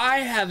 Dude, I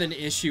have an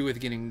issue with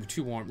getting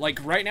too warm. Like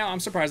right now, I'm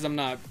surprised I'm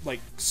not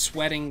like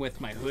sweating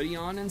with my hoodie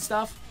on and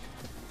stuff.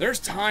 There's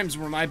times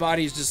where my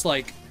body's just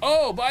like,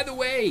 oh, by the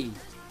way,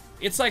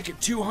 it's like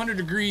 200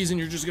 degrees and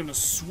you're just gonna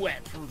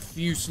sweat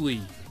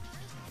profusely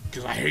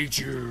because I hate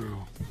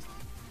you.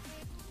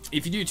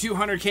 If you do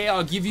 200K,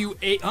 I'll give you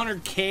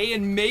 800K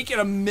and make it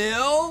a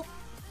mil?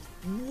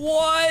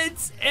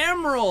 What?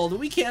 Emerald,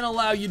 we can't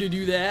allow you to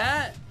do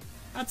that.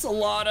 That's a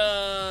lot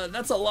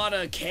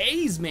of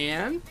K's,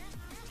 man.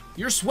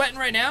 You're sweating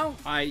right now?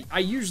 I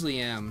usually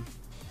am.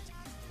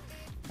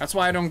 That's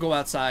why I don't go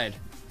outside.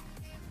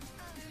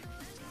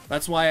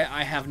 That's why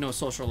I have no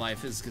social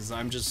life, is because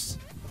I'm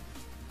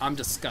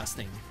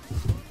disgusting.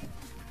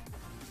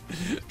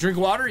 Drink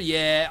water?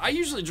 Yeah, I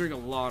usually drink a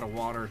lot of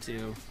water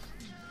too.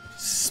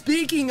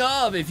 Speaking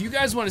of, if you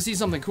guys want to see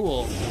something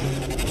cool,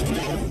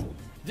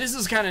 this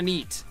is kind of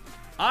neat.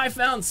 I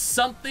found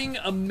something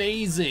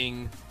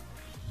amazing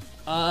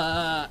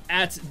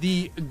at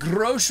the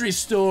grocery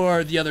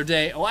store the other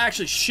day. Well,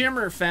 actually,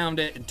 Shimmer found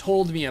it and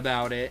told me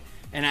about it,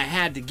 and I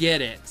had to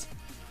get it.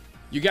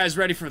 You guys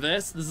ready for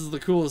this? This is the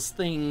coolest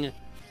thing.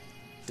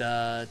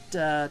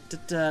 Dr.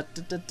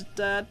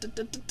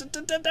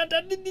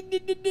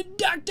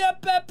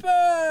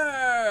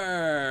 Pepper!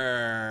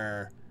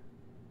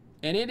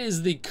 And it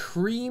is the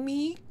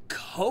creamy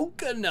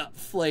coconut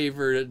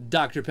flavored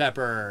Dr.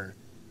 Pepper.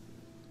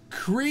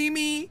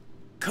 Creamy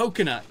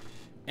coconut.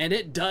 And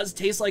it does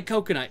taste like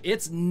coconut.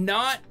 It's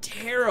not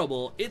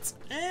terrible. It's,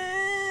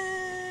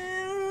 I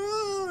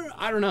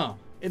don't know.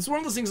 It's one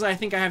of those things that I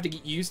think I have to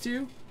get used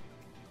to.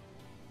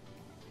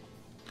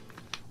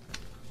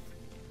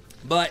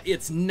 But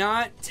it's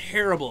not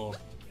terrible.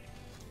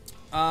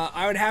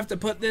 I would have to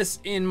put this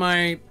in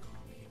my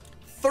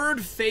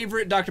third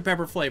favorite Dr.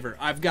 Pepper flavor.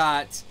 I've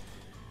got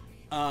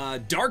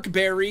dark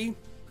berry,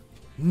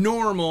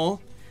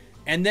 normal,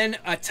 and then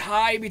a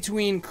tie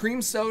between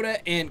cream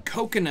soda and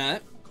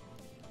coconut.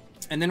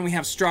 And then we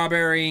have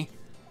strawberry.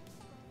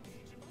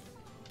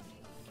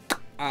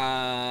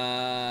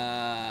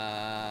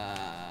 I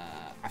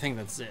think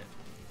that's it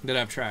that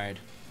I've tried.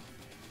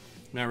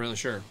 Not really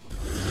sure.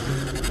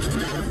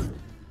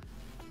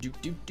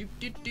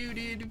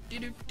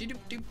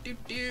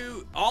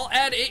 I'll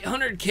add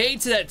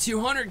 800K to that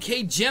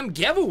 200K gem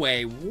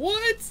giveaway.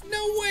 What?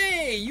 No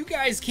way. You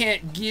guys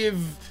can't give...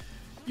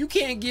 You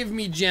can't give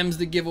me gems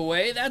to give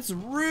away. That's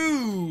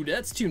rude.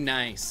 That's too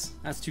nice.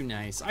 That's too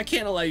nice. I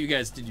can't allow you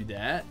guys to do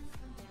that.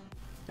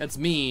 That's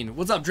mean.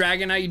 What's up,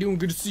 Dragon? How you doing?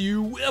 Good to see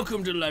you.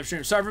 Welcome to the live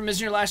stream. Sorry for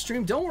missing your last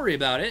stream. Don't worry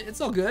about it.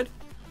 It's all good.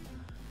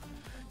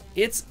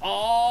 It's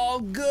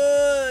all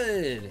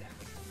good.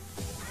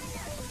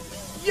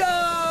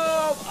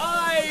 Yo,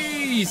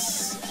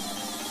 Ice!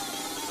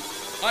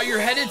 You're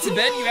headed to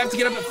bed? You have to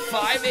get up at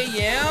 5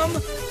 a.m.?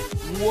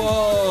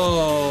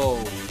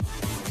 Whoa.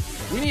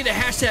 We need a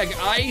hashtag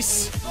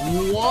Ice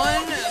 1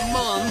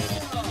 month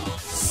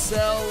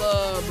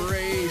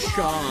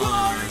celebration.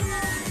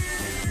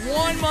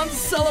 1 month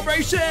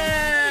celebration!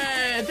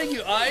 Thank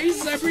you,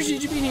 Ice. I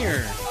appreciate you being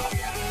here.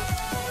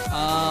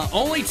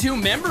 Only 2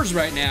 members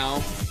right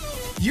now.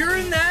 You're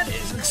in that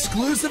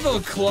exclusive of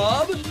a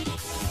club?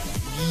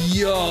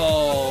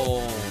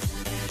 Yo.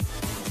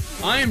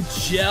 I am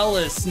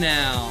jealous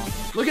now.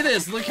 Look at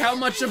this. Look how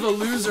much of a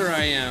loser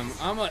I am.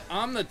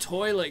 I'm the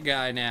toilet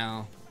guy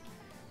now.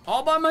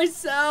 All by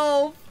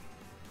myself.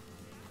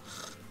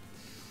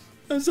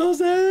 I'm so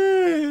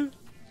sad.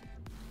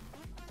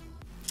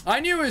 I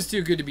knew it was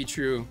too good to be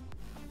true.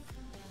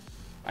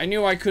 I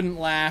knew I couldn't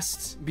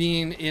last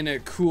being in a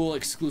cool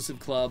exclusive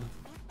club.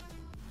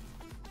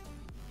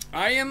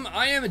 I am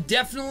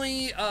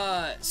definitely,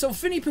 so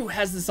Finny Pooh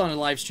has this on a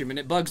live stream and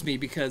it bugs me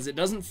because it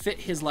doesn't fit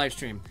his live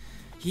stream.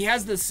 He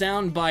has the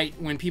sound bite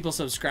when people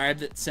subscribe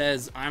that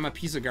says, I'm a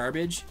piece of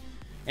garbage.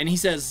 And he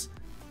says,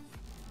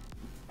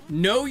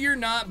 no, you're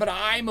not, but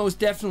I most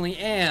definitely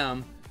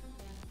am.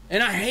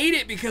 And I hate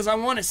it because I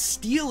want to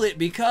steal it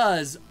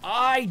because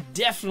I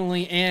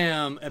definitely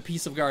am a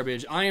piece of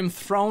garbage. I am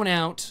thrown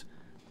out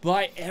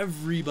by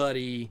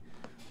everybody.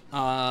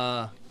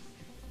 And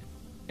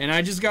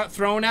I just got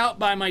thrown out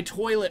by my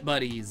toilet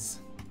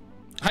buddies.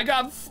 I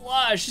got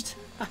flushed.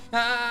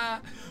 I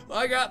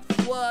got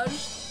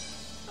flushed.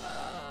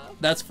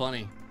 That's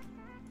funny.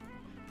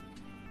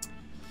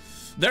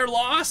 Their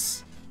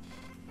loss?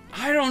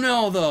 I don't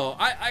know though.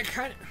 I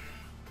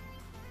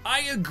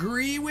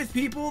agree with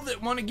people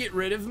that want to get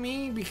rid of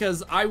me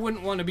because I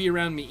wouldn't want to be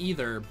around me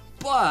either.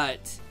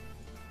 But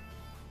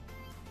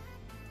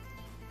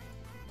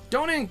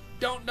don't I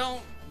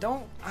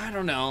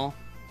don't know.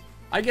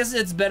 I guess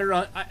it's better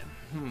on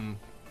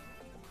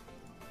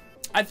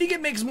I think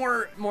it makes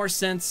more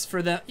sense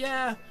for that.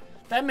 Yeah,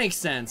 that makes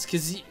sense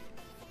cuz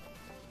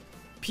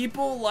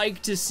people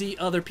like to see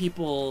other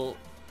people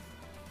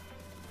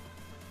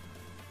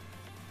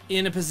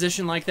in a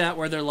position like that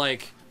where they're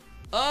like,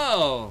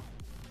 "Oh,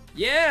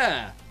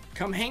 yeah,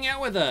 come hang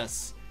out with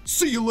us.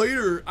 See you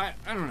later." I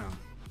don't know.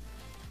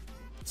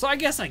 So I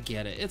guess I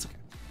get it. It's okay.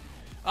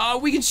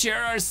 We can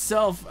share our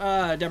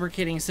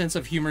self-deprecating sense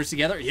of humor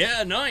together.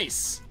 Yeah,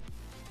 nice.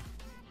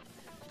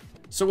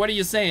 So what are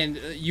you saying?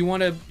 You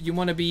wanna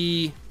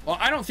be? Well,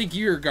 I don't think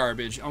you're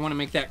garbage. I want to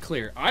make that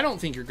clear. I don't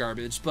think you're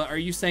garbage. But are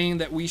you saying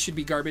that we should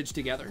be garbage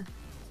together?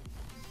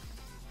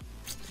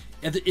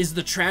 Is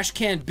the trash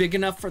can big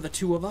enough for the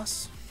 2 of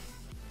us?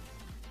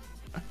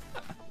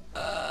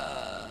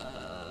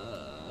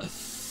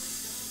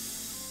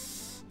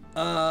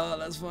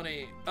 That's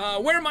funny.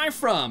 Where am I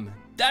from?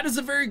 That is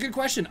a very good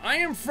question. I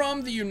am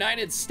from the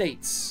United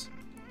States.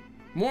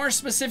 More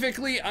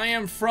specifically, I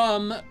am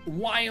from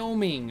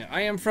Wyoming.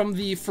 I am from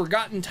the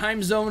forgotten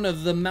time zone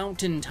of the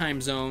mountain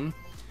time zone.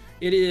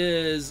 It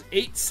is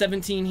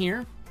 8:17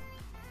 here.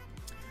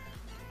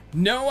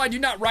 No, I do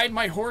not ride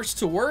my horse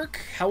to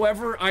work.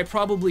 However, I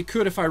probably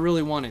could if I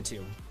really wanted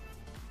to.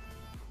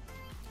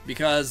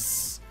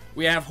 Because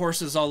we have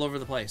horses all over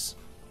the place.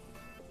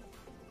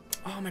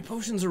 Oh, my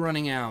potions are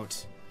running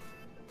out.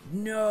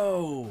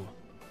 No.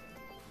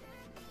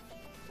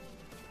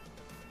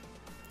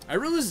 I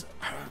was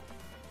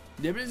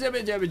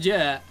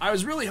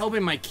really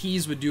hoping my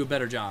keys would do a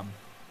better job.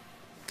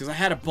 Because I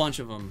had a bunch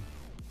of them.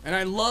 And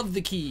I love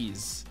the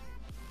keys.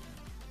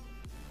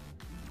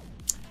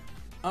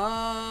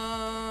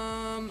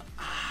 Yeah.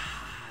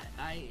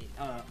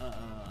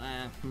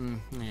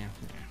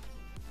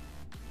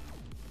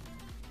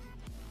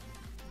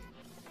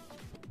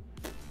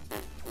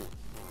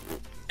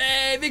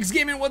 Hey, Vix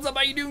Gaming, what's up?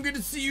 How you doing? Good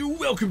to see you.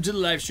 Welcome to the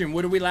live stream.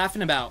 What are we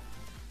laughing about?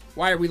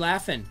 Why are we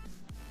laughing?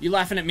 You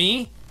laughing at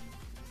me?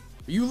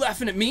 Are you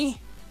laughing at me?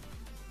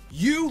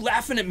 You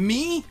laughing at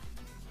me?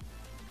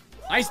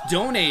 Ice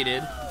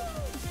donated.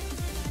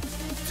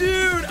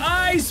 Dude,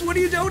 Ice, what are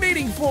you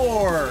donating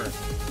for?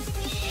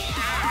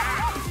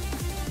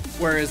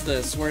 Where is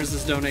this? Where is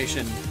this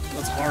donation?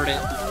 Let's heart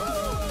it.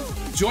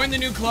 Join the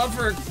new club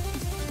for...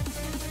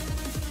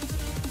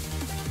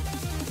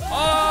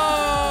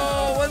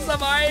 Oh, what's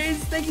up,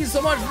 Ice? Thank you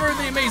so much for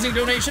the amazing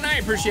donation. I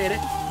appreciate it.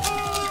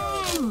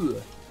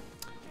 Ooh.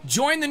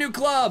 Join the new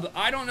club.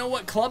 I don't know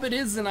what club it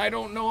is, and I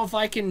don't know if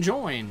I can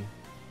join.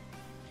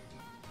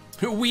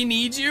 We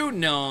need you?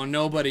 No,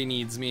 nobody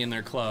needs me in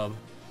their club.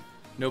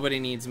 Nobody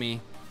needs me.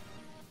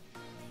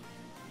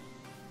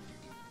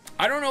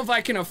 I don't know if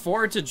I can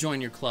afford to join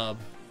your club.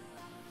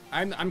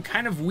 I'm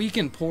kind of weak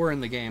and poor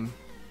in the game.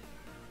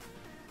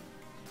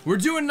 We're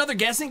doing another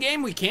guessing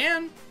game? We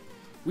can.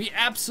 We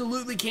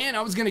absolutely can.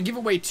 I was gonna give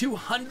away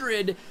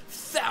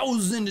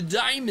 200,000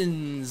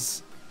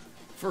 diamonds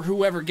for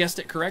whoever guessed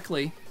it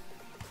correctly.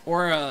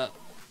 Or a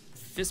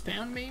fist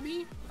pound,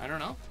 maybe? I don't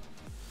know.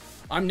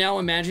 I'm now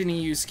imagining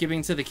you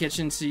skipping to the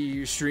kitchen to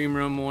your stream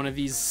room, one of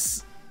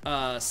these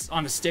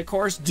on a stick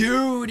horse.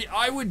 Dude,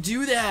 I would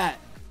do that.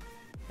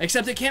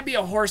 Except it can't be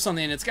a horse on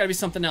the end. It's gotta be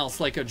something else,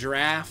 like a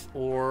giraffe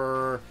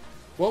or...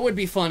 What would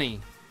be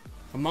funny?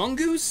 A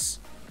mongoose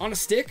on a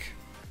stick?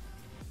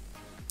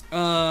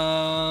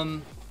 I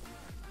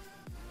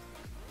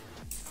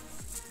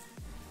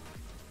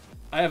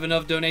have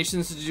enough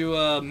donations to do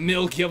a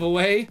meal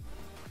giveaway.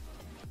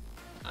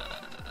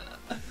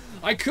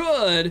 I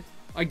could,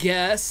 I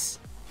guess.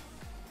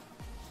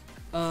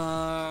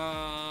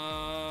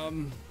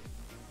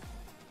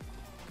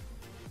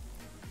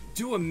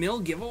 Do a meal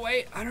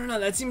giveaway? I don't know,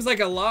 that seems like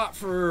a lot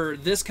for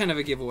this kind of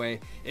a giveaway.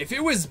 If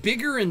it was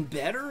bigger and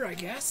better, I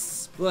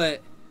guess,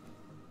 but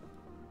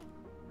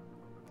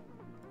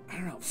I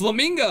don't know.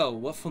 Flamingo!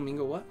 What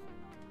flamingo what?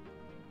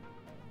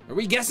 Are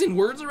we guessing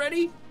words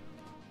already?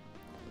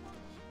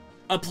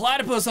 A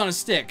platypus on a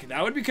stick.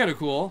 That would be kind of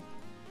cool.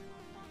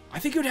 I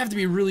think it would have to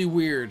be really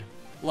weird.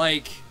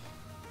 Like,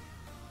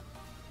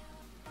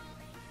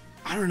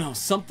 I don't know,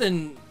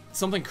 something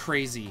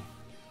crazy.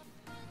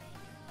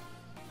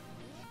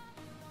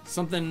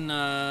 Something,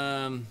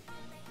 I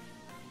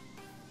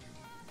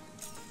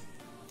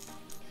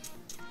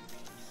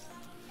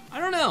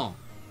don't know.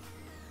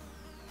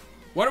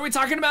 What are we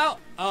talking about?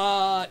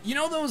 You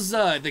know those,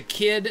 the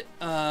kid,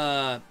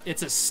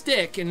 it's a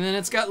stick and then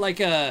it's got like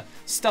a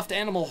stuffed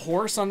animal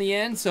horse on the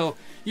end, so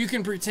you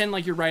can pretend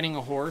like you're riding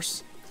a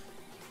horse.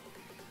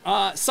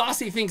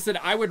 Saucy thinks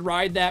that I would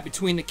ride that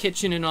between the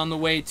kitchen and on the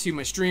way to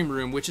my stream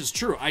room, which is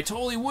true. I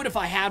totally would if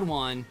I had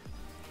one,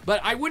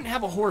 but I wouldn't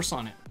have a horse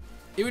on it.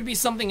 It would be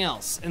something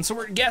else. And so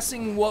we're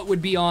guessing what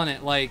would be on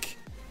it, like,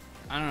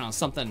 I don't know,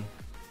 something.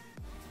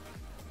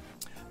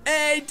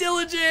 Hey,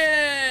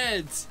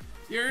 Diligent!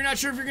 You're not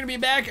sure if you're gonna be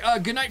back.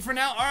 Good night for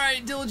now. All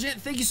right,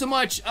 Diligent, thank you so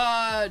much.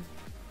 I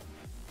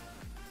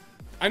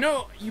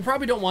know you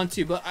probably don't want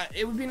to, but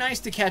it would be nice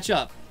to catch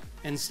up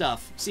and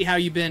stuff. See how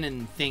you've been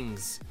and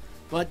things.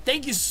 But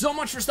thank you so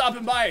much for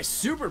stopping by. I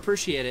super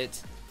appreciate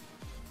it.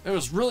 It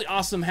was really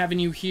awesome having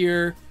you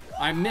here.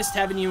 I missed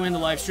having you in the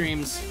live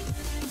streams.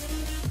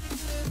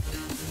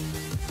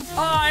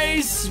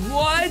 Ice,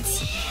 what?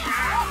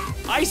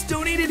 Ice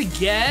donated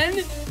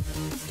again?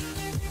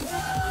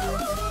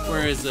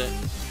 Where is it?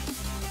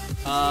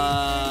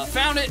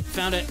 Found it.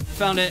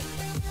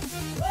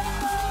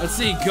 Let's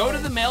see, go to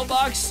the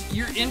mailbox.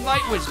 Your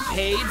invite was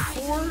paid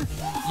for?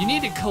 You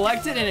need to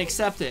collect it and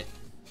accept it.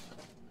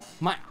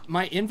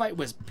 My invite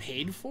was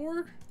paid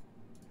for?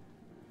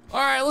 All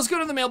right, let's go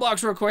to the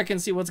mailbox real quick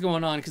and see what's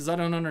going on, because I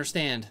don't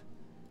understand.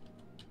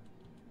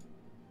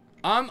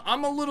 I'm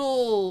a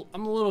little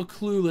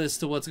clueless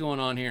to what's going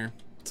on here.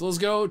 So let's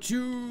go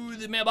to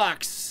the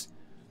mailbox.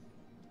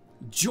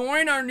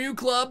 Join our new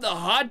club, the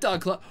Hot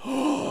Dog Club.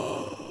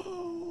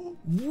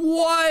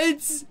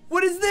 What?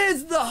 What is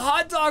this? The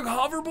hot dog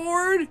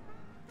hoverboard?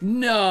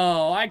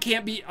 No, I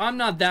can't be. I'm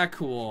not that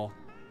cool.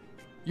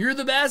 You're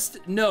the best?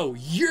 No,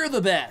 you're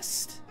the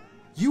best.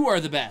 You are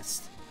the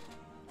best.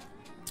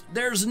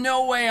 There's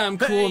no way I'm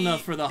cool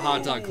enough for the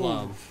Hot Dog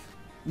Club.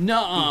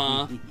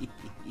 Nuh-uh.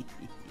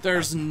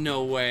 There's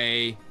no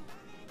way.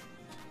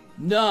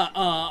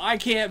 Nuh-uh. I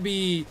can't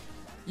be...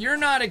 You're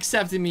not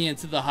accepting me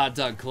into the Hot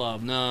Dog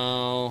Club.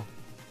 No.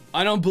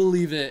 I don't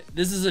believe it.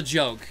 This is a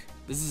joke.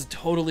 This is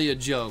totally a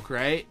joke,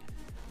 right?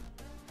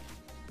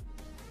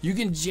 You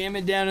can jam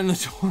it down in the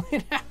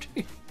toilet after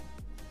you...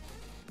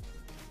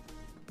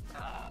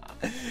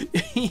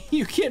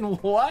 You can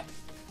what?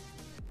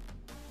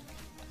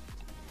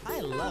 I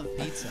love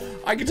pizza.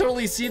 I can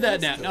totally see that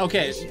now.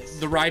 Okay,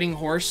 the riding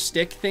horse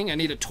stick thing. I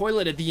need a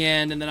toilet at the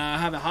end, and then I'll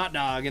have a hot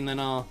dog, and then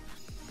I'll...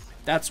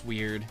 That's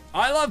weird.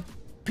 I love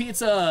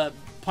pizza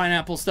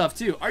pineapple stuff,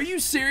 too. Are you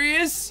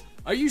serious?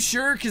 Are you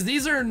sure? Because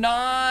these are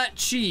not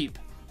cheap.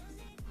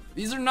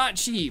 These are not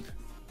cheap.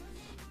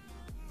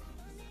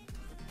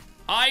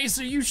 Ice,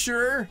 are you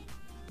sure?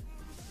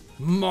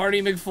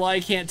 Marty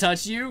McFly can't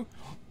touch you?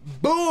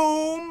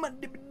 Boom!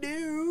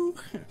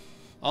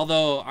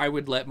 Although, I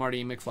would let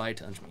Marty McFly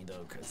touch me,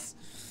 though, because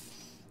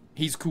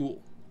he's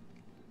cool.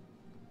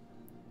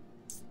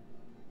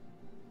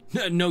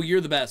 No,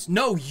 you're the best.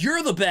 No,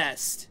 you're the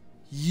best.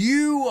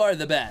 You are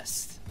the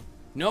best.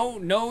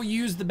 No,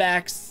 use the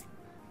backs.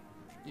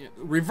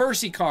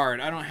 Reversey card.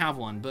 I don't have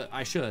one, but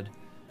I should.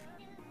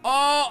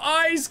 Oh,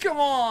 Ice, come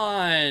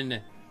on.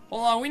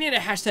 Hold on, we need a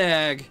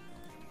hashtag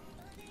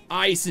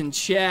Ice in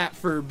chat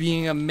for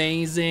being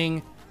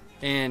amazing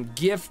and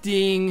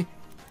gifting.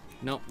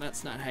 Nope,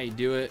 that's not how you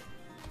do it.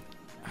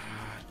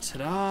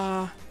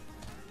 Ta-da.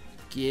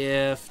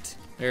 Gift.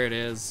 There it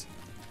is.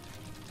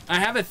 I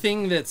have a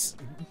thing that's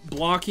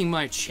blocking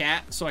my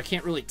chat, so I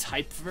can't really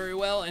type very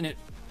well, and it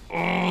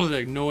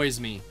annoys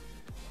me.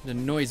 It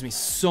annoys me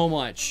so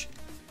much.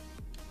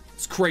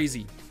 It's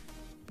crazy.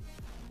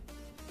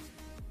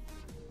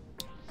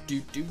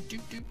 Yeah,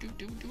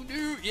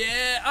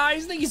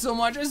 Ice, thank you so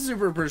much. I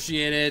super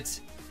appreciate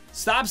it.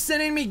 Stop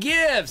sending me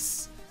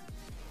gifts.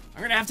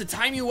 I'm gonna have to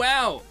time you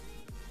out.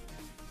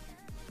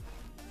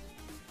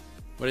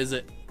 What is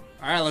it?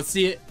 All right, let's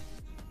see it.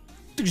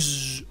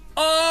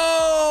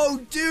 Oh,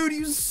 dude,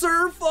 you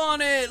surf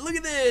on it. Look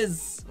at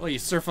this. Well, you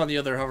surf on the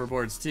other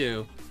hoverboards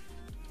too.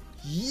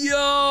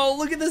 Yo,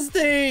 look at this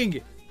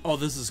thing. Oh,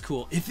 this is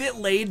cool. If it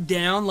laid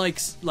down like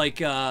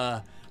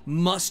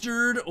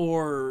mustard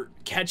or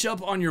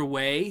ketchup on your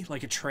way,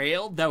 like a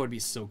trail, that would be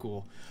so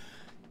cool.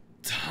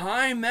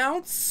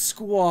 Timeout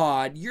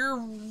squad, you're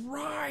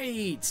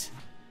right.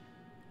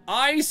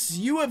 Ice,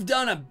 you have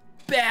done a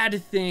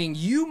bad thing.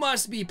 You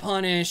must be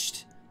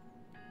punished.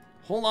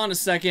 Hold on a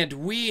second.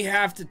 We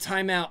have to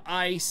time out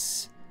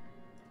Ice.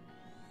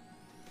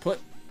 Put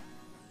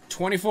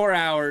 24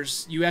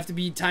 hours. You have to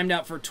be timed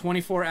out for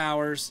 24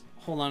 hours.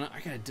 Hold on, I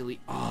gotta delete.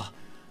 Oh,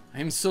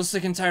 I am so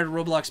sick and tired of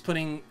Roblox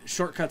putting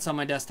shortcuts on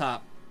my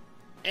desktop.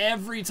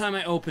 Every time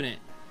I open it.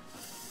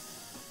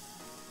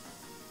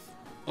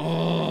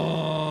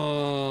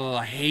 Oh,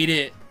 I hate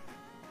it.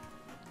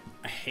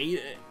 I hate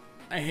it.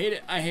 I hate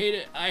it. I hate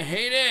it. I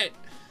hate it.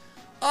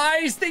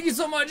 Ice, thank you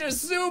so much. I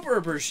super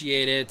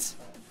appreciate it.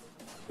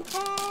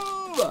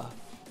 Oh,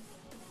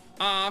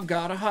 I've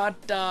got a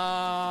hot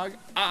dog.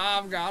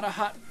 I've got a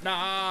hot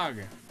dog.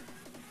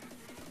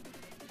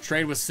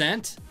 Trade was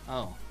sent?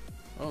 Oh,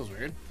 that was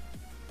weird.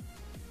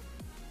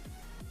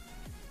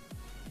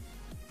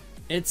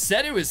 It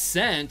said it was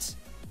sent.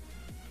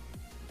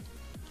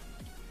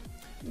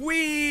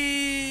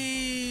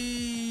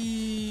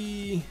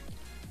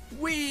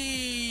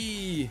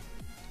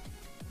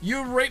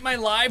 You rate my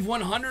live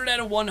 100 out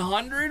of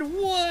 100?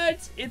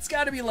 What? It's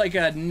got to be like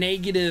a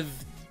negative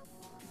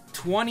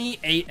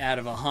 28 out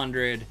of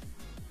 100.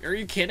 Are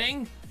you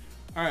kidding?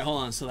 All right,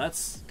 hold on. So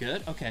that's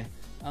good. Okay.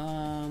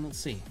 Let's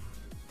see.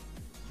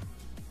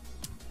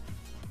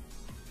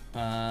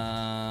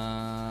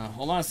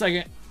 Hold on a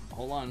second.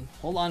 Hold on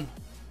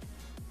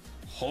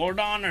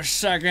a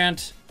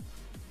second.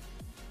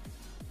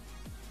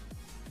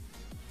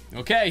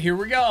 Okay, here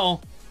we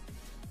go.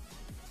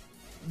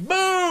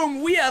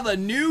 Boom! We have a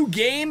new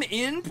game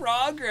in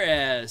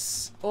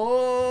progress.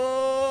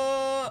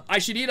 Oh, I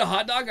should eat a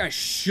hot dog? I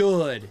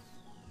should.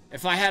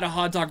 If I had a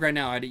hot dog right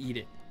now, I'd eat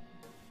it.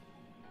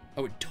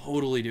 I would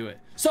totally do it.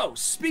 So,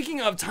 speaking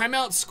of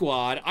Timeout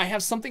Squad, I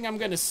have something I'm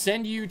going to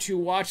send you to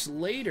watch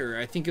later.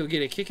 I think you'll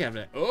get a kick out of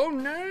it. Oh,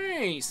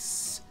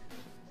 nice.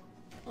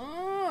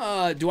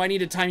 Do I need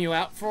to time you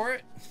out for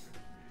it?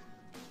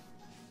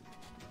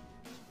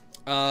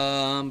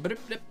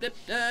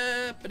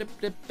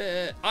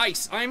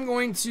 Ice, I'm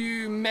going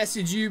to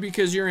message you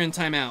because you're in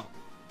timeout.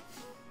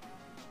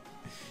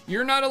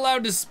 You're not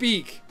allowed to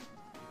speak.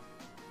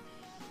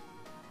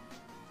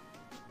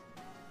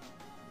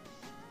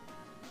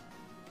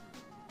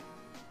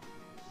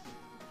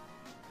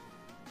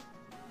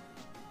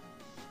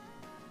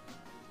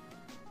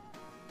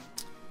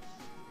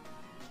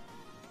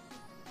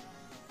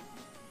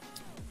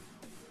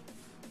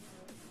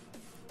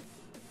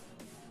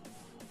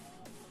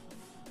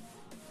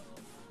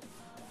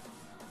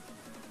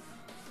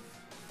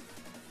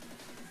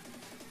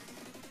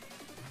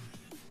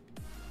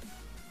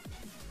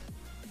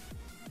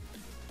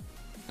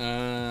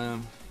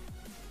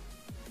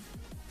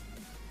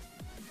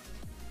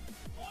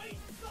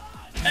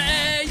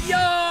 Hey,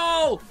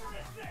 yo!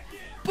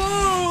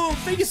 Boom!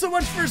 Thank you so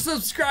much for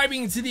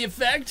subscribing to the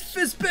effect.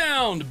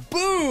 Fistbound!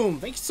 Boom!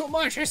 Thank you so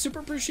much. I super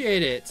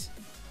appreciate it.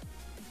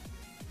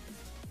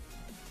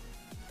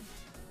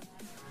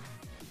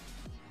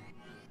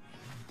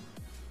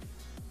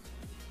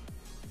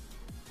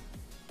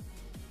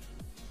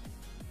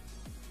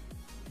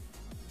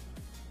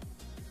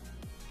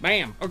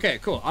 Bam. Okay,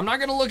 cool. I'm not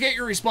gonna look at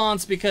your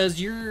response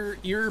because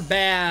you're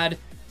bad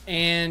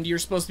and you're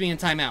supposed to be in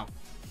timeout.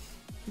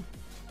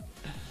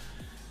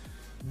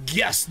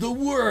 Guess the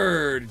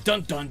word.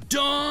 Dun dun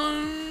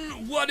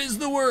dun. What is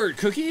the word?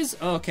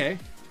 Cookies? Okay.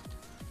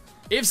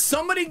 If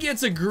somebody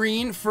gets a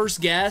green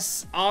first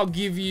guess, I'll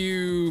give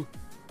you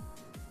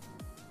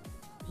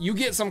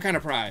get some kind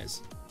of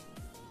prize.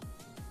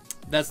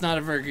 That's not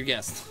a very good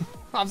guess.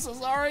 I'm so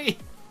sorry.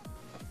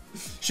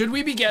 Should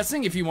we be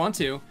guessing if you want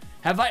to?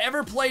 Have I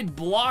ever played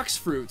Blocks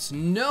Fruits?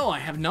 No, I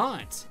have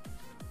not.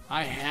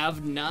 I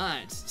have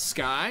not.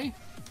 Sky?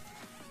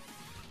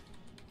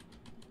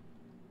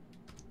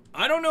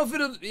 I don't know if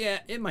it'll, yeah,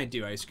 it might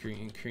do ice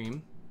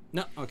cream.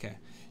 No, okay.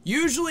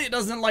 Usually it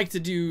doesn't like to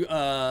do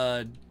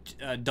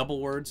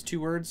double words, two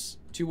word,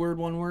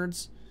 one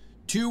words.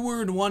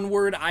 2-word,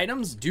 1-word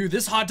items. Dude,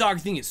 this hot dog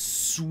thing is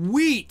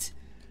sweet.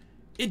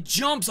 It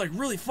jumps like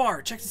really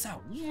far. Check this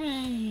out.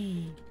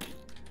 I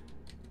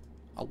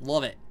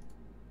love it.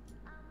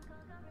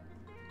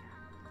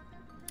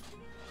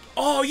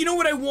 Oh, you know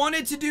what I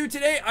wanted to do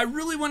today? I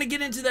really want to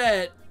get into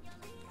that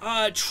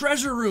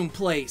treasure room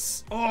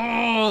place.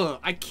 Oh,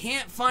 I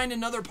can't find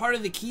another part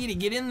of the key to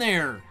get in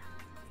there.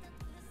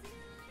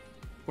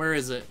 Where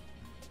is it?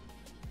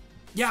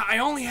 Yeah, I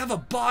only have a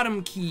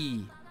bottom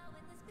key.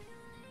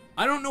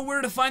 I don't know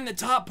where to find the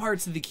top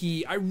parts of the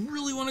key. I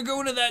really want to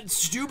go into that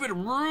stupid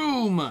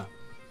room.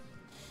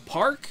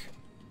 Park?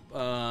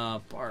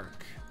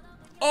 Park.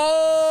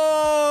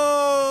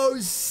 Oh,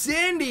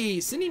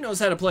 Cindy! Cindy knows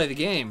how to play the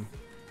game.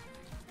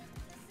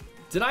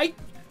 Did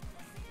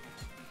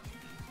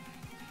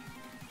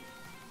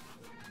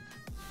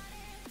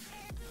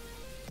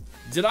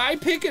I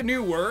pick a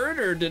new word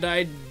or did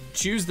I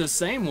choose the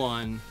same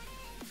one?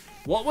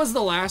 What was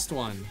the last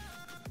one?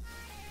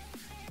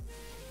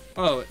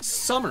 Oh, it's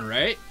summer,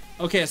 right?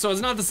 Okay, so it's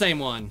not the same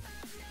one.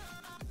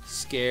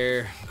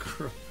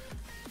 Scarecrow.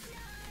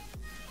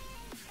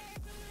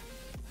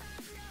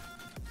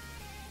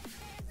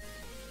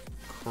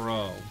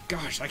 Crow.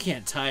 Gosh, I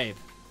can't type.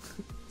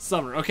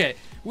 Summer. Okay,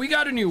 we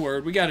got a new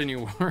word.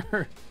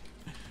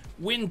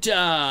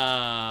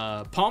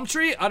 Winter. Palm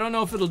tree? I don't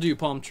know if it'll do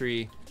palm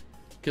tree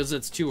because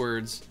it's 2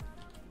 words.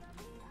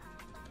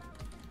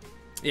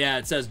 Yeah,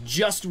 it says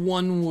just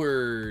 1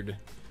 word.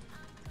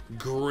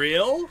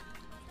 Grill?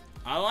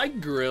 I like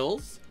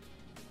grills.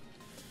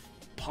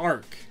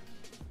 Park.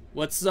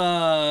 What's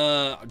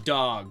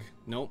dog?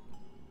 Nope.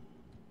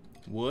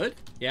 Wood?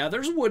 Yeah,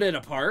 there's wood at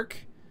a park.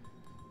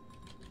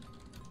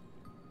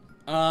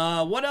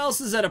 What else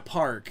is at a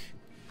park?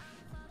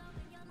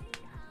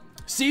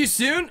 See you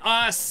soon?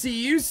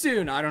 See you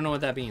soon. I don't know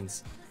what that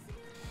means.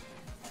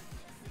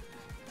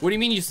 What do you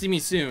mean you see me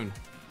soon?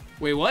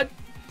 Wait, what?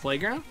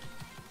 Playground?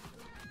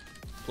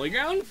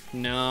 Playground?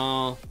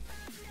 No.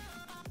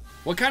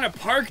 What kind of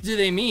park do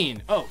they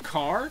mean? Oh,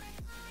 car?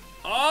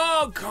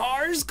 Oh,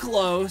 car's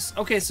close.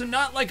 Okay, so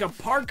not like a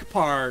park,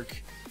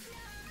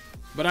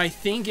 but I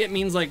think it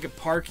means like a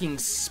parking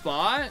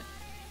spot.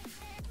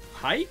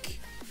 Hike?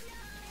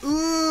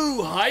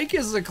 Ooh, hike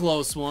is a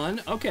close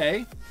one.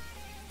 Okay.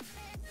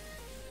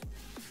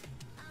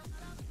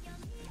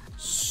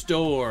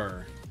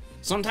 Store.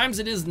 Sometimes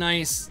it is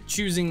nice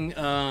choosing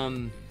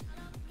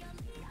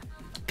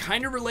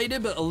kind of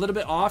related but a little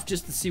bit off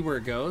just to see where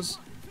it goes.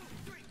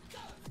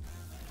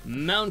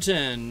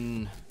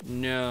 Mountain.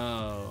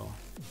 No.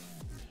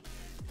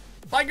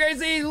 Bye,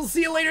 Gracie. We'll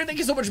see you later. Thank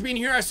you so much for being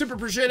here. I super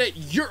appreciate it.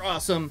 You're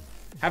awesome.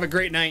 Have a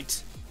great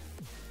night.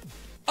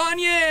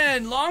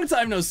 Onion. Long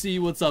time no see.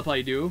 What's up? How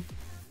you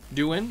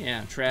doing?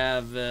 Yeah.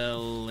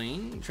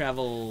 Traveling.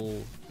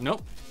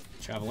 Nope.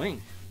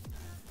 Traveling.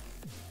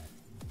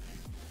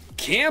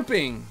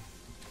 Camping.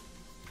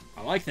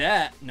 I like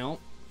that. Nope.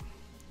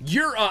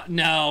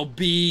 No,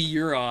 B.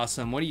 You're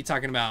awesome. What are you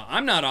talking about?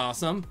 I'm not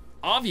awesome.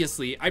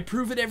 Obviously, I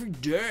prove it every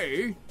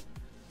day.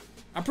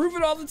 I prove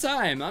it all the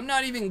time. I'm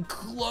not even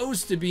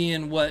close to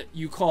being what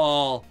you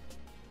call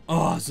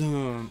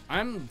awesome.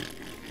 I don't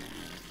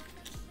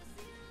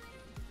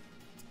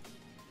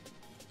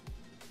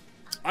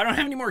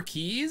have any more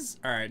keys.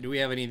 All right, do we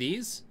have any of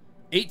these?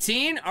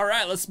 18? All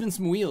right, let's spin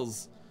some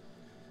wheels.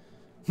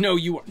 No,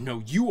 you are.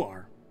 No, you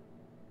are.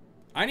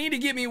 I need to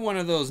get me one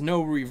of those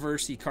no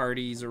reversey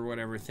cardies or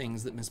whatever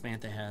things that Miss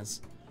Mantha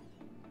has.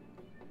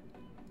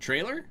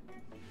 Trailer?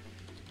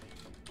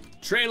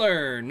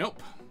 Trailer,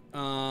 nope.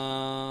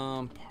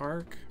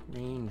 Park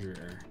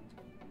ranger.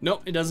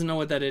 Nope, it doesn't know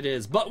what that it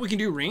is. But we can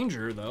do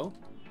ranger though.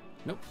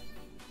 Nope.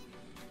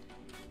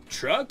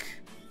 Truck?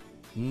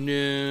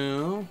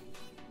 No.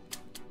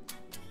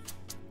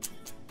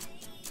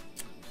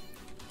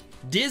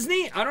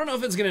 Disney? I don't know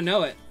if it's gonna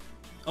know it.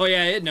 Oh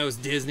yeah, it knows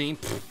Disney.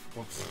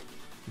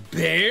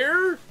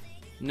 Bear?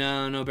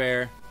 No, no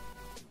bear.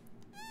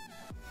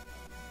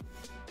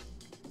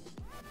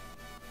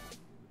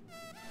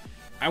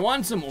 I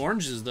want some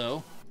oranges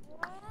though.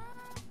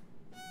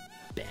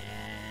 Bad.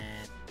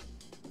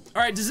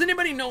 All right, does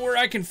anybody know where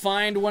I can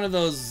find one of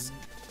those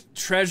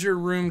treasure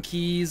room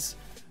keys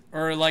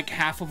or like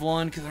half of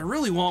one? Because I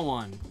really want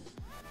one.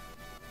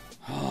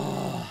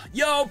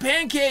 Yo,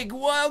 Pancake,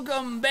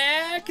 welcome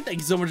back. Thank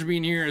you so much for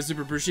being here. I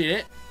super appreciate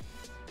it.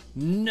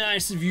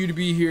 Nice of you to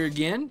be here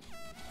again.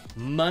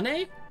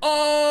 Money?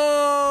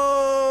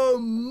 Oh,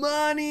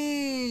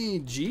 money.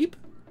 Jeep?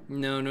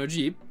 No, no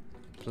Jeep.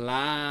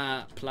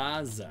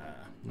 Plaza.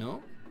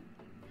 No.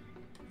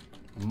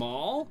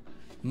 Mall?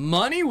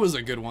 Money was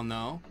a good one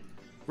though.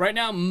 Right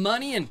now,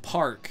 money and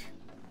park.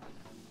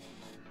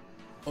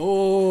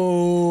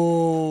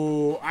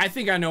 Oh, I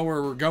think I know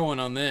where we're going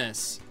on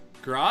this.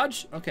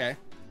 Garage? Okay.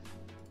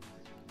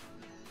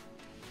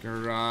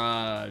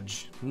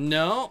 Garage.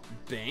 No.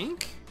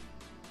 Bank?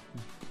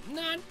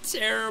 Not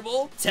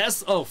terrible.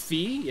 Test. Oh,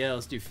 fee. Yeah,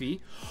 let's do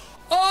fee.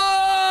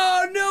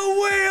 Oh, no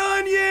way,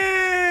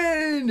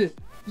 Onion!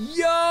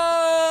 Yo!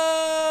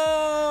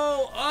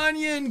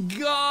 Onion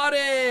got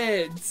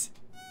it!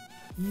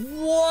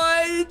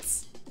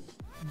 What?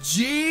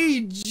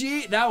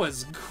 GG. That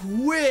was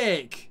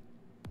quick.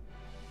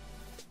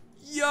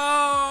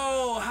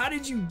 Yo! How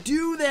did you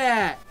do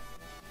that?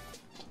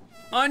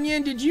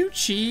 Onion, did you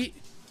cheat?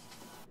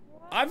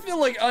 I feel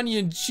like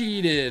Onion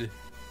cheated.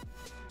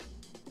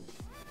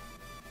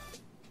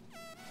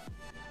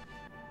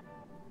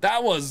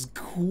 That was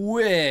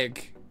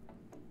quick.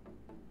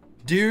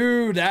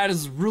 Dude, that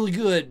is really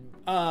good.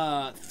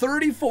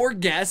 34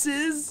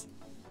 guesses?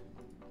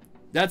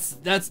 That's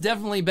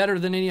definitely better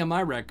than any of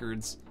my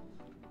records.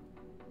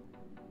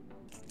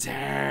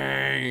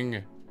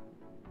 Dang.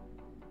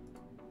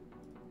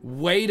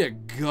 Way to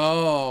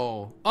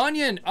go.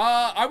 Onion,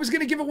 I was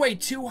gonna give away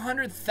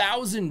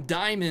 200,000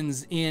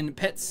 diamonds in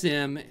Pet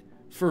Sim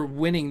for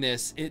winning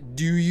this.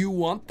 Do you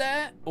want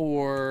that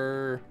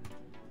or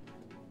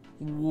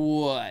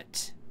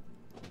what?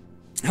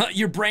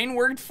 Your brain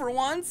worked for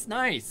once?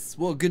 Nice.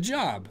 Well, good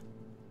job.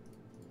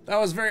 That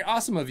was very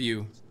awesome of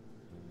you.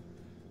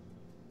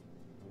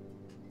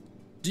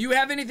 Do you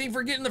have anything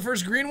for getting the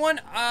first green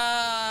one?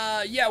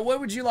 Yeah, what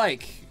would you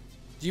like?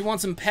 Do you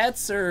want some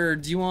pets or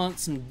do you want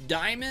some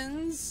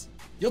diamonds?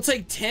 You'll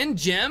take 10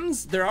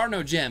 gems? There are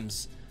no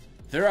gems.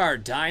 There are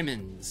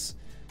diamonds.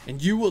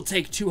 And you will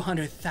take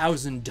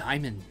 200,000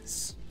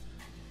 diamonds.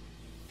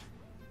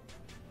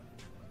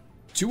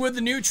 2 of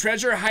the new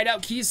treasure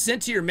hideout keys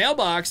sent to your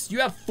mailbox. You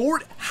have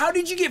 40. How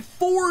did you get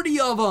 40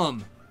 of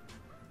them?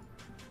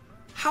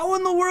 How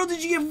in the world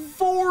did you get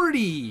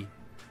 40?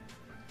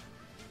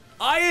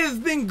 I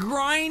have been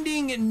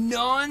grinding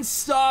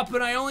non-stop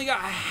and I only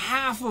got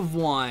half of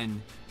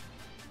one.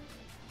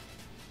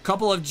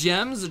 Couple of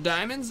gems or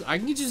diamonds? I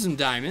can get you some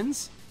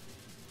diamonds.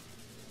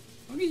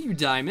 I'll get you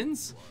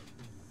diamonds.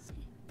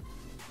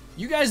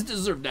 You guys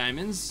deserve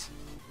diamonds.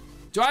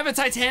 Do I have a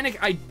Titanic?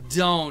 I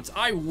don't.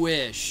 I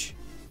wish.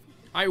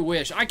 I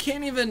wish. I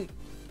can't even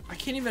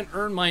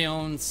earn my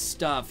own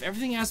stuff.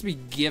 Everything has to be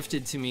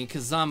gifted to me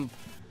because I'm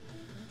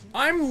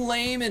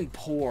lame and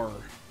poor.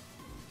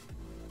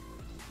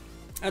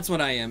 That's what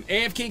I am.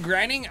 AFK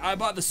grinding. I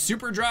bought the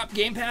Super Drop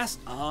Game Pass.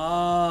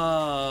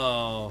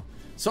 Oh.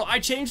 So I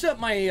changed up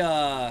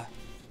my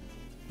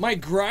my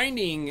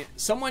grinding.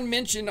 Someone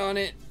mentioned on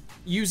it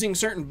using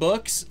certain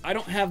books. I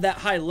don't have that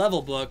high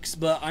level books,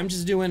 but I'm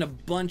just doing a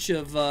bunch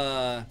of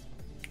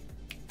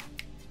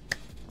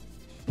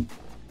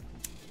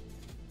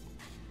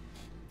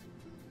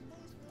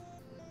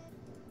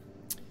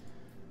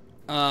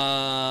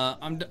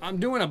I'm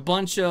doing a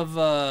bunch of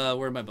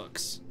where are my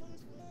books?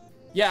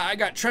 Yeah, I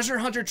got Treasure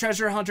Hunter,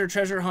 Treasure Hunter,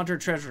 Treasure Hunter,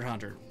 Treasure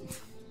Hunter.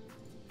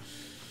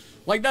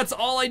 Like, that's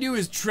all I do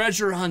is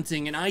treasure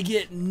hunting, and I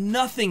get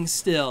nothing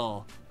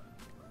still.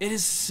 It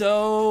is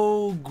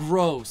so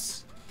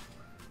gross.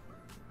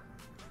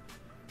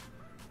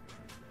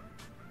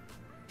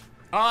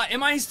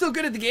 Am I still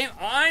good at the game?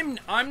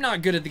 I'm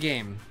not good at the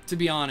game, to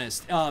be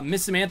honest.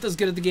 Miss Samantha's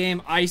good at the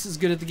game. Ice is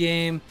good at the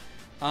game.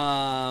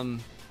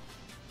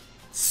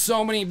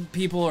 So many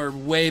people are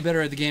way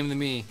better at the game than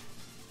me.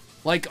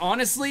 Like,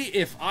 honestly,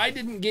 if I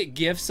didn't get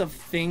gifts of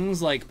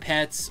things like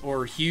pets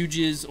or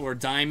huges or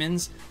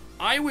diamonds,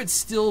 I would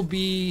still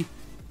be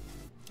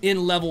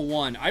in level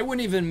 1. I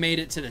wouldn't even made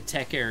it to the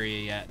tech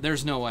area yet.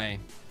 There's no way.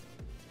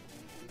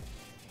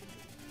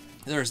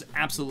 There's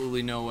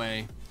absolutely no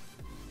way.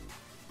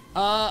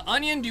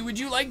 Onion, would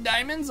you like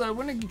diamonds? I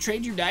want to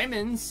trade you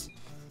diamonds.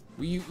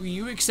 Will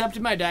you accept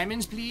my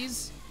diamonds,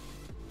 please?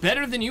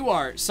 Better than you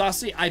are.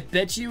 Saucy, I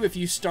bet you if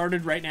you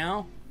started right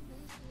now,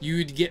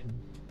 you'd get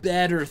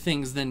better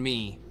things than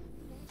me.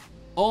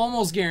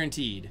 Almost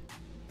guaranteed.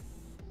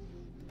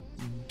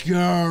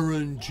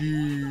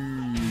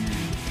 Guaranteed.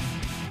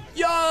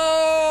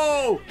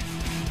 Yo!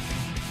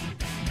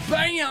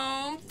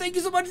 Bam! Thank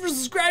you so much for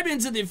subscribing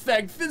to the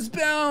effect.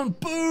 Fistbound.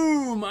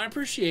 Boom! I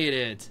appreciate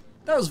it.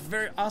 That was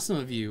very awesome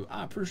of you.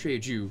 I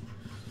appreciate you.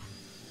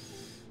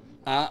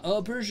 I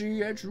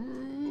appreciate you.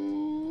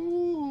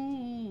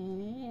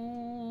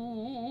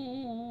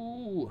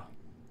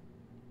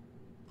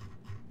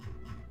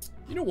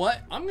 You know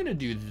what? I'm gonna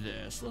do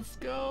this. Let's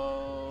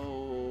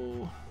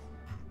go.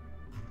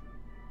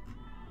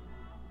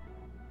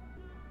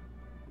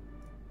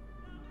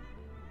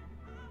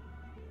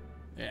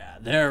 Yeah,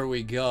 there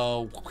we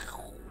go.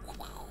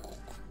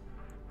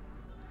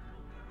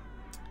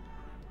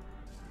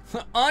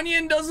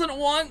 Onion doesn't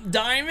want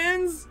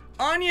diamonds?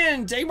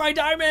 Onion, take my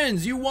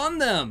diamonds. You won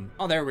them.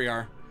 Oh, there we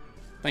are.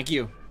 Thank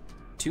you.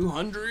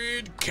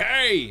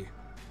 200K.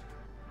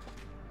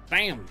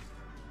 Bam.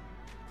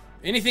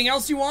 Anything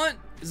else you want?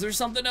 Is there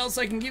something else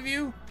I can give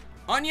you?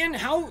 Onion,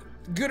 how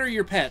good are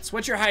your pets?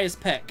 What's your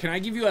highest pet? Can I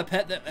give you a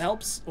pet that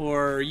helps?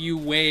 Or are you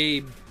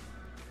way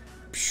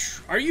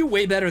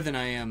better than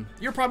I am?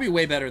 You're probably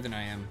way better than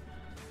I am.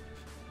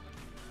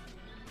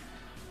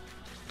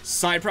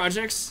 Side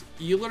projects?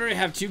 You literally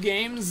have 2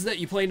 games that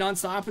you play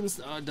nonstop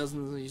and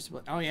doesn't used to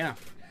play. Oh yeah.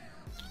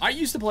 I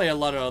used to play a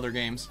lot of other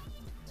games.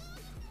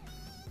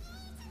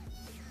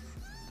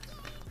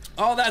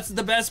 Oh, that's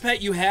the best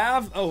pet you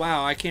have? Oh,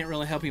 wow. I can't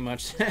really help you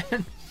much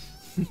then.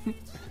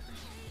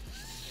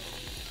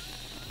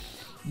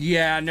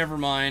 Yeah, never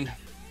mind.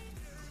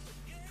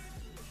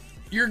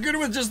 You're good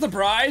with just the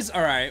prize?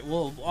 All right,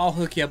 well, I'll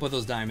hook you up with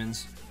those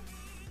diamonds.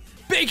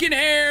 Bacon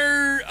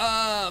hair,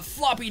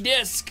 floppy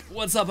disk.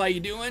 What's up? How you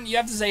doing? You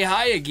have to say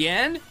hi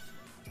again?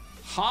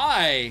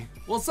 Hi.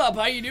 What's up?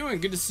 How you doing?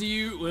 Good to see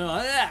you.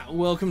 Well,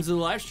 welcome to the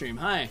live stream.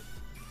 Hi.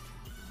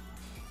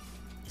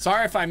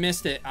 Sorry if I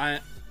missed it.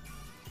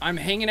 I'm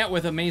hanging out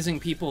with amazing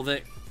people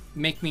that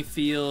make me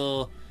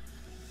feel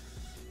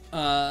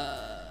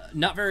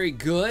not very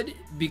good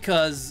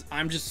because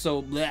I'm just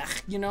so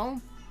blech, you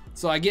know?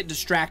 So I get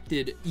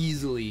distracted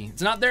easily.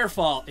 It's not their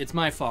fault, it's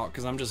my fault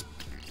because I'm just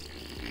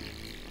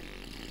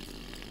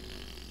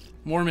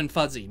warm and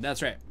fuzzy.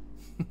 That's right.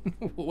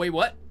 Wait,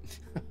 what?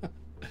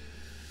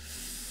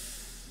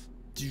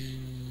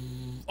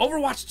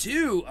 Overwatch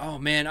 2. Oh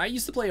man, I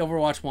used to play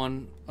Overwatch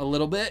 1 a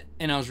little bit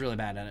and I was really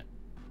bad at it.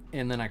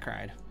 And then I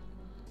cried.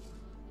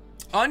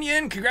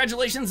 Onion,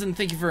 congratulations and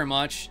thank you very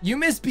much. You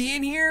miss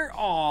being here?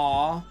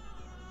 Aww.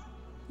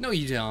 No,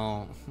 you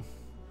don't.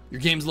 Your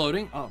game's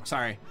loading? Oh,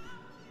 sorry.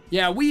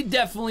 Yeah, we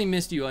definitely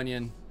missed you,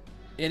 Onion.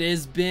 It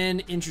has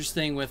been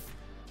interesting with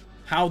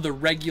how the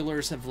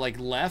regulars have like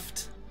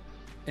left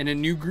and a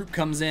new group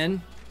comes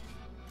in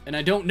and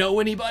I don't know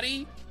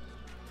anybody.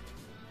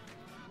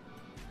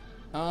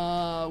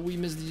 We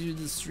missed you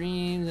the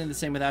stream and the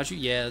same without you.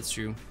 Yeah, that's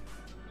true.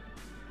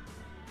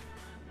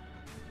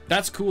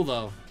 That's cool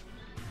though.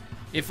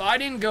 If I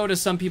didn't go to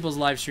some people's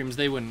live streams,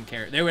 they wouldn't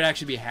care. They would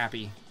actually be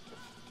happy.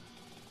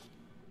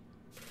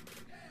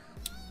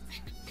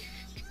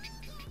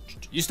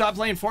 You stopped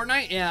playing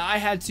Fortnite? Yeah, I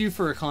had to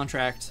for a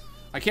contract.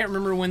 I can't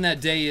remember when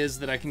that day is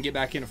that I can get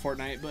back into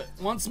Fortnite, but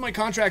once my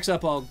contract's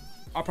up, I'll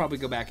probably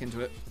go back into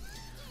it.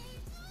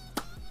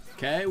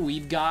 Okay,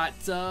 we've got,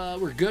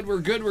 we're good.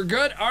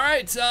 All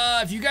right,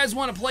 if you guys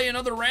want to play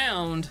another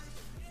round,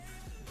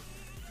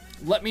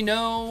 let me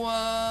know,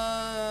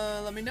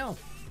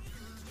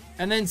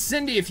 And then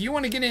Cindy, if you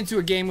want to get into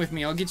a game with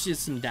me, I'll get you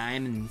some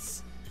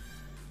diamonds.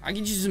 I'll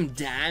get you some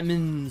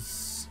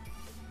diamonds.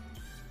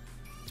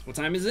 What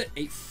time is it?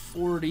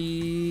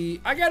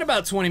 8:40. I got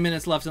about 20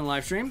 minutes left in the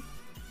live stream.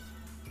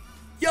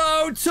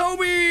 Yo,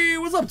 Toby!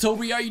 What's up,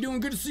 Toby? How you doing?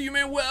 Good to see you,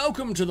 man.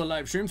 Welcome to the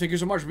live stream. Thank you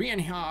so much for being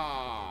here.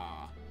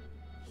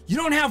 You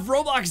don't have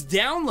Roblox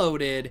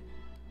downloaded?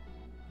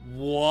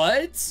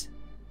 What?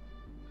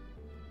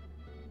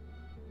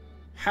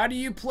 How do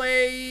you play?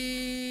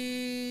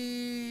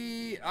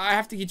 I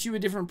have to get you a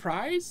different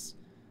prize?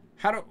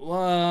 How do,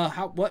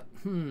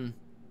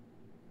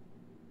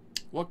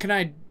 what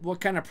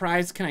kind of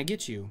prize can I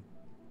get you?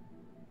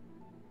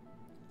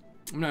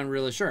 I'm not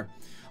really sure.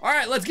 All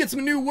right, let's get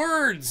some new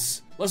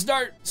words. Let's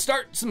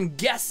start some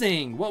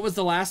guessing. What was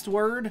the last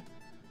word?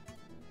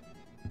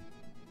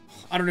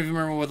 I don't even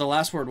remember what the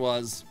last word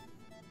was.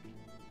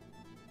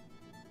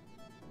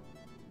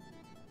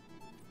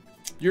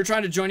 You're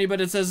trying to join me, but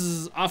it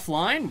says it's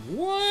offline?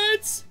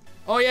 What?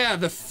 Oh yeah,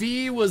 the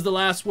fee was the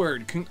last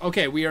word.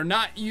 Okay, we are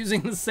not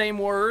using the same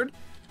word.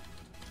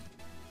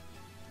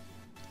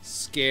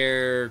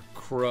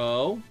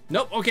 Scarecrow.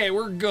 Nope, okay,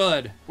 we're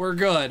good. We're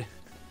good.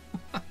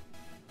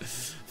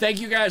 Thank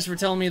you guys for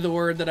telling me the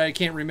word that I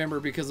can't remember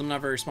because I'm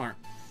not very smart.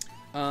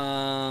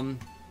 Oh,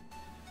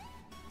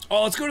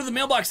 let's go to the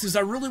mailbox because I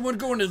really want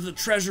to go into the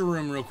treasure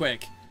room real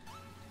quick.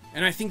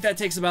 And I think that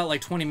takes about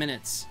like 20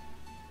 minutes.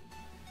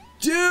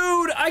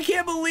 Dude, I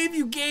can't believe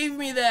you gave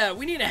me that.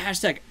 We need a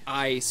hashtag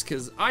ice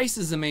because ice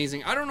is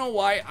amazing. I don't know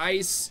why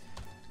ice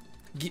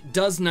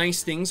does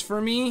nice things for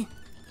me.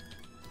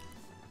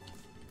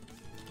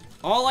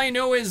 All I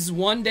know is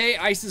one day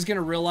ice is going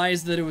to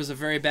realize that it was a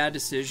very bad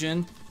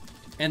decision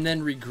and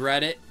then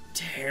regret it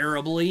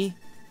terribly.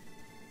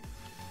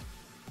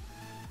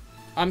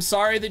 I'm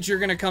sorry that you're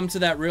gonna come to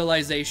that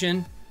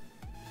realization.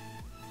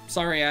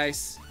 Sorry,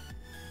 Ice.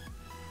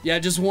 Yeah,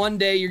 just one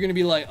day you're gonna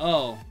be like,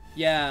 oh,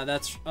 yeah,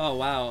 that's, oh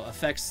wow,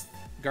 effects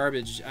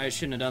garbage. I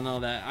shouldn't have done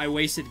all that. I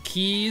wasted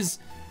keys,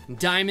 and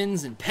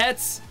diamonds, and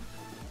pets.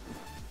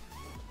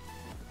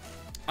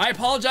 I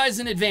apologize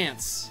in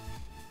advance.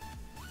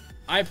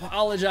 I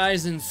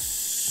apologize in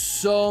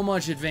so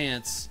much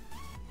advance.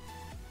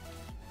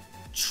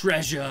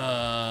 Treasure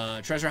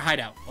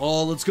hideout.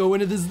 Oh, let's go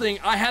into this thing.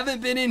 I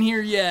haven't been in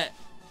here yet.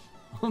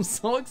 I'm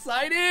so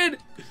excited.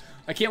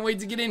 I can't wait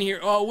to get in here.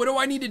 Oh, what do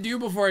I need to do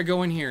before I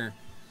go in here?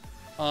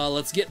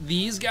 Let's get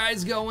these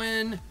guys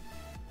going.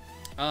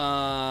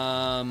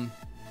 Oh,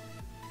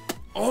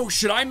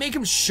 should I make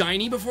them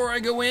shiny before I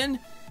go in?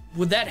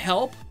 Would that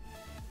help?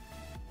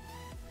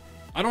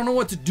 I don't know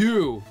what to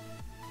do.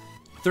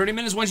 30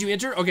 minutes once you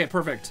enter? Okay,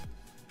 perfect.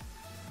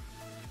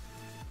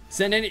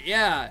 Send any,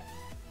 yeah.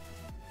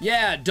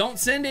 Yeah, don't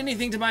send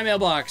anything to my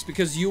mailbox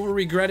because you will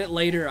regret it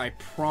later, I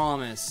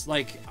promise.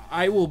 Like,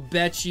 I will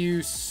bet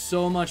you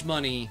so much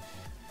money.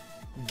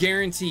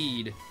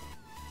 Guaranteed.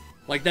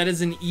 Like, that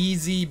is an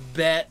easy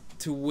bet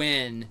to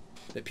win.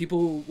 That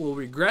people will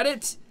regret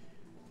it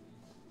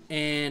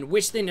and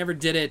wish they never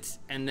did it,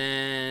 and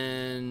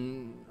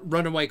then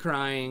run away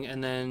crying,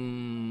 and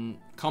then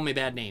call me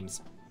bad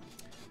names.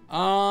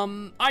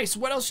 Ice,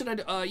 what else should I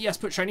do? Yes,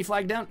 put shiny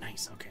flag down.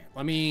 Nice, okay.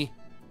 Let me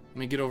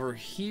get over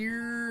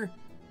here.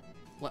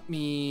 Let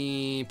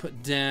me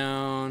put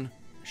down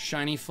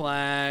shiny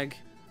flag.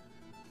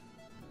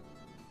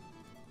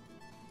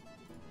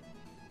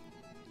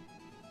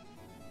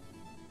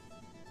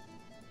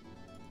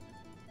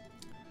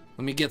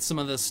 Let me get some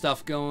of this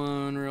stuff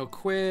going real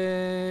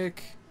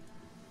quick.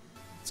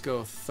 Let's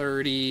go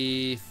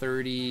 30,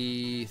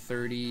 30,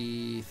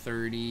 30,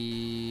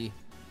 30,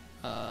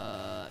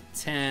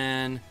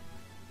 10. Let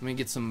me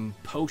get some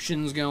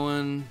potions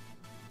going.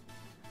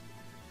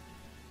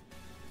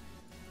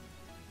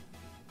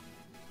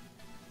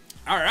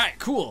 All right,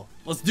 cool.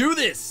 Let's do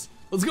this.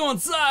 Let's go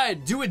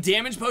inside. Do a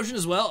damage potion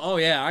as well. Oh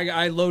yeah,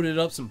 I loaded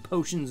up some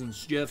potions and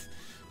stuff.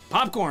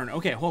 Popcorn.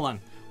 Okay, hold on.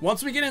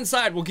 Once we get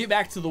inside, we'll get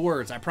back to the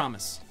words. I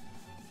promise.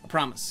 I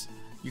promise.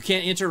 You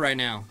can't enter right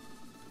now.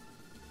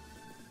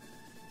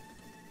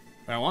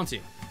 But I want to.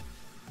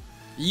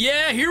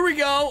 Yeah, here we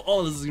go.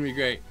 Oh, this is gonna be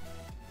great.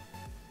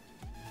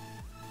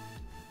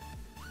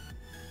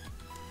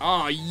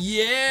 Oh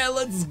yeah,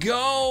 let's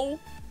go.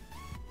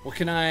 What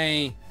can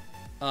I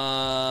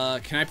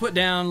put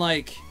down,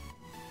 like,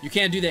 you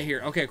can't do that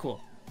here. Okay,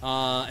 cool.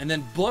 And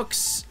then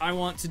books, I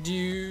want to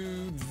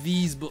do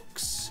these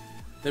books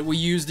that we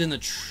used in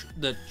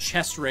the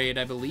chest raid,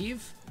 I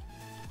believe.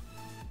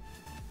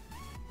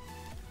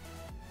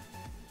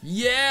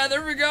 Yeah,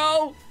 there we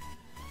go.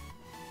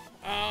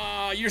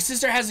 Your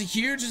sister has a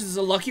huge, this is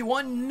a lucky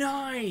one.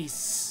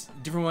 Nice.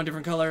 Different one,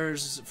 different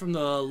colors from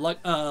the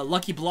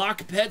Lucky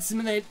Block Pet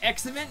Simulate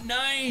X event.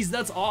 Nice,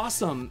 that's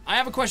awesome. I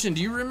have a question.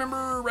 Do you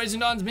remember Rising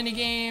Dawn's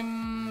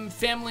minigame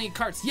Family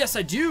Carts? Yes,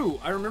 I do.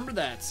 I remember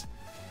that.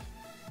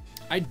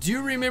 I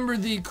do remember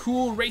the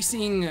cool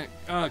racing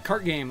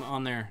kart game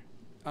on there.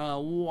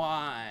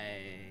 Why?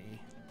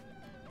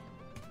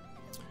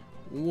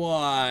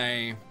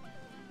 Why?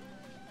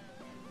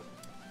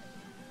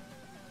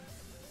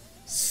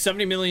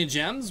 70 million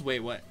gems?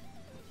 Wait, what?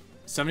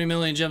 70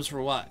 million gems for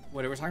what?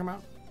 What are we talking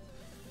about?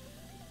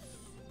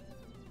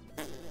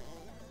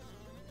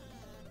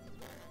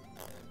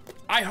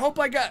 I hope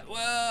I got,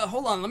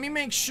 hold on, let me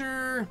make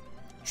sure.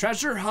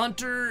 Treasure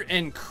Hunter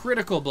and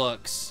Critical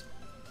Books.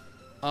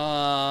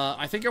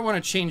 I think I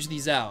want to change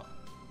these out.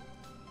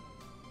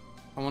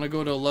 I want to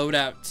go to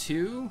Loadout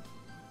 2.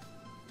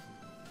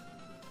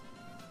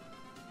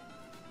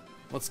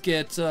 Let's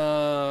get,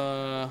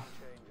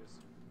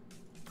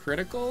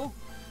 Critical.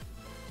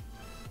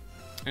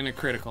 And a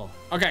critical.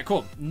 Okay,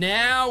 cool.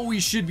 Now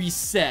we should be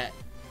set.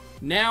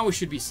 Now we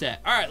should be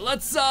set. All right,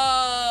 let's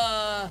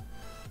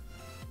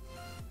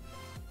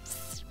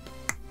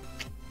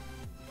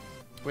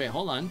wait,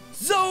 hold on.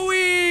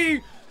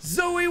 Zoe!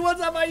 Zoe, what's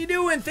up? How you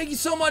doing? Thank you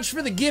so much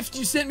for the gift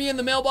you sent me in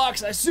the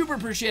mailbox. I super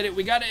appreciate it.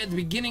 We got it at the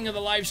beginning of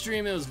the live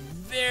stream. It was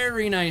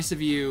very nice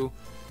of you.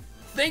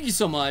 Thank you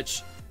so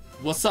much.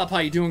 What's up? How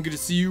you doing? Good to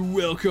see you.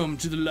 Welcome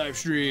to the live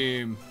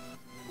stream.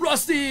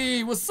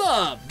 Rusty, what's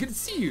up? Good to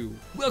see you.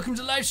 Welcome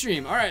to the live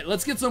stream. All right,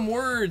 let's get some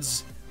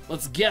words.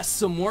 Let's guess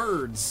some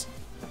words.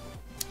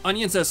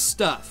 Onion says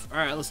stuff. All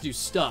right, let's do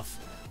stuff.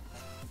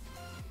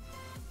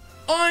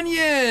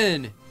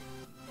 Onion!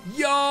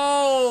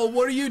 Yo,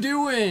 what are you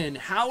doing?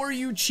 How are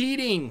you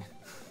cheating?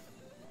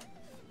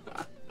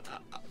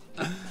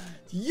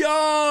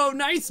 Yo,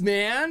 nice,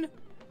 man.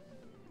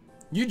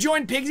 You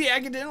joined Pigsy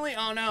accidentally?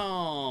 Oh,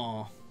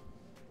 no.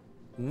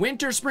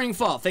 Winter, spring,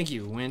 fall. Thank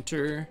you.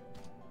 Winter,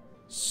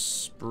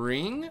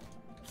 spring,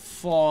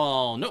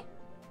 fall. Nope.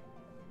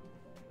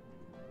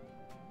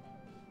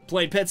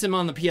 Played Pet Sim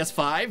on the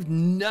PS5.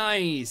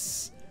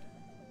 Nice.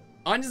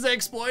 Onion's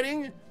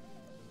exploiting?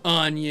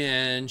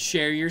 Onion,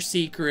 share your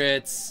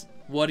secrets.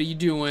 What are you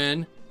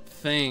doing?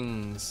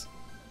 Things.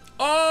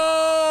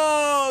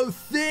 Oh,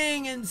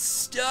 thing and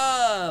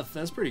stuff.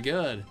 That's pretty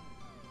good.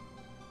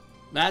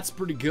 That's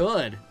pretty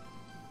good.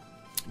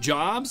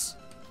 Jobs?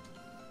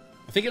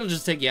 I think it'll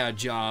just take you out.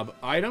 Job.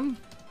 Item?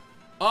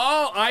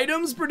 Oh,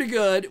 item's pretty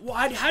good.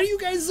 What? How are you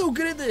guys so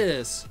good at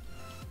this?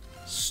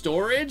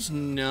 Storage?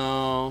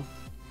 No.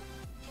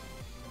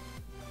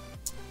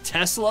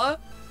 Tesla?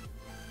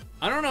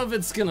 I don't know if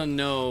it's gonna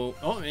know.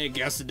 Oh, I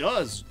guess it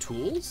does.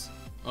 Tools?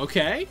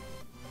 Okay.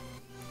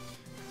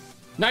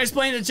 Nice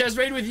playing the chess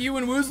raid with you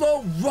and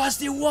Woozlo.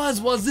 Rust, it was,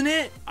 wasn't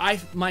it?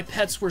 My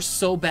pets were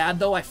so bad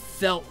though. I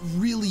felt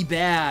really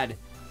bad.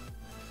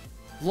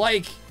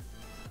 Like,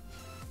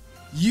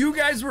 you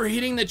guys were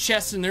hitting the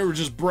chest and they were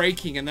just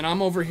breaking, and then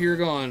I'm over here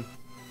going,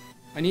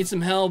 I need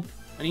some help.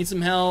 I need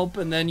some help.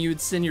 And then you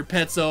would send your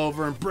pets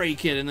over and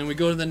break it, and then we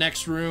go to the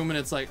next room and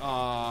it's like,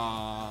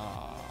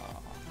 ah.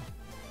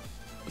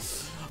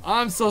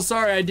 I'm so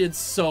sorry I did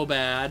so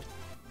bad.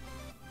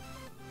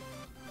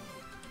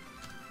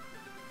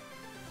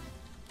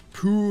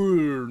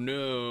 Poor,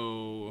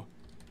 no.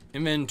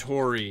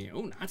 Inventory.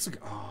 Oh, that's a,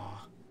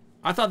 oh.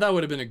 I thought that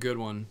would have been a good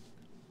one.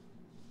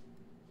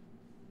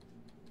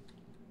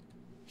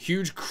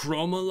 Huge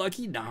chroma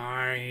lucky,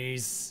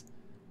 nice.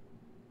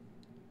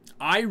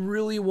 I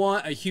really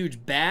want a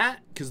huge bat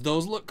because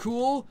those look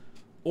cool,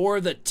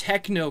 or the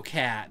Techno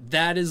Cat.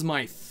 That is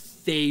my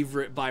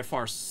favorite by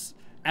far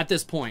at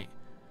this point.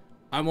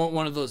 I want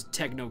one of those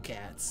Techno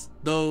Cats.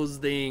 Those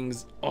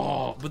things,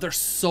 oh, but they're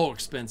so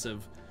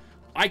expensive.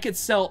 I could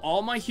sell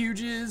all my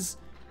huges,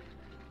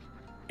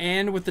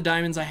 and with the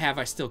diamonds I have,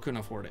 I still couldn't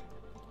afford it.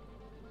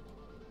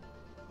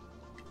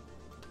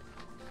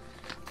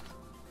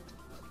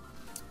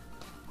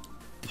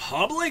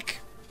 Public?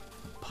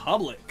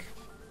 Public.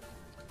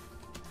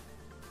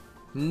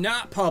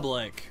 Not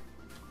public.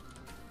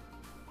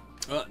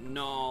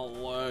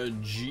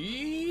 Technology?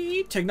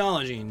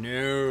 Technology,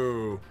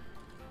 no.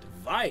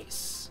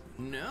 Device,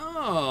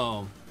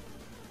 no.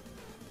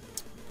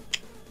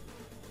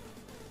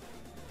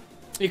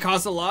 It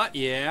costs a lot,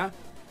 yeah.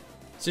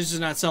 Since it's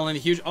not selling a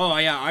huge, oh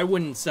yeah, I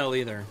wouldn't sell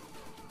either.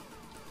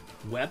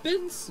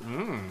 Weapons?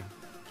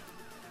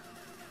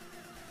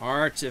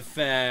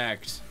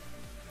 Artifact.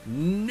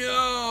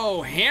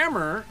 No.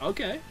 Hammer,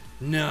 okay.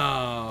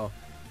 No.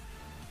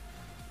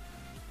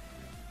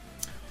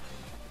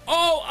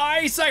 Oh,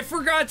 ice, I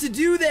forgot to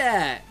do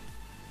that.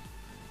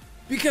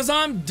 Because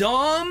I'm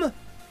dumb.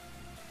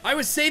 I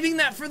was saving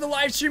that for the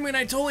live stream and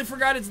I totally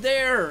forgot it's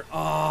there.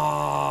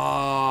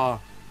 Ah.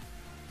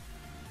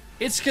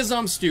 It's because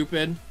I'm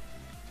stupid.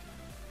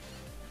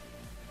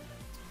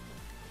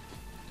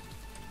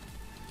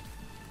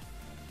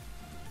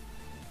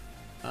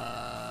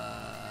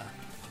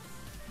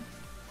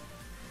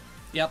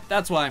 Yep,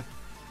 that's why.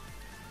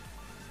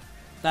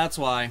 That's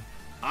why.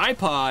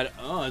 iPod.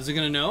 Oh, is it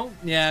gonna know?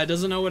 Yeah, it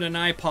doesn't know what an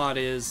iPod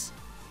is.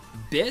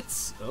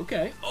 Bits?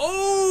 Okay.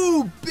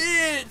 Oh,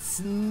 bits!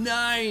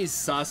 Nice.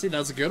 Saucy,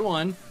 that's a good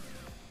one.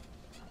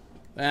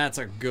 That's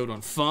a good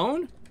one.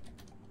 Phone?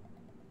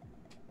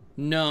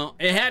 No,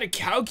 it had it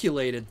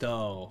calculated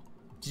though.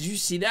 Did you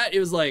see that? It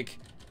was like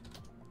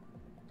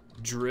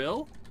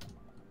drill.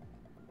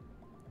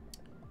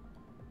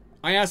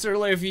 I asked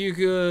earlier if you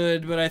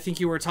could, but I think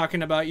you were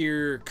talking about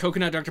your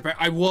coconut Dr. Pepper.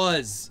 I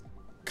was.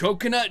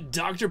 Coconut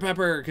Dr.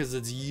 Pepper, because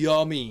it's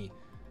yummy.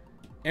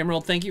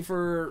 Emerald, thank you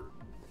for...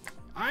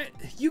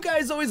 You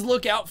guys always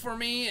look out for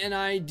me, and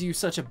I do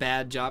such a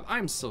bad job.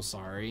 I'm so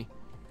sorry.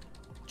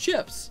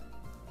 Chips.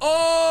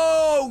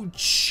 Oh,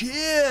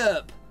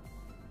 chip.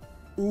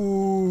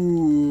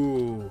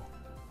 Ooh.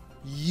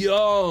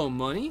 Yo,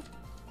 money.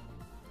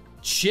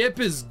 Chip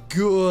is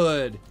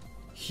good.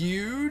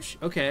 Huge.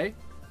 Okay.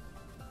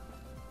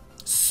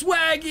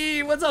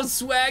 Swaggy, what's up,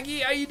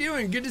 Swaggy? How you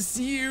doing? Good to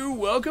see you.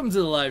 Welcome to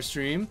the live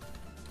stream.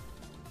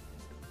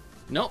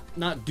 Nope,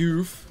 not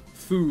doof.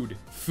 Food.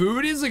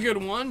 Food is a good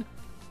one.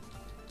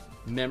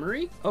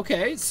 Memory?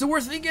 Okay, so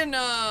we're thinking,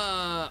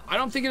 I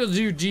don't think it'll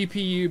do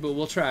GPU, but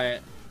we'll try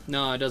it.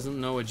 No, it doesn't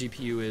know what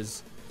GPU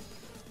is.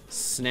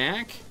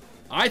 Snack?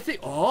 I think,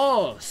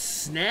 oh,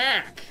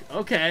 snack.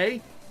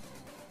 Okay.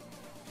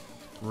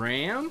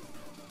 RAM?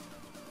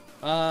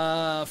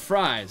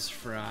 Fries.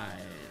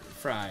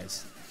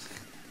 Fries.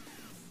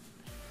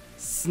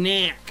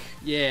 Snack.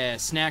 Yeah,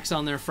 snacks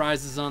on there,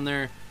 fries is on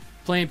there.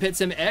 Playing Pet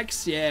Sim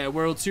X, yeah,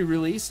 World 2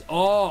 release.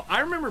 Oh, I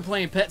remember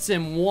playing Pet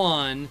Sim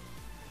 1,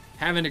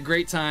 having a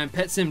great time.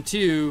 Pet Sim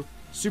 2,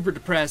 super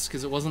depressed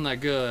because it wasn't that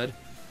good.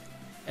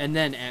 And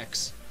then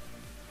X.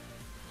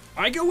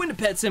 I go into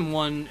Pet Sim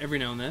 1 every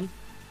now and then.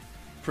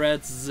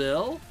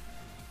 Pretzel.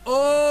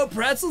 Oh,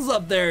 pretzel's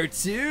up there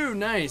too,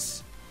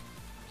 nice.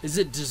 Is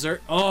it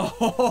dessert?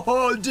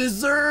 Oh,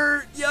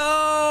 dessert!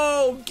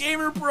 Yo,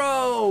 Gamer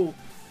Pro!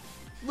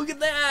 Look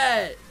at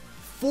that!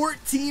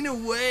 14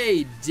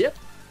 away. Dip?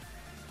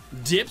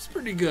 Dip's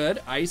pretty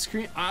good. Ice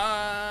cream.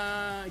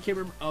 I can't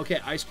remember. Okay,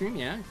 ice cream,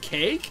 yeah.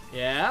 Cake,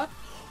 yeah.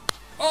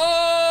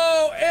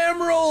 Oh,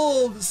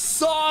 Emerald!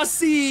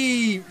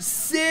 Saucy!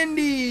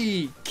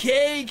 Cindy!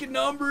 Cake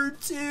number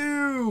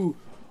 2!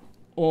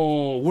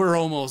 Oh, we're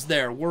almost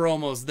there. We're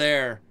almost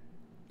there.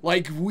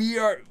 Like, we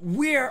are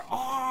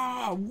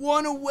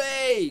one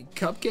away.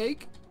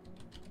 Cupcake?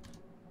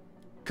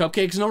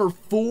 Cupcake's number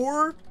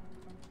 4?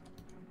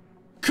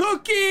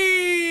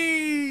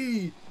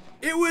 Cookie!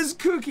 It was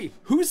Cookie.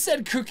 Who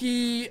said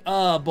Cookie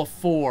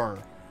before?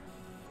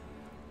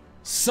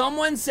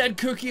 Someone said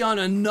Cookie on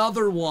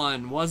another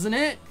one, wasn't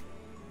it?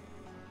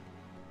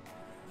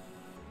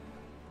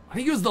 I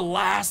think it was the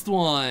last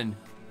one.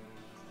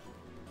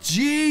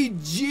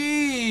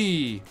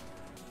 GG.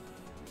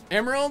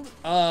 Emerald,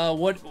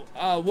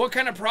 what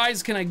kind of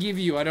prize can I give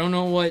you? I don't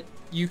know what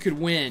you could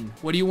win.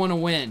 What do you want to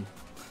win?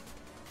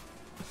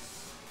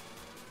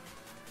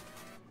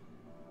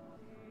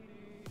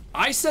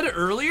 I said it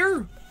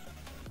earlier?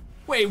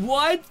 Wait,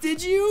 what?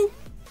 Did you?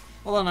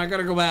 Hold on, I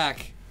gotta go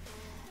back.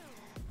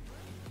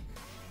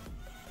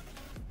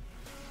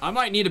 I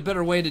might need a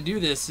better way to do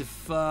this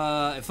if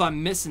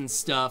I'm missing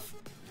stuff.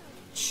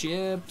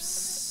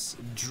 Chips,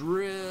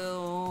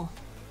 drill.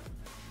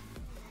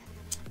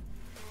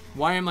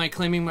 Why am I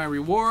claiming my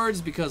rewards?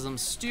 Because I'm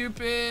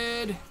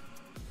stupid.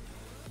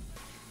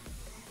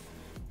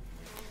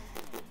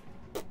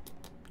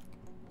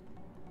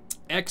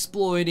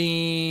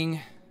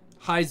 Exploiting.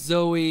 Hi,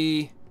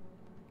 Zoe.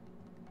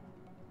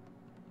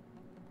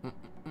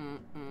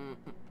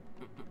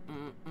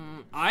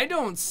 I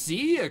don't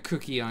see a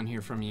cookie on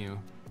here from you.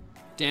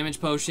 Damage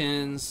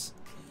potions.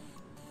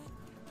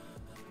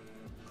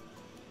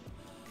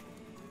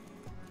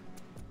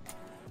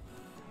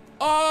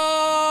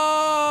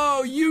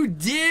 Oh, you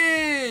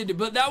did,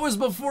 but that was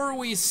before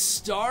we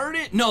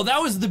started. No,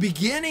 that was the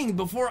beginning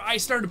before I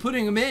started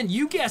putting them in.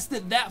 You guessed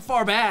it that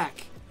far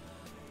back.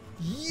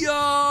 Yo,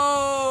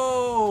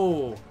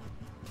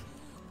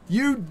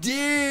 you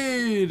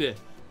did.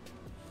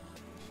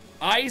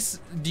 Ice,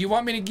 do you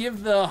want me to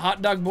give the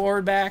hot dog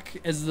board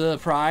back as the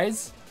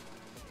prize?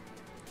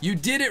 You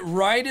did it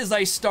right as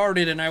I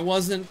started, and I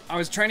was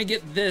trying to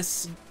get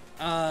this,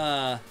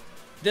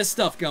 this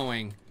stuff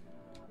going.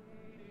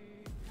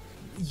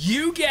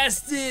 You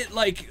guessed it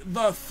like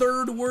the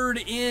third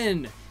word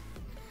in.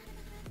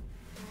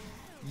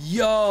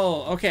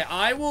 Yo, okay,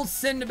 I will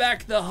send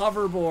back the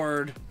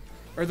hoverboard,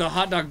 or the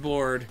hot dog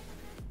board,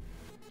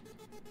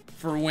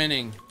 for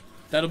winning.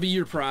 That'll be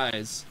your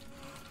prize.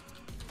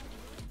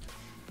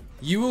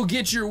 You will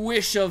get your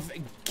wish of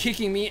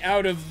kicking me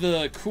out of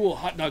the cool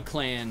hot dog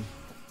clan.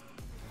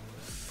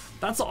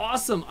 That's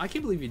awesome. I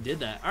can't believe you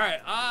did that. All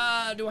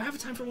right, do I have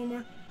time for one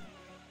more?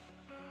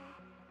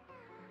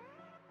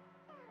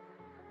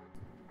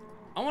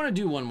 I want to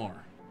do one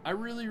more. I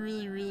really,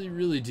 really, really,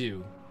 really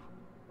do.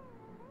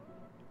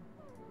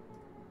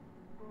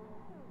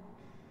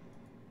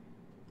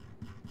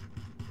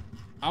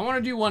 I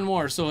want to do one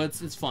more, so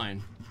it's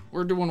fine.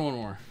 We're doing one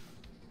more.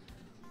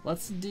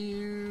 Let's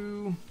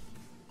do...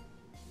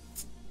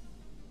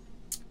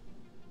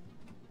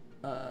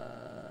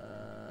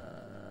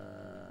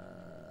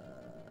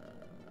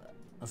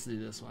 let's do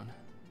this one.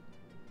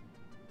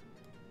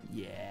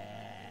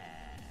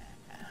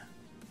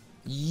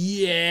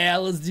 Yeah,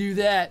 let's do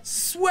that.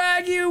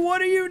 Swaggy,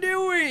 what are you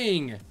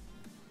doing?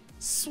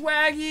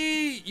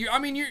 Swaggy, I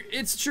mean,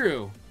 it's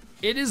true.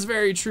 It is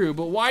very true,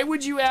 but why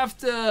would you have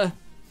to...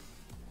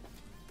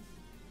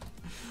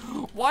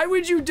 Why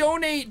would you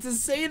donate to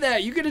say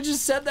that? You could have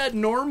just said that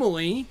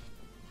normally.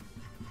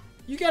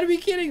 You gotta be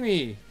kidding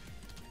me.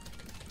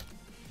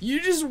 You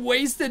just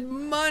wasted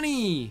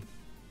money.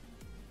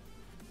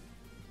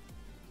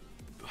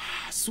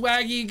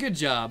 Swaggy, good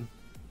job.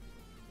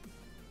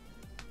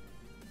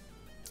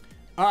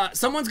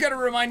 Someone's got to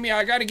remind me.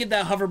 I got to get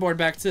that hoverboard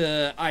back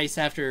to Ice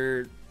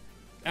after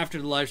the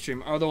live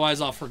stream. Otherwise,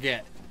 I'll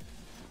forget.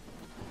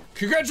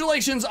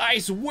 Congratulations,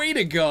 Ice. Way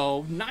to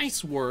go.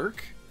 Nice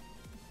work.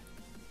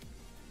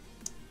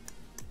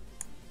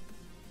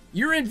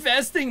 You're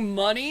investing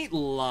money?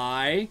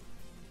 Lie.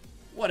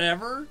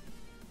 Whatever.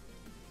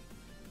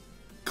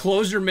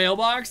 Close your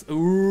mailbox?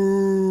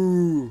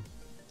 Ooh.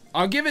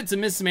 I'll give it to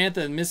Miss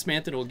Samantha, and Miss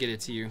Samantha will get it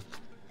to you.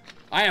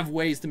 I have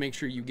ways to make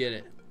sure you get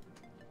it.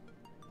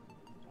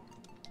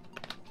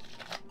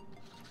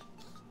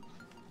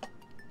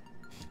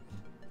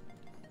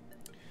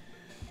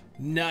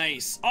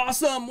 Nice.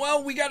 Awesome.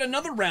 Well, we got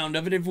another round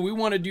of it if we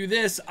want to do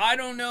this. I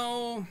don't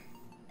know.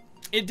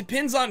 It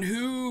depends on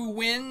who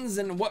wins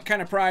and what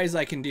kind of prize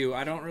I can do.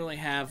 I don't really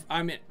have...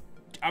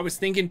 I was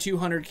thinking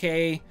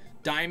 200K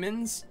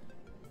diamonds.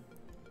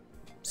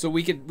 So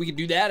we could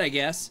do that, I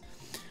guess.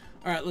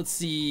 All right, let's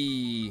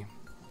see.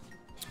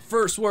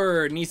 First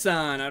word,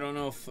 Nissan. I don't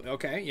know if...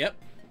 Okay, yep.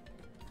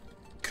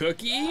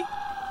 Cookie?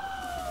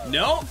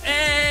 No.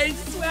 Hey,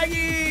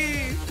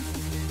 Swaggy!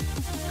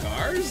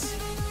 Cars?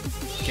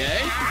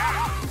 Okay.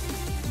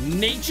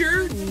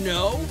 Nature?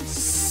 No.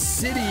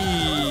 City?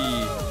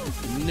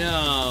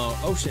 No.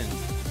 Ocean?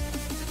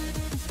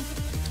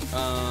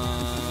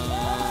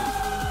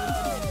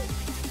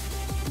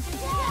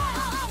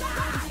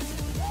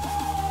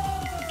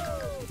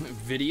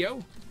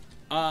 Video?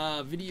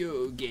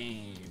 Video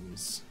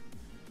games.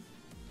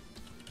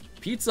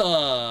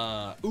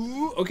 Pizza.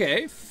 Ooh,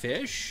 okay.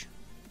 Fish.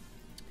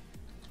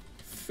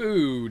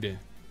 Food.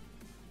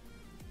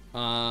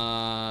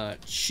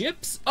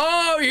 Chips.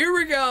 Oh, here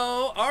we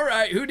go. All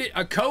right, who did?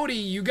 Cody,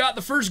 you got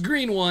the first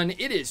green one.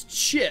 It is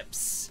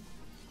chips.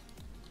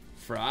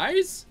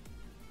 Fries.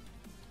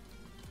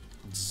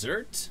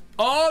 Dessert.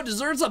 Oh,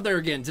 dessert's up there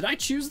again. Did I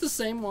choose the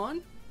same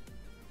one?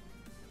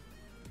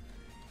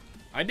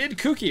 I did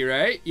cookie,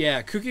 right?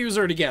 Yeah, cookie was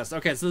already guessed.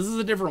 Okay, so this is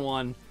a different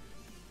one.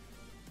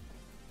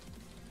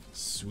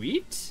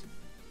 Sweet.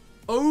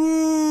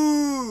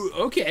 Oh,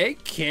 okay.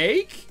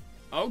 Cake.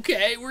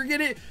 Okay, we're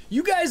getting...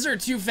 You guys are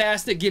too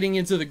fast at getting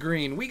into the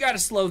green. We gotta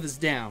slow this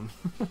down.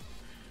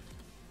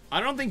 I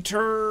don't think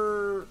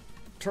turtle...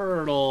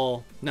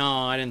 No,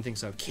 I didn't think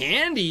so.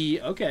 Candy.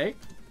 Okay.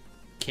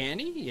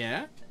 Candy,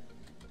 yeah.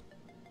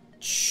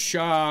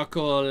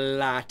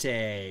 Chocolate.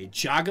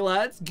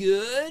 Chocolate's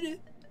good.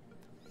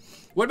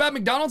 What about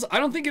McDonald's? I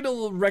don't think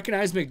it'll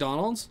recognize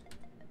McDonald's.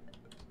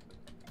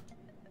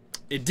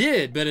 It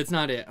did, but it's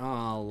not it.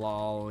 Oh,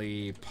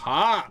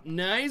 lollipop.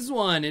 Nice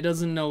one. It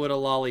doesn't know what a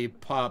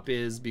lollipop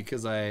is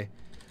because I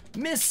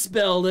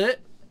misspelled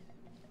it.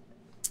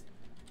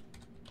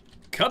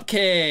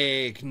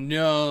 Cupcake.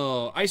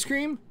 No. Ice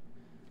cream?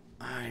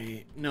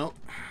 No.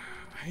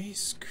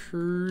 Ice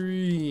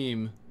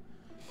cream.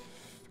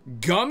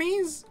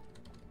 Gummies?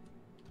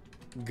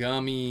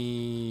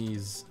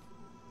 Gummies.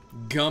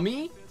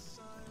 Gummy?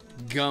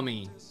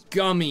 Gummy.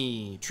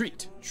 Gummy.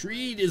 Treat.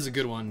 Treat is a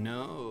good one.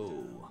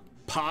 No.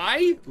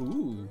 Pie?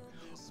 Ooh.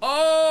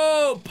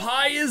 Oh,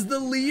 pie is the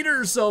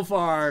leader so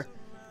far.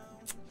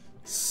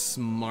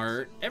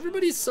 Smart.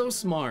 Everybody's so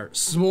smart.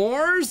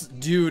 S'mores?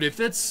 Dude, if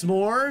it's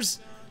s'mores,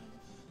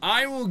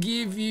 I will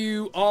give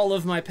you all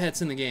of my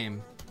pets in the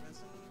game.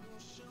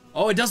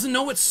 Oh, it doesn't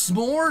know what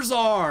s'mores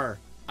are.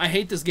 I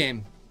hate this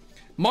game.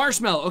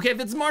 Marshmallow. Okay, if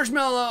it's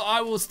marshmallow,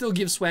 I will still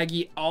give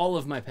Swaggy all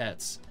of my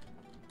pets.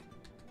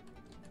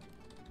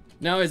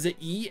 Now, is it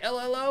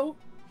E-L-L-O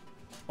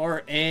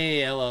or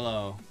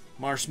A-L-L-O?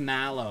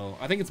 Marshmallow.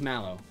 I think it's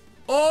mallow.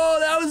 Oh,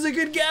 that was a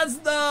good guess,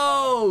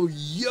 though.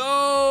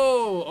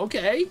 Yo.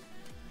 Okay.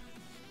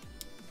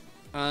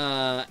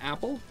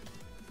 Apple.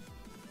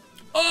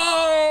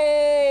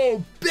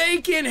 Oh,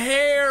 bacon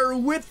hair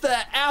with the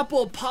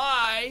apple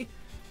pie.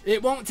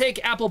 It won't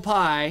take apple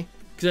pie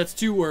because that's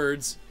 2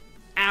 words.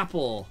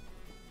 Apple.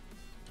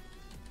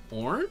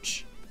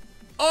 Orange?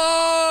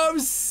 Oh,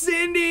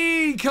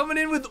 Cindy coming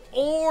in with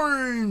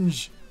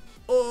orange.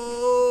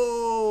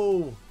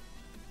 Oh.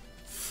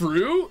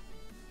 Fruit?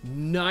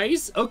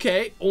 Nice.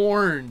 Okay,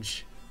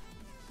 orange.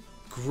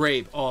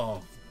 Grape.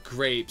 Oh,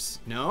 grapes.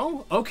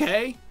 No?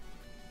 Okay.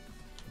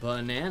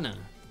 Banana.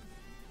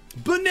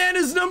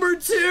 Banana's number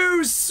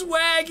 2.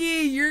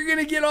 Swaggy, you're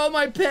gonna get all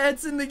my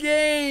pets in the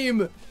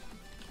game.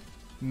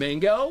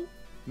 Mango.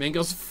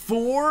 Mango's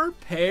 4.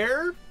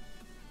 Pear.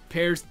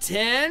 Pear's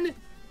 10.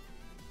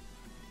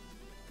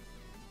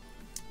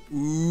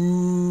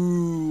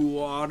 Ooh,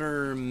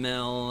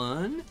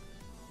 watermelon.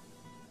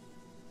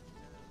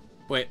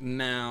 Wait,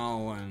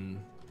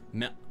 melon.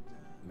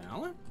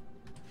 Melon?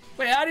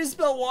 Wait, how do you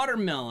spell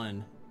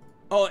watermelon?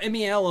 Oh,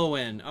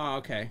 M-E-L-O-N. Oh,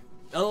 okay.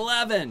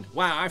 11.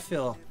 Wow, I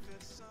feel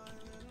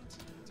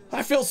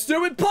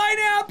stupid.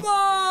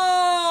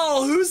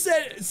 Pineapple! Who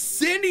said?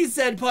 Cindy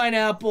said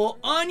pineapple.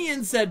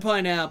 Onion said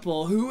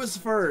pineapple. Who was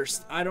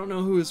first? I don't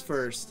know who was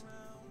first.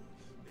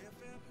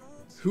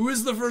 Who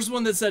is the first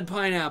one that said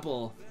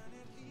pineapple?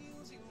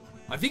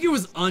 I think it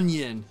was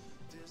Onion.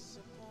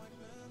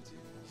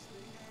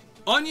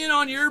 Onion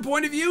on your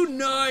point of view?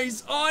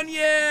 Nice.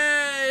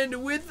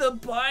 Onion with the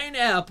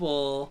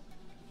pineapple.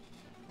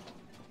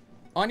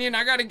 Onion,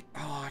 I gotta...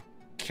 Oh,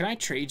 can I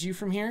trade you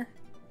from here?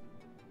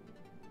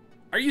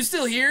 Are you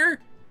still here?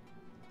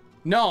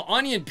 No,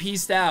 Onion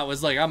pieced out.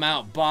 Was like, I'm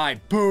out.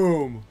 Bye.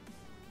 Boom.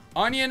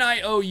 Onion,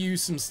 I owe you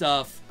some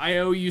stuff. I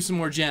owe you some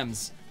more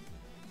gems.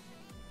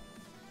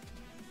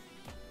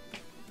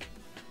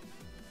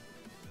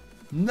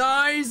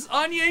 Nice.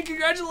 Onion,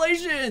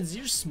 congratulations.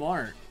 You're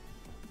smart.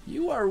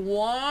 You are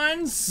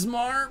one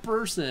smart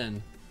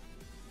person.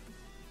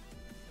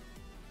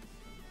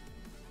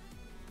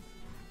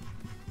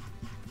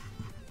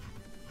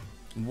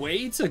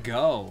 Way to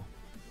go.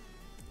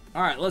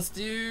 All right, let's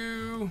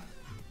do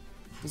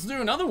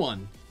another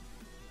one.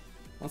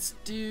 Let's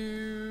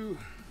do,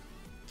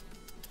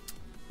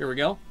 here we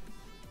go.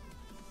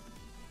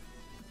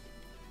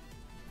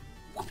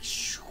 All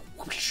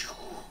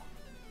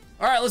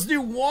right, let's do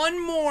one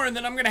more and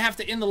then I'm gonna have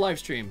to end the live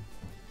stream.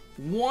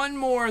 One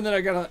more and then I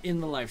gotta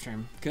end the live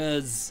stream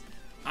because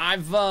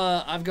I've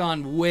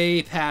gone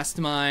way past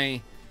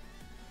my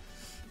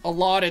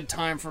allotted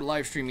time for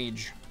live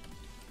streamage.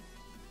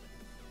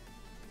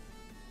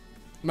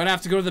 I'm gonna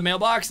have to go to the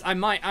mailbox. I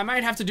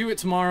might have to do it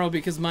tomorrow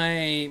because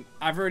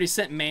I've already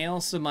sent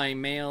mail, so my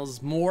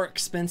mail's more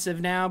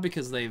expensive now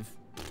because they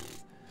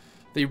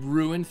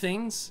ruined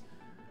things.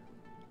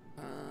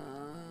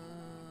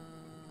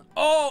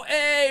 Oh,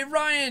 hey,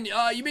 Ryan,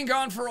 you've been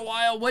gone for a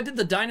while. What did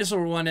the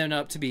dinosaur one end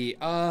up to be?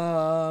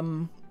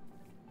 Was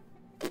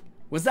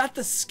that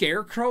the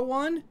scarecrow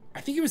one?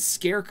 I think it was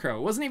scarecrow.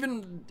 It wasn't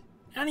even,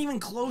 not even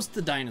close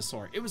to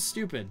dinosaur. It was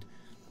stupid.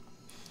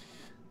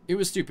 It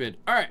was stupid.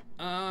 All right,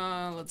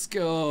 let's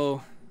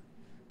go.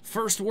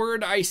 First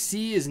word I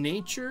see is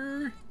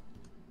nature.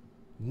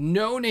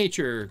 No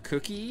nature.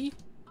 Cookie.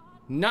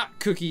 Not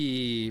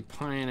cookie.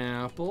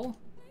 Pineapple.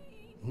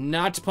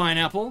 Not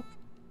pineapple.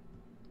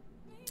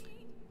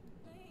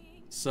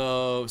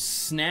 So,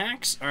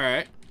 snacks. All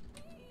right.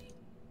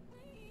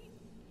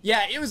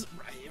 Yeah, it was,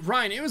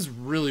 Ryan, it was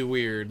really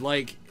weird.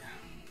 Like,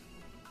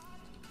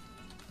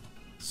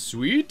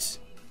 sweet.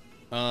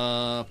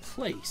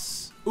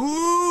 Place.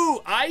 Ooh,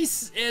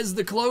 ice is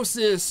the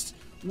closest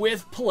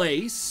with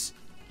place.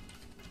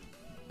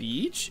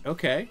 Beach,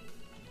 okay.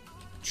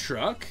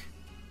 Truck.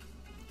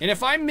 And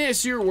if I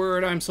miss your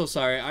word, I'm so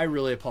sorry. I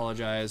really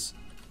apologize.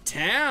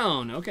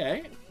 Town,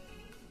 okay.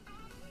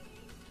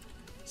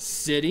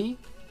 City.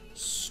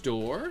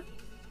 Store.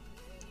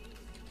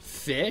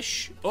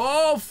 Fish.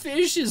 Oh,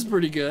 fish is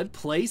pretty good.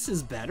 Place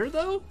is better,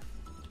 though.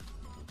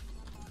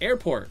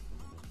 Airport.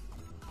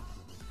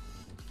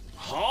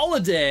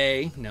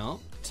 Holiday. No.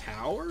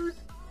 Tower.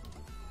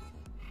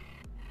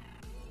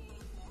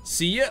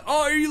 See ya.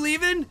 Oh, are you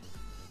leaving?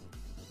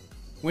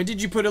 When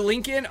did you put a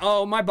link in?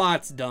 Oh, my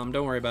bot's dumb.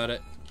 Don't worry about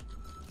it.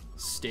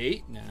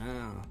 State?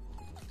 No.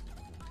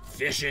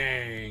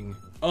 Fishing.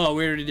 Oh,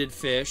 we already did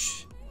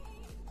fish.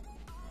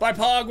 Bye,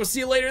 Pog. We'll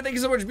see you later. Thank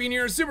you so much for being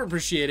here. Super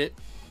appreciate it.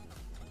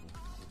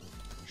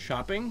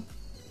 Shopping.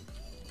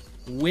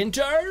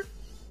 Winter.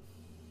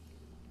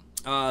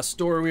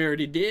 Store we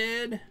already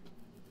did.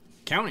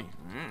 County.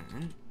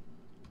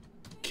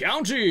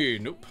 County.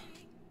 Nope.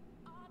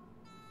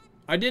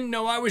 I didn't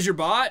know I was your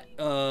bot.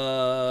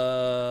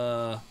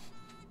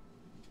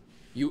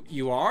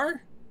 You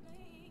are?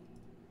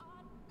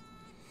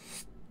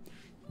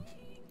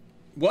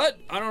 What?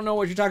 I don't know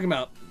what you're talking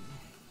about.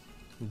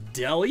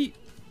 Deli?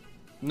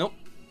 Nope.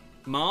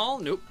 Mall?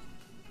 Nope.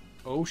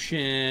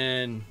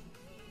 Ocean.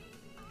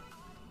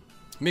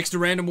 Mixed a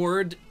random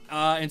word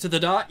into the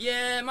dot.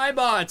 Yeah, my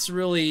bot's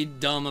really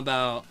dumb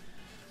about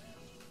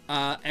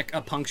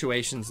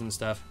punctuations and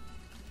stuff.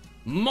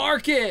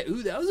 Market.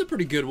 Ooh, that was a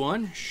pretty good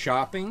one.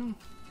 Shopping.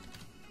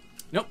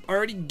 Nope,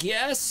 already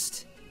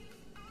guessed.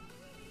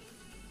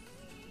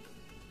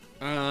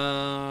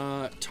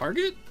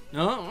 Target?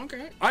 Oh,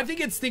 okay. I think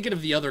it's thinking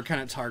of the other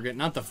kind of Target,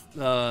 not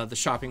the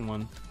shopping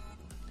one.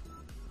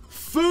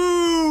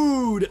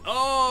 Food!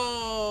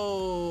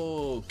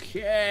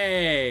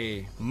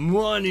 Okay.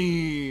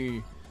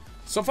 Money.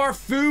 So far,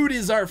 food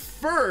is our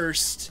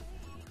first.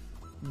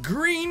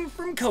 Green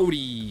from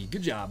Cody.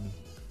 Good job.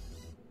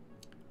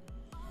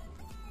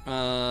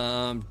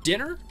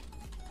 Dinner?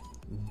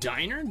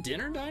 Diner?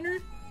 Dinner? Diner?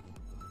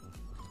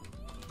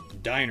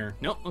 Diner.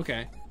 Nope,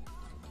 okay.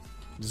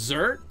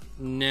 Dessert?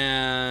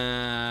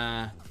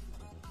 Nah.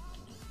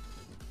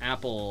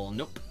 Apple?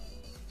 Nope.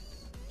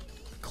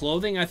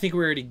 Clothing? I think we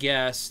already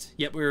guessed.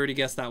 Yep, we already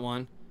guessed that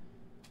one.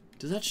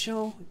 Does that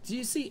show? Do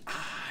you see?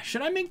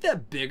 Should I make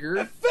that bigger?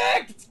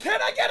 Effect! Can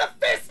I get a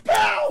fist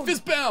pound?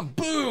 Fist pound!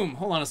 Boom!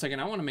 Hold on a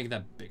second. I want to make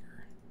that bigger.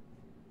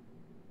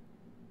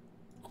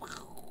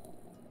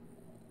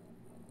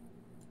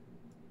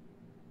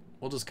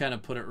 We'll just kind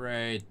of put it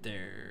right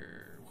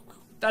there.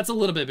 That's a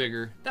little bit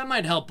bigger. That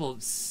might help a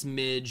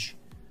smidge.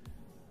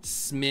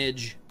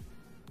 Smidge.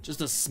 Just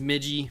a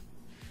smidgy.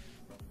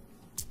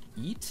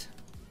 Eat?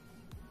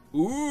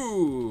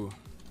 Ooh.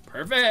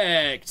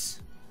 Perfect.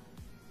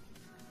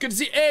 Good to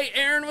see. Hey,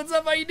 Aaron, what's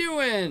up? How you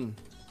doing?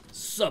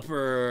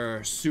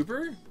 Supper.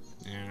 Super?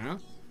 Yeah.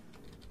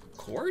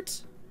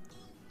 Court?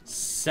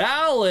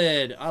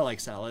 Salad. I like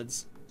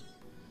salads.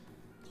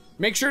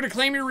 Make sure to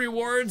claim your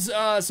rewards.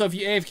 So if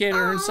you AFK and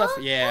earn stuff,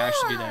 yeah, I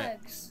should do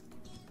that.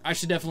 I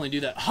should definitely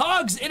do that.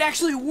 Hugs! It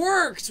actually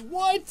works!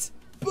 What?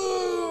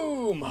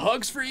 Boom!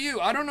 Hugs for you.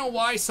 I don't know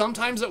why.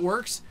 Sometimes it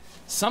works.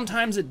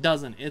 Sometimes it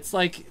doesn't. It's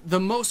like the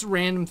most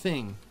random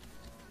thing.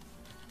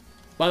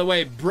 By the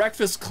way,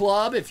 Breakfast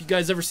Club, if you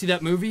guys ever see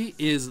that movie,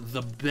 is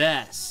the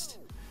best.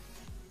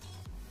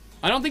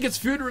 I don't think it's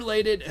food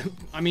related.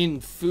 I mean,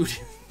 food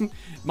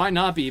might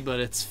not be, but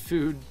it's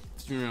food,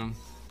 you know.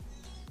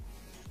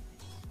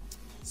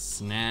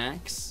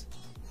 Snacks.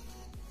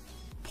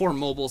 Poor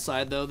mobile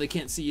side though, they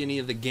can't see any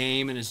of the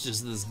game and it's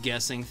just this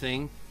guessing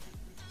thing.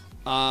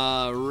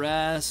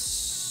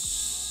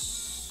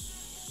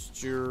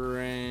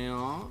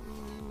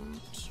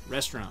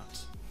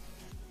 Restaurant.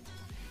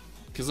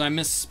 Cause I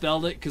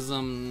misspelled it cause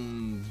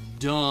I'm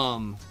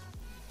dumb.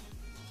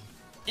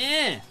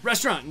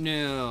 Restaurant,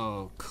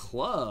 no.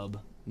 Club,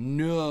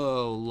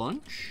 no.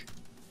 Lunch,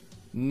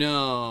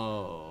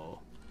 no.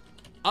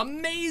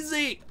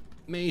 Amazing.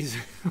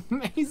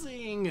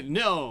 Amazing.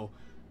 No.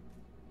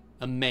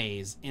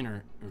 Amaze.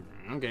 Inner.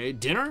 Okay.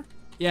 Dinner?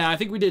 Yeah, I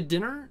think we did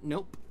dinner.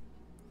 Nope.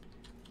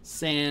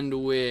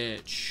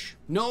 Sandwich.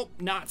 Nope,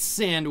 not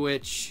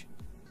sandwich.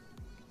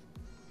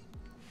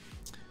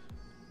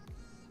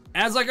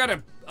 As I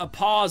got a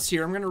pause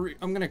here,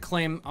 I'm gonna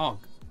claim. Oh,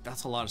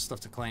 that's a lot of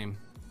stuff to claim.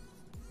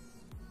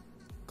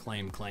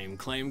 Claim.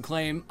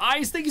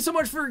 Ice, thank you so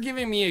much for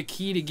giving me a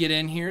key to get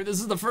in here. This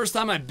is the first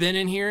time I've been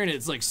in here, and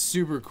it's like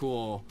super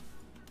cool.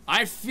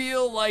 I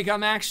feel like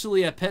I'm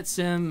actually a Pet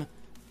Sim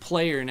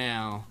player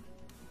now.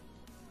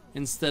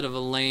 Instead of a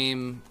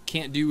lame,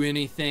 can't do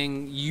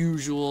anything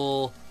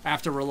usual,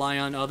 have to rely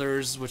on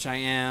others, which I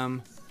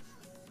am.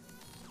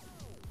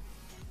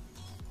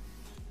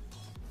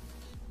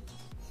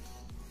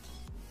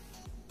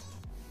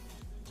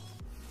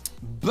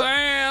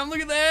 Bam! Look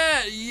at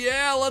that!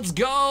 Yeah, let's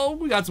go!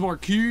 We got some more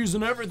keys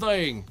and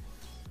everything.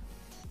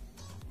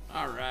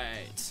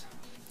 Alright.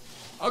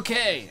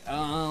 Okay,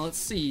 let's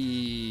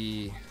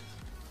see.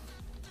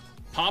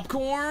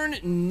 Popcorn?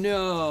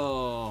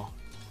 No.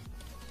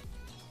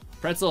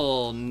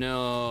 Pretzel?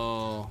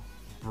 No.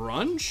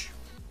 Brunch?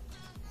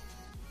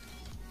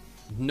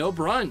 No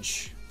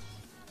brunch.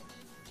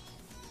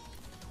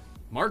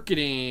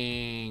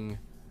 Marketing.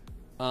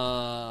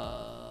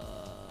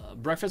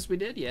 Breakfast we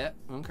did? Yeah,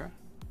 okay.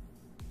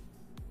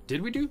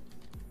 Did we do?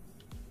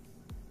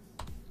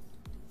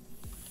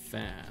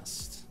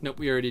 Fast. Nope,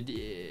 we already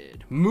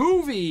did.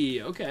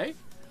 Movie, okay.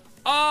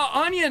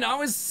 Onion, I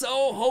was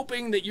so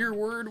hoping that your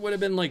word would have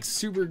been like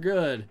super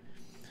good.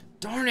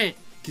 Darn it,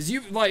 because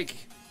you've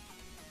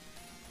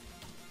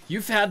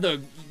had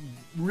the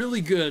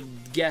really good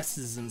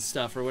guesses and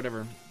stuff or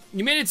whatever.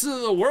 You made it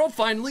to the world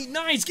finally.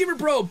 Nice, Gamer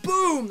Bro,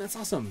 boom, that's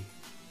awesome.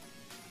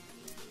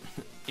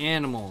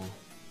 Animal.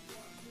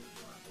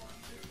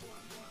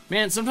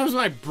 Man, sometimes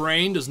my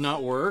brain does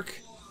not work.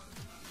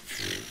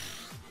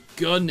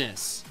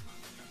 Goodness.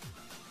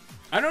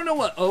 I don't know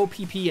what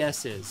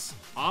OPPS is.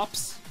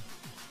 Ops?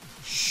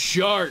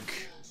 Shark.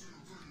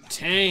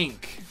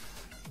 Tank.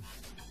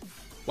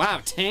 Wow,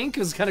 tank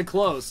is kind of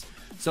close.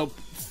 So,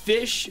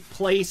 fish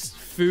place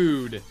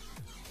food.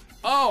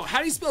 Oh, how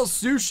do you spell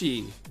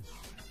sushi?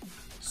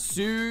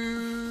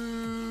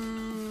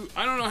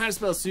 I don't know how to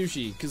spell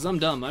sushi, because I'm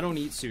dumb. I don't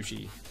eat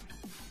sushi.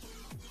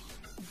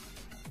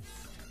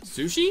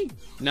 Sushi?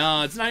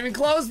 No, it's not even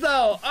close,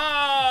 though.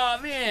 Oh,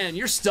 man.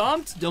 You're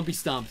stumped? Don't be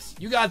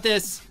stumped. You got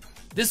this.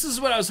 This is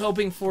what I was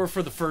hoping for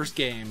the first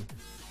game.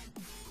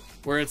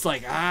 Where it's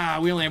like,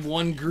 we only have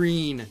one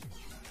green.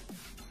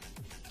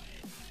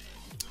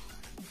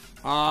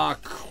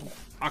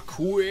 Aquarium.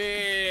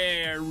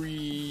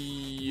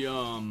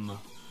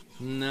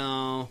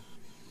 No.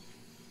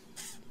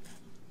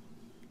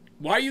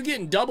 Why are you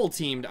getting double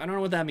teamed? I don't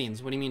know what that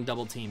means. What do you mean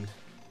double teamed?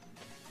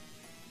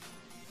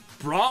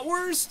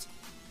 Bratwurst?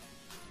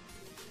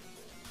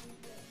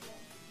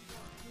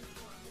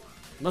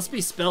 Must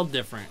be spelled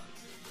different.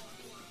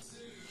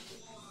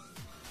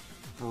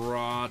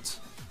 Bratwurst.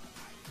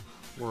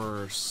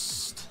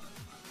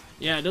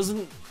 Yeah, it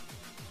doesn't...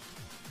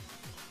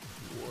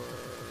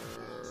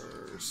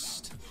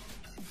 Worst.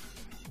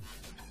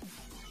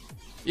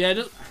 Yeah, it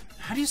does...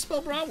 How do you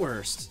spell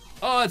bratwurst?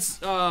 Oh, it's,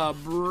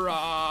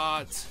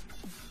 bratwurst.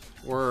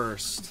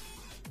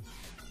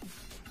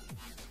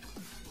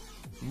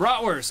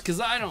 Bratwurst,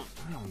 because I don't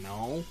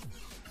know.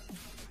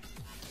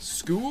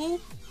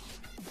 School?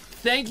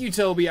 Thank you,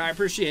 Toby. I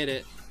appreciate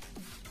it.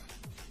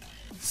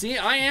 See,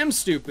 I am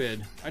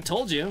stupid. I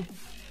told you.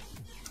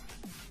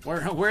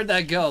 Where'd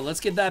that go? Let's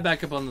get that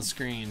back up on the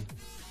screen.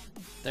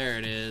 There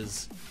it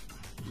is.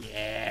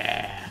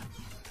 Yeah.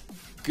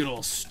 Good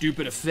old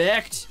stupid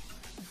effect.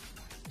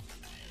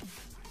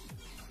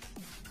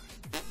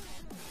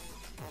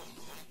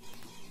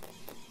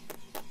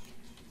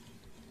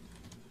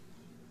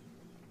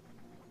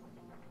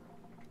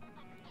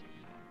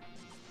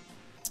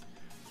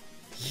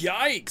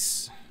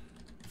 Yikes.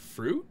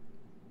 Fruit?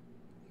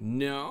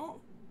 No.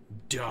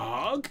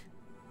 Dog?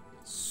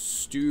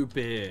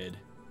 Stupid.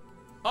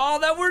 Oh,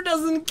 that word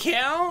doesn't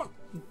count?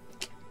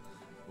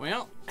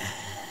 Well,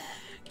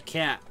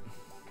 cat.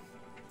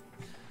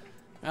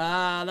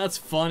 That's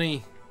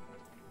funny.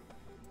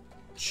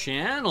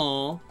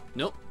 Channel?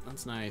 Nope,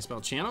 that's not how you spell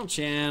channel.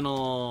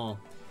 Channel.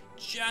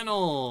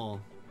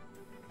 Channel.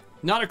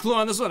 Not a clue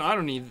on this one. I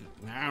don't need...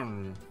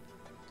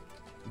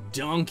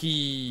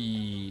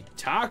 Donkey.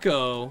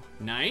 Taco.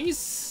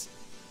 Nice.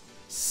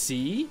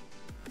 C.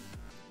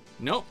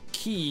 Nope.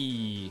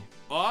 Key.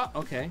 Oh,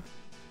 okay.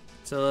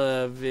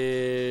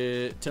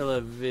 Television.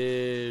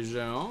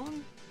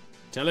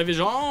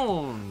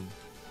 Television.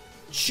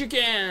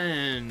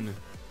 Chicken.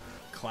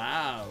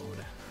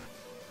 Cloud.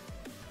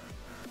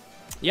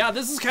 Yeah,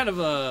 this is kind of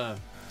a...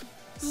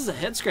 This is a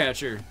head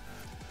scratcher.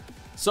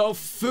 So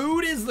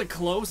food is the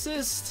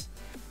closest.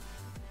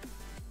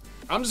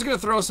 I'm just gonna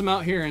throw some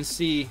out here and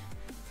see.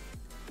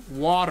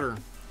 Water.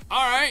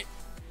 All right.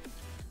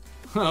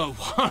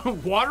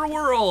 Water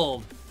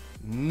World.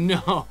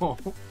 No.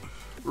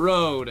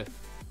 Road.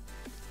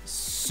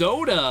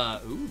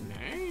 Soda. Ooh,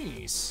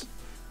 nice.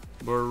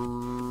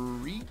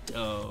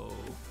 Burrito.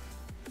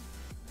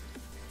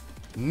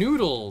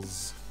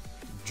 Noodles.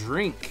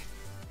 Drink.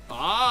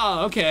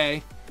 Ah,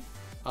 okay.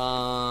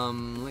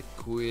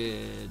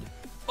 Liquid.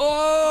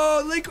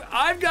 Oh, liquid.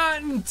 I've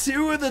gotten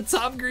 2 of the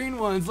top green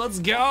ones. Let's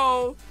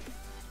go.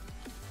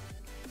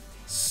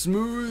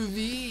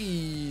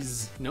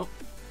 Smoothies. Nope.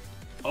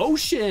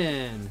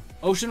 Ocean.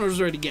 Ocean was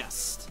already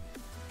guessed.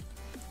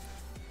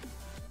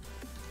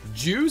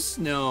 Juice?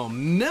 No.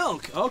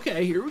 Milk.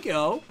 Okay, here we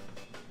go.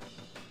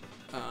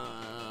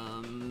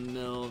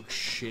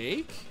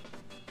 Milkshake.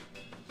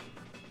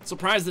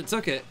 Surprised it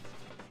took it.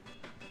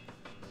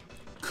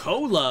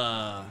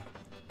 Cola.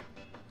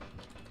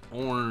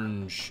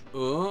 Orange.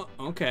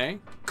 Okay.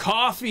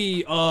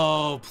 Coffee.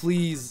 Oh,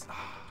 please.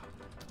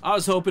 I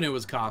was hoping it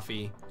was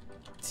coffee.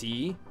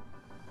 Tea.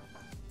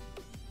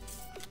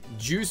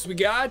 Juice we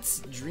got.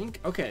 Drink.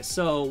 Okay,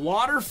 so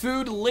water,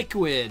 food,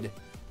 liquid.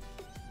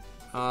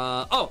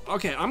 Oh,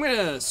 okay. I'm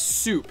gonna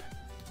soup.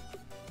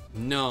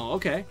 No,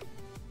 okay.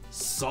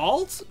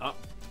 Salt?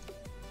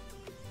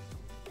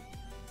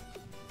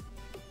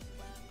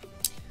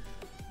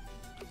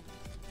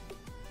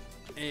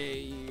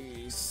 A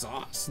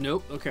sauce.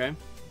 Nope. Okay.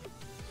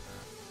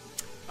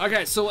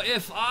 Okay, so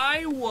if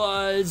I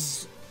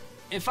was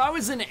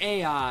an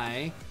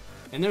AI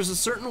and there's a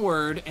certain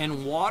word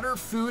and water,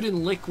 food,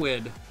 and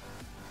liquid.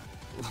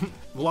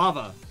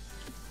 Lava.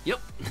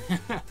 Yep.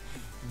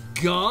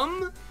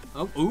 Gum?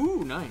 Oh,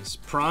 ooh, nice.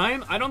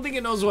 Prime? I don't think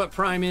it knows what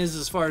prime is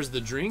as far as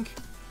the drink.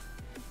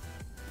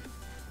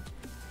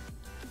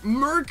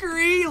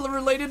 Mercury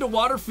related to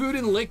water, food,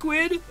 and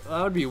liquid?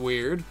 That would be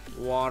weird.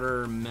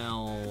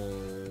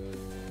 Watermelon?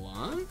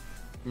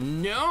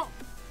 No.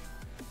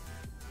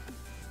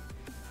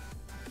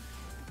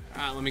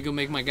 Alright, let me go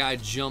make my guy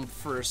jump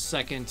for a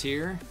second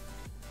here.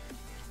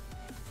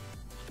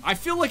 I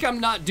feel like I'm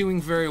not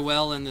doing very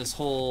well in this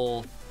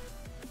whole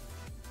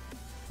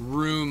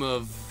room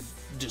of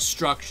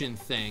destruction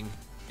thing.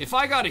 If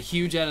I got a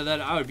huge out of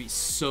that, I would be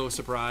so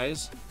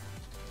surprised.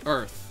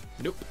 Earth.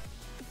 Nope.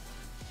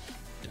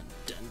 Dun,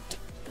 dun, dun,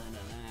 dun, dun,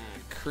 dun.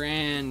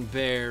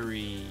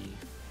 Cranberry.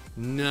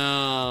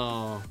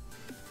 No.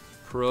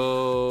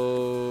 Protein?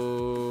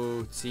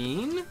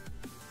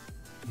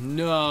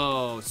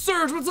 No.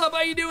 Serge, what's up?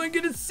 How you doing?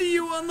 Good to see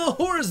you on the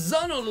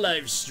horizontal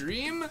live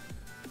stream.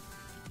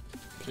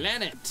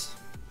 Planet.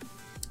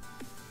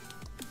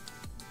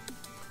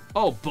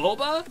 Oh,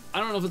 boba? I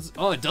don't know if it's...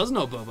 Oh, it does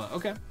know boba.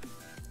 Okay.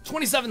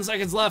 27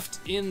 seconds left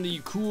in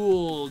the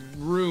cool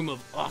room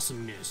of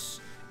awesomeness.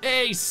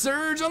 Hey,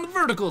 Serge on the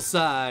vertical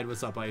side.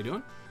 What's up? How you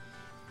doing?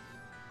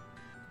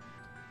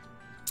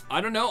 I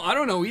don't know. I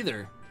don't know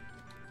either.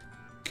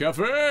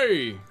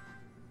 Cafe.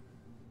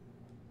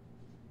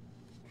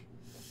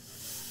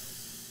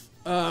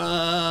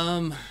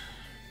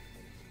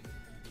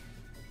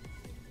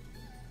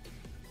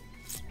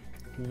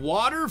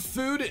 Water,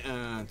 food,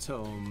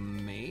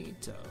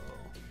 tomato.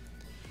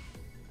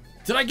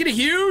 Did I get a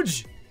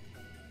huge?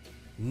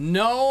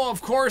 No,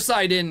 of course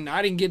I didn't.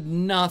 I didn't get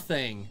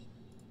nothing.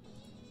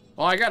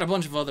 Oh, I got a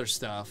bunch of other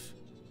stuff.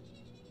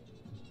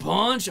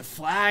 Bunch of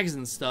flags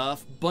and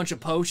stuff. Bunch of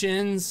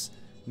potions.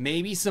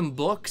 Maybe some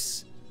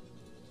books.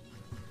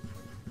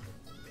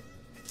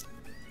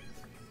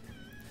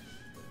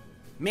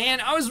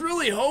 Man, I was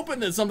really hoping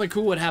that something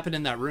cool would happen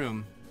in that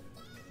room.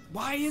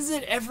 Why is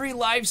it every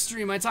live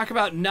stream I talk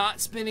about not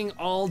spending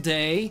all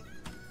day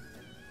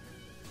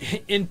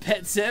in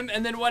Pet Sim,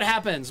 and then what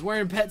happens? We're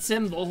in Pet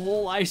Sim the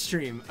whole live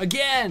stream.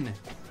 Again!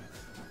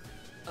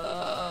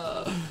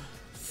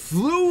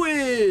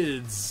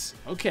 Fluids!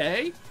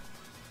 Okay.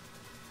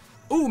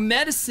 Ooh,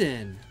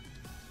 medicine.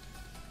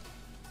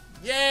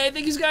 Yay,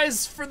 thank you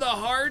guys for the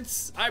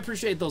hearts. I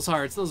appreciate those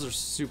hearts. Those are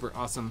super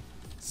awesome.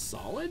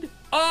 Solid?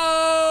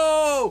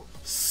 Oh!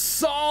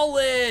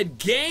 Solid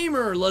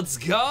gamer, let's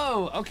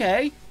go.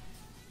 Okay.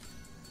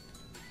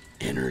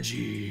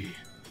 Energy.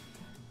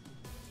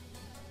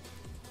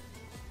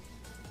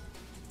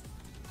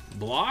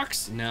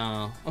 Blocks?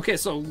 No. Okay,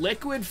 so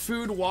liquid,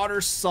 food,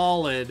 water,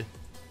 solid.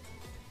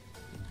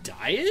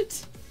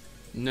 Diet?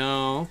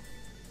 No.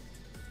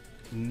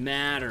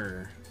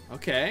 Matter.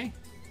 Okay.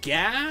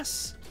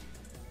 Gas?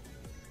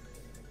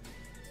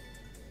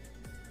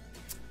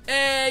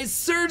 Hey,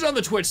 Serge on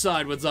the Twitch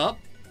side, what's up?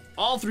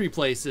 All three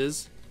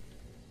places.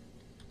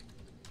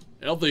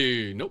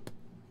 Healthy, nope.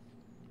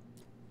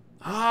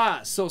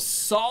 Ah, so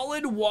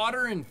solid,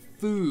 water, and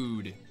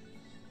food.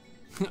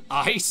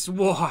 Ice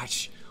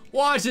watch.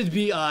 Watch it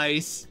be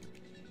ice.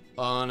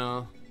 Oh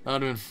no, that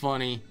would've been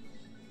funny.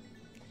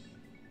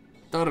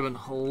 That would've been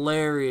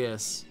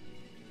hilarious.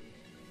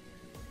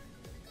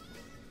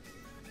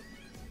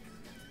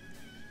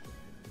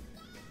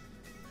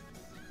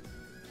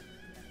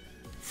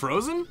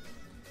 Frozen?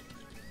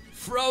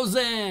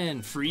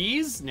 Frozen!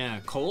 Freeze? Nah,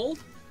 cold?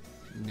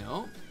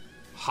 No.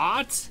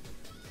 Hot?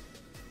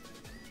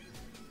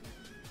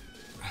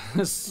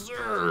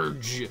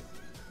 Surge.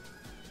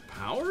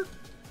 Power?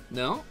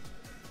 No.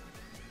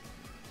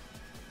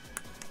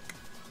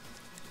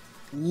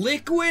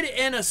 Liquid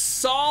and a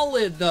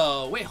solid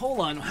though. Wait, hold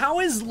on.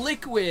 How is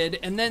liquid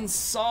and then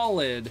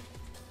solid?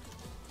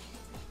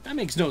 That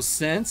makes no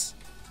sense.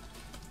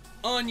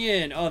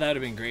 Onion. Oh, that would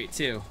have been great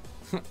too.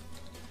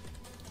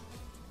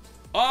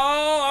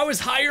 Oh, I was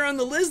higher on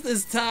the list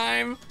this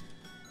time.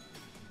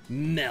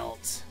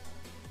 Melt.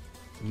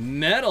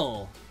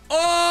 Metal.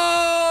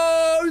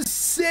 Oh,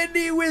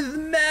 Sydney with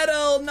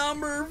metal,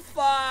 number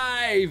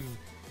 5.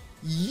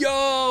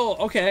 Yo,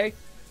 okay.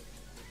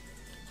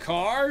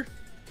 Car.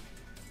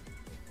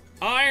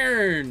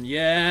 Iron,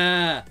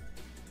 yeah.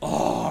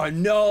 Oh,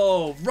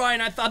 no.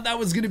 Ryan, I thought that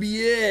was gonna be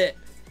it.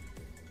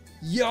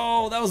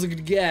 Yo, that was a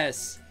good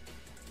guess.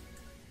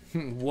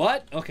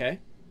 What? Okay.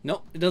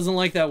 Nope, it doesn't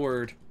like that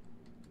word.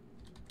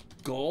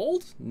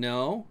 Gold?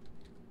 No.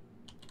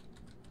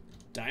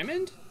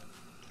 Diamond?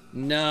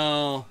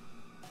 No.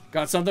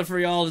 Got something for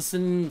y'all to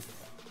send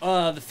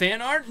the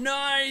fan art?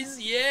 Nice!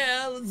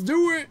 Yeah, let's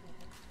do it!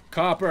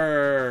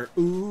 Copper.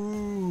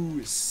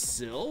 Ooh,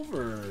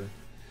 silver.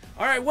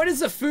 Alright, what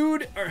is a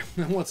food? Or,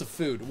 what's a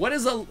food? What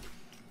is a...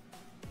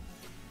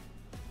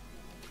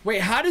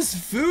 Wait, how does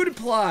food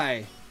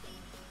apply?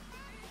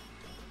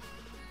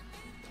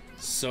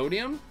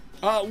 Sodium?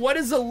 What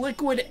is a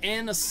liquid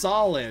and a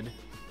solid?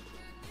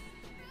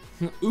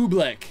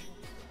 Oobleck.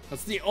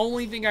 That's the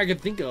only thing I could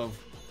think of.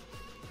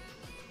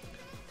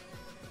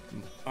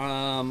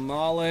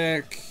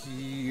 Molecules?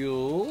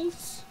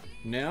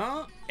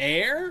 No.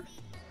 Air?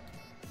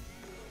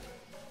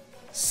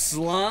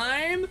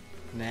 Slime?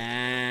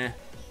 Nah.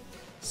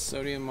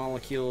 Sodium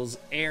molecules,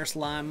 air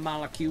slime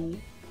molecule.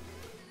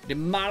 The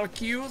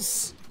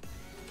molecules?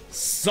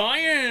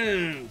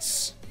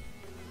 Science!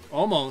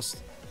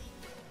 Almost.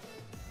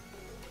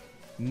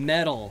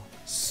 Metal.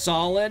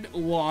 Solid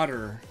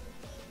water.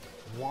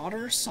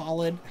 Water,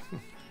 solid,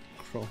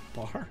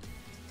 crowbar.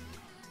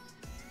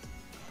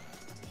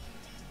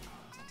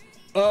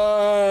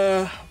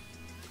 Oh,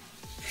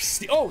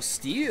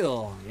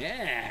 steel.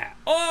 Yeah.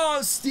 Oh,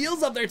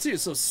 steel's up there too.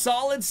 So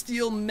solid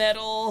steel,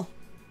 metal.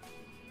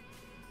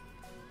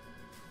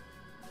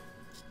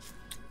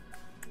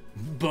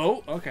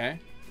 Boat. Okay.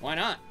 Why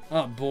not?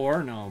 Oh,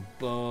 bore. No.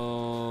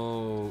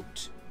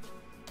 Boat.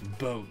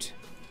 Boat.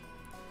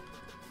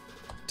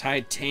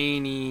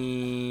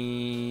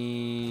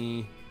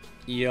 Titanium.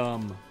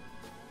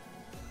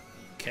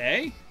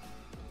 Okay.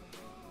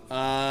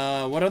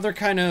 What other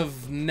kind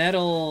of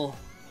metal?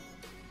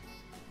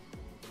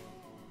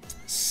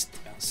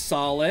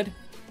 Solid.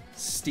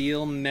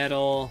 Steel,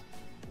 metal.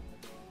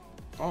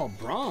 Oh,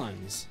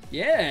 bronze.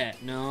 Yeah,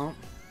 no.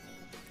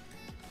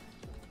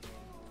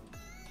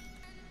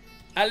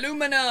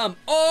 Aluminum.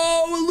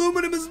 Oh,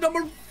 aluminum is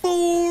number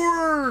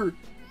 4.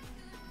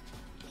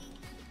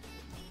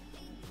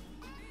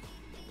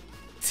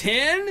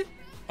 10?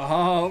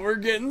 Oh, we're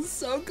getting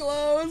so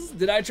close.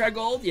 Did I try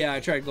gold? Yeah, I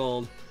tried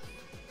gold.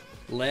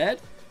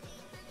 Lead?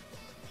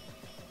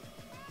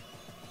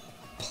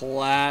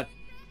 Platinum.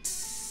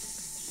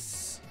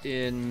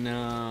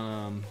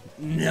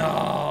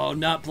 No,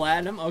 not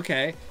platinum.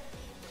 Okay.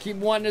 Keep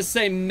wanting to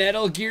say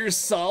Metal Gear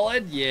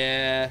Solid.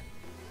 Yeah.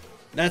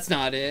 That's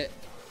not it.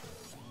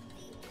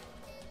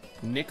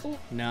 Nickel?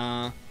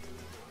 Nah.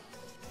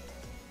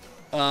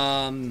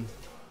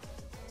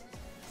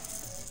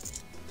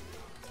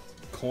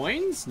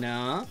 Coins?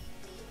 Nah.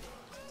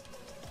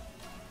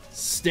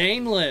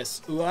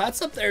 Stainless. Ooh,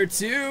 that's up there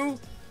too.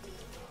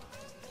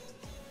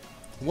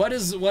 What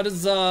is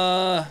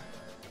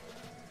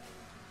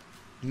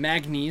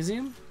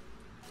magnesium?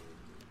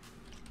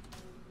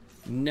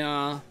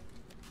 Nah.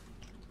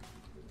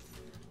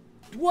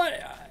 What?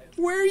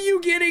 Where are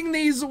you getting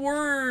these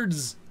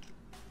words?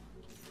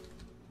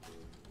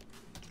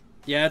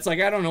 Yeah, it's like,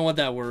 I don't know what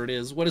that word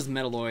is. What is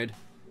metalloid?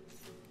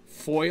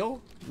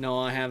 Foil? No,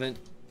 I haven't.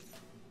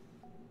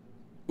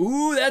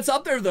 Ooh, that's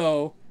up there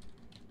though.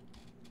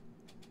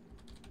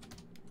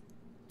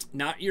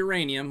 Not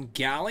uranium.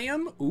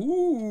 Gallium?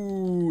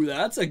 Ooh,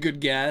 that's a good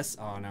guess.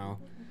 Oh no.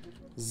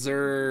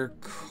 Zirconium?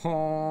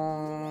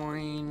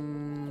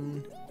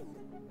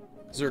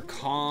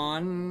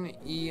 Zirconium?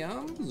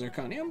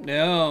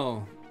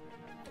 No.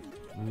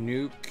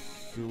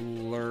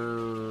 Nuclear.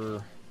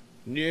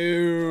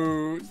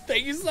 No.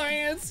 Thank you,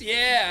 science.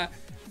 Yeah.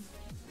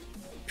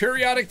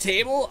 Periodic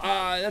table?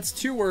 That's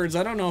 2 words.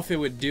 I don't know if it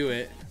would do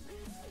it.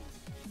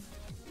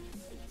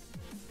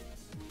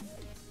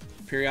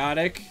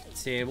 Periodic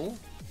table.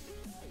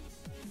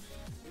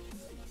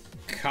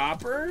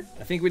 Copper?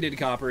 I think we did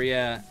copper,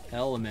 yeah.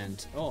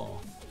 Element. Oh.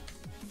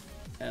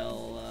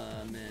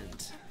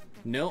 Element.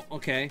 No,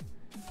 okay.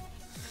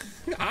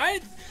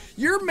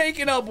 You're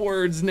making up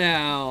words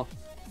now.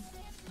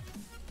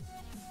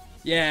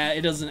 Yeah,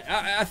 it doesn't.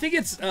 I think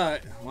it's,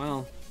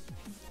 well,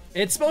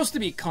 it's supposed to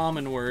be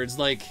common words,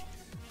 like,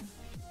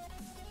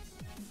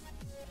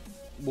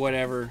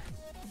 whatever.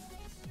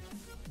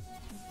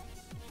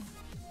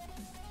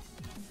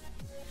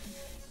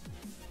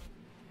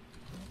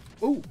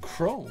 Ooh,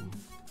 chrome.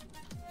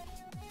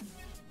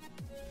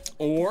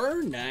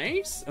 Ore,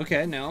 nice.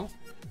 Okay, no.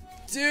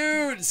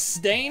 Dude,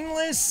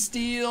 stainless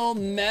steel,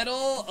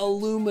 metal,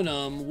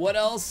 aluminum. What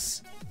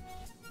else?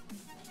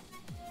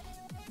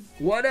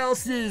 What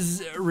else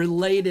is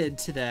related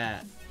to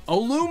that?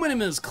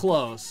 Aluminum is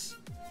close.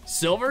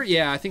 Silver?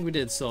 Yeah, I think we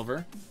did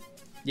silver.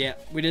 Yeah,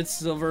 we did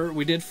silver.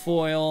 We did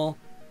foil.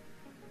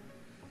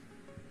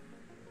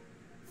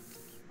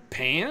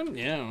 Pan?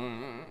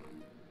 Yeah.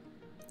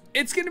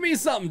 It's gonna be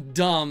something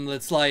dumb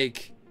that's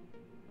like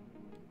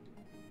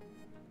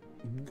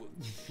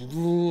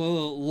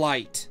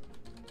light.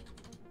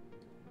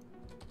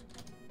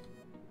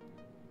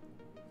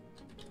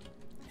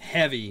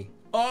 Heavy.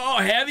 Oh,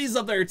 heavy's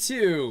up there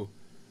too.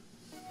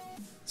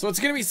 So it's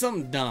gonna be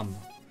something dumb.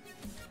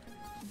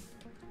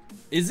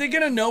 Is it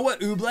gonna know what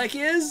oobleck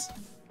is?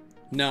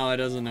 No, it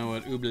doesn't know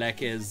what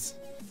oobleck is.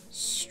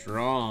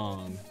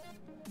 Strong.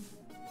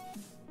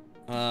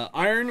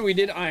 Iron, we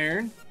did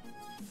iron.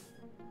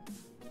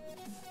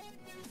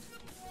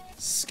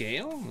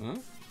 Scale? Huh?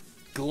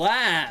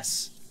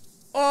 Glass.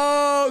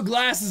 Oh,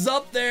 glass is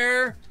up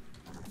there.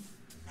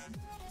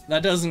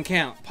 That doesn't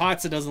count.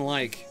 Pots it doesn't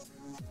like.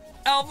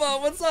 Alpha,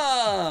 what's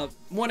up?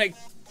 Wanna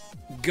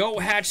go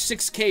hatch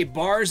 6K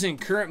bars in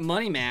current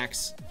money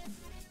max?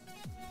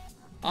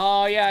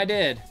 Oh, yeah, I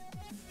did.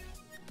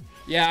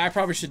 Yeah, I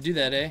probably should do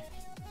that, eh?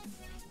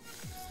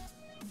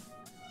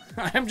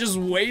 I'm just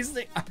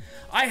wasting.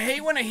 I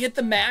hate when I hit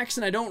the max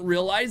and I don't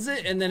realize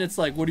it, and then it's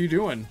like, what are you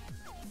doing?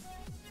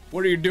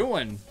 What are you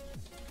doing?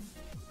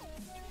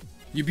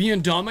 You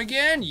being dumb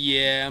again?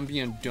 Yeah, I'm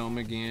being dumb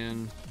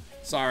again.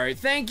 Sorry.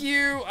 Thank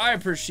you. I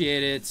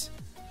appreciate it.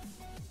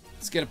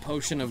 Let's get a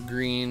potion of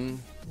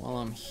green while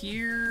I'm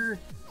here.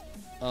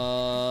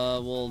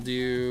 We'll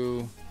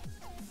do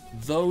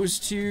those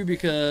 2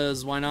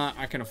 because why not?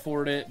 I can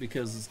afford it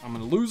because I'm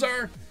a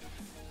loser.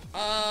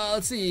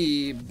 Let's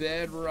see.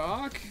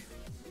 Bedrock.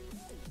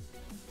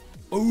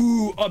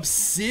 Ooh,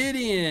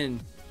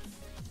 obsidian.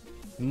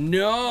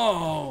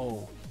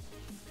 No.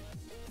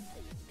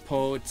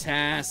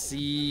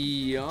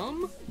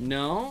 Potassium?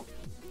 No.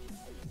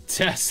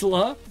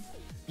 Tesla?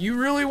 You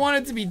really want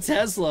it to be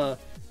Tesla?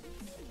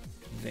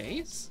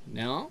 Vase?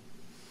 No.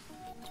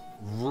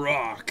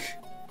 Rock.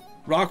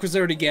 Rock was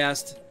already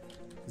guessed.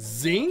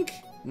 Zinc?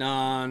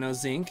 No, no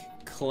zinc.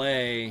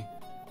 Clay.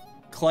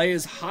 Clay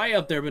is high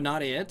up there, but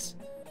not it.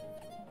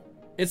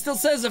 It still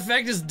says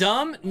effect is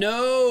dumb?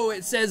 No,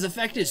 it says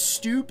effect is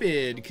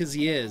stupid, because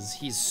he is.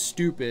 He's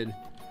stupid.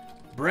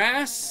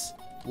 Brass?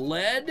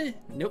 Lead?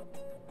 Nope.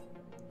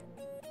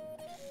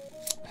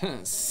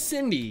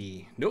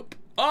 Cindy? Nope.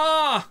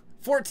 Ah!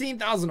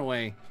 14,000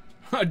 away.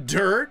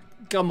 Dirt?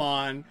 Come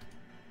on.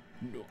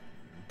 No.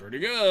 Pretty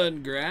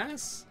good.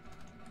 Grass?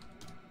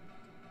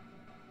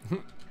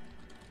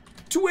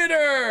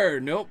 Twitter!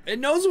 Nope. It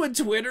knows what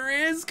Twitter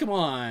is? Come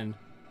on.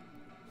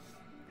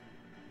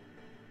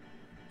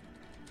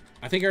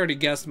 I think I already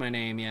guessed my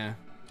name, yeah.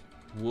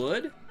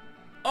 Wood?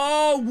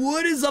 Oh,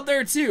 wood is up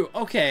there too.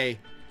 Okay.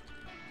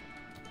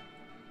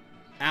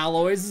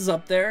 Alloys is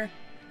up there.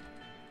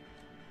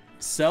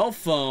 Cell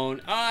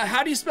phone.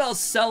 How do you spell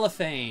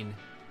cellophane?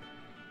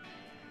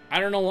 I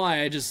don't know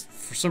why. I just,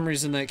 for some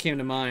reason that came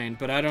to mind,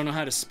 but I don't know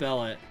how to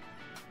spell it.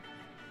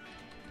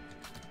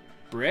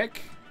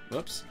 Brick?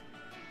 Whoops.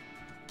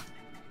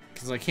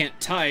 Because I can't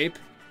type.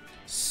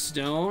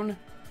 Stone.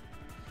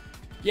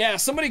 Yeah,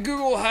 somebody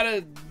Google how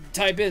to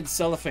type in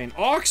cellophane.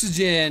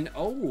 Oxygen.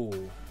 Oh.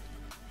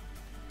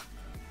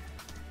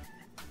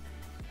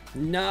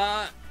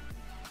 Nah.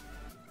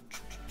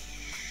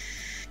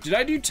 Did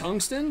I do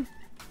tungsten?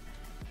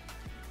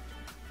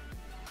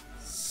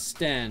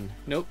 Sten.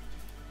 Nope.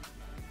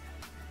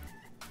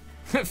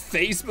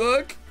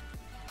 Facebook?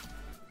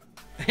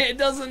 It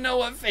doesn't know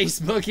what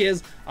Facebook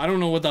is. I don't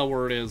know what that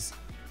word is.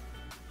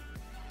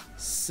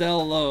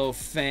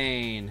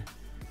 Cellophane.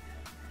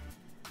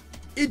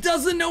 It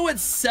doesn't know what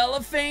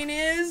cellophane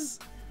is?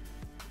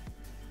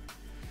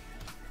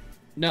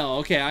 No,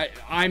 okay,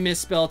 I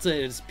misspelled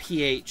it. It's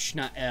PH,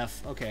 not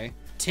F. Okay.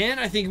 10,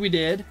 I think we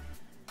did.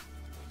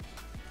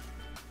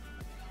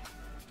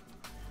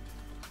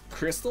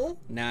 Crystal?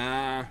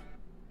 Nah.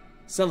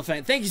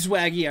 Cellophane. Thank you,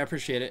 Swaggy. I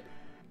appreciate it.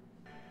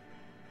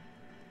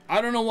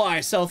 I don't know why.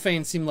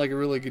 Cellophane seemed like a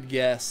really good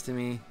guess to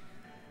me.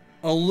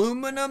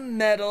 Aluminum,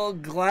 metal,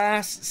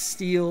 glass,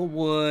 steel,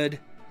 wood.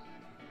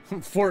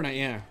 Fortnite,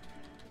 yeah.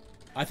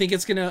 I think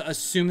it's gonna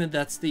assume that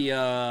that's the,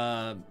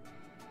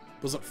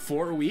 was it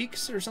 4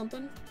 weeks or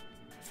something?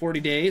 40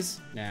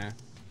 days? Nah.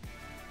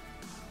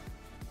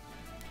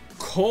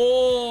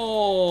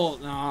 Coal!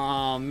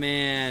 Oh,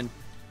 man.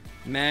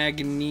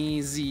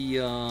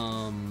 Magnesium.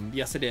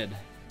 Yes, I did.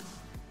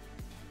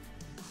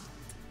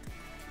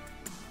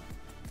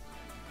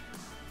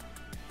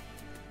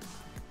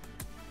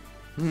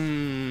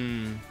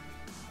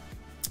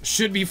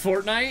 Should be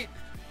Fortnite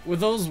with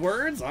those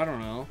words? I don't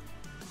know.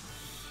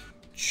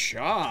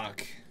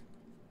 Chalk.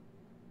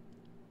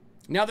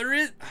 Now there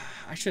is,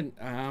 I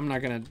shouldn't, I'm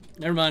not gonna,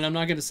 never mind, I'm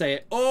not gonna say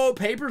it. Oh,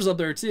 paper's up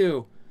there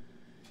too.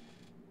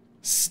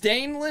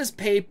 Stainless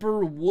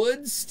paper,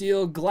 wood,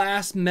 steel,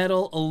 glass,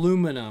 metal,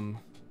 aluminum.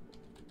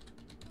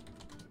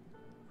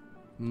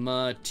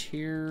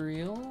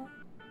 Material?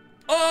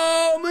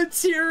 Oh,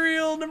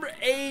 material, number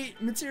 8.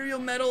 Material,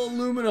 metal,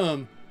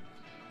 aluminum.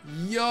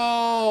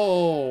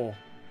 Yo.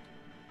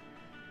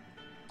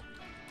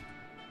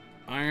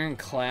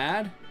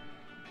 Ironclad?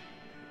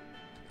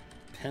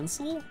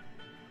 Pencil?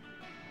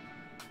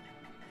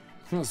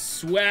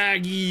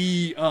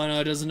 Swaggy. Oh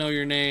no, it doesn't know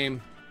your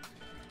name.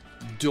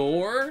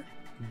 Door?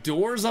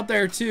 Door's up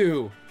there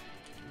too.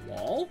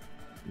 Wall?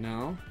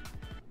 No.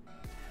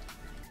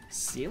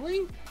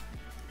 Ceiling?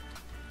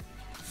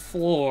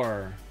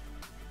 Floor.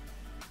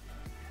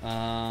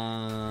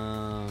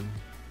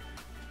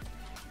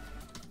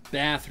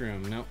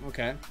 Bathroom. Nope.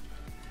 Okay.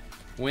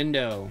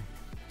 Window.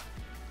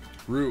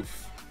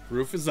 Roof.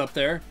 Roof is up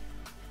there.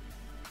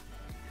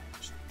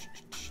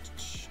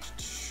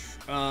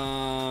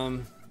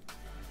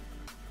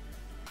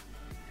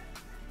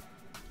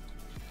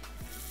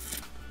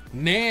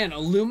 Man,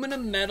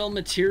 aluminum, metal,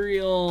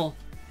 material,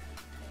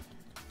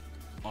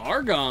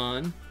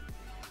 argon.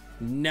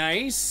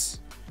 Nice.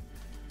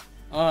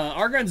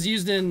 Argon's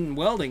used in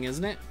welding,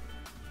 isn't it?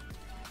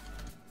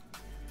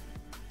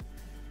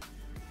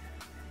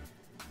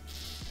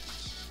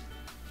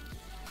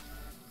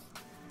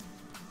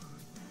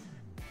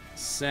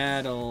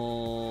 Satellite.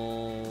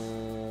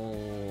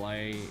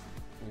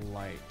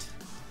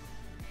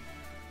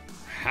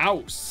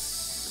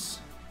 House.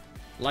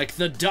 Like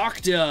the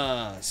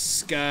doctor.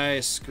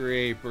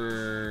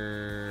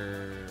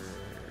 Skyscraper.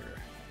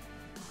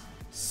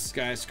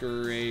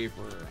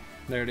 Skyscraper.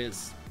 There it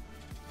is.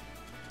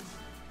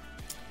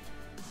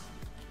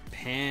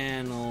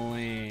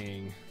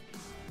 Paneling.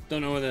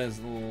 Don't know what that is.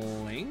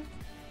 Ling?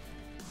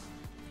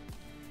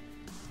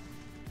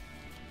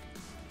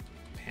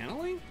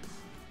 Paneling?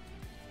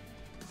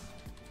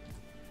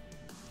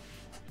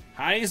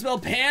 How do you spell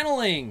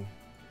paneling?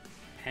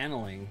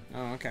 Paneling.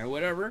 Oh, okay,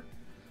 whatever.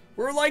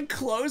 We're like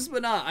close,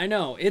 but not. I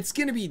know it's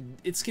gonna be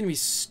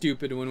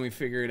stupid when we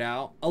figure it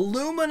out.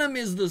 Aluminum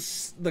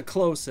is the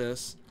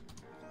closest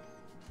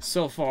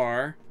so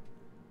far.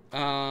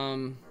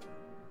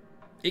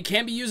 It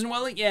can be used in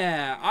welding.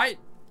 Yeah,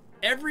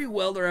 every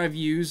welder I've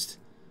used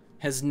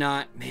has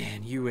not.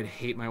 Man, you would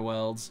hate my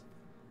welds.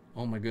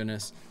 Oh my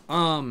goodness.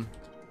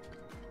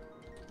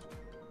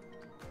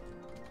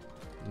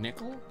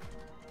 Nickel?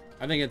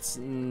 I think it's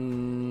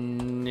nickel.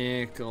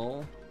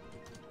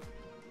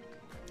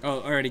 Oh,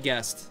 already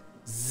guessed.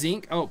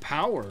 Zinc. Oh,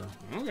 power.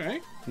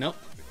 Okay. Nope.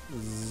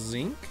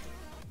 Zinc.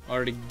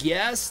 Already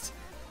guessed.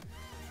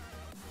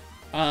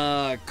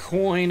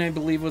 Coin, I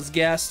believe, was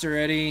guessed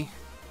already.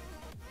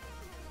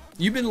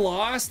 You've been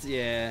lost?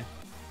 Yeah.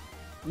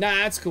 Nah,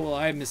 that's cool.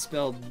 I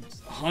misspelled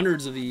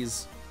hundreds of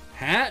these.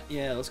 Hat?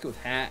 Yeah, let's go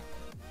with hat.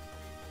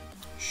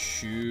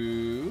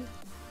 Shoe.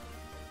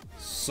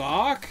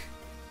 Sock.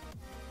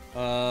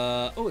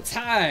 Oh,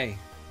 tie.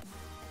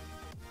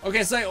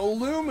 Okay, so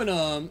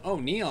aluminum. Oh,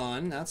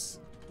 neon. That's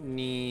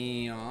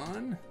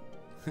neon.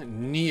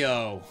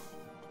 Neo.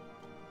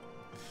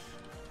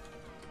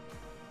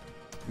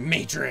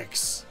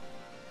 Matrix.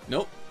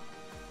 Nope.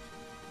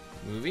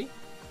 Movie.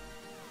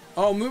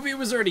 Oh, movie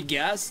was already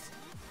guessed.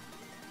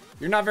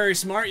 You're not very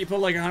smart. You put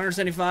like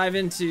 175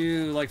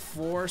 into like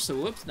 4, so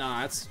whoops.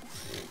 Nah, that's...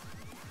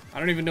 I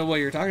don't even know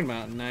what you're talking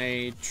about.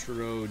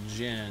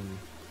 Nitrogen.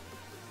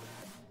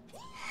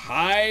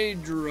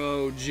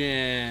 Hydrogen.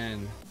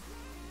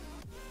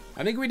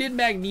 I think we did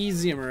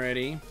magnesium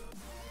already.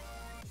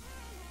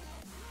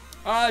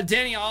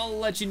 Danny, I'll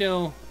let you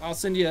know. I'll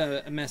send you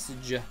a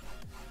message.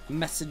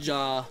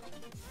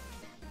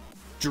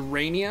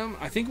 Geranium?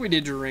 I think we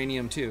did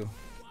geranium too.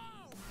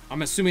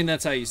 I'm assuming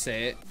that's how you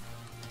say it.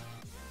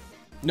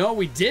 No,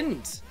 we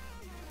didn't.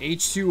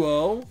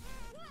 H2O?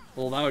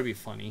 Well, that would be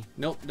funny.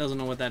 Nope, doesn't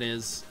know what that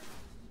is.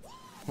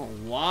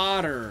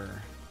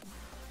 Water.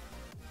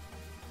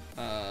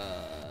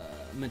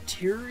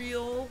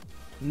 Material,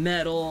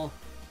 metal,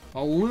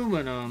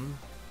 aluminum.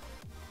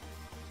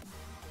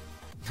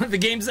 The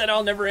game said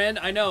I'll never end.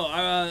 I know.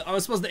 I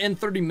was supposed to end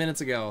 30 minutes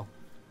ago.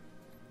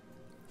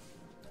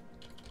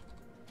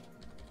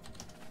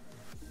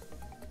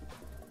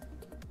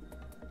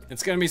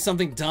 It's gonna be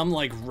something dumb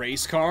like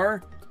race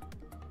car.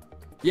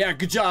 Yeah,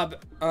 good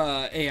job,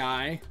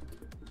 AI.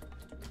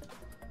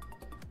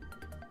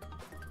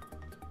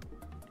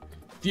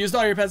 Fused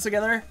all your pets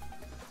together?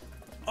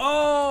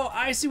 Oh,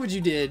 I see what you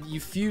did. You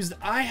fused.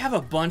 I have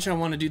a bunch I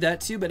want to do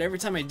that too, but every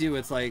time I do,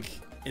 it's like,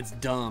 it's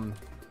dumb.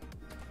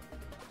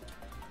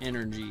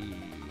 Energy.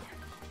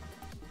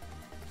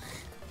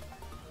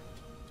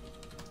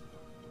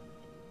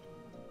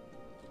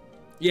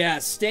 Yeah,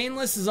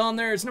 stainless is on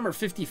there. It's number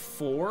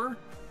 54.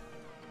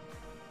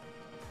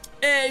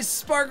 Hey,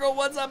 Sparkle,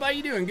 what's up? How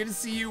you doing? Good to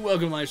see you.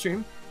 Welcome to live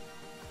stream.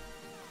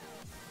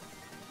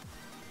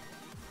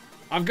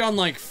 I've gone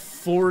like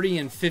 40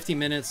 and 50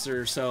 minutes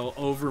or so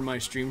over my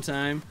stream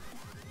time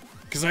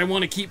because I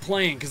want to keep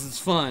playing because it's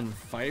fun.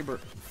 Fiberglass.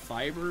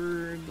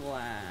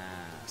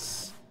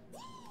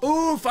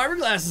 Ooh,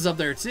 fiberglass is up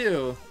there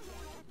too.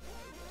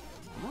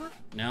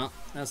 No,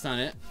 that's not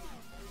it.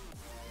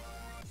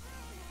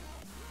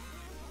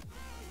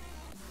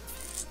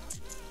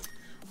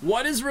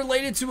 What is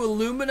related to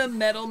aluminum,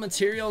 metal,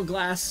 material,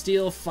 glass,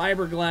 steel,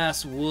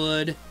 fiberglass,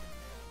 wood,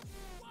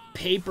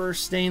 paper,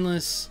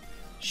 stainless,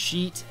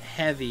 sheet,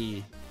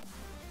 heavy?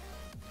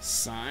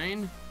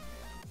 Sign?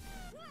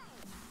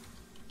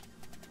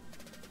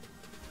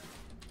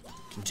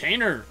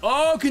 Container.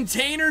 Oh,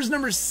 containers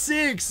number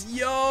 6.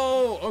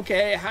 Yo,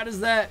 okay, how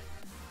does that...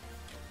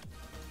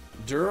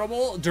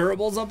 Durable?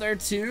 Durable's up there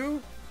too?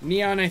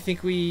 Neon, I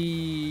think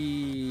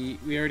we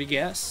already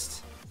guessed.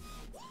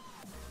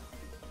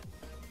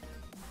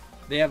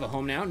 They have a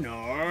home now?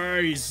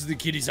 Nice! The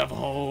kitties have a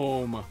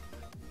home.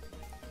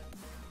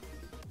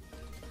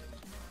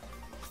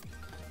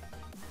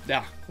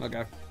 Yeah,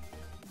 okay.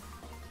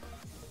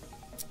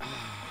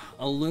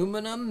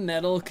 Aluminum,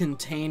 metal,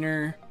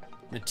 container,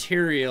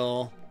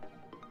 material.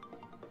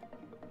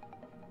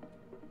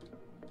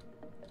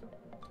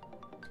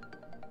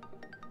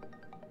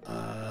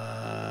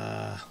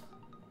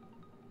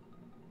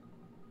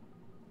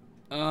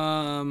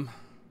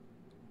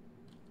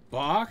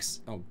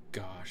 Box? Oh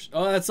gosh.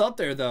 Oh, that's up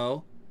there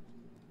though.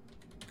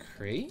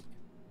 Crate?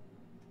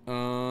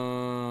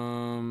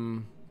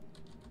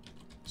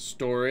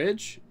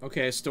 Storage.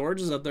 Okay, storage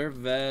is up there.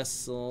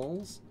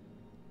 Vessels.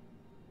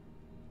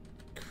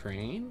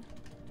 Crane?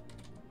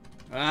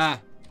 Ah!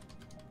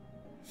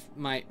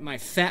 My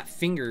fat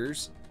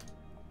fingers.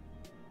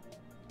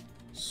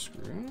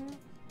 Screw?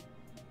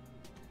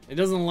 It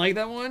doesn't like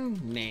that one?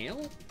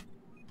 Nail?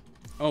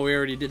 Oh, we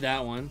already did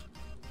that one.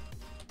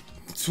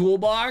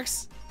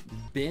 Toolbox?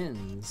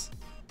 Bins.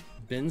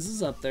 Bins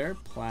is up there.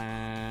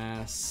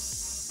 Plastic.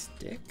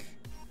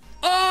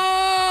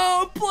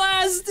 Oh,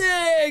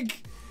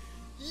 plastic!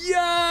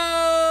 Yo!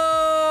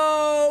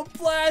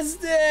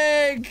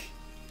 Plastic!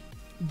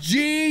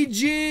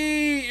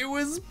 GG! It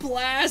was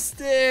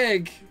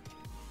plastic!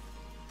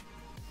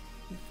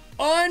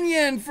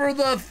 Onion for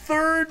the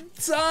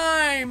 3rd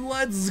time.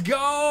 Let's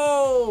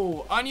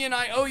go. Onion,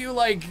 I owe you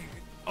like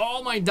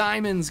all my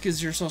diamonds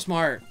because you're so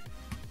smart.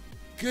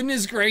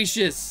 Goodness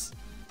gracious.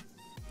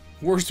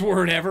 Worst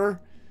word ever.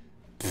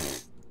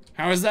 Pfft.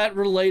 How is that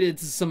related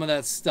to some of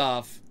that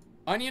stuff?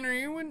 Onion, are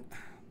you in?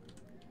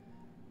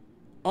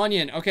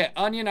 Onion, okay,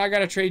 Onion, I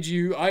gotta trade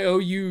you. I owe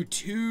you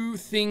 2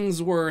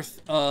 things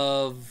worth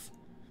of...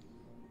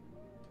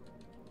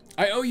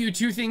 I owe you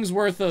 2 things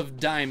worth of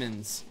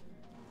diamonds.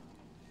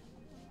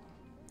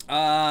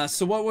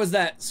 So what was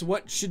that? So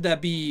what should that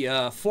be?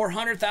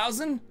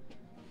 400,000? I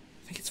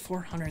think it's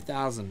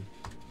 400,000.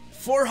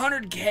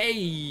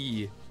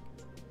 400K.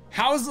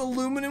 How is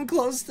aluminum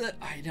close to...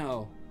 I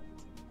know.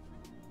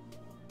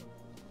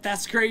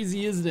 That's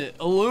crazy, isn't it?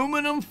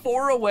 Aluminum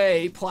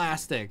 4-away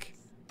plastic.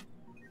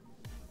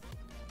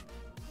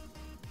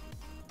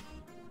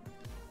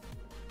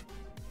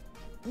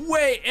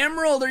 Wait,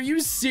 Emerald, are you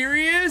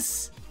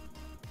serious?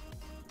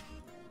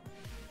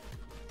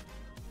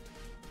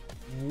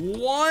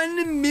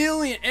 1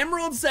 million.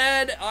 Emerald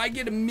said I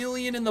get $1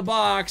 million in the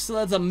box, so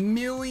that's $1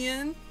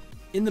 million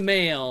in the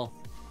mail.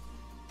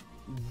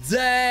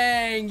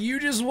 Dang, you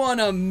just won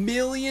 $1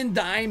 million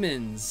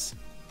diamonds.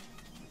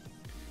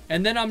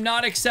 And then I'm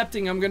not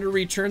accepting. I'm gonna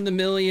return the $1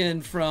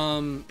 million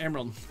from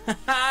Emerald.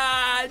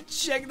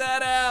 Check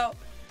that out.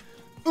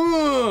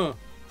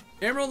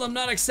 Emerald, I'm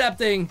not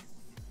accepting.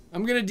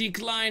 I'm gonna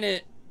decline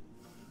it.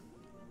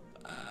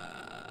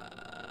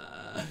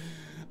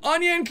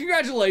 Onion,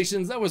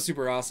 congratulations. That was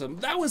super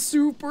awesome. That was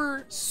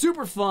super,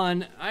 super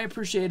fun. I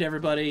appreciate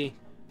everybody.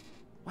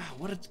 Wow,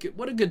 what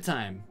a good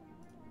time.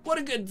 What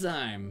a good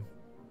time.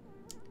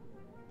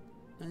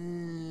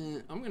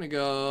 I'm gonna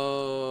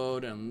go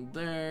down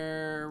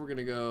there. We're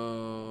gonna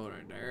go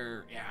right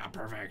there. Yeah,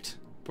 perfect.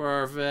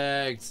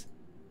 Perfect.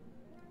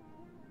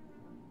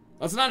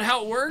 That's not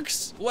how it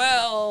works?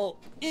 Well,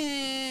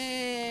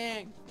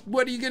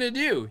 what are you gonna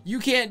do? You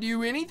can't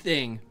do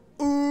anything.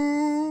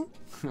 Ooh.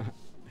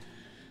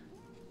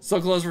 So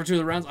close for 2 of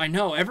the rounds. I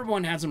know,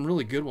 everyone had some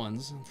really good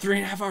ones.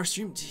 3.5-hour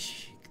stream.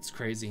 It's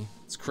crazy.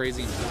 It's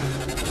crazy.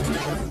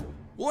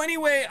 Well,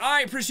 anyway,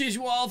 I appreciate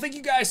you all. Thank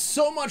you guys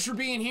so much for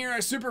being here.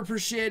 I super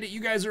appreciate it. You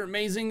guys are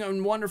amazing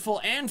and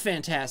wonderful and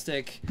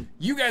fantastic.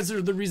 You guys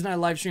are the reason I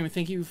live stream.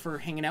 Thank you for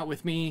hanging out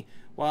with me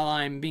while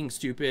I'm being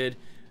stupid.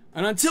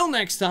 And until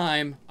next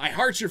time, I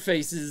heart your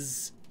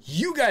faces.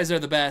 You guys are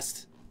the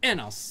best. And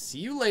I'll see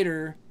you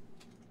later.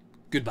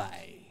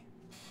 Goodbye.